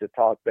respite to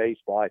talk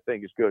baseball, I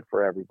think is good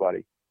for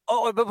everybody.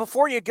 Oh, but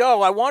before you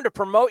go, I wanted to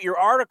promote your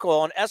article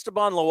on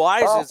Esteban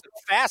Loaiza. Oh. It's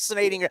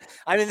fascinating.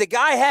 I mean, the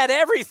guy had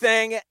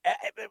everything.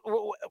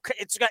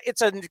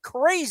 It's a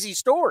crazy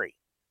story.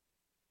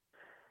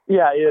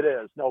 Yeah, it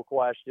is, no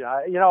question.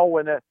 I've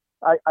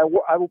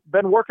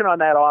been working on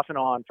that off and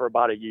on for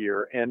about a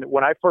year, and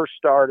when I first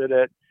started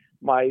it,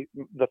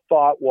 the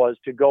thought was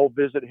to go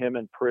visit him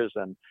in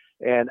prison.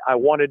 And I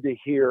wanted to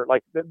hear,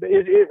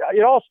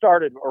 it all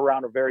started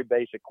around a very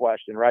basic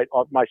question, right?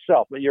 Of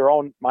myself,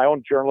 my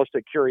own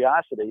journalistic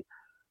curiosity.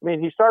 I mean,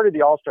 he started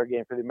the All-Star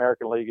game for the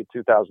American League in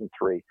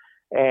 2003.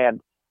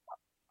 And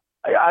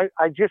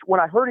I just, when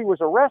I heard he was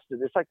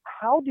arrested, it's like,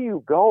 how do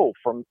you go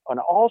from an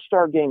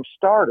All-Star game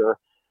starter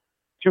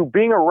to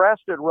being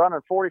arrested running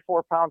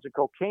 44 pounds of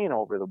cocaine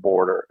over the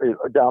border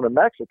down in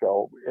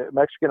Mexico,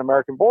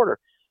 Mexican-American border?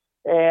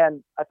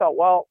 And I thought,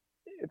 well,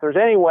 if there's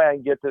any way I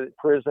can get to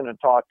prison and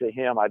talk to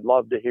him, I'd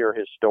love to hear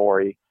his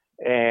story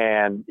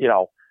and,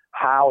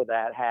 how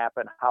that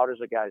happened. How does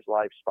a guy's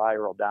life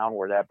spiral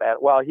downward that bad?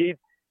 Well, he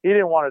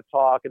didn't want to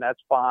talk, and that's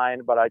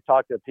fine. But I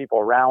talked to people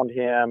around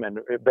him and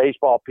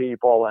baseball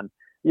people. And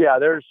yeah,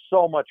 there's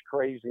so much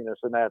craziness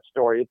in that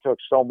story. It took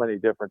so many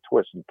different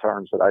twists and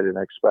turns that I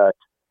didn't expect.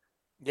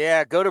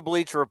 Yeah, go to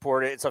Bleacher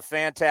Report. It's a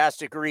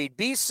fantastic read.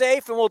 Be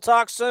safe, and we'll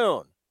talk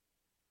soon.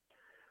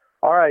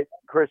 All right,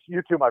 Chris,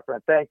 you too, my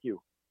friend. Thank you.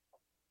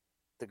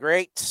 The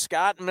great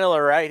Scott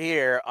Miller right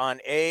here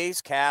on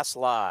A's Cast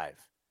Live.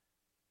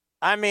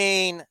 I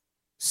mean,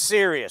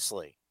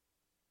 seriously,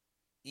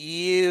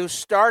 you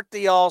start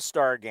the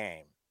All-Star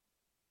game.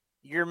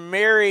 You're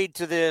married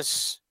to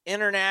this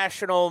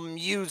international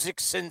music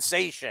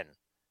sensation.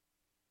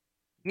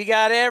 You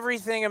got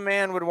everything a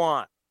man would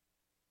want.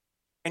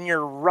 And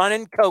you're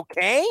running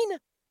cocaine?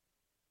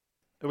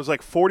 It was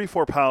like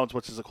 44 pounds,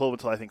 which is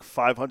equivalent to, I think,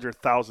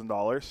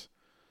 $500,000.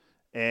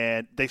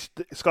 And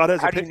Scott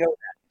has How do you know that?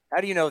 How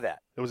do you know that?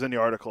 It was in the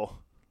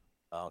article.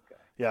 Okay.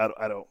 Yeah,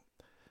 I don't.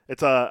 It's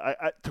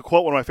to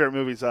quote one of my favorite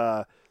movies,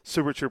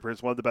 Super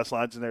Troopers. One of the best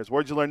lines in there is,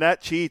 "Where'd you learn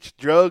that, Cheech?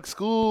 Drug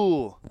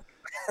school."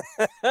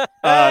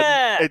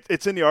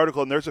 It's in the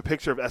article, and there's a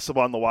picture of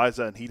Esteban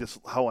Loaiza, and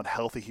how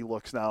unhealthy he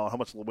looks now, and how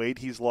much weight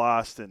he's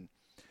lost, and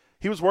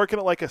he was working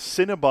at like a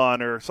Cinnabon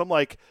or some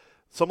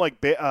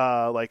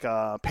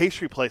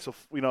pastry place,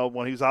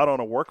 when he was out on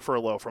a work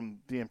furlough from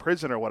being in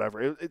prison or whatever.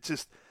 It's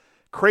just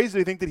crazy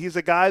to think that he's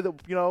a guy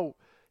that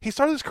he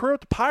started his career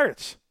with the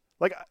Pirates.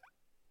 Like,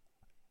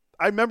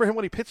 I remember him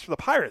when he pitched for the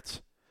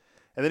Pirates.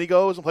 And then he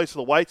goes and plays for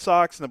the White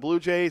Sox and the Blue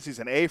Jays. He's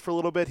an A for a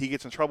little bit. He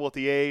gets in trouble with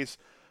the A's.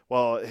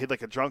 Well, he had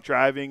like a drunk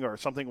driving or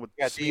something with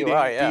speeding.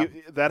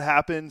 DUI. That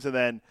happens, and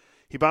then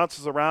he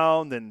bounces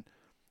around, and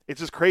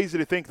it's just crazy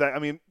to think that. I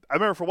mean, I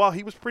remember for a while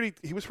he was pretty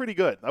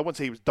good. I wouldn't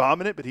say he was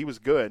dominant, but he was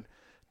good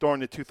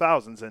during the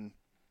 2000s. And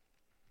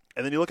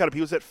then you look at him,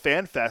 he was at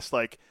FanFest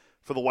like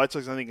for the White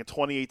Sox, I think in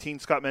 2018.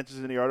 Scott mentions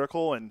in the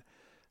article, and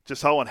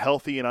just how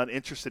unhealthy and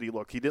uninterested he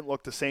looked. He didn't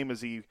look the same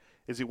as he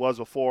was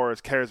before, as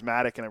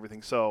charismatic and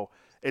everything. So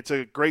it's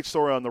a great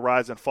story on the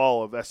rise and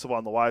fall of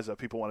Esteban Loaiza.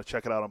 People want to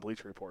check it out on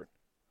Bleacher Report.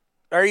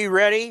 Are you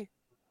ready?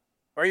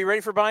 Are you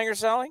ready for buying or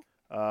selling?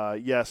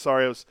 Yeah,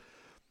 sorry. I was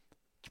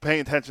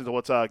paying attention to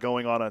what's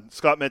going on.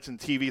 Scott mentioned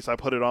TV, so I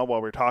put it on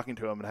while we were talking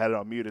to him and had it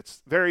on mute.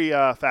 It's very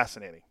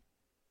fascinating.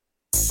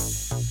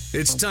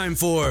 It's time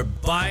for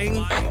buying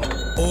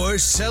or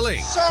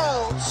selling.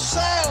 Sell.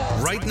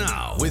 Right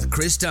now with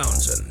Chris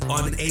Townsend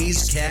on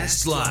A's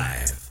Cast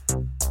Live.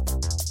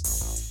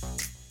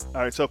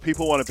 All right, so if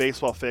people want a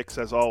baseball fix,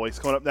 as always,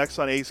 coming up next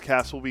on A's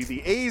Cast will be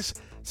the A's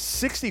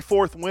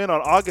 64th win on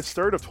August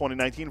 3rd of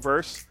 2019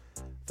 versus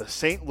the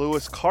St.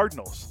 Louis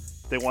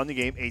Cardinals. They won the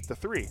game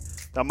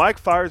 8-3. Now, Mike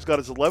Fiers got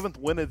his 11th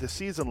win of the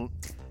season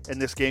in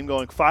this game,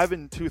 going 5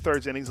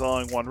 2/3 innings,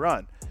 allowing 1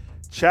 run.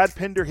 Chad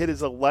Pinder hit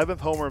his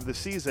 11th homer of the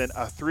season,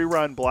 a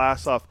 3-run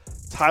blast off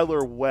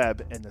Tyler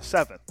Webb in the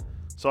 7th.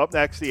 So up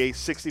next, the A's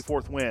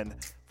 64th win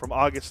from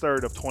August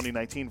 3rd of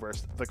 2019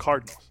 versus the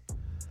Cardinals.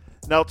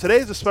 Now, today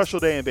is a special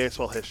day in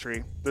baseball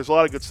history. There's a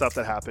lot of good stuff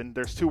that happened.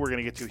 There's 2 we're going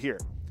to get to here,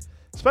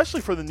 especially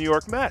for the New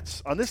York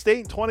Mets. On this date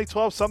in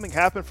 2012, something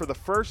happened for the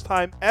first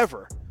time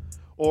ever,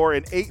 or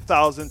in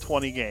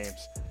 8,020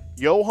 games.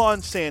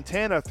 Johan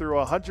Santana threw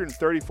a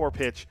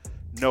 134-pitch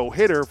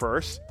no-hitter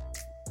versus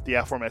the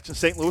aforementioned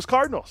St. Louis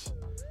Cardinals.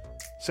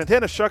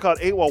 Santana struck out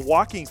 8 while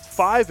walking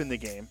 5 in the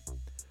game.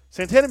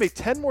 Santana made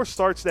 10 more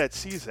starts that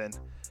season,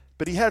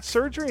 but he had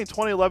surgery in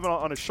 2011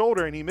 on his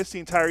shoulder, and he missed the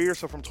entire year.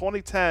 So from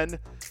 2010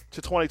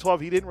 to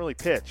 2012, he didn't really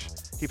pitch.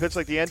 He pitched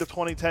like the end of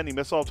 2010. He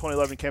missed all of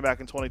 2011. Came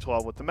back in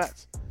 2012 with the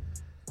Mets.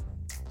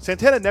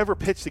 Santana never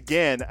pitched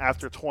again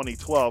after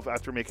 2012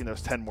 after making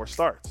those 10 more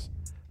starts.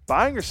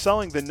 Buying or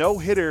selling, the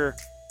no-hitter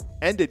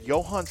ended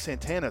Johan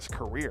Santana's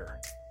career.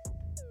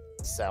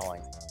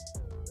 Selling.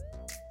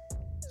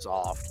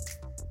 Soft.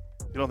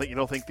 You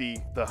don't think the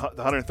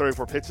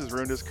 134 pitches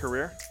ruined his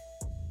career?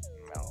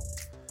 No.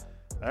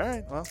 All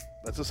right, well,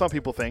 that's what some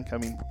people think. I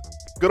mean,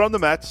 good on the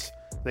Mets.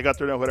 They got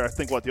their no-hitter. I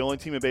think, the only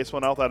team in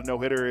baseball now without a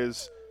no-hitter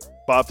is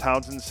Bob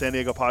Townsend's San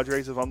Diego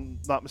Padres, if I'm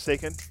not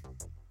mistaken.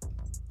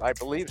 I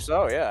believe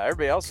so, yeah.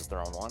 Everybody else is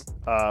throwing one.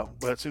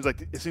 But it seems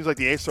like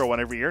the A's throw one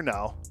every year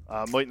now.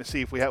 I'm waiting to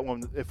see if we have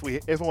one, if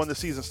when the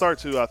season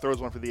starts, who throws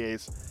one for the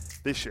A's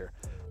this year.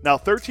 Now,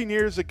 13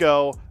 years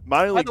ago,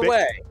 minor league. By the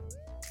way,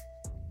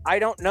 I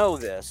don't know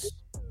this.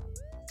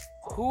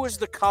 Who is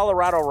the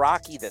Colorado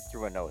Rocky that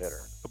threw a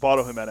no-hitter?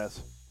 Ubaldo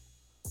Jimenez.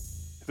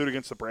 He threw it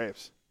against the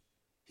Braves.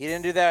 He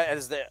didn't do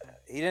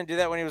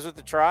that when he was with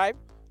the Tribe?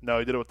 No,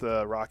 he did it with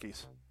the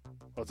Rockies.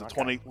 Was it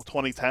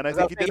 2010? I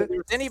think he did it. If there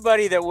was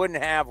anybody that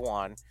wouldn't have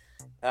one,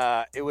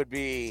 it would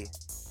be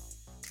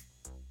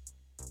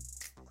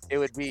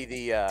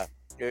the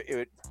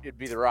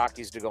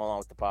Rockies to go along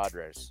with the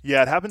Padres.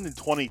 Yeah, it happened in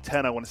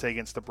 2010, I want to say,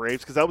 against the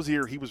Braves, because that was the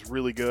year he was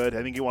really good.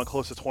 I think he won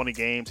close to 20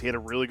 games. He had a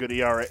really good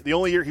ERA. The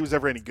only year he was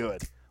ever any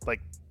good,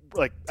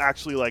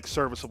 actually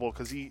serviceable,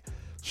 because he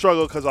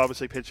struggled because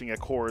obviously pitching at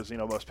Coors,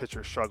 most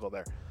pitchers struggle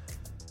there.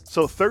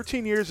 So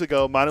 13 years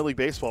ago, minor league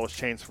baseball was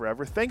changed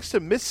forever thanks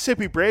to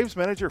Mississippi Braves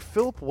manager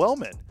Philip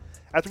Wellman.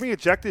 After being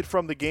ejected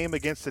from the game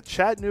against the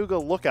Chattanooga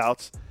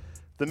Lookouts,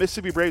 the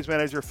Mississippi Braves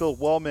manager Philip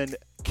Wellman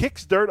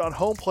kicks dirt on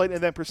home plate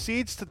and then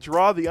proceeds to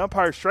draw the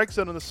umpire's strike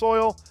zone in the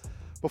soil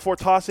before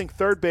tossing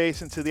third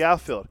base into the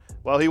outfield.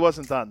 Well, he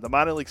wasn't done. The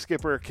minor league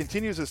skipper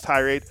continues his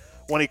tirade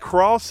when he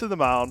crawls to the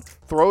mound,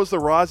 throws the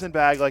rosin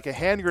bag like a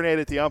hand grenade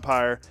at the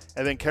umpire,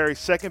 and then carries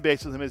second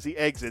base with him as he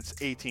exits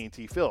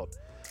AT&T Field.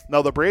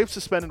 Now, the Braves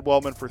suspended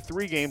Wellman for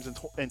 3 games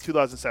in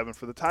 2007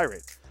 for the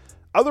tirade.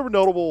 Other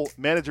notable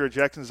manager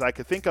ejections I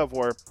could think of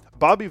were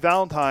Bobby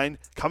Valentine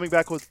coming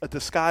back with a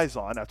disguise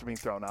on after being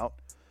thrown out.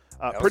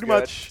 Pretty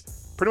much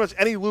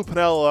any Lou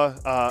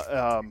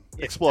Piniella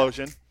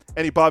explosion,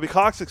 any Bobby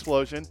Cox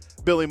explosion,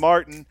 Billy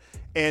Martin,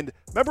 and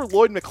remember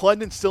Lloyd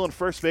McClendon still in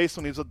first base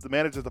when he was the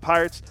manager of the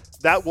Pirates?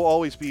 That will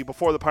always be,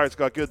 before the Pirates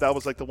got good, that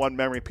was the one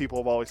memory people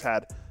have always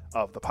had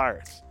of the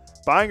Pirates.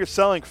 Buying or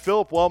selling,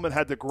 Philip Wellman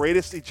had the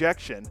greatest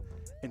ejection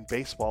in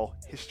baseball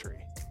history.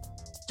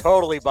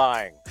 Totally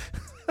buying.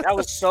 That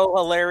was so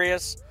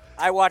hilarious.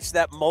 I watched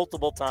that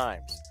multiple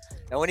times.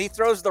 And when he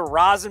throws the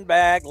rosin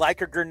bag like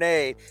a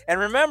grenade, and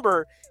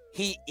remember,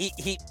 he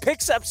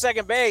picks up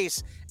second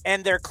base,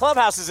 and their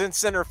clubhouse is in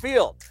center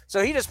field.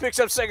 So he just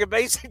picks up second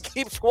base and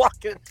keeps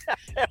walking.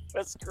 That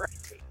was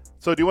great.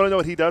 So do you want to know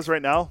what he does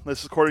right now? This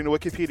is according to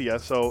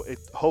Wikipedia, so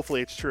hopefully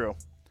it's true.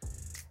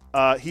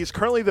 He's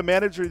currently the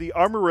manager of the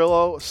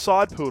Amarillo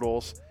Sod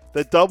Poodles,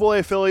 the AA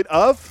affiliate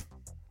of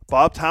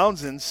Bob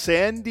Townsend's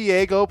San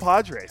Diego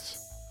Padres.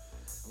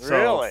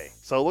 Really?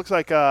 So it looks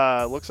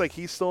like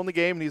he's still in the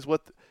game, and he's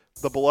with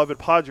the beloved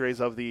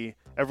Padres of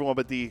everyone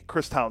but the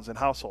Chris Townsend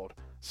household.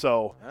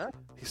 So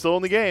he's still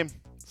in the game.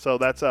 So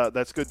that's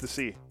good to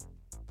see.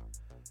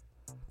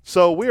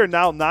 So we are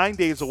now 9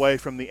 days away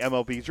from the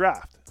MLB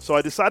draft. So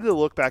I decided to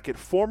look back at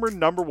former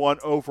number 1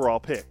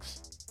 overall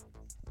picks.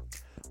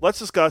 Let's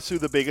discuss who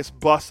the biggest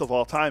bust of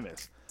all time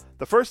is.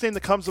 The first name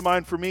that comes to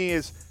mind for me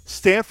is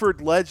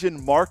Stanford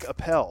legend Mark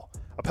Appel.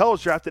 Appel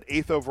was drafted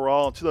 8th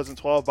overall in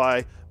 2012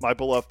 by my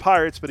beloved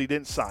Pirates, but he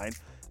didn't sign.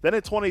 Then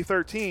in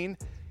 2013,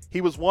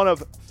 he was one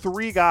of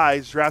 3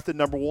 guys drafted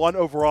number 1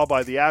 overall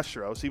by the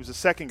Astros. He was the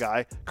second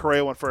guy.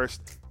 Correa went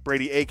first.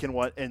 Brady Aiken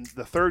went in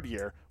the 3rd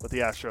year with the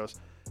Astros.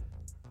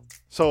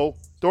 So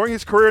during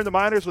his career in the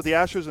minors with the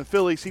Astros and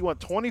Phillies, he went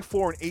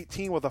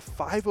 24-18 with a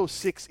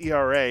 5.06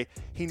 ERA.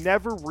 He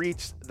never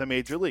reached the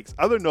major leagues.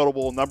 Other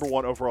notable number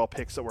 1 overall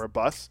picks that were a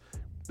bust.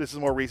 This is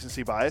more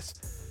recency bias.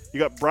 You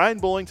got Brian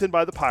Bullington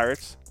by the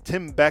Pirates,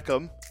 Tim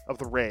Beckham of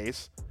the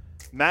Rays,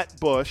 Matt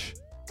Bush,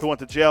 who went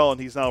to jail and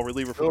he's now a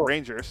reliever for the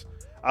Rangers,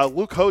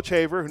 Luke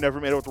Hochhaver, who never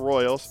made it with the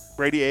Royals,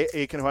 Brady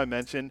Aiken, who I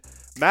mentioned,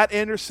 Matt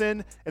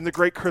Anderson, and the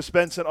great Chris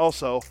Benson,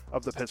 also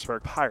of the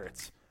Pittsburgh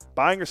Pirates.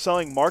 Buying or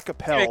selling Mark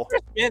Appel.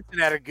 Chris Benson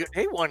had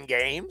he won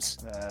games.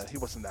 He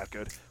wasn't that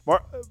good.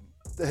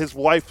 His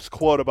wife's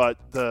quote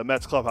about the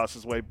Mets clubhouse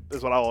is what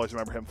I'll always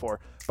remember him for.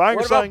 Buying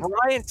what or selling. About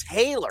Brian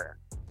Taylor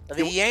of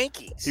the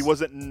Yankees? He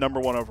wasn't number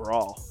 1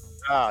 overall.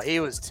 Oh, he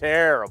was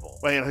terrible.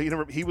 Well,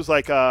 he was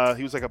like Appel.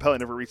 He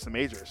never reached the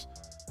majors.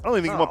 I don't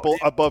even think he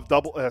went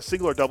above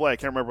single or double A. I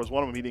can't remember. It was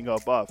one of them he didn't go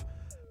above.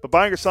 But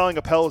buying or selling,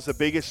 Appel is the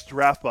biggest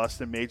draft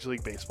bust in Major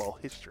League Baseball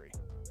history.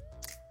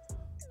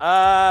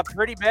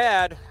 Pretty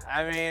bad.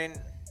 I mean,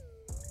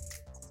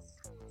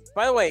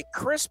 by the way,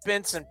 Chris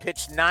Benson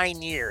pitched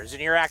 9 years,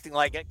 and you're acting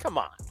like it. Come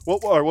on.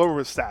 What were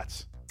his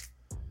stats?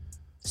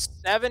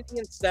 70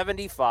 and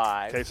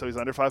 75. Okay, so he's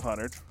under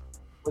 500.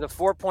 With a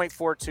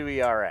 4.42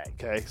 ERA.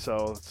 Okay,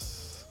 so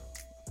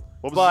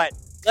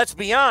let's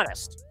be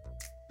honest.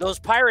 Those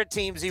Pirate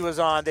teams he was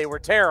on, they were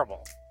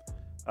terrible.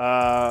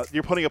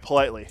 You're putting it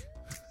politely.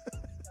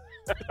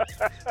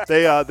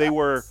 They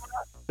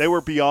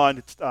were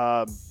beyond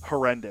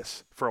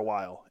horrendous for a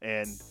while,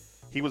 and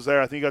he was there.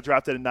 I think he got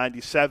drafted in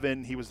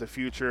 '97. He was the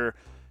future.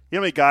 You know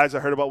how many guys I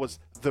heard about was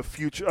the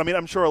future? I mean,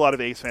 I'm sure a lot of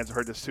A's fans have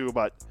heard this too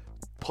about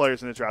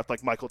players in the draft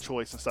like Michael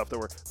Choice and stuff that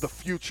were the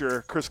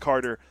future. Chris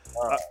Carter,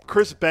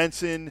 Chris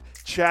Benson,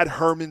 Chad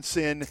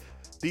Hermanson,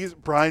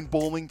 Brian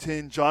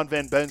Bollington, John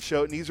Van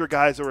Benschoten. These were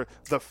guys that were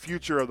the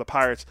future of the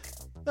Pirates.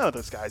 None of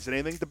those guys did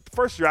anything. The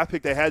first draft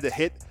pick they had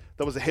that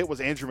was a hit was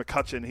Andrew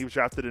McCutchen. He was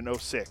drafted in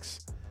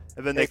 '06.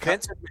 And then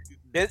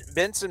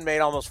Benson made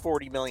almost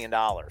 $40 million.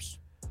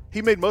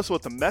 He made most of it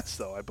with the Mets,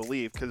 though, I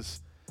believe,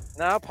 because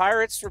no,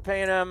 Pirates were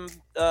paying him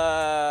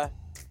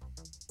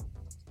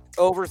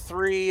over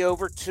 3,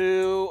 over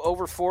 2,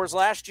 over 4s.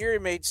 Last year he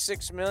made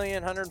 $6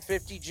 million,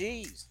 150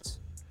 G's.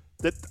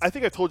 I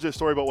think I told you a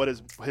story about what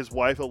his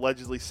wife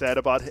allegedly said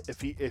about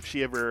if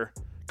she ever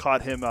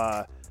caught him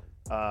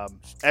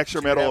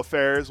extramarital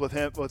affairs with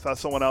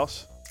someone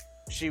else.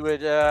 She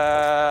would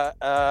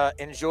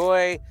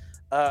enjoy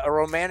a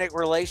romantic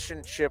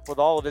relationship with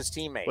all of his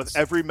teammates. With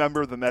every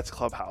member of the Mets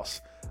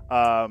clubhouse.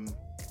 I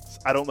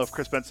don't know if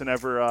Chris Benson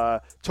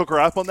ever took her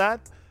up on that,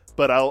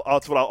 but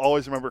that's what I'll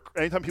always remember.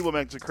 Anytime people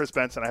mention Chris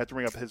Benson, I have to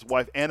bring up his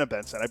wife, Anna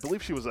Benson. I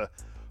believe she was a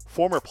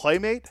former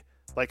playmate.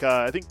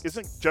 I think,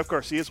 isn't Jeff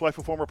Garcia's wife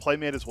a former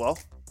playmate as well?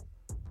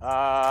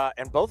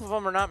 And both of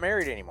them are not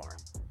married anymore.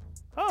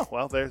 Oh,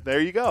 well, there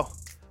you go.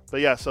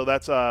 But yeah, so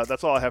that's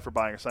all I have for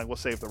buying or selling. We'll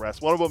save the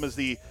rest. One of them is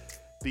the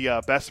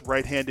best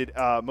right-handed,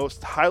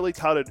 most highly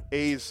touted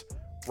A's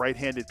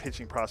right-handed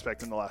pitching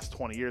prospect in the last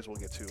 20 years. We'll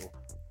get to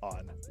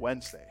on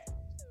Wednesday.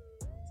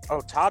 Oh,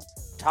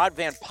 Todd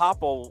Van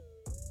Poppel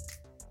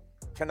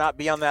cannot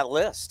be on that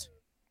list.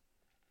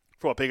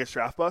 For what, biggest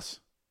draft bust?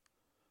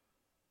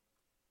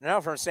 No,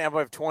 from a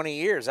standpoint of 20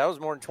 years. That was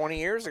more than 20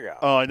 years ago.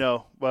 Oh, I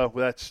know. Well,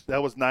 that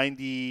was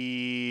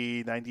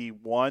 90,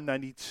 91,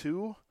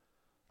 92.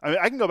 I mean,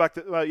 I can go back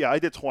to I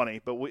did 20,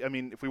 but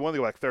if we want to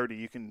go back 30,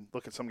 you can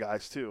look at some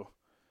guys too.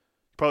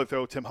 Probably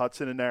throw Tim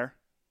Hudson in there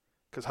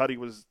because Huddy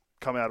was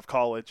coming out of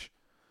college.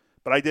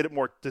 But I did it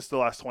more just the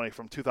last 20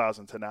 from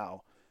 2000 to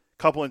now. A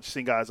couple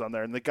interesting guys on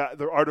there, and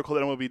the article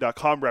that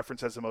MLB.com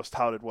referenced as the most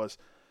touted was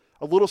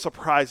a little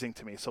surprising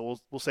to me. So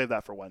we'll save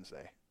that for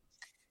Wednesday.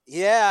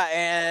 Yeah,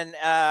 and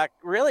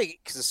really,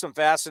 because there's some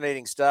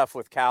fascinating stuff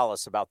with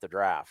Callis about the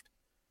draft.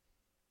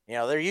 You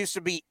know, there used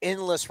to be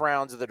endless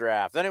rounds of the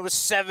draft. Then it was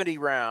 70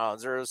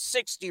 rounds or it was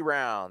 60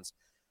 rounds.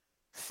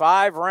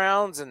 5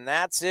 rounds, and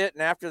that's it.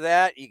 And after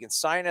that, you can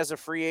sign as a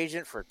free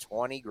agent for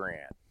 $20,000.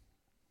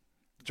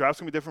 The draft's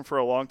going to be different for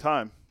a long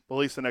time, at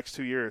least the next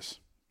 2 years,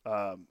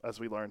 as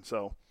we learn.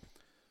 So,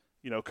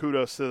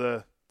 kudos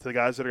to the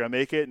guys that are going to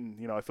make it.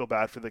 And, I feel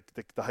bad for the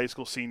high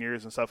school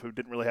seniors and stuff who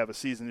didn't really have a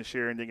season this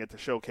year and didn't get to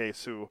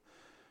showcase, who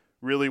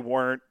really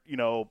weren't,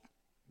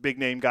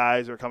 big-name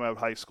guys who are coming out of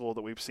high school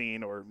that we've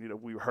seen or,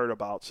 we heard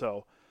about.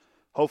 So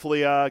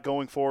hopefully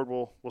going forward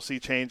we'll see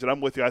change. And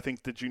I'm with you. I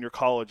think the junior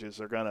colleges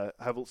are going to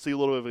see a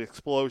little bit of an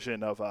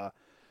explosion of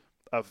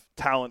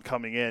talent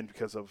coming in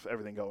because of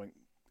everything going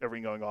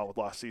on with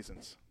lost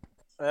seasons.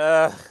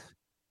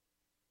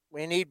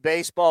 We need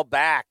baseball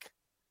back.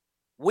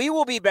 We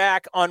will be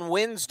back on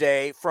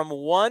Wednesday from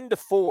 1 to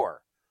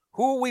 4.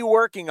 Who are we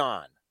working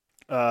on?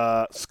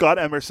 Scott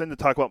Emerson to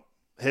talk about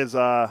his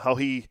how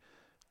he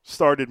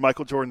started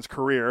Michael Jordan's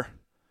career.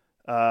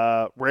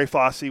 Ray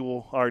Fosse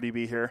will already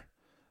be here.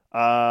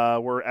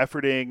 We're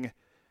efforting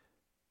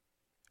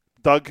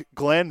Doug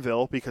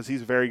Glanville because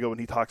he's very good when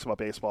he talks about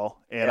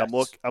baseball. And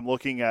yes. I'm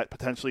looking at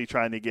potentially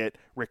trying to get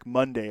Rick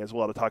Monday as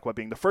well to talk about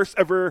being the first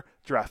ever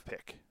draft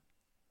pick.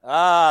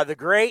 The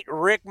great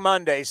Rick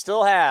Monday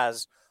still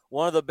has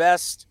one of the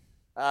best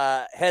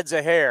heads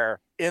of hair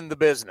in the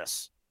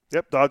business.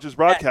 Yep, Dodgers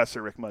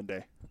broadcaster Rick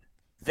Monday.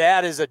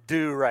 That is a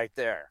do right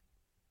there.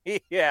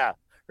 Yeah,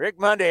 Rick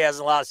Monday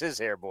hasn't lost his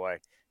hair, boy.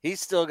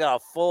 He's still got a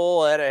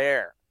full head of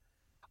hair.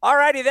 All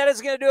righty, that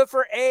is going to do it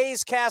for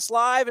A's Cast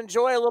Live.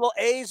 Enjoy a little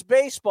A's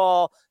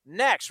baseball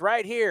next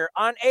right here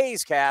on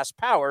A's Cast,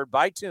 powered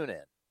by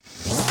TuneIn.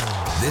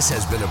 This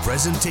has been a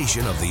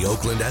presentation of the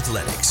Oakland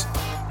Athletics.